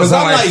sound Cause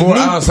like I four.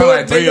 I don't sound like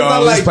Newport three. niggas, I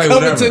Let's like play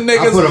Covington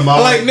whatever. I put 'em niggas. I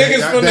all- like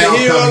niggas from they the all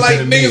hill. I like Covington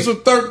to me. niggas from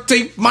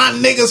 13th. My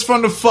niggas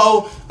from the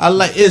 4. I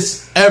like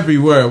it's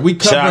everywhere. We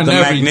Shout out covering to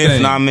everything.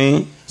 Magnificent, I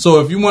mean. So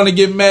if you want to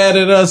get mad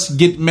at us,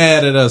 get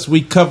mad at us.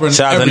 We covering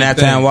Shout out to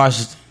everything. Nathan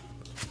Washington.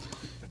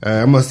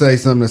 I'm gonna say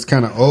something that's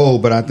kind of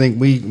old, but I think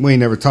we ain't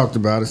never talked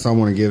about it, so I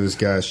want to give this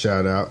guy a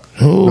shout out.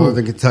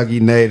 Northern Kentucky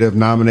native,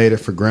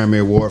 nominated for Grammy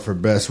Award for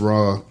Best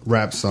Raw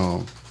Rap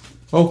Song.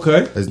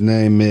 Okay. His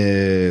name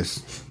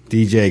is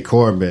DJ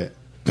Corbett.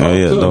 Oh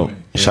yeah, to dope. me.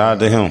 Shout out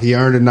to him. He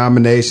earned a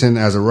nomination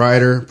as a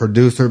writer,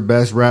 producer,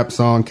 best rap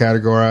song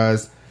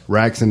categorized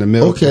Racks in the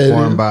Middle, Okay,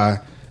 performed then. by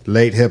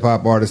late hip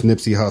hop artist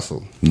Nipsey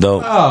Hussle.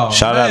 Dope. Oh,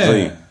 Shout out to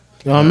man.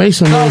 you. Y'all make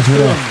some noise for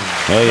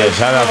that. Oh yeah,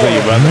 shout out to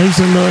you, brother. Make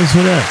some noise for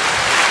that.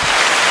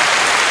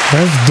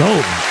 That's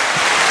dope.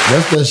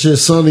 That's that shit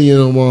Sonny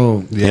and him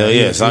on. Hell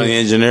yeah, Sonny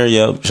Engineer.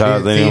 Yep.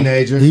 Shout out to him.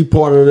 Teenager. He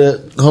part of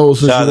that whole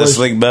Shout out to situation.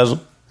 Slick Bezel.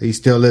 He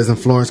still lives in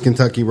Florence,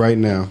 Kentucky right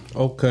now.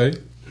 Okay.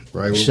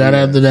 Right. where Shout we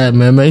out at. to that,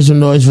 man. Make some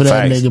noise for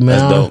that Facts. nigga, man.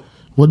 That's dope.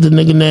 What the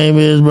nigga name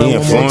is, bro? He in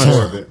One more Florence.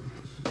 time. Corbett.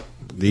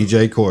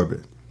 DJ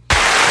Corbett.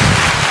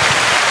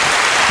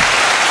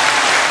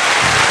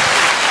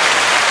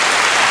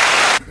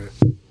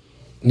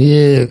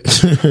 Yeah.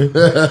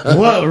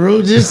 What,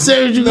 Ru? Just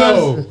say what you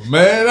No, got.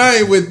 man, I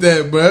ain't with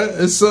that, bruh.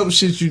 It's some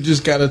shit you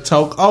just gotta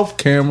talk off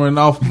camera and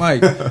off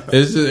mic.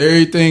 It's just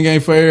everything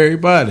ain't for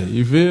everybody.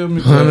 You feel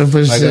me?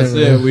 100%, Like I said,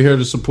 man. we here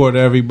to support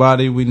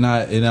everybody. We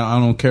not, and I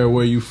don't care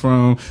where you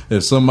from.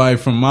 If somebody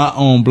from my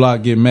own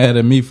block get mad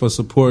at me for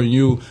supporting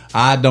you,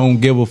 I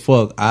don't give a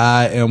fuck.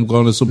 I am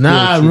gonna support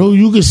Nah, you. Ru,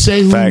 you can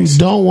say who Facts. you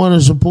don't want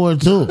to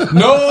support too.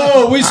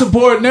 No, we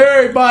supporting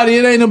everybody.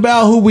 It ain't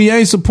about who we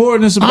ain't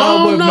supporting. It's I about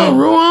don't what know, man.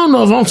 Ru. I don't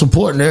know if I'm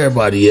supporting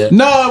everybody yet.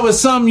 No, it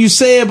was something you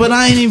said, but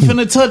I ain't even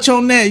finna touch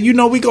on that. You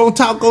know, we gonna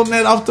talk on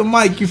that off the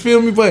mic. You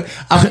feel me? But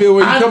I feel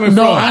where you coming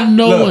no, from. I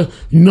know Look, what.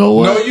 You know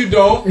what? No, you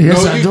don't.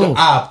 Yes, no, I you do. don't.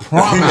 I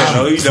promise.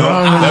 No, you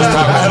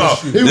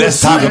don't. Promise.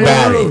 Let's talk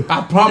about it.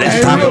 I promise. Let's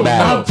you talk don't.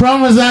 about I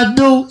promise I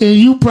do, and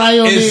you probably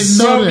don't It's even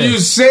know something you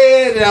that.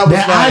 said that I was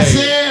That like, I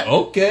said?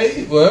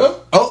 okay,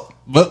 well,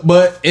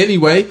 but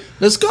anyway,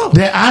 let's go.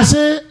 That I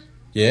said?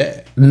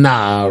 Yeah.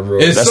 Nah, bro.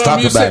 It's Let's something talk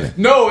you about said. it.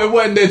 No, it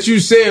wasn't that you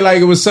said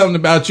like it was something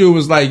about you. It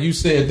was like you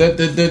said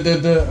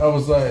that. I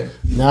was like,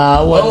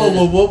 Nah, what? oh,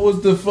 well, what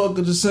was the fuck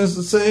of the sense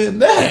of saying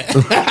that?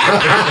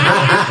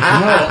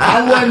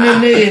 I wasn't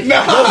the nigga. Nah,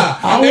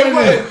 I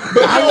wasn't.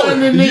 but I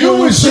wasn't the no, nigga you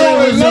who was said it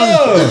showing was on-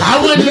 love.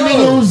 I wasn't the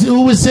nigga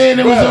who was saying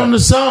it was Bruh. on the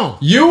song.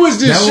 You was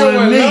just That wasn't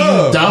showing me. You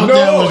love. thought No,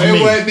 that was it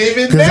me. wasn't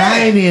even 'Cause that. I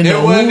ain't even know it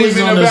who wasn't was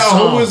even on the about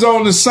song. who was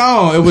on the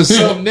song. It was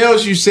something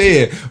else you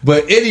said.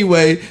 But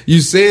anyway,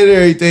 you said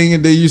everything,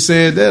 and then you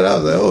said that. I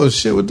was like, oh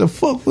shit, what the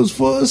fuck was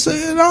for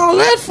saying all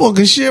that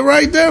fucking shit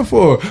right there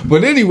for?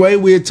 But anyway,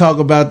 we'll talk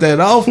about that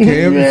off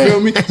cam. You feel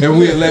me? And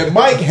we'll let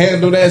Mike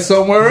handle that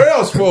somewhere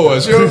else for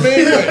us. You know what I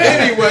mean? But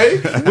anyway,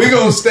 we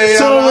gonna stay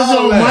So out it was of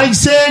all on that. Mike's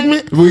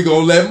segment? We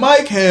gonna let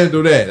Mike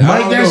handle that.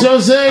 Mike, that's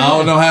your segment? I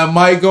don't know how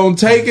Mike gonna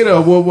take it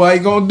or what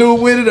Mike gonna do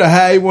with it or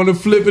how he want to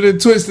flip it and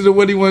twist it or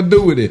what he want to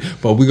do with it.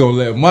 But we gonna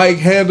let Mike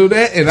handle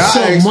that. And I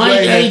So explain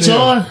Mike that to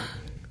him. HR?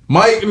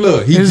 Mike,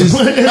 look, he just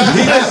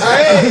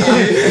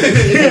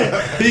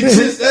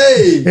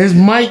hey. It's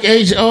Mike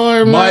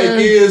HR, man. Mike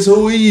is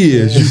who he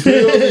is. You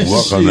feel me?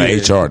 Welcome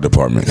Shit. to HR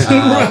department.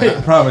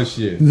 I promise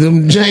you.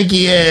 Them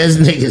janky ass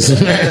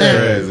niggas,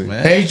 man.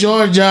 Man.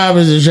 HR job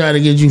is to try to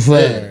get you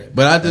fired.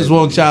 But I just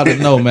want y'all to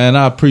know, man,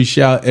 I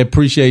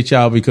appreciate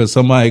y'all because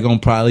somebody gonna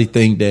probably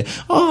think that,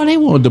 oh, they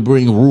wanted to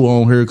bring Rue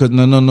on here because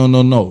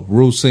no.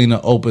 Rue seen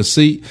an open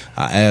seat.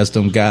 I asked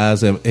them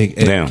guys, and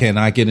can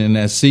I get in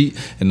that seat?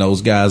 And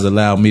those guys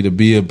allowed me to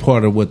be a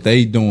part of what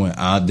they doing.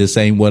 This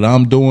ain't what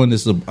I'm doing.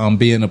 I'm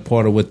being a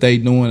part of what they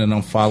doing, and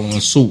I'm following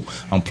suit.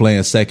 I'm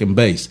playing second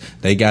base.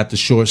 They got the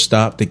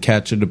shortstop, the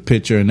catcher, the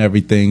pitcher, and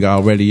everything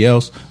already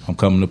else. I'm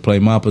coming to play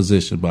my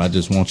position, but I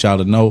just want y'all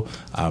to know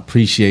I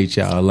appreciate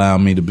y'all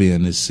allowing me to be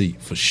in this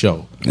seat for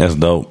sure. That's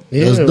dope.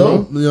 That's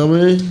dope. You know what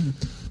I mean?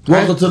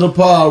 Welcome to the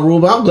pod,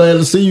 Ruben. I'm glad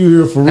to see you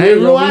here for real. Hey, Ru,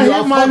 You know, I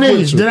hit my fuck with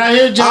niggas. you. Did I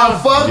hit y'all? I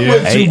fuck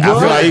with Hey, you, I bro.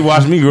 feel like he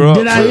watched me grow up.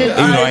 Did I hit- Even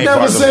though I ain't part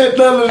never of the- said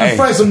nothing Hey, to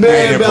Frank some I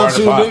bad ain't about part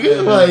of you,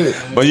 the pod. nigga.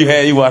 Like, But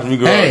you watched me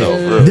grow up, Hey, though.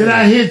 For real. did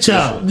I hit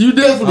y'all? you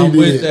definitely I'm did.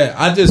 with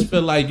that. I just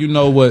feel like, you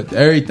know what,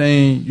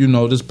 everything, you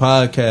know, this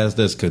podcast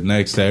that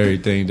connects to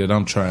everything that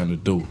I'm trying to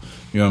do.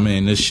 You know what I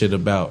mean? This shit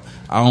about,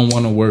 I don't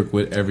want to work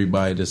with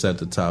everybody that's at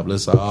the top.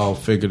 Let's all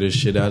figure this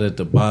shit out at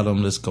the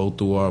bottom. Let's go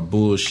through our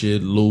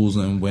bullshit,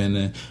 losing,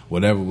 winning,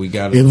 whatever we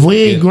got. If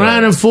we ain't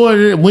grinding for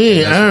it, we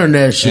ain't earn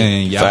that shit.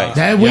 And y'all,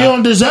 that we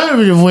don't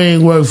deserve it if we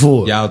ain't work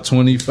for it. Y'all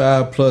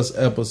 25 plus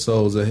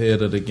episodes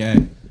ahead of the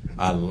game.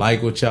 I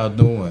like what y'all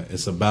doing.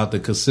 It's about the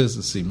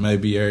consistency.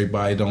 Maybe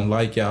everybody don't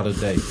like y'all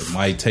today. It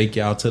might take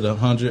y'all to the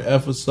 100th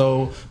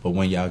episode, but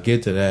when y'all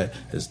get to that,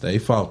 it's their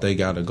fault. They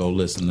got to go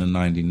listen to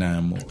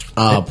 99 more.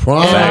 I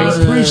promise.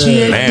 I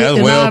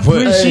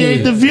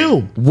appreciate the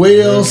view.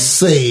 Well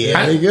said,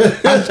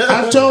 nigga.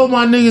 I told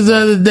my niggas the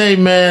other day,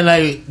 man,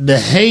 like the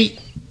hate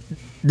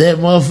that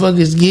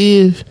motherfuckers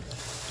give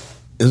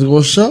is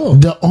gonna show.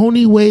 The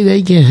only way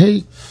they can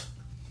hate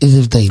is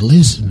if they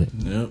listening.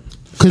 Yep.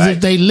 Because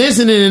if they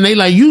listening and they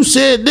like, you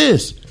said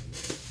this.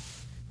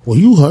 Well,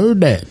 you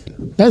heard that.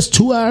 That's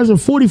 2 hours and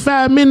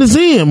 45 minutes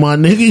in, my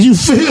nigga. You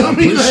feel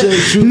me?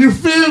 Appreciate you. You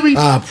feel me?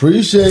 I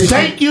appreciate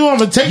Thank you. I'm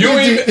going to take you.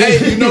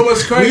 Hey, you know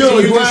what's crazy?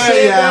 You just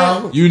said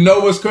that. You know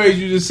what's crazy?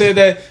 You just said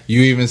that.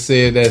 You even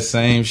said that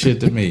same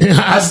shit to me.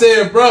 I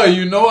said, bro,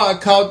 you know I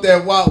caught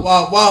that wop,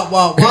 wop, wop,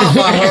 wop, wop.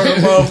 I heard a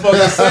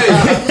motherfucker say.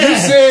 You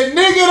said,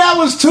 nigga, that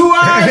was 2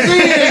 hours in.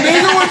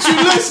 Nigga, what you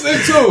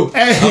listening to?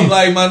 Hey. I'm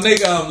like, my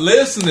nigga, I'm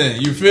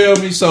listening. You feel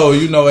me? So,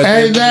 you know, at the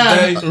end of the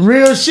day.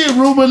 Real shit,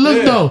 Ruben.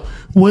 Look, though.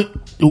 What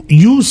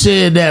you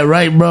said that,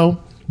 right, bro?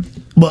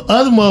 But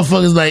other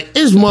motherfuckers, like,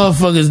 it's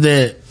motherfuckers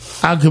that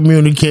I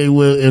communicate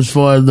with as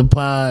far as the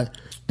pod,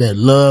 that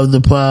love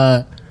the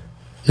pod.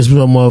 It's some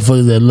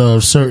motherfuckers that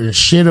love certain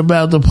shit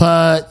about the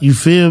pod. You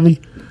feel me?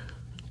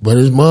 But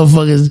it's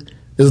motherfuckers.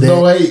 There's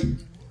no hate.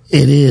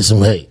 It is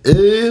some hate. It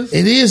is?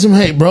 It is some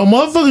hate, bro.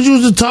 Motherfuckers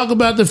used to talk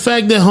about the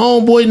fact that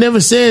Homeboy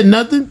never said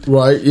nothing.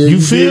 Right. Yeah, you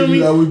feel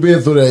me? We've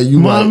been through that.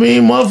 You I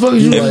mean,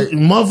 motherfuckers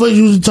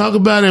used to talk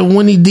about it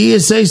when he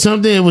did say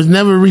something. It was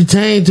never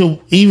retained to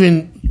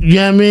even, you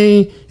know what I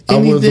mean?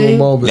 Anything.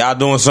 Y'all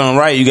doing something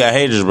right. You got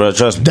haters, bro.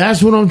 Trust me.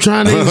 That's what I'm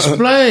trying to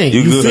explain.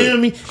 you feel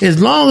me?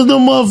 As long as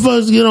them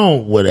motherfuckers get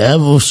on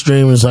whatever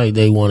streaming site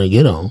they want to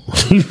get on.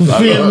 You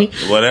feel me?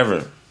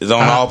 Whatever. It's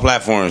on all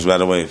platforms, by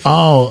the way.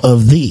 All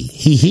of thee.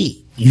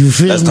 He. You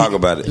feel Let's me? talk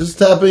about it. Just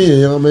tap in,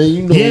 you know what I mean?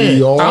 You know who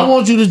you are. I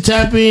want you to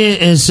tap in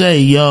and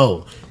say,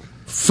 yo,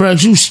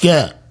 Fresh, you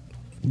scared.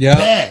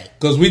 Yeah.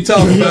 Because we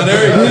talk about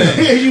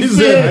everything. You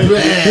feel me?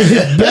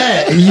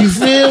 Bad. You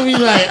feel me?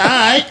 Like, all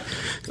right.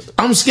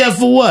 I'm scared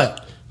for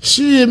what?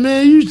 Shit,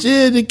 man, you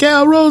said the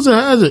Cal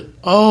Rosen.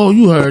 Oh,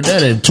 you heard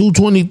that at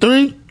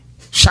 2:23?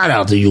 Shout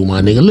out to you,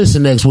 my nigga.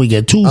 Listen next week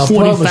at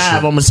 2:45.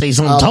 I'm gonna say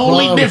something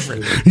totally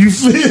different. You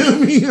feel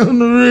me? On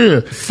the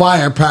real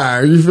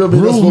firepower. You feel me?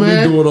 That's what we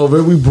doing over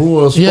here. We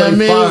brewing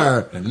straight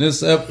fire. And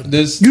this,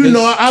 you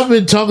know, I've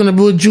been talking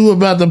about you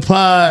about the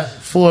pod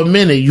for a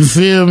minute. You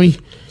feel me?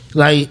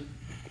 Like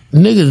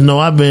niggas know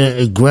I've been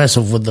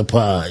aggressive with the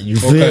pod. You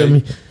feel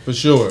me? For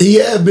sure. He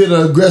had been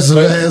an aggressive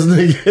ass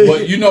nigga.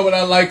 But you know what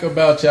I like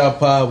about y'all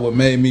pod? What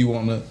made me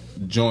want to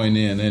join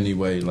in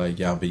anyway? Like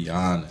y'all be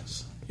honest.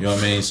 You know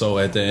what I mean? So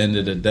at the end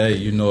of the day,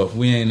 you know, if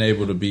we ain't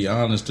able to be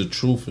honest, the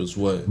truth is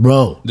what?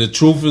 Bro. The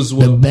truth is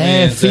what the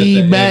bad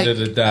feedback. At the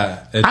end of the day.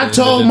 I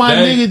told my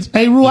niggas,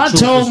 hey, Rue, I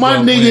told my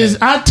niggas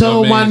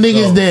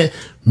that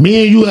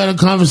me and you had a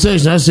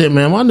conversation. I said,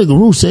 man, my nigga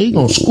Rue said he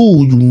gonna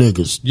school you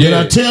niggas. Yeah. Did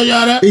I tell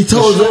y'all that? He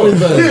told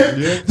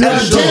everything. Did I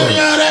tell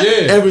y'all that?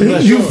 Yeah.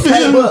 Everything. You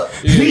feel me?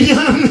 You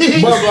know what I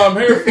mean? That's what I'm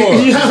here for.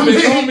 You know what I mean?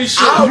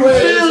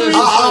 I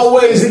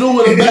always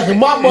knew in the back of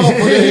my motherfucking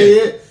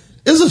head,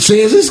 it's a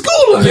chance in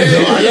school.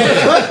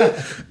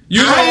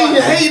 You know, I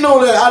ain't hating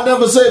on that. I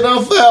never said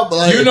nothing foul.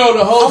 Like, you know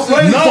the whole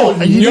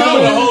situation. You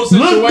know the whole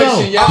situation.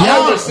 Look,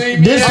 y'all ever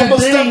seen me? This the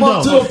thing,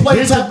 though.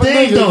 This the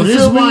thing, though.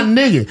 This is my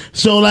nigga.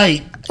 So,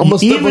 like, I'm gonna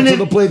step up to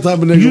the plate type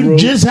of nigga, you bro.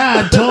 Just how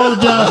I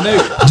told y'all,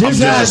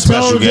 just how I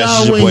told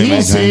y'all what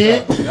he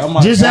said,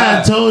 just how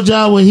I told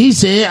y'all what he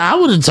said, I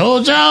would have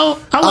told y'all,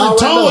 I would have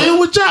told him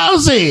what y'all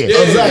said.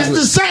 Yeah, exactly. It's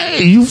the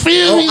same. You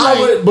feel me?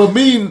 Like, but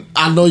me,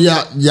 I know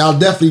y'all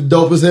definitely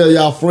dope as hell.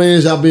 Y'all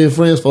friends. Y'all been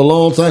friends for a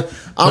long time.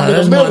 I'm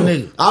in the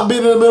middle. I've been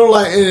in the middle,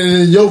 like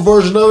in your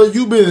version of it.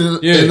 You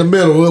been in the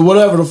middle,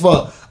 whatever the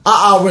fuck.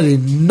 I already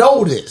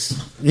know this.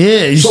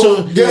 Yeah.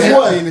 So guess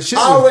what?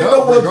 I already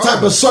know what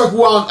type of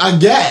circle I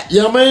got.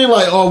 You know what I mean?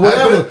 Like, or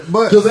whatever.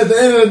 Because at the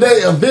end of the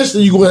day,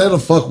 eventually you gonna have to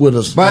fuck with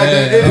us. We the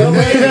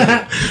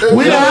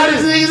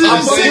hottest niggas in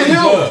the city.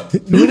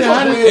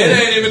 It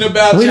ain't even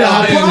about y'all being the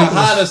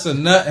hottest or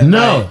nothing.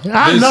 No,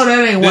 I know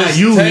that ain't why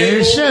you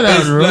here. Shut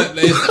up, bro.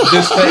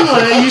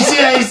 You see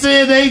how he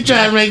said they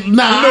try to make but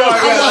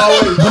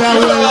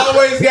I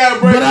always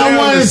gotta break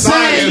down the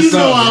science. You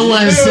know I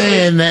wasn't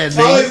saying that.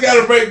 I always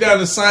gotta break down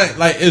the science.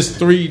 Like it's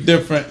 3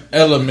 different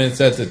elements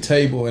at the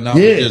table, and I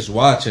was just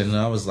watching, and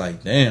I was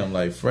like, damn,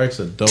 like Frex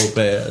a dope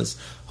ass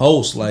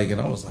host, like,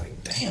 and I was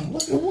like, damn,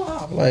 look at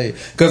WAP, like,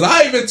 because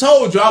I even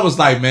told you, I was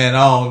like, man,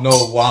 I don't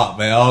know WAP,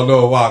 man, I don't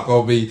know WAP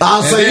gonna be.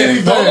 I'll say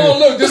anything. Hold on,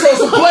 look, this was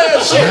some player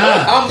shit.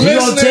 I'm he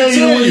listening gonna tell to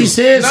you what he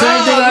said.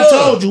 Same thing I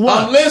told you.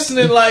 What? I'm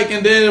listening, like,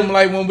 and then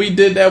like when we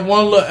did that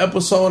one little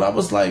episode, I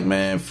was like,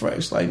 man,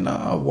 Fresh, like,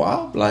 nah,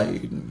 WAP,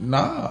 like,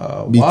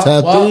 nah, Be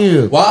tapped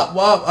in. WAP,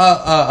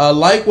 I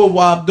like what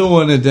WAP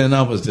doing, and then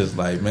I was just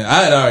like, man,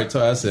 I had already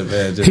told. I said,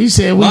 man, just he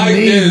said we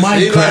need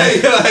Mike crack.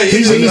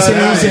 He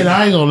said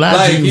I ain't gonna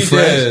lie to you,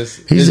 Fresh.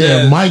 He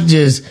said Mike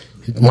just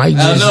Mike.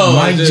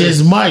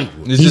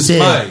 He said,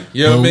 Mike.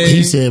 You know what I mean?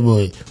 He said,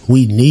 "Boy,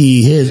 we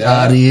need his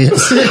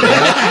audience."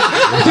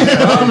 And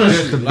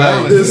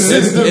now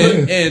listening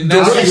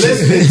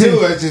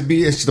to it,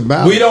 it's just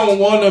about. We don't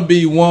want to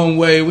be one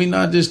way. We're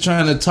not just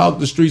trying to talk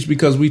the streets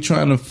because we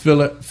trying to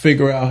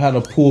figure out how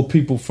to pull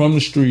people from the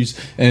streets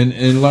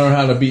and learn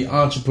how to be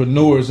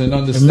entrepreneurs and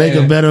understand and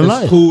make a better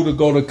life. It's cool to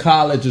go to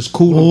college. It's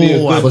cool to be a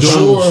good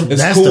dude.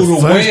 It's cool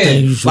to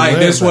win. Like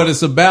that's what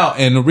it's about.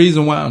 And the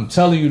reason why I'm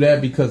telling you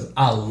that because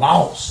I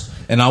lost.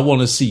 And I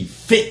want to see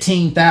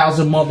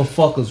 15,000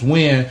 motherfuckers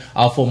win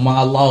off of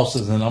my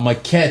losses. And I'm going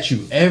to catch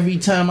you. Every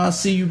time I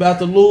see you about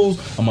to lose,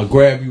 I'm going to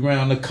grab you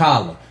around the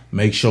collar.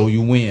 Make sure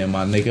you win,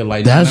 my nigga.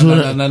 Like, that's no.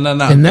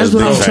 And that's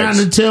what I'm trying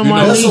to tell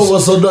my niece.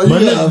 That's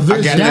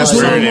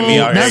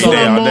what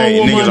I'm on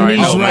with my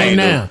niece right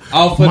now.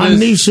 My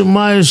niece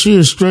Shamaya, she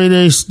a straight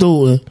A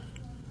student.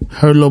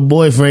 Her little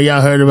boyfriend, y'all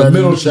heard about the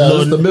middle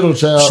child. The middle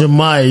child.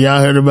 Shamaya,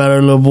 y'all heard about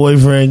her little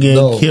boyfriend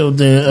getting killed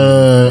in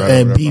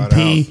at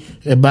BP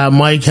by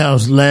Mike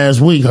House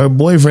last week. Her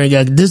boyfriend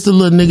got this. The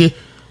little nigga,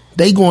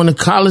 they going to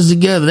college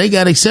together. They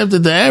got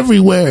accepted to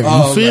everywhere.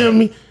 You feel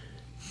me?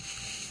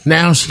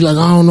 Now she's like,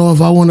 I don't know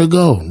if I want to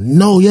go.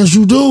 No, yes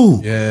you do.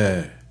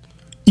 Yeah.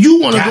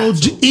 You want to go,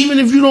 even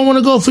if you don't want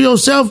to go for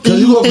yourself, and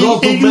you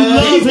love him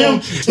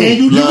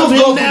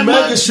that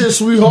much. Shit,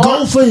 sweetheart.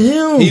 Go for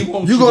him. You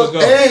go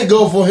and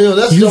go for him.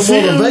 That's your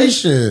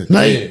motivation.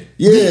 Like,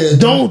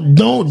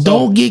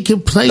 don't get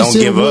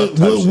complacent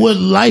with what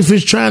life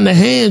is trying to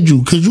hand you,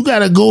 because you got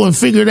to go and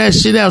figure that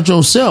shit out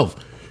yourself.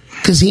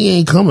 Because he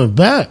ain't coming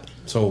back.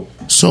 So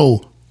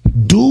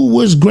do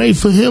what's great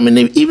for him, and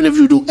even if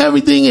you do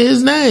everything in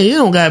his name, it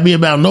don't gotta be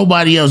about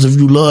nobody else. If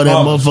you love that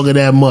motherfucker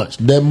that much,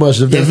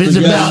 if it's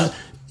about,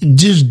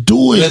 just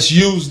do it. Let's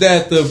use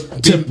that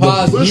to be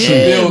positive.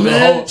 Yeah,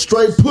 man.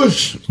 Straight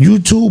push. You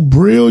too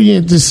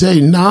brilliant to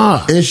say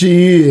nah, and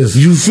she is.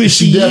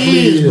 She definitely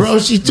is, bro.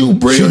 She's too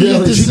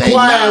brilliant to say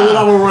nah. When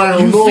I'm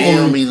around, you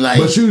feel me? Like,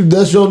 but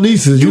that's your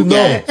nieces. You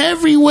know,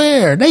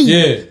 everywhere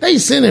they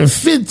sending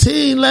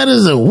 15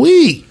 letters a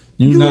week.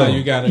 You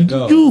gotta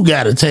go. You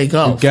gotta take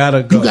off. You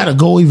gotta go. You gotta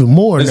go even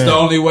more. It's now. the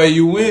only way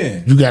you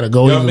win. You gotta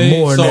go even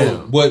more so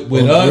now.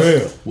 With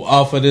us,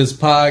 off of this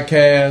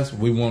podcast,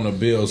 we want to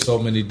build so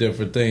many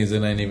different things.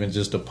 It ain't even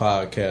just a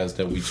podcast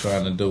that we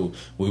trying to do.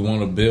 We want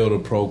to build a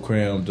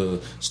program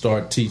to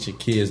start teaching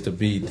kids to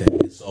be that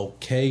it's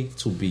okay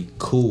to be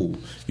cool.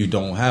 You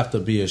don't have to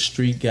be a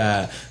street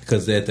guy,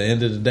 because at the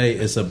end of the day,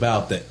 it's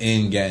about the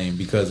end game.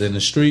 Because in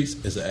the streets,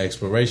 it's an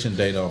expiration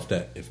date off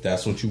that. If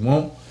that's what you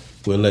want,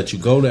 we'll let you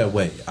go that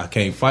way. I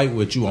can't fight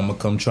with you. I'm going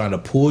to come trying to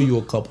pull you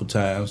a couple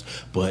times.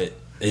 But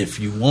if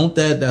you want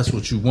that, that's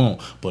what you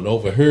want. But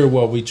over here,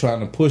 what we trying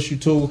to push you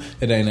to,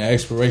 it ain't an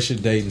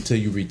expiration date until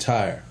you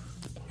retire.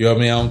 You know what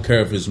I mean? I don't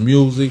care if it's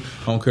music.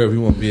 I don't care if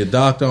you want to be a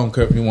doctor. I don't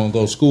care if you want to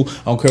go to school.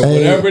 I don't care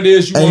whatever it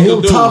is you want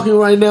to do. Talking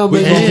right now,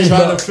 we're going to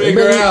try to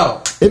figure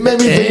out. It made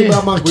me think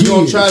about my kids. We're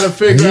going to try to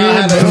figure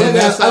out how to do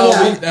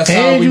that. That's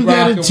how we you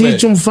got to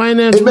teach them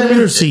financial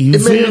literacy. You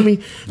feel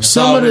me?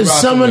 Some of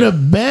the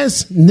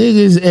best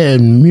niggas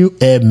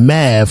at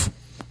math,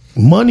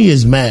 money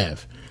is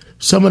math.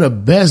 Some of the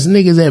best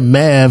niggas at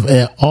math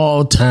at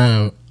all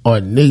time are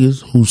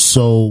niggas who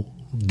sold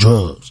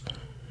drugs.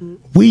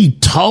 We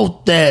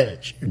taught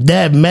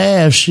that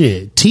math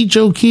shit. Teach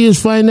your kids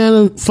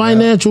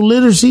financial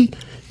literacy.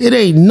 It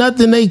ain't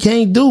nothing they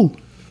can't do.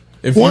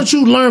 Once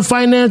you learn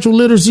financial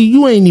literacy,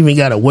 you ain't even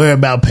got to worry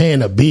about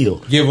paying a bill.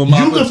 Give them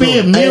you could be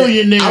a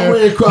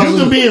millionaire. You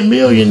could be a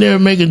millionaire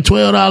making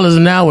 $12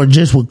 an hour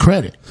just with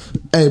credit.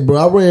 Hey, bro,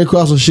 I ran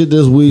across some shit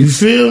this week. You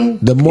feel me?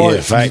 The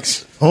Mark,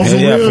 facts. On some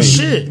real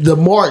shit. The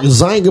Mark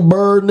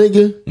Zuckerberg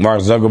nigga.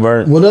 Mark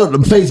Zuckerberg. Whatever,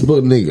 the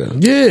Facebook nigga.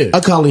 Yeah.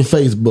 I call him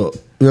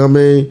Facebook. You know what I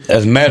mean?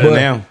 That's Meta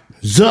now.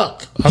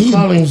 Zuck. I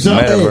call him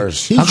Zuck.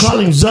 Metaverse. I call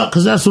him Zuck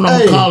because that's what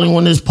I'm calling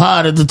when there's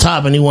pod at the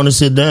top and he want to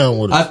sit down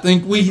with us. I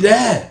think we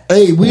that.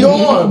 Hey, we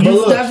are.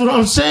 That's what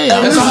I'm saying.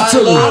 I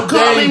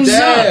call him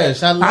Zuck.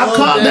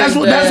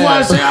 That's why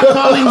I say I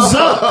call him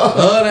Zuck.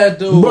 Love that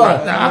dude. Bro,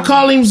 I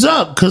call him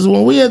Zuck because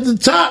when we at the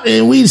top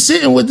and we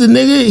sitting with the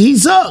nigga, he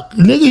Zuck.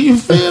 Nigga, you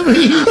feel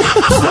me?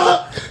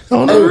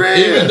 On the real.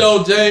 Even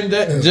though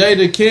Jay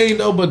the King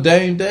though, but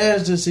Dame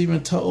Dash just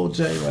even told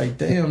Jay like,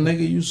 damn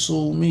nigga, you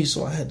sued me,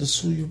 so I had to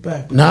sue you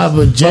back. Nah,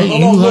 but Jay,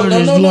 you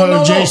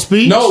heard Jay's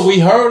speech? No, we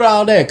heard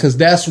all that because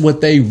that's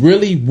what they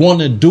really want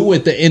to do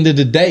at the end of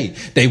the day.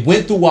 They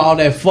went through all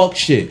that fuck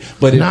shit.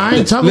 But I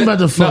ain't talking about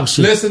the fuck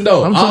shit. Listen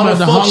though, I'm talking about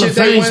the Hall of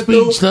Fame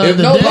speech the other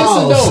day.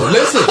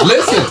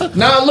 Listen.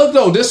 Now look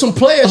though, there's some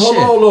player shit.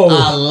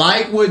 I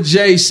like what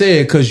Jay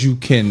said because you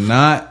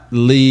cannot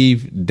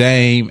leave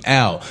Dame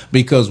out,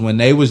 because when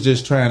they was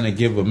just trying to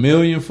give $1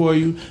 million for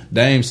you,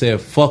 Dame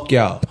said, fuck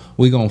y'all,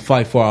 we gonna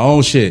fight for our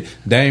own shit.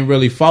 Dame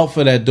really fought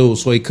for that dude,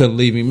 so he couldn't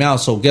leave him out.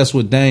 So guess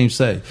what Dame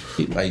say?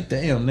 He like,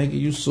 damn nigga,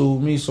 you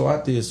sued me, so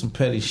I did some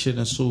petty shit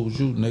and sued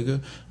you,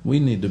 nigga. We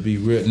need to be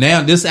real.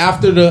 Now this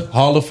after the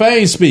Hall of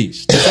Fame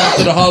speech.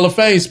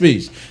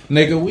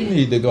 Nigga, we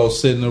need to go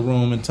sit in the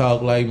room and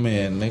talk like,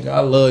 man, nigga,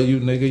 I love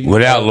you, nigga.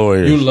 Without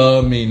lawyers. You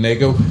love me,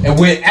 nigga. And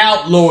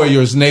without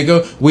lawyers,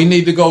 nigga, we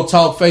need to go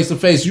talk face to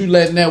face. You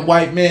letting that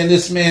white man,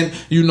 this man,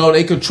 you know,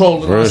 they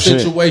controlling our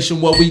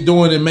situation, what we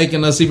doing and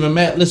making us even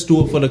mad. Let's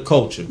do it for the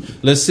culture.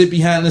 Let's sit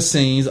behind the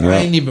scenes. Yeah. I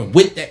ain't even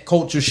with that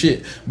culture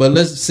shit, but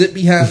let's sit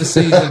behind the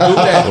scenes and do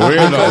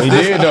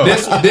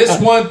that. This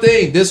one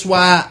thing, this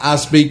why I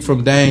speak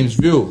from Dame's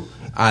view.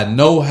 I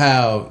know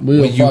how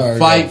when you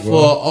fight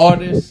for an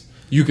artist,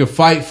 you can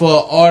fight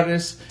for an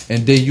artist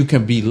and then you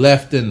can be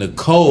left in the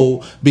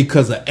cold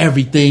because of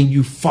everything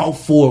you fought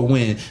for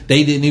when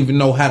they didn't even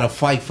know how to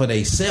fight for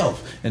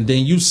themselves. And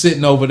then you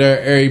sitting over there,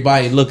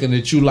 everybody looking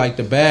at you like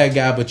the bad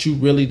guy, but you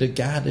really the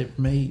guy that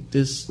made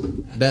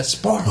that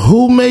spark.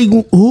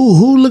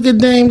 Who look at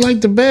Dame like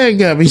the bad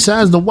guy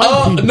besides the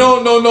white people?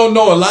 No.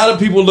 A lot of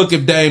people look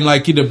at Dame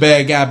like he the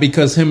bad guy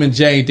because him and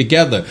Jay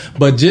together.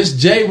 But just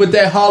Jay with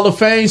that Hall of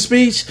Fame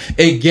speech,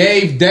 it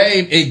gave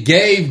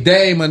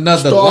Dame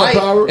another light.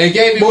 It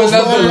gave him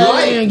another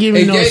light. Give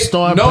me no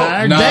star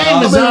power.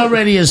 Dame is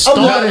already a star.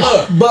 Dame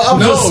already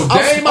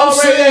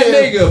that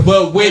nigga.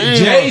 But with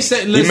Jay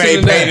said,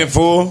 listen to that.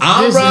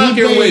 I'm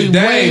rocking with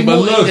Dame, but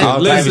look,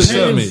 listen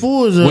to me.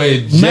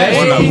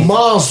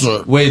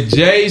 With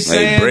Jay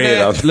saying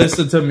that,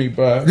 listen to me,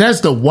 bro.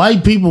 That's the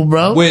white people,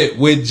 bro.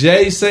 With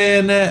Jay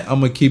saying that, I'm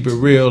gonna keep it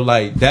real.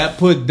 Like that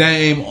put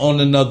Dame on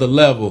another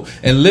level.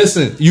 And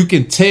listen, you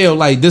can tell.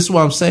 Like this is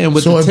what I'm saying.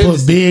 With so it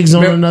put Biggs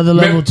on another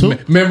level too.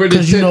 Remember,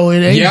 because you know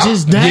it ain't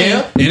just Dame.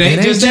 Yeah, it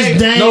ain't just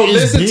Dame. No,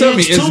 listen to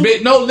me. It's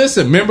big. No,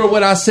 listen. Remember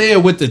what I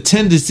said with the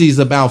tendencies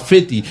about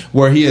 50,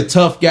 where he a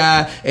tough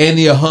guy and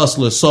he a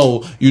hustler.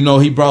 So you know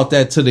he brought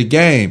that to the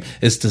game.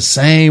 It's the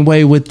same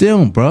way with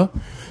them, bro.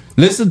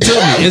 Listen to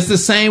me. It's the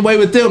same way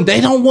with them. They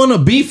don't want to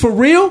be for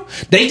real.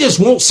 They just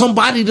want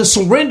somebody to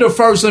surrender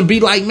first and be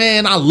like,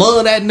 man, I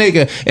love that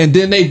nigga. And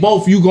then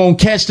you gonna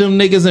catch them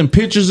niggas in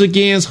pictures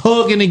again,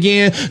 hugging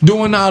again,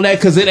 doing all that,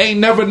 because it ain't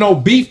never no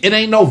beef. It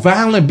ain't no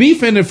violent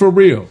beef in it for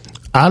real.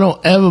 I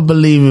don't ever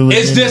believe it was.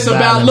 It's just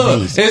about look.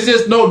 Beef. It's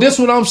just this.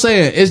 What I'm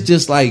saying. It's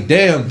just like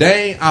damn,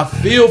 Dame. I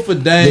feel for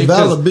Dame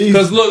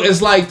because look,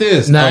 it's like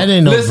this. Nah, it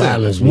ain't no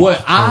violence.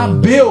 What I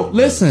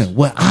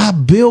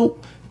built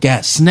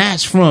got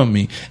snatched from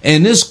me,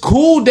 and it's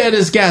cool that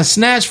it's got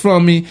snatched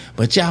from me.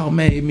 But y'all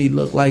made me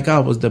look like I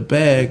was the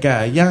bad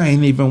guy. Y'all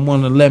ain't even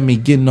want to let me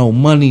get no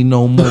money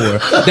no more.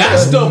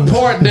 That's the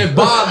part that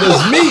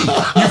bothers me.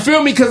 You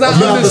feel me? Because I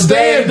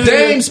understand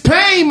Dame's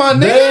pain, my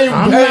nigga.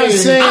 I'm not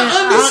saying I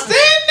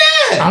understand that.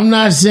 I'm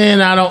not saying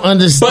I don't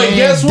understand. But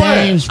guess what?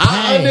 Dame's pain.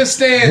 I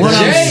understand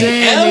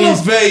Jay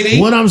elevating.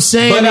 What I'm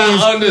saying but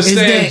I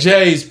understand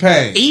Jay's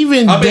pain.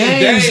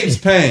 Dame's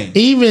pain.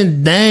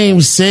 Even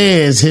Dame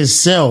says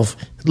himself.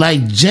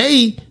 Like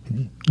Dame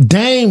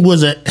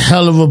was a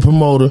hell of a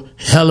promoter,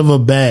 hell of a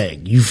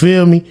bag. You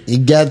feel me? He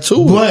got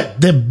to But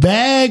the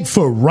bag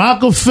for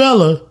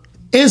Rockefeller,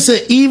 it's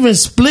an even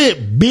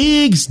split.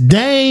 Biggs,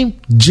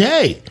 Dame,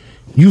 Jay.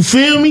 You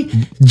feel me?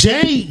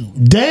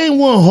 Dame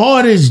went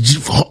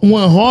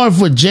hard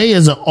for Jay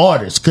as an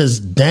artist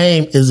because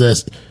Dame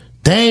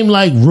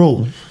like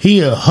Ru. He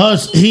a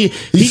hustle. He'll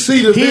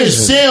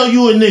sell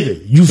you a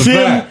nigga. You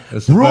feel me?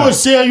 Ru will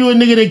sell you a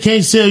nigga that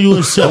can't sell you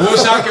himself. I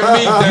wish I could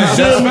meet that.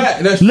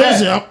 That's fact.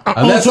 Listen,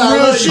 I'm on some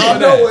real shit. You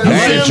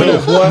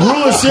feel me? Ru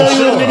will sell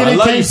you a nigga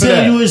that can't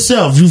sell you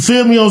himself. You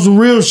feel me? On some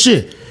real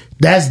shit.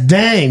 That's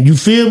Dame. You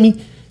feel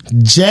me?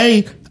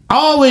 Jay, I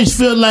always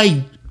feel like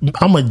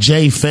I'm a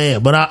Jay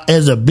fan, but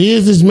as a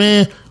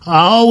businessman, I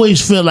always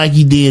feel like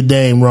he did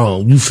Dame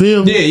wrong. You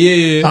feel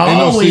me? Yeah.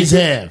 I always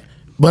have.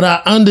 But I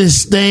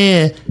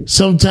understand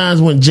sometimes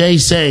when Jay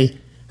say,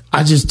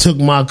 I just took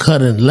my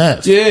cut and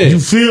left. Yeah. You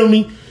feel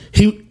me?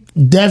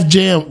 Def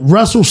Jam,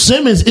 Russell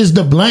Simmons is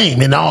the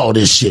blame in all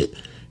this shit.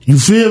 You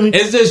feel me?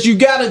 It's just you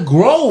gotta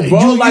grow,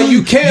 bro.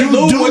 You can't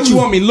lose what you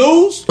want me to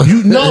lose.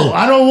 No,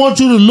 I don't want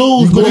you to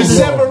lose. We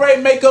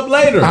separate, make up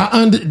later.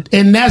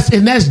 And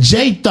that's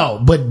Jay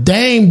thought. But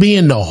Dame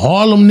being the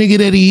Harlem nigga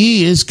that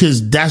he is,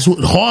 because that's what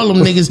Harlem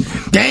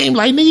niggas. Dame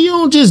like, nigga, you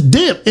don't just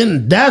dip,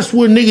 and that's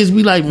where niggas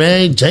be like,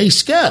 man, Jay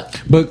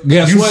Scott. But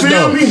guess what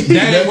though?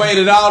 Dame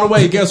waited all the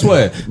way. Guess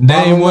what?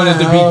 Dame wanted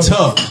to be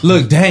tough.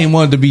 Look, Dame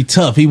wanted to be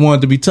tough. He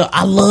wanted to be tough.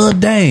 I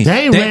love Dame.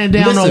 Dame ran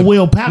down on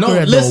Will Packer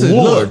at the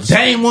awards. Look,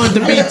 Dame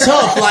wanted to be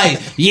tough, like,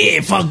 yeah,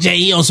 fuck Jay,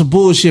 he on some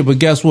bullshit. But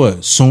guess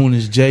what? Soon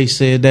as Jay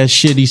said that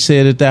shit he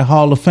said at that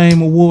Hall of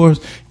Fame awards,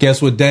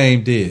 guess what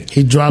Dame did?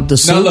 He dropped the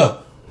suit. Now look,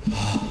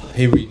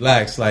 he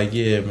relaxed, like,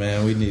 yeah,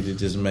 man, we need to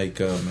just make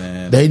up,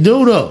 man. They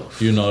do though.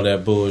 You know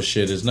that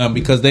bullshit is nothing,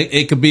 because they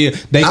can take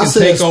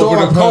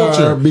over the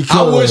culture.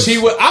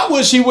 I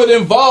wish he would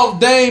involve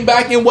Dame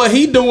back in what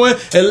he doing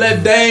and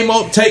let Dame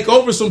take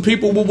over some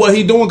people with what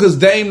he doing, because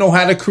Dame know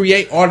how to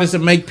create artists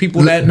and make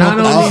people that. Not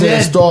only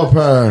that, star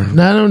power.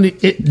 Not only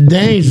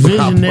Dame's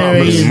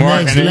visionary is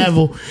next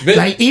level.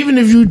 Like, even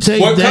if you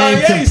take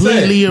Dame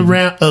completely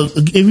around,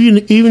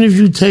 even if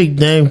you take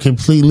Dame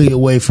completely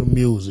away from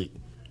music.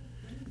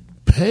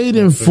 Paid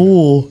in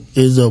Full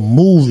is a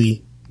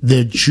movie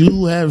that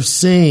you have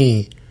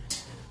seen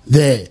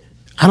that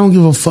I don't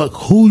give a fuck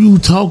who you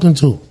talking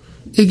to.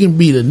 It can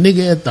be the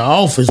nigga at the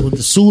office with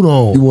the suit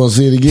on. You want to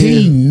see it again?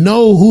 He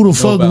know who the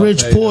fuck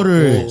Rich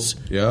Porter is.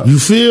 Yeah. You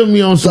feel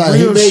me on some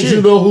real shit? He made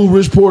you know who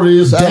Rich Porter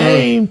is.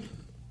 Dame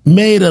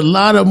made a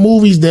lot of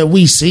movies that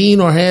we seen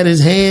or had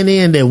his hand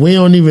in that we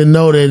don't even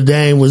know that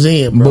Dame was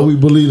in, bro. But we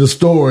believe the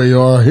story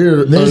or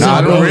hear the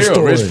real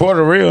story. Rich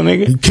Porter real,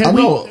 nigga.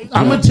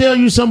 I'm going to tell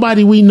you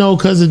somebody we know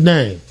because of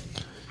Dame.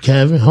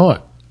 Kevin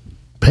Hart.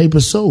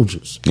 Paper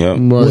Soldiers. Yep.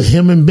 With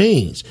him and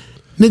Beans.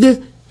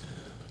 Nigga,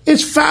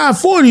 it's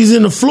 540s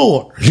in the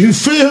floor. You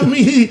feel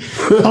me?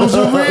 On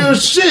some real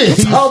shit.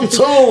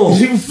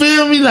 You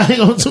feel me? Like,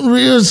 on some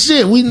real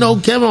shit. We know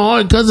Kevin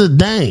Hart because of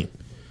Dame.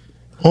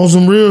 On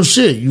some real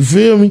shit, you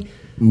feel me?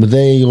 But they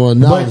ain't gonna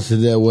acknowledge it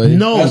that way.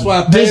 No, that's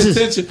why I pay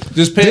attention.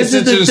 Just pay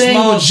attention to the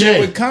small shit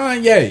with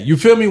Kanye. You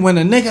feel me? When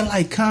a nigga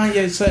like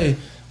Kanye say,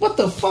 "What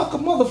the fuck, a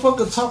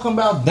motherfucker talking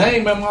about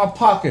Dame in my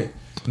pocket?"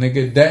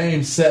 Nigga,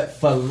 Dame set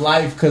for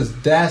life, because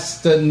that's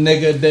the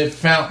nigga that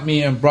found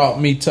me and brought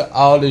me to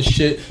all this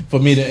shit for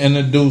me to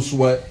introduce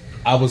what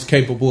I was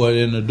capable of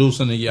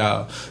introducing to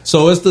y'all.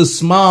 So it's the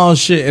small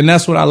shit, and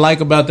that's what I like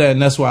about that,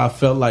 and that's why I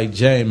felt like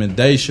Jay and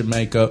Dame should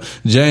make up.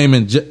 Jay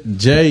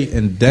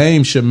and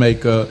Dame should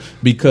make up,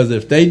 because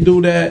if they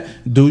do that,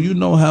 do you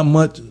know how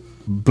much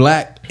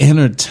black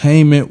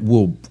entertainment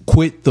will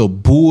quit the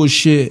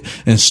bullshit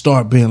and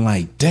start being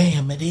like,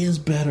 damn, it is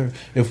better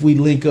if we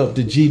link up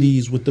the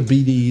GDs with the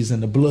BDs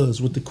and the Bloods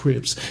with the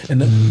Crips,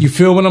 and you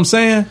feel what I'm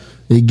saying?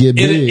 It get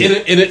big.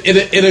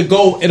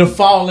 It'll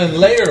fall in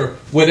layer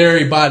with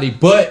everybody,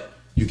 but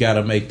you got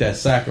to make that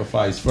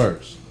sacrifice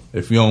first.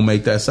 If you don't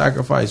make that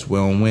sacrifice, we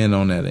don't win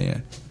on that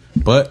end.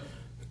 But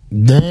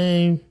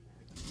Dame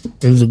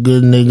is a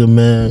good nigga,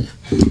 man.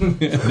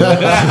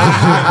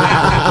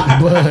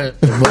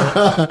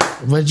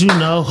 but you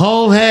know,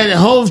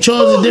 Hove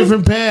chose a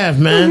different path,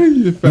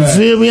 man. You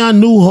feel me? I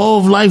knew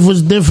Hove life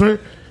was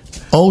different.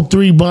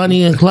 03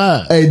 Bonnie and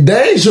Clyde. Hey,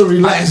 Dame should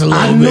relax a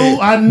little bit.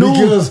 I knew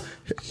because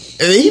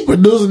he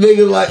produced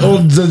niggas like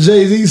on the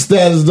Jay-Z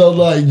status though.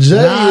 Like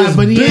Jay is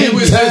big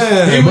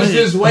time. He was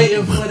just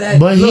waiting for that.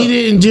 But he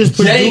didn't just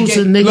produce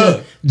a nigga.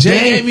 Look,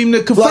 Jay gave him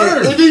the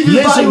confirm.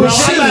 Listen, bro,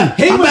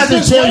 I'm about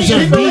to tell you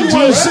something.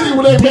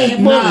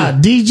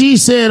 DG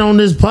said on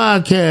this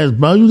podcast,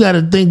 bro, you got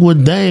to think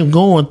what Dame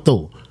going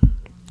through.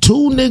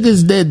 Two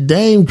niggas that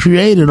Dame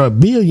created are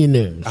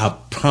billionaires. I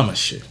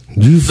promise you.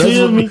 You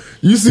feel me?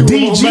 You see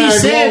DG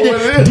said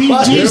that.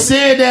 DG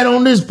said that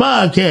on this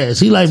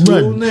podcast. He like,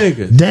 bro,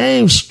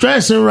 Dame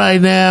stressing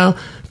right now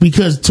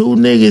because two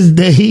niggas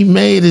that he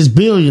made is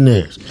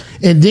billionaires,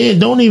 and then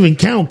don't even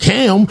count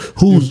Cam,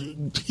 who's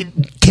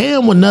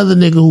another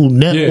nigga who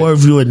net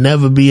worth you would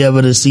never be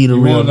able to see the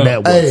real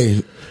net worth.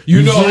 Hey,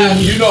 you know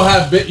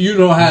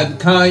how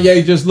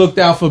Kanye just looked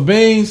out for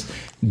Beans.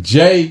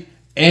 Jay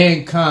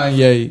and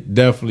Kanye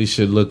definitely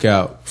should look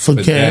out for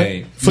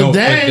Dame. For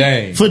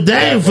Dame,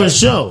 for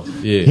sure.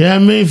 Yeah. You know what I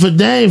mean? For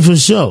Dame, for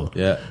sure.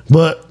 Yeah.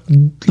 But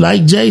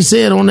like Jay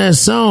said on that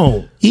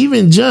song,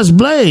 even Just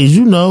Blaze,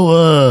 you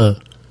know,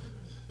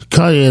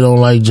 Kanye don't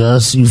like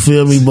Just, you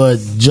feel me? But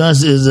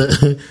Just is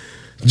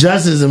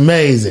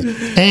amazing.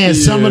 And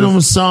some of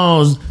them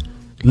songs,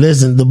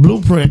 listen, The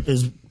Blueprint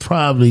is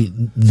probably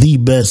the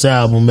best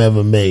album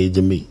ever made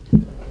to me.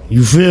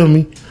 You feel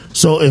me?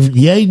 So if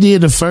Ye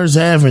did the first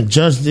half and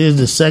Just did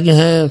the second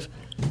half,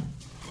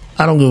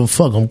 I don't give a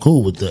fuck. I'm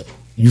cool with that.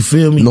 You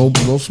feel me? No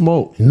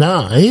smoke.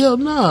 Nah, hell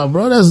nah,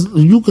 bro.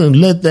 You can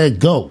let that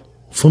go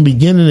from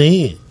beginning to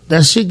end.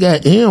 That shit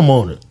got M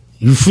on it.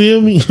 You feel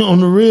me? On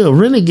the real.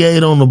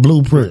 Renegade on The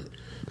Blueprint.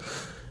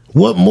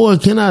 What more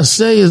can I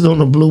say is on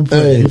The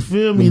Blueprint? Hey, you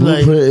feel me? The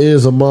Blueprint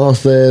is a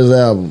monster ass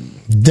album.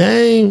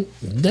 Dame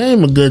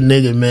a good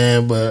nigga,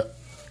 man, but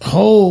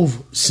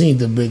Hove seen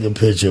the bigger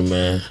picture,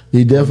 man.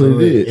 He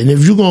definitely did. And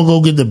if you gonna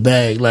go get the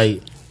bag,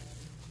 like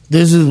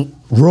this is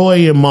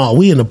Roy and Ma.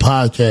 We in the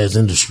podcast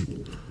industry.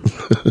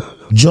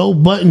 Joe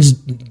Budden's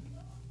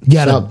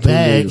got a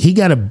bag. He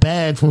got a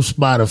bag from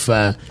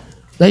Spotify.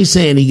 They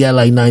saying he got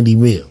like 90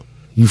 mil.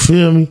 You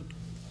feel me?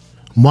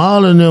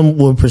 Maul and them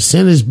were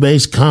percentage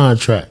based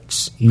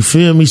contracts. You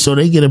feel me? So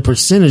they get a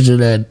percentage of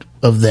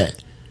that.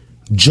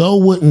 Joe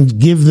wouldn't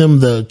give them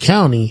the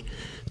accounting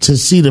to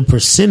see the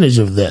percentage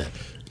of that.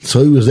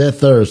 So he was that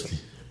thirsty.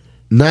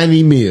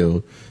 90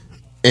 mil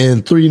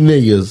and 3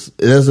 niggas.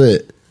 That's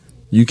it.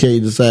 You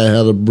can't decide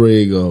how to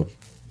bread go.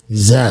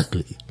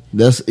 Exactly.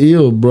 That's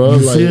ill, bro.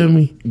 You feel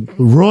me?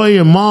 Roy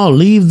and Maul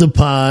leave the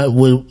pod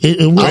with.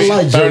 I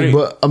like Joe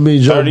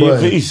Budden. Joe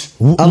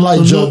Budden. I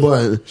like Joe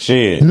Budden.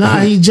 Shit. Nah,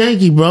 he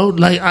janky, bro.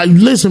 Like,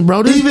 listen,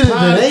 bro. This Even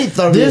pod, if it ain't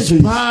 30 this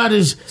piece, pod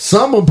is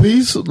summer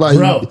piece. Like,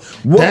 bro,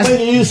 what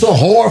making you so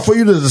hard for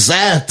you to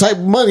decide type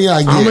of money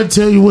I get? I'm gonna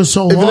tell you what's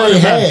so If it hard ain't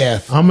about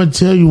half. it. I'm gonna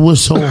tell you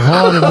what's so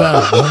hard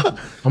about it, bro.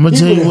 I'm gonna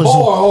tell you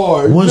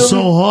what's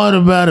so hard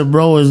about it,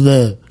 bro, is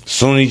that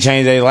soon he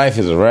changed their life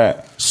is a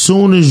rap.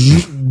 Soon as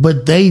you,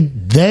 but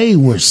they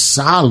were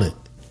solid.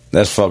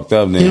 That's fucked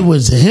up, then. It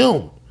was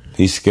him.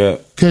 He's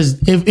scared.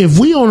 Because if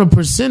we on a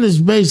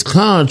percentage based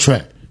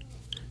contract,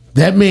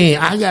 that means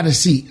I got to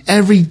see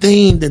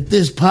everything that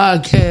this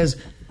podcast.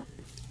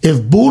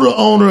 If Boo the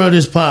owner of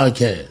this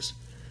podcast,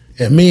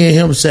 and me and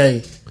him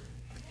say,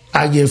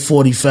 I get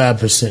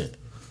 45%.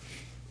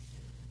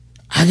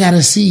 I got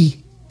to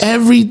see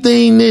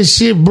everything this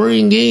shit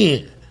bring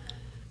in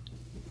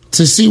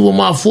to see what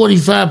my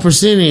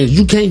 45% is.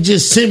 You can't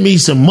just send me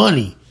some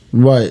money.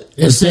 Right.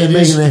 And say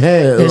this, making it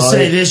head. and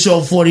say this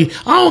your 40.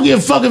 I don't give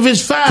a fuck if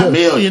it's 5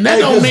 million. That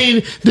don't mean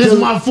this is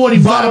my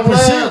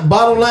 45%.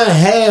 Bottom line,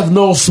 have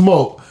no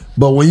smoke.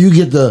 But when you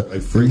get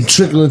the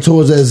trickling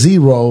towards that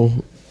zero,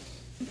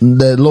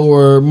 that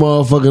lower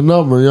motherfucking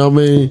number, you know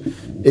what I mean?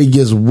 It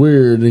gets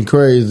weird and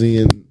crazy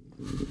and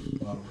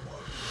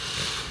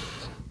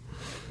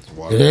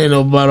It ain't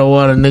no bottled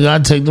water, nigga. I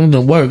take them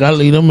to work. I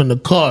leave them in the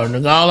car,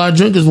 nigga. All I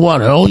drink is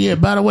water. Oh, yeah,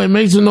 by the way,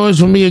 make some noise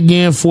for me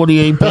again.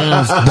 48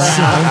 pounds down. 48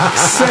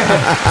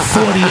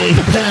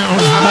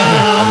 pounds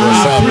down.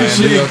 What's up, man?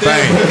 Do your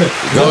thing.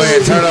 Go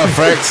ahead, turn up,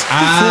 Frex.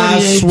 I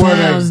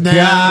swear to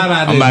God,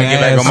 I didn't I'm about to get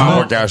back on my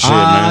workout shit,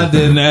 man. I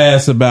didn't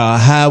ask about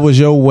how was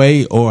your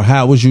weight or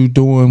how was you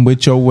doing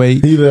with your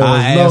weight.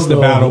 I asked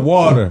about the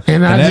water.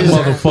 And that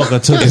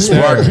motherfucker took it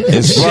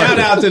there. Shout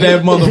out to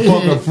that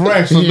motherfucker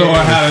Frex for knowing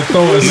how to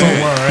throw it somewhere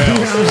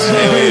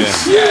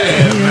else.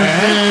 Yeah,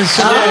 man.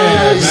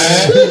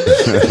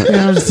 You know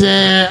what I'm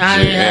saying? I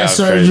ain't had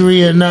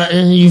surgery or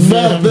nothing. You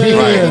feel me?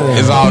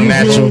 It's all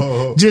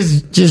natural.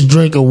 Just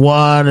drinking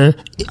water.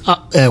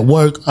 At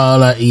work,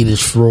 all I eat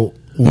is fruit.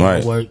 When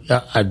Right. I work,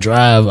 I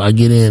drive, I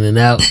get in and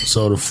out,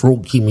 so the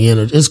fruit keep me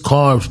energy. It's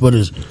carbs, but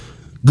it's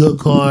good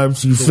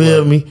carbs. You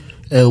feel me?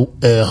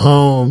 At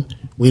home,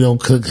 we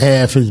don't cook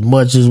half as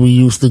much as we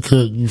used to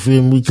cook. You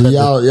feel me? We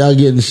y'all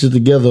getting the shit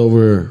together over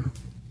here.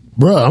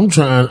 Bro, I'm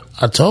trying.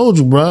 I told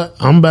you, bro.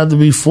 I'm about to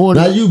be 40.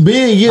 Now you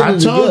been getting I it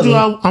told together.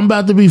 you I'm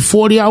about to be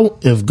 40.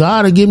 If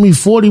God will give me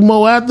 40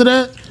 more after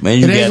that, Man,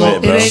 you got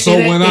that, bro. So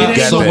when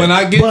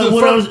I get the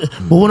first,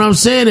 but what I'm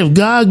saying, if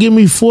God give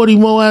me 40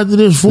 more after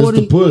this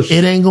 40,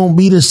 it ain't gonna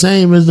be the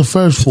same as the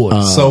first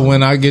 40. so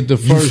when I get the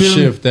first feel me?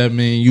 shift, that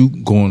means you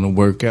going to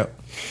work out.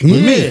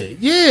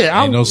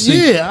 Yeah, Ain't no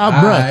secret. bro.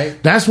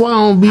 Alright. That's why I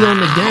don't be on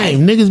the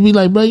game. Niggas be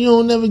like, bro, you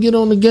don't never get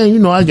on the game. You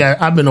know, I've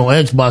been on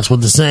Xbox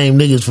with the same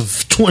niggas for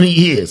 20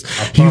 years.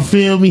 You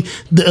feel me?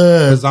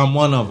 Because I'm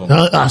one of them.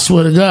 I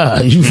swear to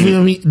God, you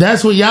feel me?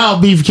 That's where y'all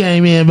beef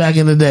came in back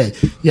in the day.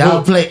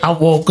 Y'all play. I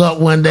woke up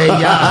one day,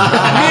 y'all.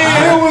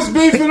 Man, it was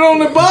beefing on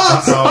the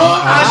box.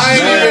 I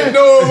ain't even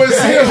know it was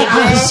him, bro.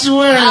 I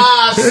swear.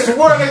 I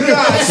swear to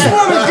God. I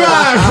swear to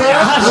God, bro.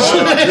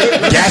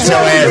 Got your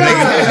ass,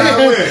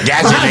 nigga.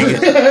 Got you,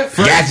 nigga.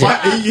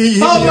 Got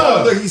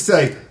you. He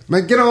say,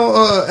 man, get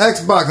on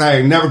Xbox. I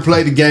ain't never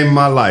played the game in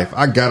my life.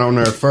 I got on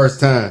there the first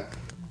time.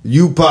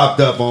 You popped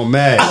up on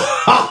Madden.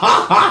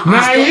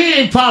 Nah, he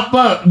ain't pop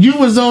up. You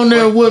was on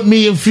there with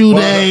me a few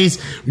days.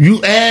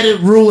 You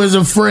added Rue as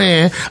a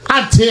friend.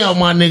 I tell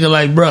my nigga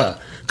like, bruh.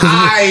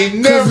 I ain't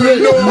never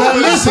know.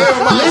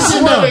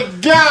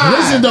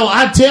 Listen though,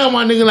 I tell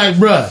my nigga like,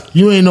 bruh,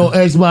 you ain't no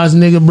Xbox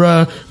nigga,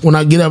 bruh. When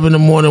I get up in the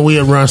morning,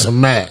 we'll run some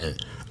Madden.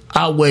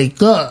 I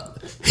wake up.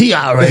 He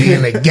already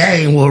in the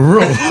game with Rue. Rue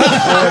went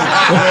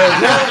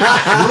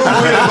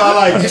by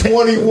like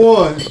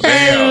 21.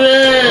 Hey,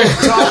 man.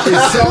 Talking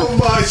so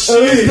much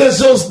shit. That's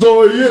your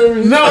story.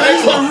 No,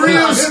 that's a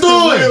real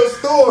story.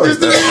 It's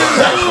the real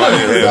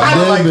story.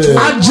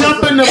 I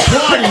jump in the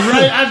party,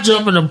 right? I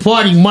jump in the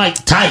party,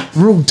 Mike tight.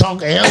 Rue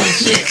talking hella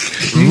shit.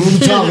 Rue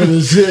talking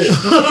this shit.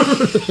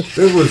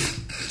 It was,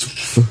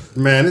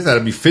 man, this had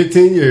to be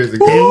 15 years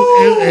ago.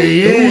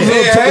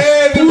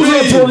 Yeah. Who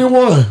was on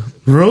 21?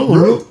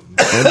 Rue.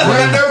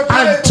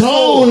 I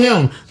told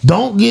him,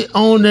 don't get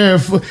on there.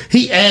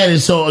 He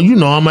added, so you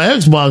know I'm an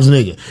Xbox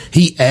nigga.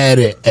 He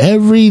added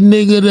every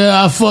nigga that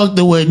I fucked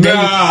with.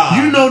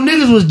 Nah. You know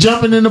niggas was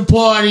jumping in the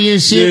party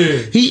and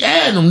shit. Yeah. He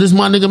added them. This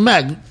my nigga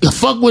Mac.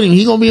 Fuck with him.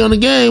 He gonna be on the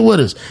game with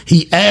us.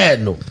 He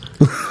added them.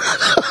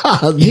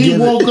 He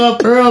woke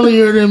up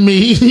earlier than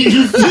me.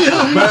 You feel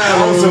me?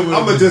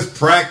 I'm gonna just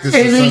practice.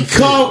 And he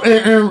called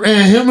and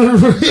him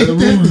and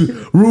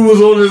Rue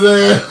was on his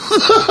ass.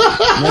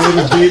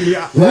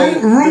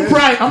 Rue,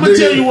 right? I'm gonna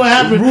tell you what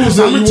happened.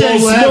 I'm gonna tell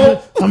you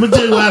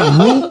what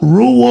happened.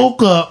 Rue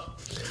woke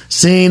up,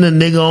 seen a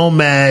nigga on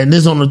Madden.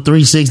 This on the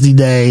 360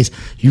 days.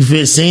 You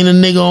feel? Seen a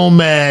nigga on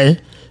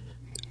Madden.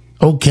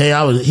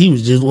 Okay, he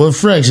was just with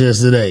Fresh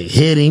yesterday.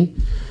 Hit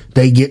him.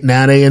 They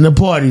in the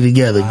party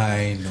together.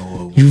 I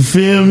know. You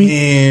feel me?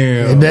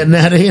 Yeah. And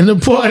now they in the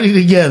party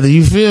together.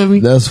 You feel me?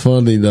 That's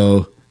funny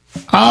though.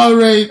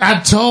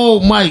 I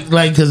told Mike,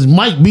 like, cause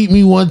Mike beat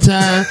me one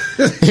time.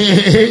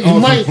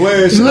 Mike,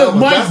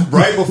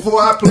 right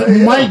before I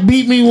played. Mike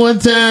beat me one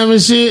time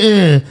and shit,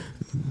 and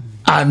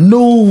I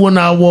knew when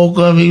I woke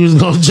up he was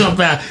gonna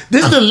jump out.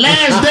 This the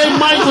last day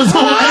Mike was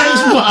on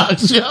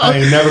Xbox, yo. I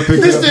ain't never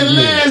picked this it up. This the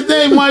last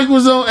day Mike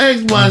was on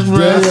Xbox,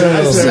 bro.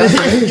 I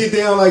said, you get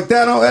down like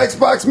that on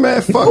Xbox,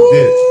 man. Fuck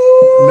this.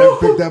 Never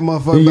picked that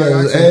motherfucker back.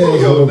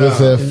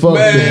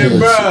 Man,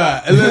 bro,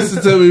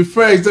 listen to me,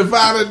 Frank. If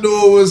I'd have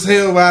knew it was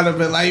him, I'd have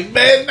been like,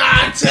 man,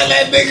 nah, tell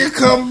that nigga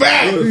come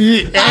back.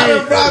 I'd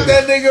have brought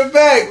that nigga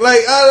back.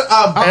 Like,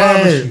 I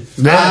promise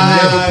you. I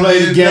never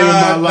played a game in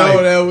my life.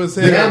 That was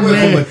him. I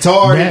went from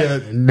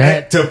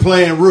Atari to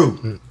playing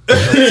Root.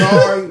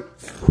 Atari,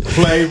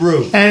 play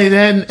Root.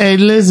 Hey,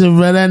 listen,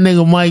 bro, that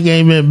nigga Mike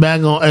ain't been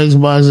back on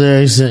Xbox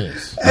ever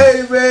since.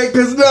 Hey, man,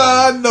 cause now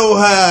I know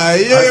how I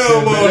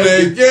am on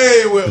that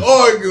game with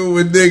arguing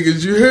with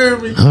niggas. You hear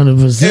me?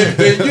 100%.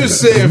 And you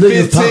said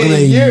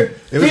 15 years.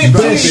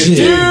 15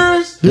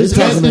 years?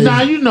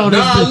 Now you know this.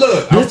 Nah,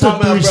 look, I'm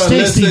talking about, bro,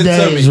 listen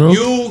days, to bro. me.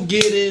 You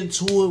get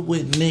into it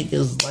with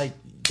niggas like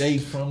they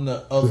from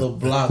the other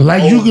block.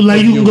 Like you can be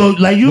ready to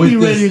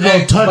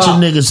go touch a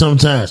nigga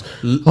sometimes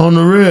on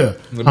the real.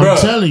 I'm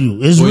telling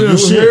you, it's real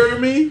shit. You hear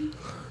me?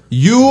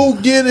 You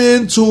get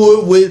into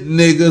it with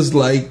niggas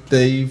like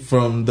they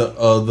from the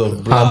other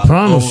block. I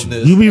promise you.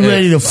 You be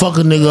ready to fuck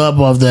a nigga up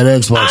off that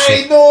Xbox shit. I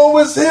ain't know it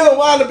was him.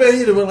 I'd have been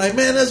here. Been like,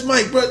 man, that's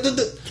Mike, bro. Been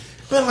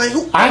like,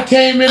 who? I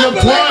came in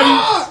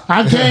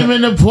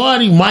the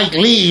party. Mike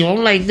Lee.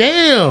 I'm like,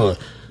 damn.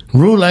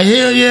 Rue like,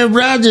 hell yeah,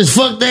 bro. I just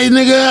fucked that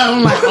nigga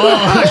up.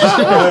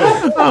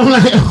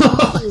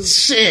 Oh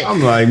shit.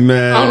 I'm like,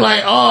 man. I'm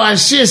like, oh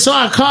shit. So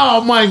I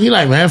called Mike. He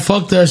like, man,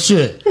 fuck that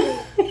shit.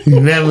 He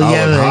never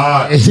get it.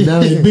 Now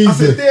he beats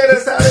it.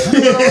 That's how they do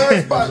it on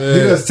Xbox. He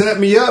just set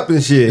me up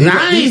and shit.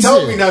 He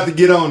told me not to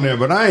get on there,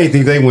 but I ain't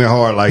think they went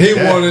hard like that. He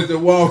wanted to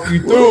walk you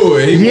through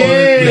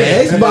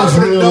it. Xbox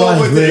real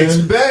life,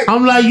 man.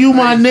 I'm like, you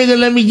my nigga,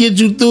 let me get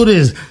you through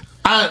this.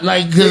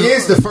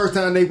 It's the first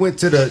time they went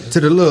to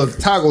the little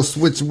toggle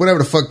switch, whatever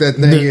the fuck that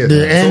thing is.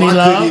 The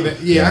anti-lock?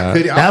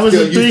 That was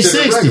the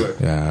 360.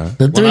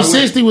 The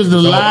 360 was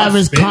the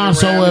livest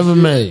console ever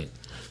made.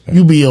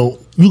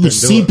 You can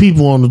see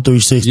people on the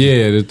 360.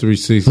 Yeah, the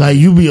 360. Like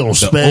you be on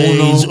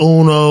Spades,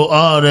 Uno,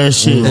 all that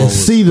shit. And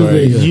see the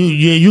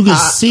nigga. You can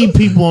see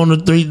people on the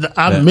 3.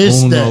 I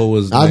missed that.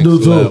 I do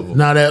too.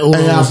 Now that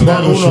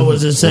Uno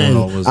was insane.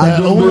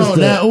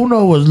 That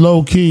Uno was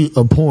low key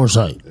a porn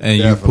site. And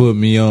you put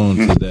me on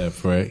to that,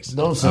 Frex.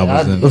 Don't say I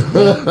ain't put you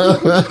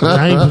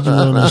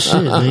on that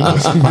shit,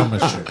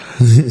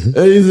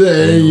 nigga. He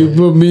said, hey, you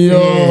put me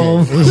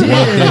on.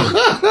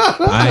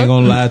 I ain't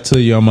gonna lie to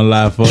you. I'm gonna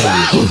lie for you.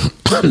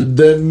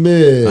 That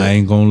man. I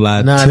ain't gonna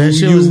lie to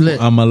you.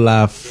 I'm gonna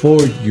lie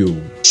for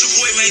you.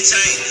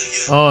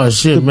 Oh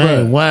shit,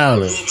 man,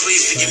 wild, man.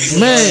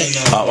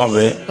 Oh, my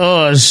bad.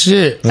 Oh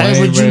shit. Hey,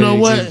 but you know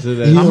what?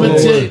 I'm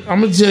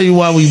gonna tell you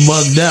why we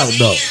bugged out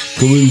though.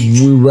 Cause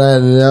we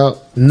riding it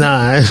out.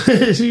 Nah,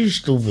 you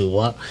stupid.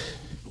 What?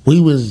 We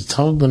was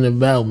talking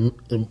about.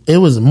 It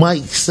was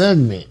Mike's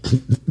segment.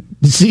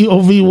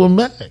 COV went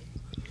back.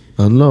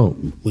 I know.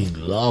 We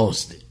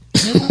lost it.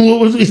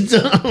 What was we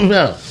talking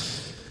about?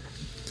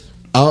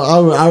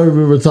 I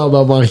remember talking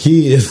about my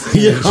kids.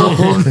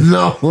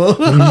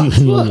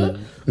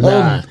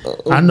 Nah,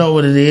 I know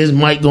what it is.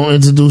 Mike gonna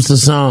introduce the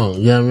song.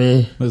 You know what I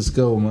mean? Let's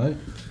go, Mike.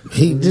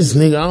 This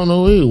nigga, I don't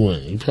know where he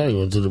went. He probably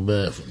went to the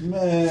bathroom.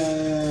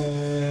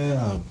 Man,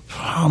 I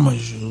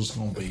promise you it's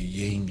gonna be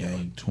Yin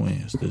Yang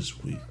Twins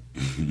this week.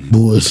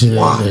 Bullshit.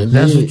 Wow.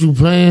 That's what you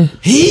playing?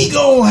 He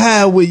gonna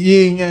have with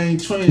Yin Yang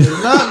Twins,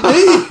 not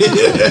me.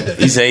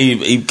 He said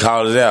he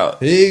called it out.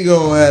 He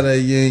gonna have that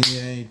Yin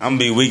Yang. I'm gonna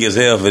be weak as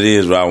hell for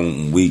this, bro.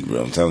 I'm weak,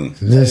 bro. I'm telling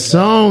you. The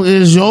song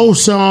is your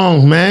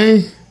song,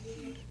 man.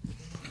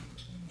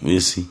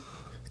 We'll see.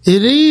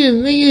 It is,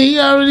 nigga. He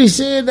already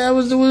said that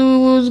was the way it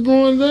was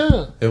going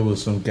down. It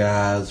was some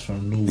guys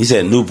from Newport. He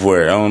said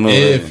Newport. I don't know.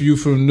 If you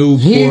from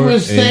Newport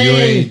and you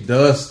ain't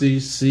Dusty,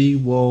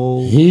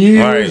 Seawold. He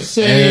was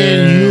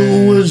saying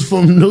you was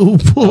from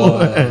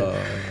Newport.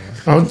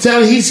 I'm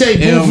telling you, he say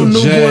boo from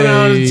Newport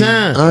all the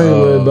time. I ain't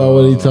worried about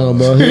what he talking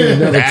about. He ain't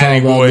never The talking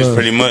Attic about Boys, nothing.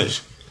 pretty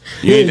much.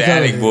 You ain't the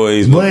Attic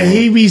Boys. But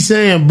he be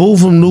saying boo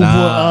from Newport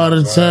all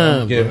the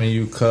time. I'm giving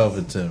you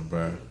Covington,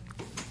 bro.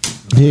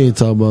 He ain't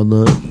talking about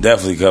nothing.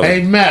 Definitely covered.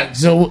 Hey, Mac,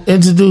 so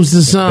introduce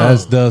the song.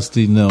 That's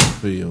Dusty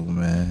Nutfield,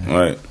 man.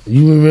 Right.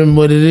 You remember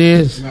what it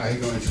is? Nah, he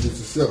gonna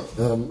introduce himself.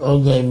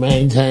 Okay,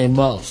 Maintain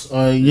Boss. All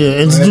right,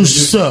 yeah, introduce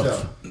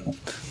yourself.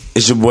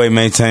 It's your boy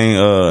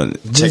Maintain.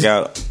 Check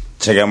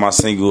out my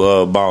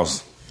single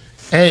Boss.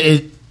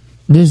 Hey,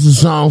 this is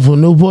a song for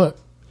Newport?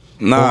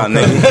 Nah,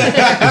 nigga.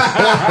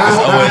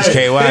 It's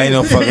OHKY. Ain't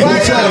no fucking.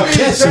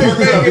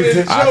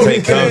 I'll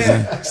take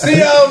cousin. See, I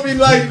don't be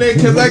like that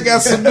because I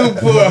got some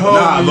Newport homies,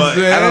 Nah, but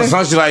man. I don't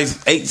song you like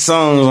 8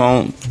 songs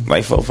on,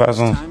 like 4 or 5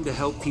 songs.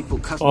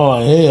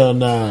 Oh, hell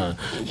nah.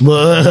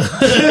 But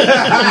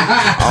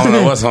I don't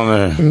know what's on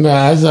there.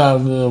 nah, it's all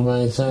good,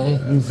 Maintain.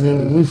 You feel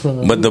me? We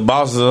finna. But the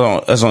Boss is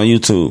that's on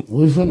YouTube.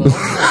 We finna.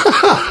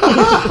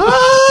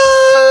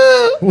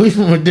 We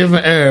from a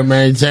different era,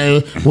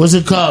 Maintain. What's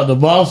it called? The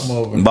Boss?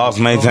 Boss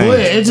Maintain. Go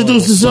ahead,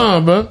 introduce the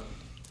song, bro.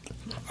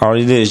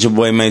 Already did. It's your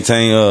boy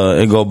Maintain.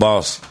 It go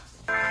Boss.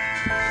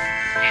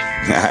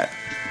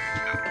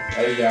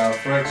 Hey, y'all,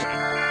 French.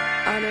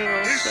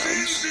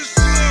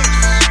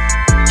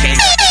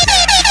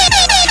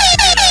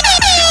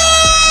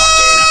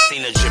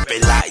 Seen a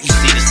dripping lot, you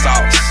see the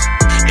sauce.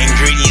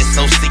 Ingredients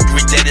so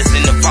secret that it's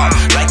in the vault.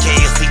 Like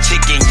KFC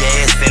chicken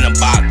gas in a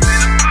box.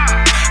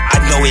 I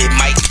know it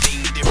might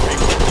seem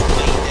different, but the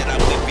way that I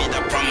whip it,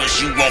 I promise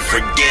you won't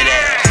forget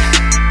it.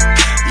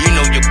 You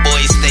know your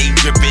boy stay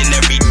dripping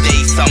every day,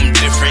 something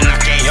different. I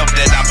can't help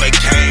that I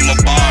became a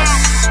boss.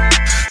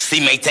 See,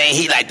 Maintain,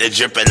 he like to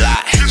drip a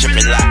lot, drip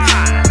a lot.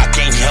 I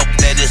can't help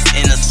that it's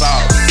in the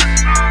sauce.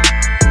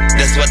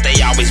 That's what they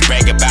always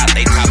brag about,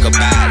 they talk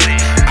about it.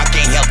 I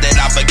can't help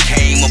that I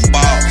became a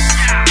boss.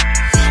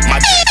 My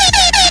dreams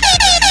would've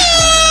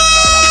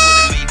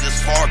made this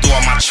far through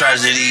all my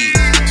tragedies.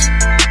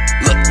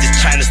 Look, just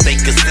trying to stay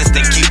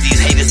consistent, keep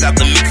these haters out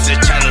the mixer,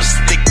 trying to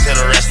stick to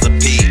the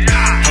recipe.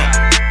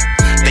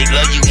 They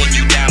love you when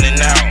you down and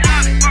out,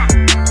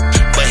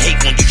 but hate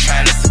when you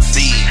trying to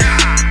succeed.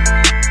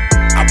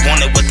 I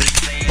wanted what they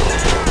saying.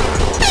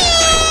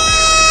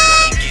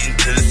 I'm getting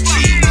to this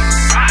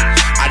cheese.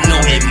 I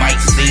know it might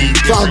seem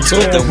different,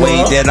 but the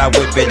way that I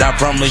whip it, I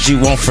promise you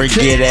won't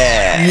forget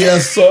it.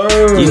 Yes,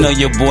 sir. You know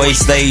your boy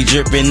stay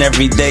dripping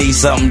every day,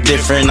 something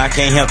different. I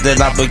can't help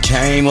that I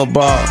became a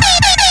boss.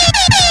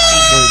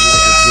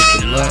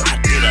 I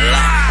did a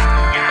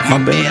lot. My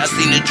bad, I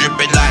seen it drip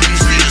a lot. You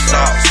see the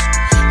sauce.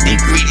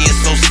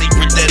 Ingredients so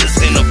secret that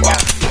it's in the box.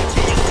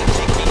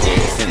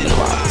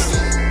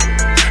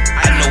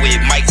 I know it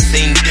might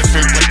seem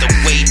different, but the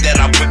way that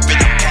I whip it,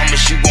 I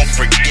promise you won't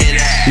forget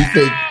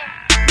it.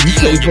 You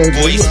say your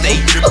boy stay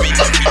dripping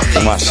every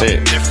day. My shit.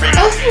 Different.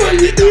 I'm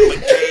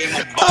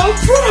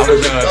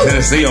from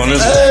Tennessee on this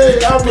one. Hey,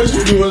 I wish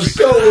you do a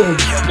show.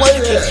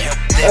 Play that.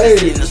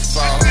 Hey,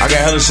 I got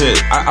hella shit.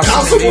 I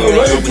someone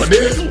ready for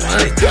this one.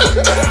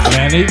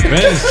 Man, he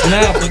been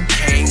snapping.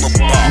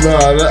 Nah,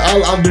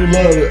 I do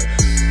love it.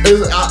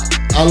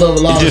 I love a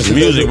lot It's of just shit.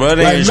 music, bro.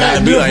 They ain't trying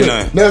to be like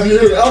nothing. Now, if you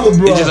hear the other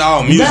bro, It's just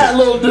all music. Matt a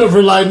little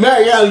different. Like,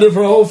 Matt got a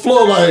different whole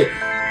flow. Like,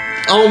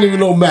 I don't even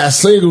know Matt's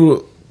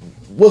single.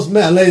 What's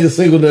Matt's latest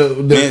single?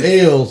 The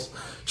L's.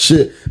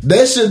 Shit.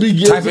 That should be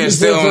getting Type in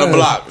still on the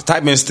block.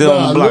 Type in still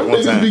on the block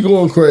one time. They be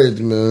going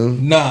crazy,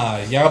 man. Nah,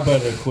 y'all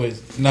better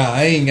quit. Nah,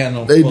 I ain't got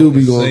no. They do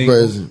be fucking going single.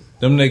 crazy.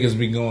 Them niggas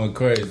be going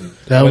crazy.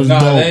 That but was nah,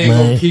 dope, they ain't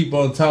man. gonna keep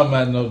on talking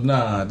about no.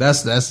 Nah,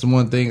 that's the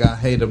one thing I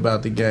hate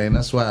about the game.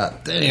 That's why,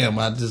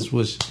 I just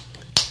wish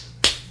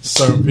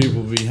certain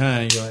people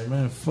behind you like,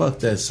 man, fuck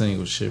that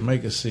single shit.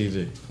 Make a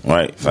CD.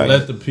 Right. Fact.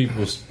 Let the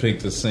people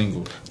pick the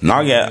single. No,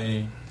 I got.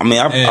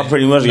 I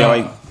pretty much got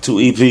like 2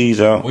 EPs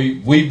out.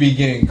 We be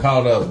getting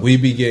caught up. We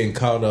be getting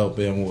caught up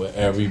in what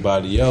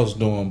everybody else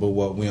doing, but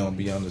what we don't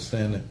be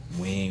understanding,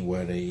 we ain't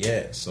where they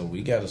at. So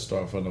we got to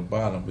start from the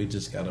bottom. We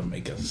just got to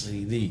make a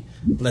CD.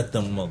 Let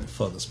them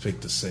motherfuckers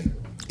pick the single.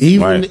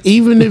 Even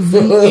if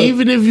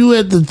you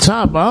at the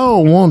top, I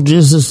don't want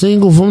just a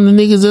single from the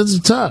niggas at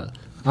the top.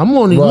 I'm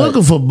only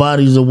looking for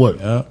bodies of work.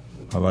 Yeah,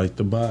 I like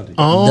the body.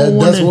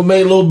 That's what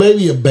made Lil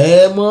Baby a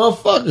bad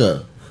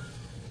motherfucker.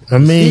 I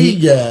mean, he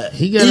got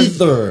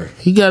Ether.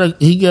 He got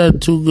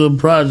 2 good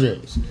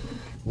projects.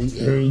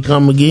 Here he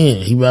come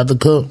again. He about to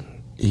come.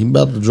 He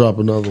about to drop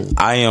another one.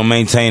 I am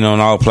Maintain on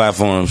all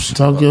platforms.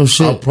 Talk your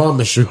shit. I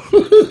promise you.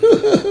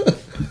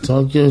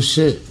 Talk your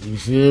shit. You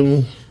feel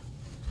me?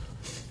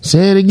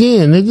 Say it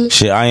again, nigga.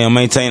 Shit, I am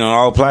Maintain on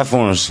all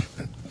platforms.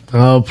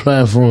 All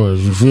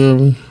platforms. You feel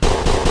me?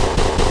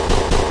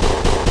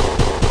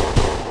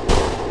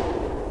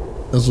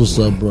 That's what's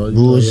up, bro.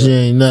 Bullshit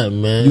ain't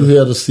nothing, man. You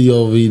hear the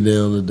COV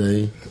down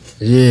today.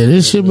 Yeah,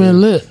 this shit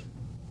been lit.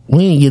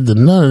 We ain't get to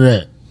none of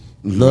that.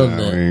 None of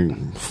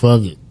that.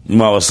 Fuck it. You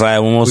might well slide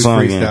one more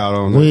song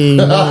again.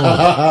 We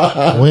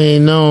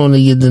ain't known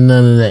to get to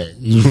none of that.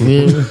 You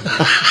feel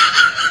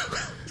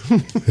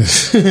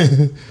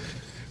me?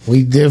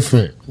 We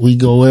different. We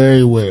go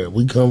everywhere.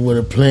 We come with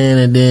a plan,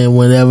 and then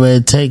whenever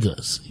it take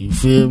us, you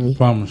feel me?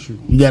 Promise you.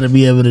 You got to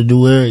be able to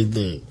do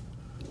everything.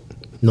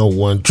 No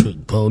one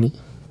trick pony.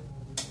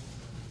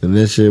 And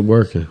that shit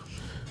working.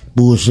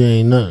 Bullshit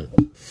ain't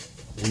nothing.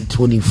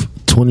 We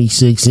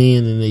 26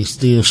 in, and they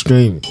still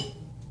streaming.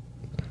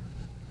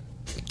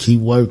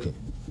 Keep working.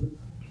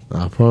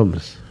 I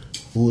promise.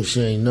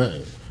 Bullshit ain't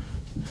nothing.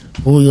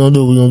 What we gonna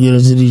do? We gonna get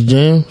into these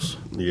jams?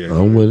 Yeah,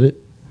 I'm with it.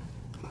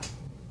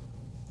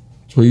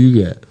 Who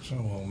you got? So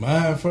on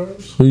mine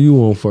first. Who you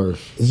want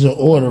first? It's an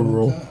order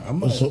rule.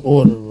 It's an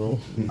order rule.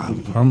 I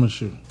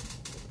promise you.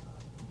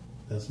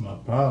 That's my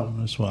problem.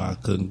 That's why I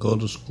couldn't go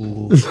to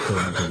school.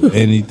 Couldn't do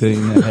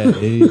anything that had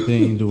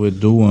anything to do with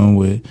doing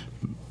with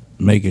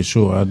making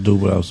sure I do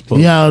what I was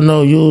supposed to. Y'all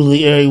know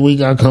usually every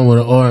week I come with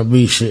an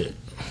R&B shit.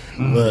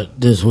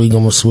 But this week I'm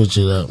gonna switch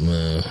it up,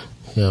 man.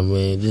 You know what I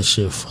mean? This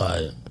shit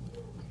fire.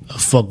 I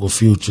fuck with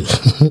Future.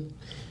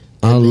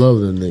 I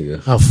love that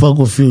nigga. I fuck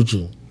with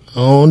Future. I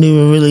don't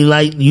even really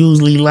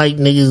usually like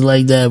niggas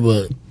like that,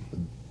 but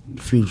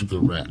Future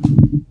could rap.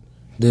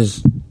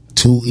 This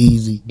Too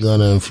Easy,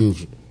 Gunna and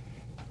Future.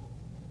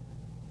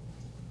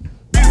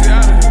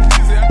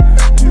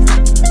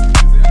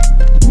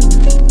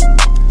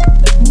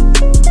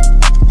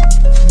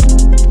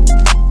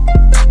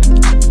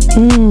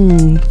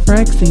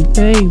 Frexy,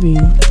 baby.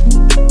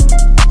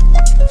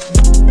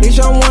 It's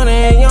your one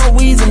and young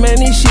Weezy, man,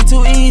 this shit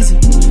too easy.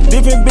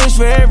 Different bitch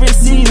for every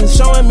season,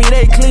 showing me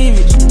they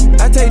cleavage.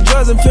 I take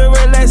drugs and feel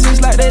relaxed,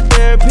 it's like that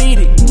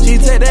therapeutic. She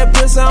take that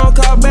pussy on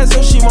call back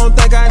so she won't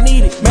think I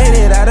need it. Made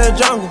it out of the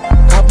jungle,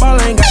 my ball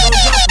ain't got no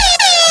jumper.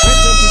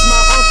 Rest in peace, my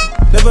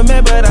uncle. Never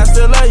met, but I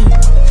still love you.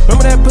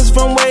 Remember that pussy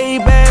from way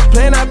back,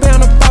 playing I pay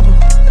on the popper.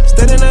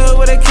 Stayed in the hood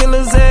where the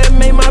killers at,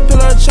 made my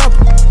pillow a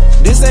chopper.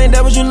 This ain't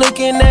that what you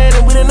looking at,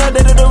 and we done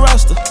updated the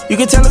roster. You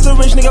can tell it's a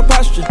rich nigga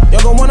posture. Y'all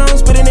gon' want on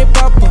spitting they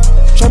popper.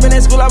 Trapping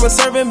at school, I was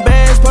serving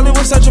bags. Probably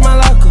was searching my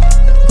locker.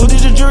 Who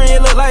did your jury?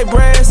 It look like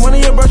brass. One of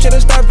your bro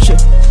should've stopped you.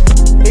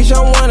 It's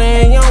your one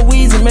and young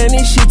Weezy, man,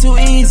 this shit too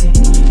easy.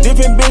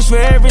 Different bitch for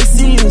every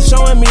season,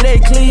 showing me they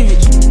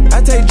cleavage.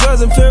 I take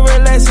drugs and feel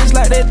relaxed, it's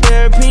like that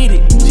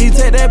therapeutic. She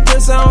take that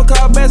pussy on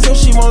call back so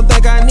she won't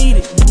think I need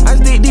it. I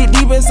stick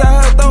deep inside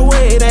her throat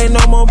where it ain't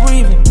no more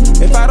breathing.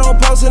 If I don't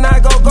post and I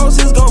go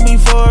ghost, it's gon' be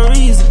for a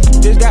reason.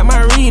 Just got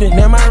my reading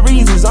and my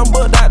reasons, I'm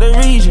booked out the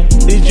region.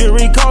 This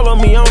jury call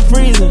on me, I'm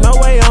freezing, no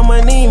way I'm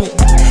anemic.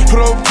 Put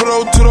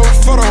up to the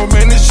photo,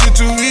 man, this shit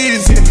too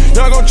easy.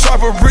 Y'all gon'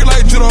 chop a brick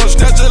like judo,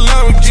 snatch a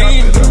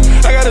Lamborghini.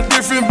 I got a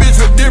different bitch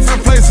for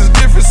different places,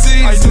 different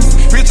seasons.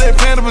 Bitch ain't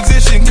playing the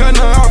position, cutting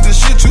her off, this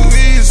shit too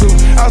easy.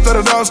 I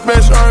started off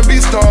smash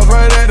R&B stars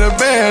right at the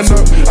band.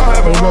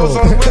 I have a rose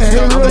on the west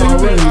coast,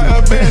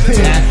 I abandoned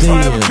it. I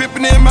have a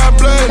pippin' in my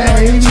blood,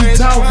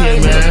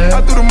 talking, man.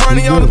 I threw the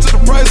money on it to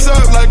the price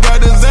up like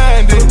I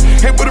designed it.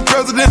 Ain't put a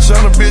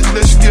presidential on a bitch,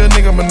 let you get a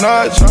nigga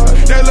Minaj.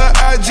 That little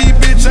IG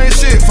bitch ain't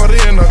shit for the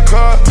in the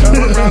car.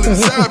 Run around the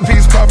side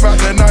piece, pop out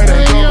that night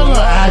and go.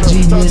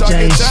 IG bitch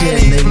ain't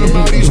shit,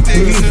 nigga.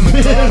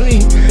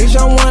 It's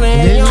your one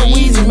and young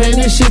Weezy, man,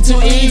 this shit too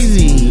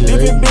easy.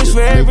 Different bitch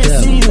for every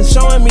season,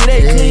 showing me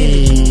they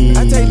clean.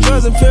 I take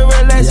drugs and feel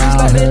relaxed, it's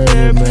like that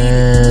therapy.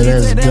 Man,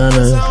 that's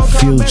Gunna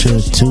Future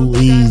Too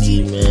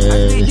Easy,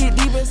 man.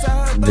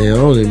 Damn, I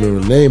don't even remember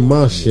the name of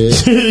my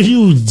shit.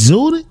 You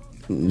Zuda?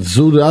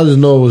 Zuda, I just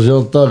know it was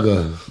Young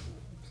Thugger.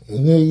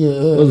 Nigga,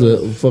 what was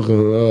it?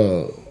 Fucking,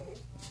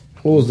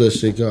 what was that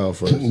shit called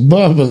first?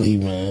 Bubbly,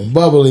 man.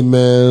 Bubbly,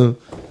 man.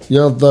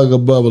 Young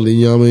Thugger Bubbly,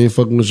 you know what I mean?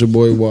 Fucking with your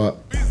boy WAP.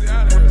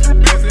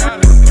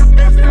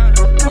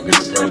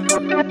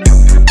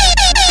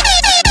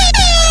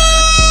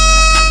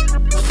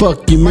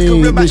 Fuck you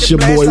mean, this your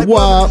boy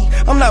WAP.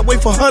 I'm not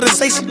waiting for her to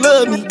say she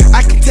love me.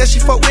 I can tell she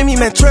fuck with me,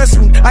 man, trust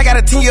me. I got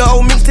a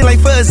 10-year-old me still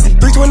ain't fuzzy.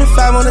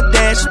 325 on the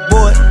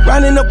dashboard,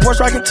 riding the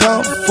Porsche, rockin'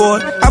 Tom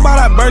Ford. I bought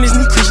out Bernie's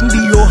knee Christian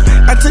Dior.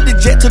 I took the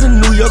jet to the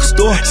New York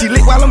store. She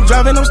lit while I'm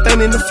driving, I'm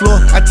standing the floor.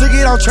 I took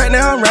it off track,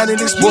 now I'm riding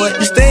this sport.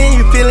 You stay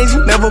in your feelings, you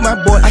never my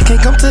boy. I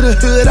can't come to the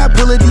hood, I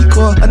pull a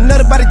decoy.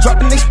 Another body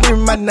dropping, they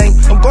screaming my name.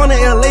 I'm going to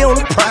LA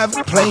on a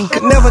private plane.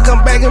 Could never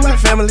come back in my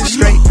family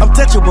straight. I'm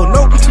touchable,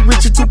 no, I'm too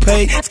rich or too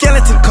paid.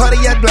 Skeleton,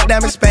 cardiac, black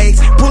diamond spades.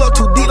 Pull up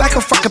too deep like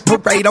a fucking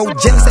parade. Oh,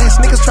 jealous ass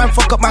niggas tryna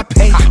fuck up my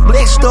pay.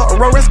 Black star,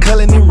 Aurora's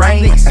culling in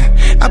rain.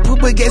 I put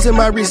baguettes in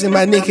my wrist, in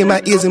my neck, in my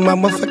ears, in my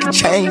motherfucking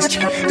chains.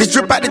 This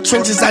drip out the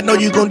trenches, I know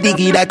you gon' dig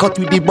it. I go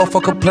through the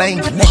motherfucker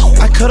plane.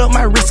 I cut up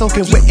my wrist,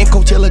 soaking wet, and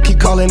Coachella keep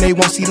calling, they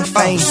won't see the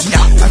fame.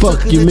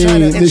 Fuck you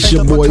mean, this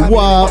your boy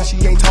WAP. She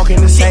ain't talking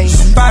the same.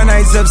 5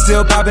 nights up,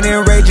 still popping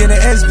and raging. The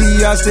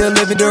SVR still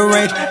living the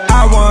range.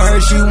 I want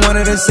her, she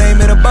wanted the same.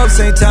 And above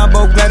same time,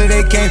 both glad that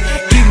they came.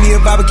 Keep me a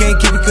vibe, can't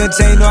keep it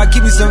contained. No, I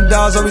keep me some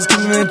dolls, always keep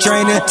me in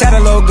training. Tat a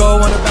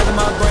logo on the back of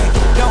my brain.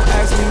 Don't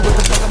ask me what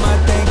the fuck am I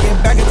thinking.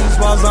 Back at these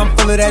walls. balls, I'm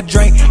full of that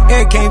drink.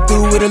 Air came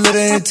through with a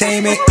little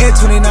entertainment. Air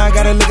 29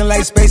 got her looking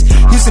like space.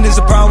 Houston is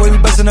a problem where we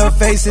busting her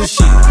faces.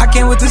 Shit. I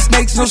came with the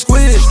snakes, no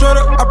squid. Straight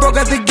up, I broke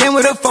out the game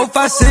with a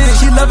 4-5-6.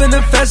 She loving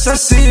the fest, I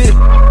see it.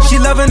 She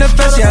loving the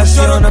fest, yeah, I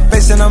see it on her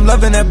face. And I'm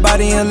loving that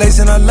body and lace.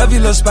 And I love you,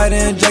 little Spider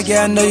and Jack.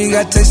 Yeah, I know you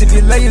got taste. If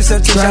you lay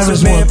yourself to shots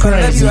with me, if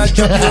I love you, I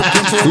drop you up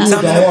into a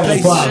time and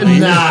place.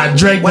 Nah,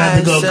 Drake about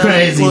to go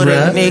crazy,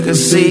 bruh.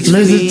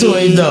 Listen to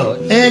him though.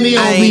 And he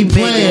don't be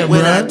playing,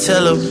 when bruh. I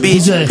tell a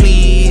bitch,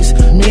 please,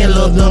 me and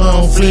Lil Gun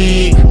on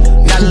fleek.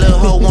 Got a little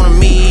hoe wanna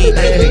meet.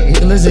 Hey,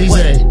 listen, he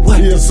say,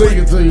 he'll sing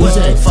it to you. He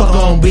say, fuck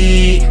on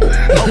big. On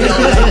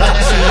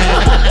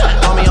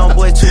me on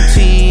boy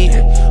 2T.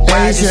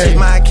 Why I just hit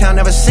my account,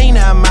 never seen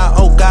that amount.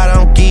 Oh God,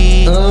 I'm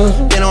geek.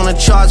 Been on the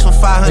charts for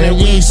 500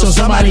 weeks, so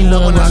somebody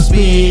love when I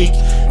speak.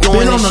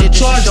 Been on the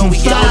charts for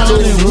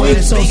 500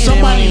 weeks, so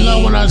somebody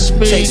love when I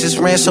speak. Texas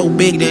ran so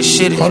big that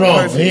shit is Hold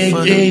on, perfect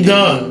for he ain't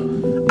done.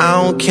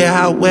 I don't care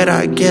how wet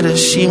I get her,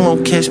 she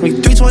won't catch me.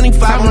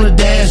 325 on the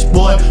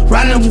dashboard,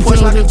 riding them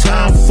Porsche like a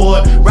time for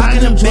it,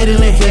 rocking them bed in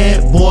the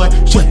headboard.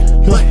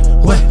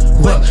 What?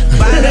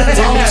 By that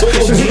time,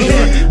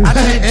 I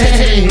can't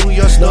take New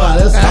York Star. I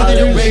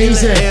did it ready in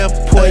the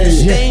airport.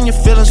 Stay in your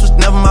feelings was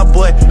never my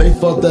boy. They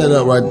fucked that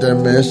up right there,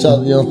 man. Shout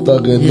out to Young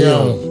Thug and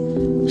them.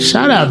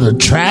 Shout out to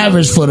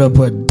Travis for the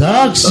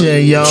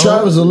production, yo.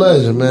 Travis a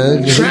legend,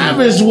 man.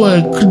 Travis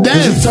was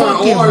that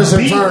fucking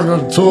beat,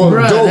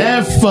 bruh,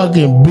 that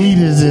fucking beat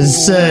is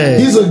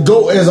insane. He's a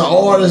GOAT as an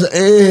artist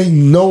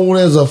and known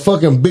as a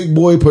fucking big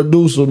boy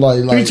producer. Like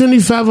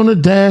 325 on the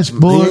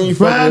dashboard,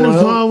 riding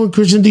the car with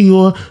Christian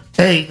Dior.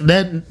 Hey,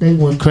 they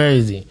went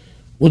crazy.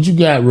 What you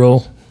got,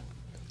 Ro?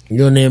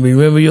 Your name,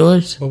 remember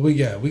yours? What we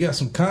got? We got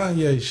some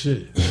Kanye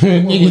shit.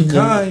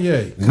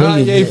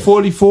 Kanye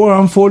 44,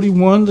 I'm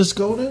 41. Let's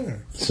go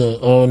there. So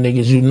all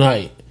niggas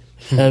unite.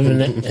 Heaven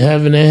and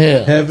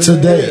hell.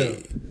 Today.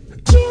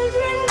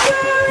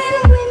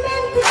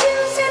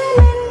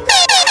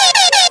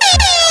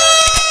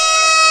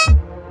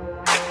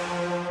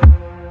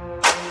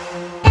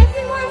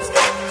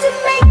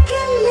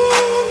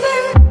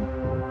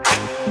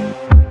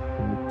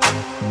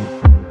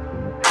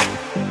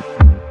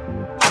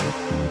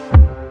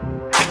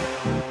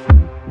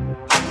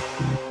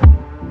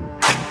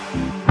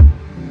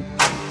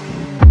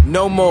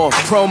 No more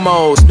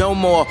promos, no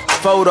more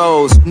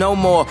photos, no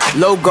more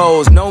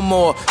logos, no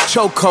more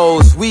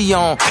chocos. We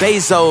on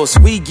Bezos,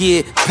 we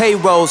get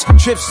payrolls,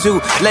 trips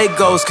to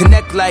Legos,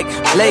 connect like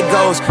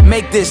Legos.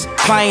 Make this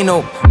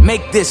final,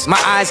 make this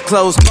my eyes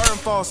closed. Burn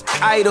false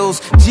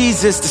idols,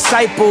 Jesus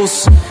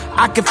disciples.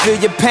 I can feel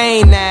your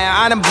pain now.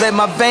 I done bled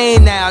my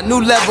vein now.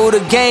 New level of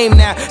the game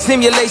now.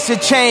 Simulation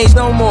change.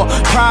 No more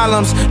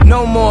problems.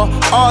 No more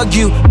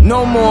argue.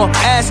 No more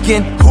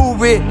asking who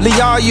really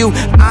are you.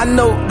 I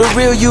know the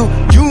real you.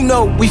 You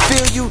know we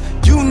feel you.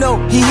 You know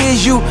he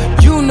hears you.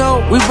 You know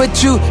we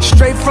with you.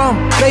 Straight from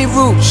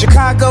Beirut,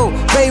 Chicago,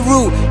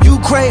 Beirut. You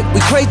crave, we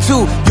crave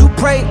too. You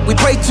pray, we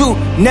pray too.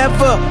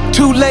 Never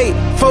too late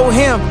for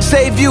him.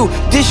 Save you.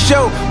 This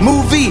show,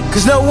 movie,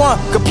 cause no one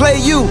can play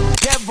you.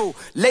 Devil,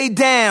 lay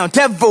down,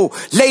 devil,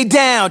 lay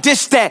down.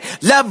 This that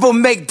level,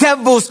 make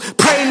devils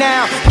pray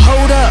now.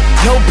 Hold up,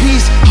 no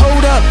peace,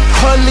 hold up,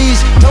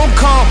 police. Don't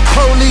call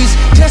police,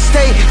 just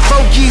stay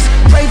focused.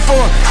 Pray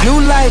for new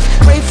life,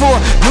 pray for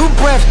new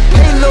breath.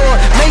 Hey Lord,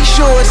 make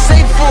sure it's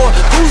safe for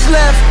who's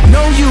left.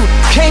 Know you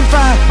can't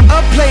find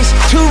a place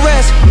to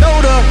rest.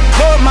 Know the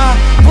Lord, my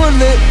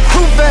bullet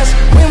proof vest.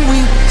 When we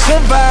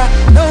survive,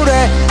 know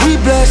that we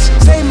blessed.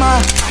 Say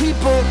my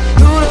people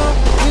through the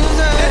music.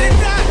 Let it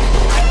rock.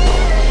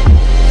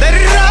 Let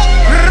it rock,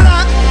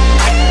 rock.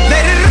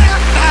 Let it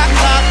rock, rock,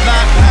 rock,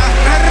 rock.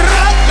 Let it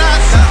rock,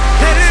 rock, rock.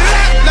 Let it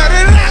rock, let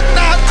it rock,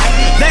 rock.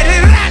 Let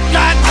it rock,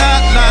 rock,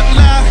 rock, rock,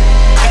 rock.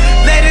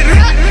 Let it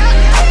rock, rock.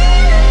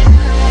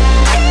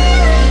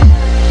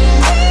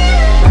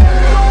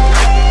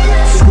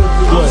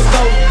 I'm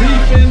so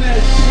deep in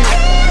that shit.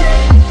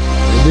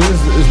 This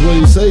is what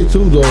you say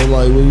too, though.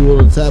 Like when you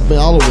want to tap in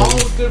all of them.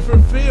 Whole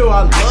different feel.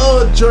 I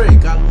love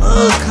Drake. I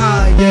love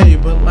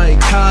Kanye, but like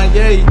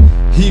Kanye,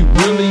 he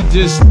really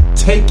just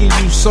taking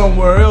you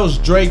somewhere else.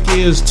 Drake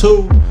is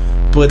too,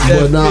 but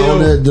not on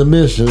that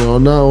dimension, or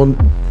not on.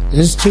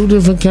 It's two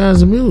different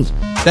kinds of music.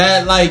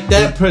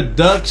 That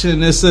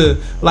production, it's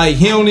like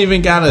he don't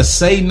even gotta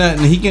say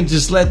nothing. He can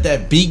just let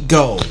that beat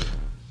go,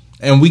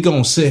 and we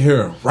gonna sit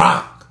here and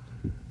rock.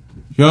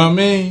 You know what I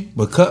mean?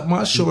 But cut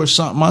my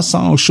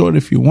song short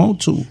if you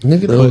want to.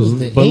 Nigga, that was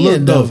the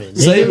end of it.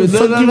 Save it.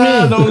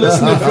 No, don't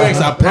listen to Frex.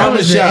 I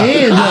promise y'all. I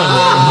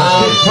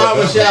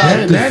promise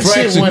y'all. That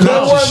shit went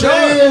off.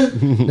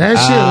 That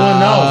shit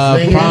went off. I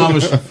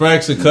promise you,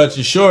 Frex will cut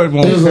you short.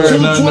 Won't care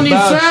nothing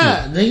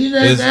about you.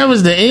 That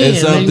was the end.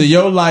 It's up to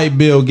your light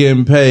bill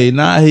getting paid.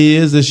 Not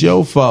his. It's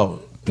your fault.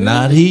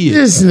 Not his.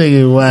 This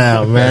nigga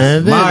wild,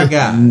 man. My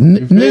guy.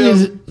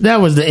 Niggas,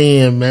 that was the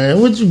end, man.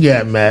 What you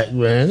got, Mac,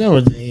 man? That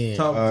was the end.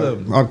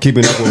 I'm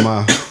keeping up with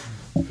my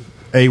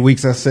 8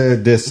 weeks. I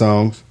said diss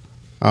songs.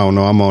 I don't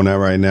know. I'm on that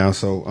right now.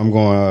 So I'm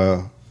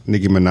going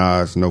Nicki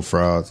Minaj, No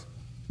Frauds.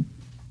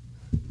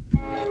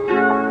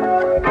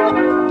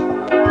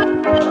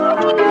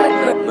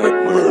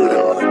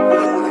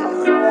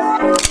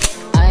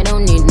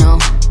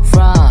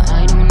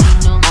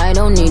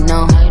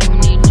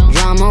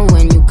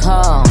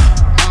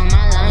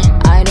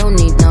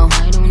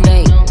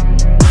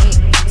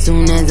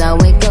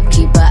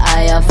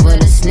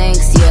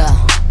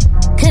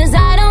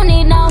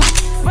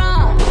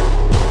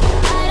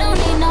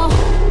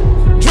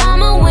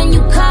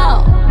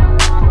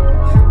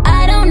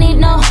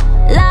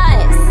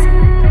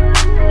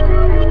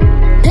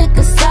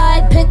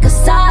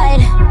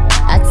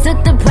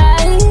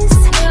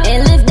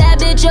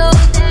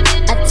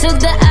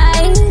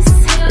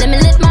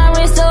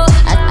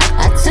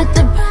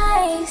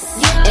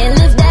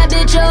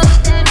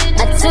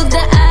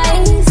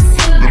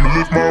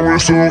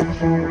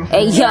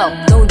 Hey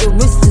yo, throw your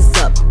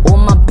wrists up, all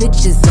my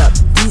bitches up.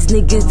 These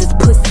niggas is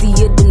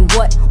pussier than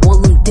what? All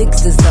them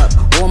dicks is up.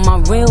 All my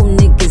real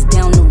niggas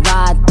down the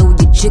ride, throw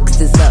your chicks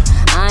is up.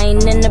 I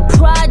ain't in the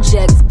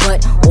projects,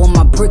 but all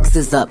my bricks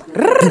is up.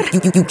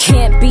 You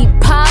can't beat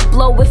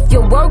Pablo if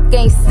your work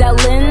ain't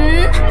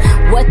selling.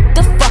 What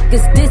the fuck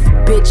is this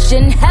bitch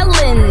in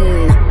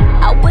Helen?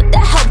 I would've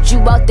helped you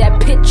out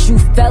that pit you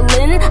fell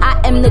in.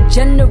 I am the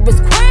generous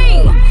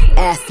queen.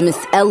 Ask Miss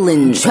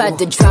Ellen. Tried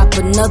to drop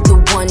another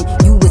one,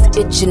 you was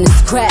itching to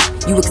scrap.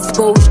 You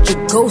exposed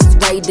your ghost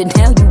right and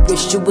now you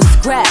wish you was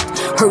scrapped.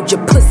 Heard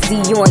your pussy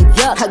on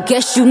yuck, I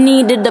guess you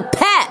needed a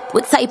pap.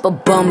 What type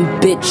of bum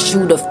bitch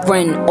shoot a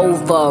friend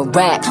over a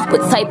rack?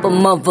 What type of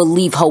mother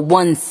leave her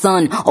one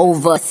son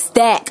over a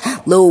stack?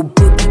 Little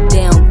boogie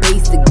down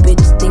basic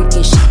bitch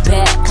thinking she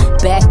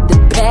back to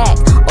back.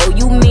 Oh,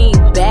 you mean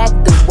back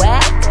to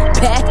whack?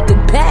 Back to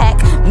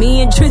back.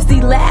 Me and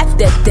Trizzy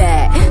laughed at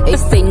that. They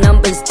say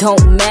numbers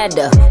don't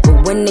matter,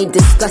 but when they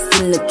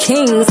discussing the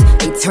Kings,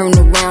 they turn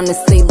around and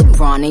say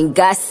LeBron ain't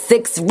got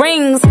 6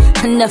 rings.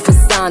 I never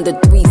signed a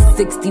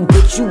 360,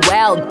 bitch, you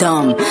wild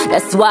dumb.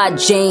 That's why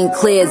Jane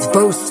Claire's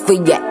verse for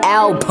your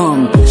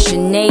album.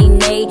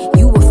 Shanae,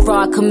 you a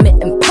fraud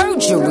committing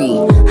perjury.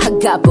 I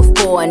got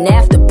before and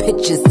after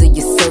pictures of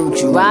your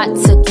surgery. I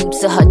took you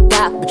to her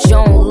doc, but you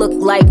don't look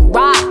like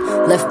rock.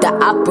 Left the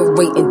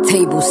operating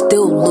table,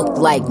 still look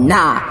like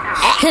nah.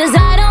 Cause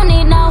I don't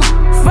need no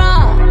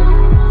fraud.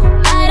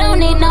 I don't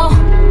need no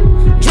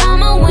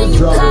drama when you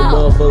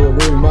call.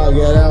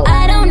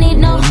 I don't need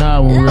no.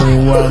 Nah, when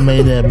Really Wild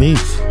made that beat.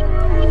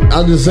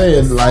 I'm just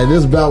saying, like,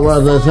 this about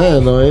around that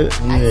time, though, ain't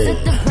it?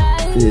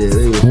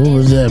 Yeah. What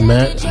was that,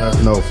 Matt?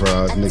 That's no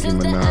fraud, Nicki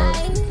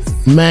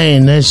Minaj.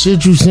 Man, that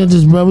shit you sent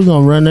us, bro, we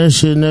gonna run that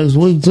shit next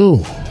week,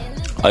 too.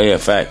 Oh, yeah,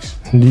 facts.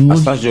 I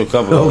sent you a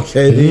couple of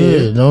Okay,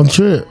 yeah, don't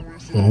trip.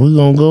 We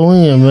gonna go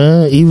in,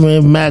 man. Even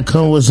if Matt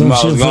come with some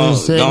shit for the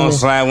segment. Gonna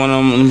slide one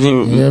of them.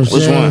 You know what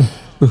Which one?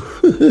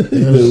 You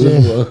know what I'm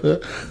saying?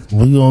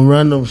 We gonna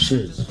run them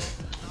shits.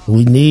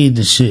 We need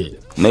the shit.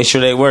 Make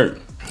sure they work.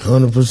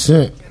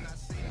 100%.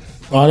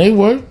 Oh, they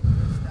work?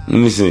 Let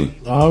me see.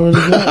 I already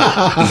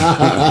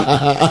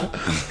got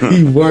it.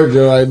 He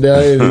working right now,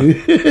 ain't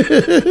he?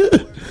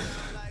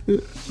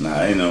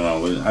 Nah, ain't no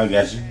wrong with it. I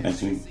got you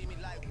next week.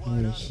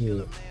 Oh,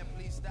 shit.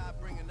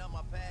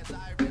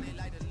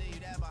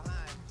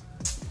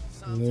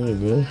 Yeah,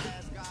 bro.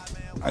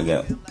 I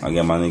got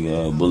my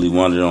nigga Bully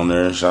Wonder on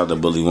there. Shout out to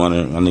Bully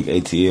Wonder. My nigga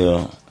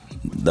ATL,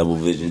 Double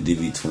Vision,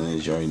 DV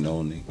Twins. You already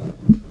know, nigga.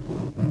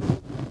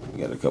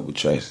 We got a couple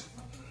tracks.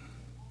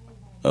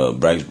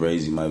 Bryce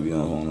Brazy might be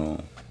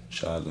on.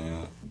 Shout out to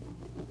him.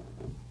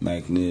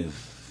 McNiff.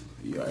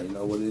 You already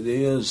know what it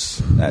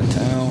is. That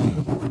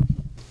town.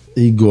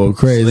 He going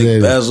crazy.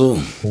 Slick Bezel.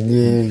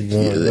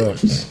 Yeah,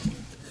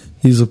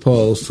 he's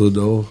supposed to,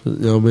 though. You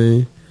know what I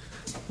mean?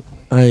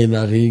 I ain't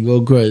knocking. He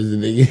go crazy,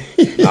 nigga.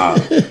 Nah,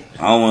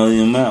 I don't want to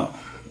leave him out.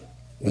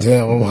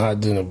 Damn, I'm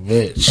hot than a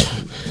bitch.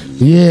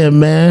 Yeah,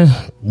 man.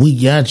 We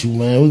got you,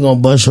 man. We gonna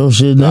bust your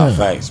shit down. Nah,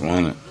 facts,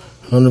 man.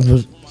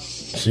 100%.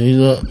 See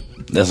that?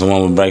 That's the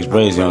one with Bryce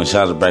Brazy on.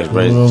 Shout out to Bryce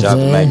Brazy. Shout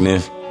out to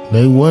McNiff.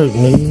 They work,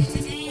 nigga.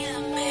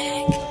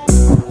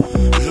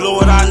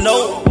 Lord, I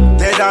know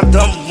that I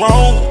done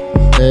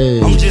wrong. Hey.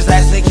 I'm just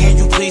asking, can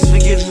you please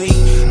forgive me?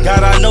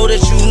 God, I know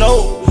that you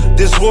know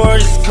this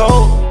world is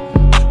cold.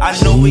 I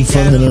know we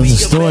fucking up the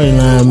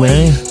storyline,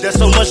 man. There's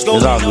so much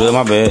going on. It's all good,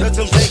 my bad.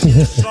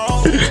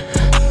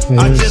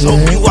 I just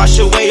hope you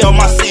wash away all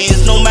my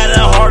sins. No matter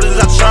how hard as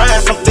I try,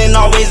 something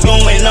always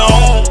going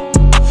on.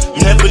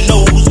 Never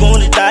know who's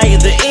gonna die at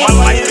the end.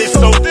 My life is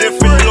so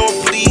different, Lord,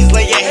 please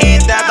lay your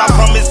hand down. I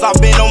promise I've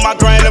been on my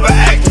grind, never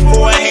asking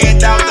for a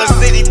handout. The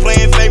city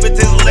playing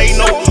favoritism, they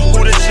know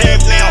who the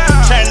champ now.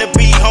 Trying to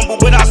be humble,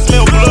 but I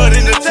smell blood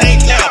in the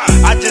tank now.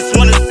 I just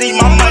wanna see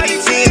my mighty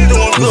team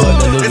doing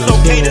good. It's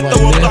okay to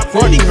throw a block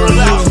party, girl,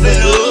 out in the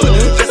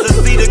hood. Just to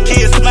see the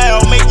kids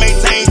smile,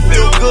 maintain,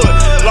 feel good.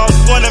 Lost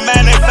one of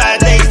man in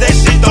 5 days, that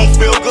shit don't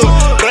feel good.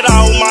 But I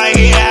hold my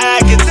head,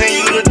 I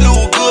continue to do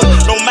good.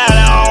 No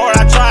matter how hard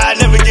I try, I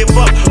never give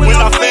up. When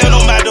I fail,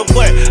 no matter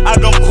what, I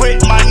don't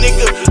quit, my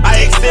nigga.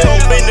 I excel,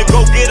 been to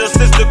go get a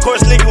sister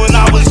course, nigga, when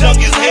I was young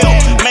as hell.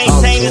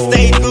 Maintain and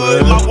stay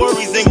good, my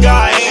worries in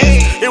God's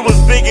hands. It was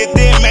bigger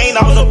than, man,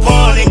 I was a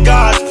pawn in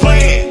God's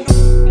plan.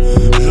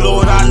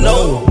 Lord, I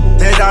know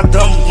that I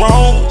done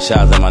wrong.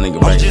 Shout out to my nigga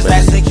Bryce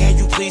Brazy. Can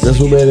you please That's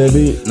who made that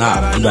beat?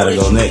 Nah, you better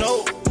go next.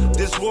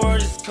 This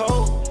world is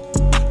cold.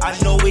 I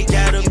know we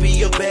gotta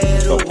be a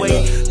better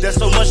way. There's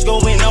so much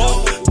going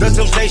on. The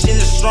temptation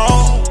is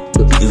strong.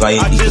 He's like,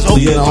 he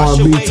completed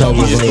R&B type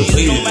of verse.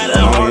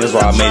 That's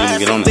why I made him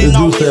get on there. They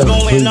do say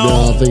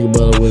I think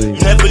about it with him.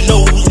 Never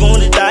know who's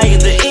gonna die in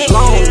the end.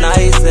 Long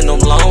nights and them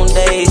long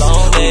days.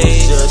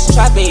 Just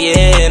trapping,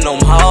 yeah, in them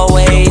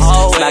hallways.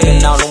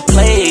 Smacking out them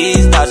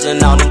plays,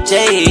 dodging out them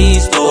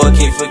J's. Lord,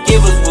 can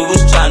forgive us, we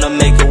was trying to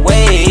make a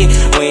way.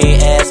 We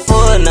ain't asked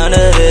for none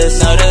of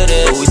this. But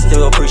we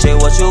still appreciate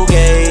what you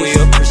gave. We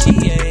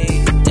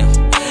appreciate,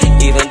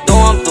 even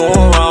though I'm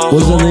doing wrong.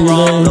 What's that nigga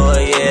name? Lord,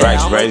 yeah. Bryce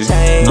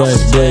Brazy.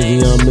 Brax Brazy,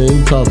 you know what I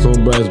mean? Talk to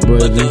him, Brax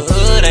Brazy. The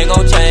hood ain't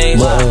gon' change.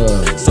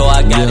 So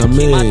I gotta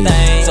keep my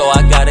thing. So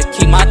I gotta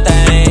keep my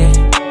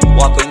thing.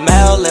 Walk a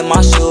mile in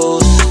my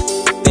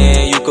shoes.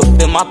 Then you can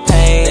feel my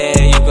pain.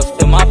 Then you can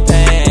feel my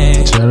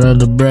pain. Shout out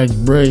to Brax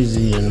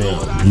Brazy in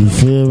there. You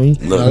feel me?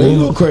 Look, you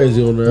go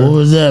crazy on there. What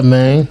was that,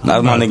 man?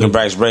 That's my nigga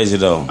Brax Brazy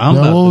though. I'm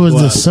Now, about what to was go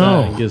the outside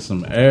song? and get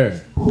some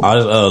air. All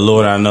this,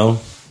 Lord I Know.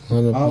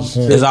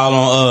 100%. It's all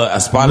on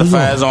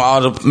Spotify. It's on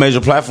all the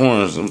major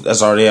platforms.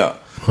 That's already out.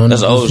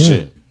 That's old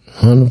shit.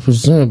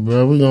 100%,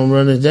 bro. We gonna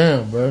run it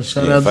down, bro.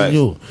 Shout out facts. to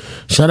you.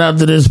 Shout out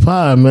to this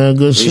pod, man.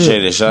 Good shit.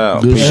 Appreciate it. Shout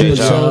out. Good Appreciate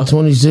episode y'all.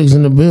 26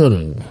 in the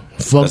building.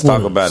 Fuck Let's talk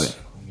with about us.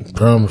 it.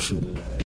 Promise you.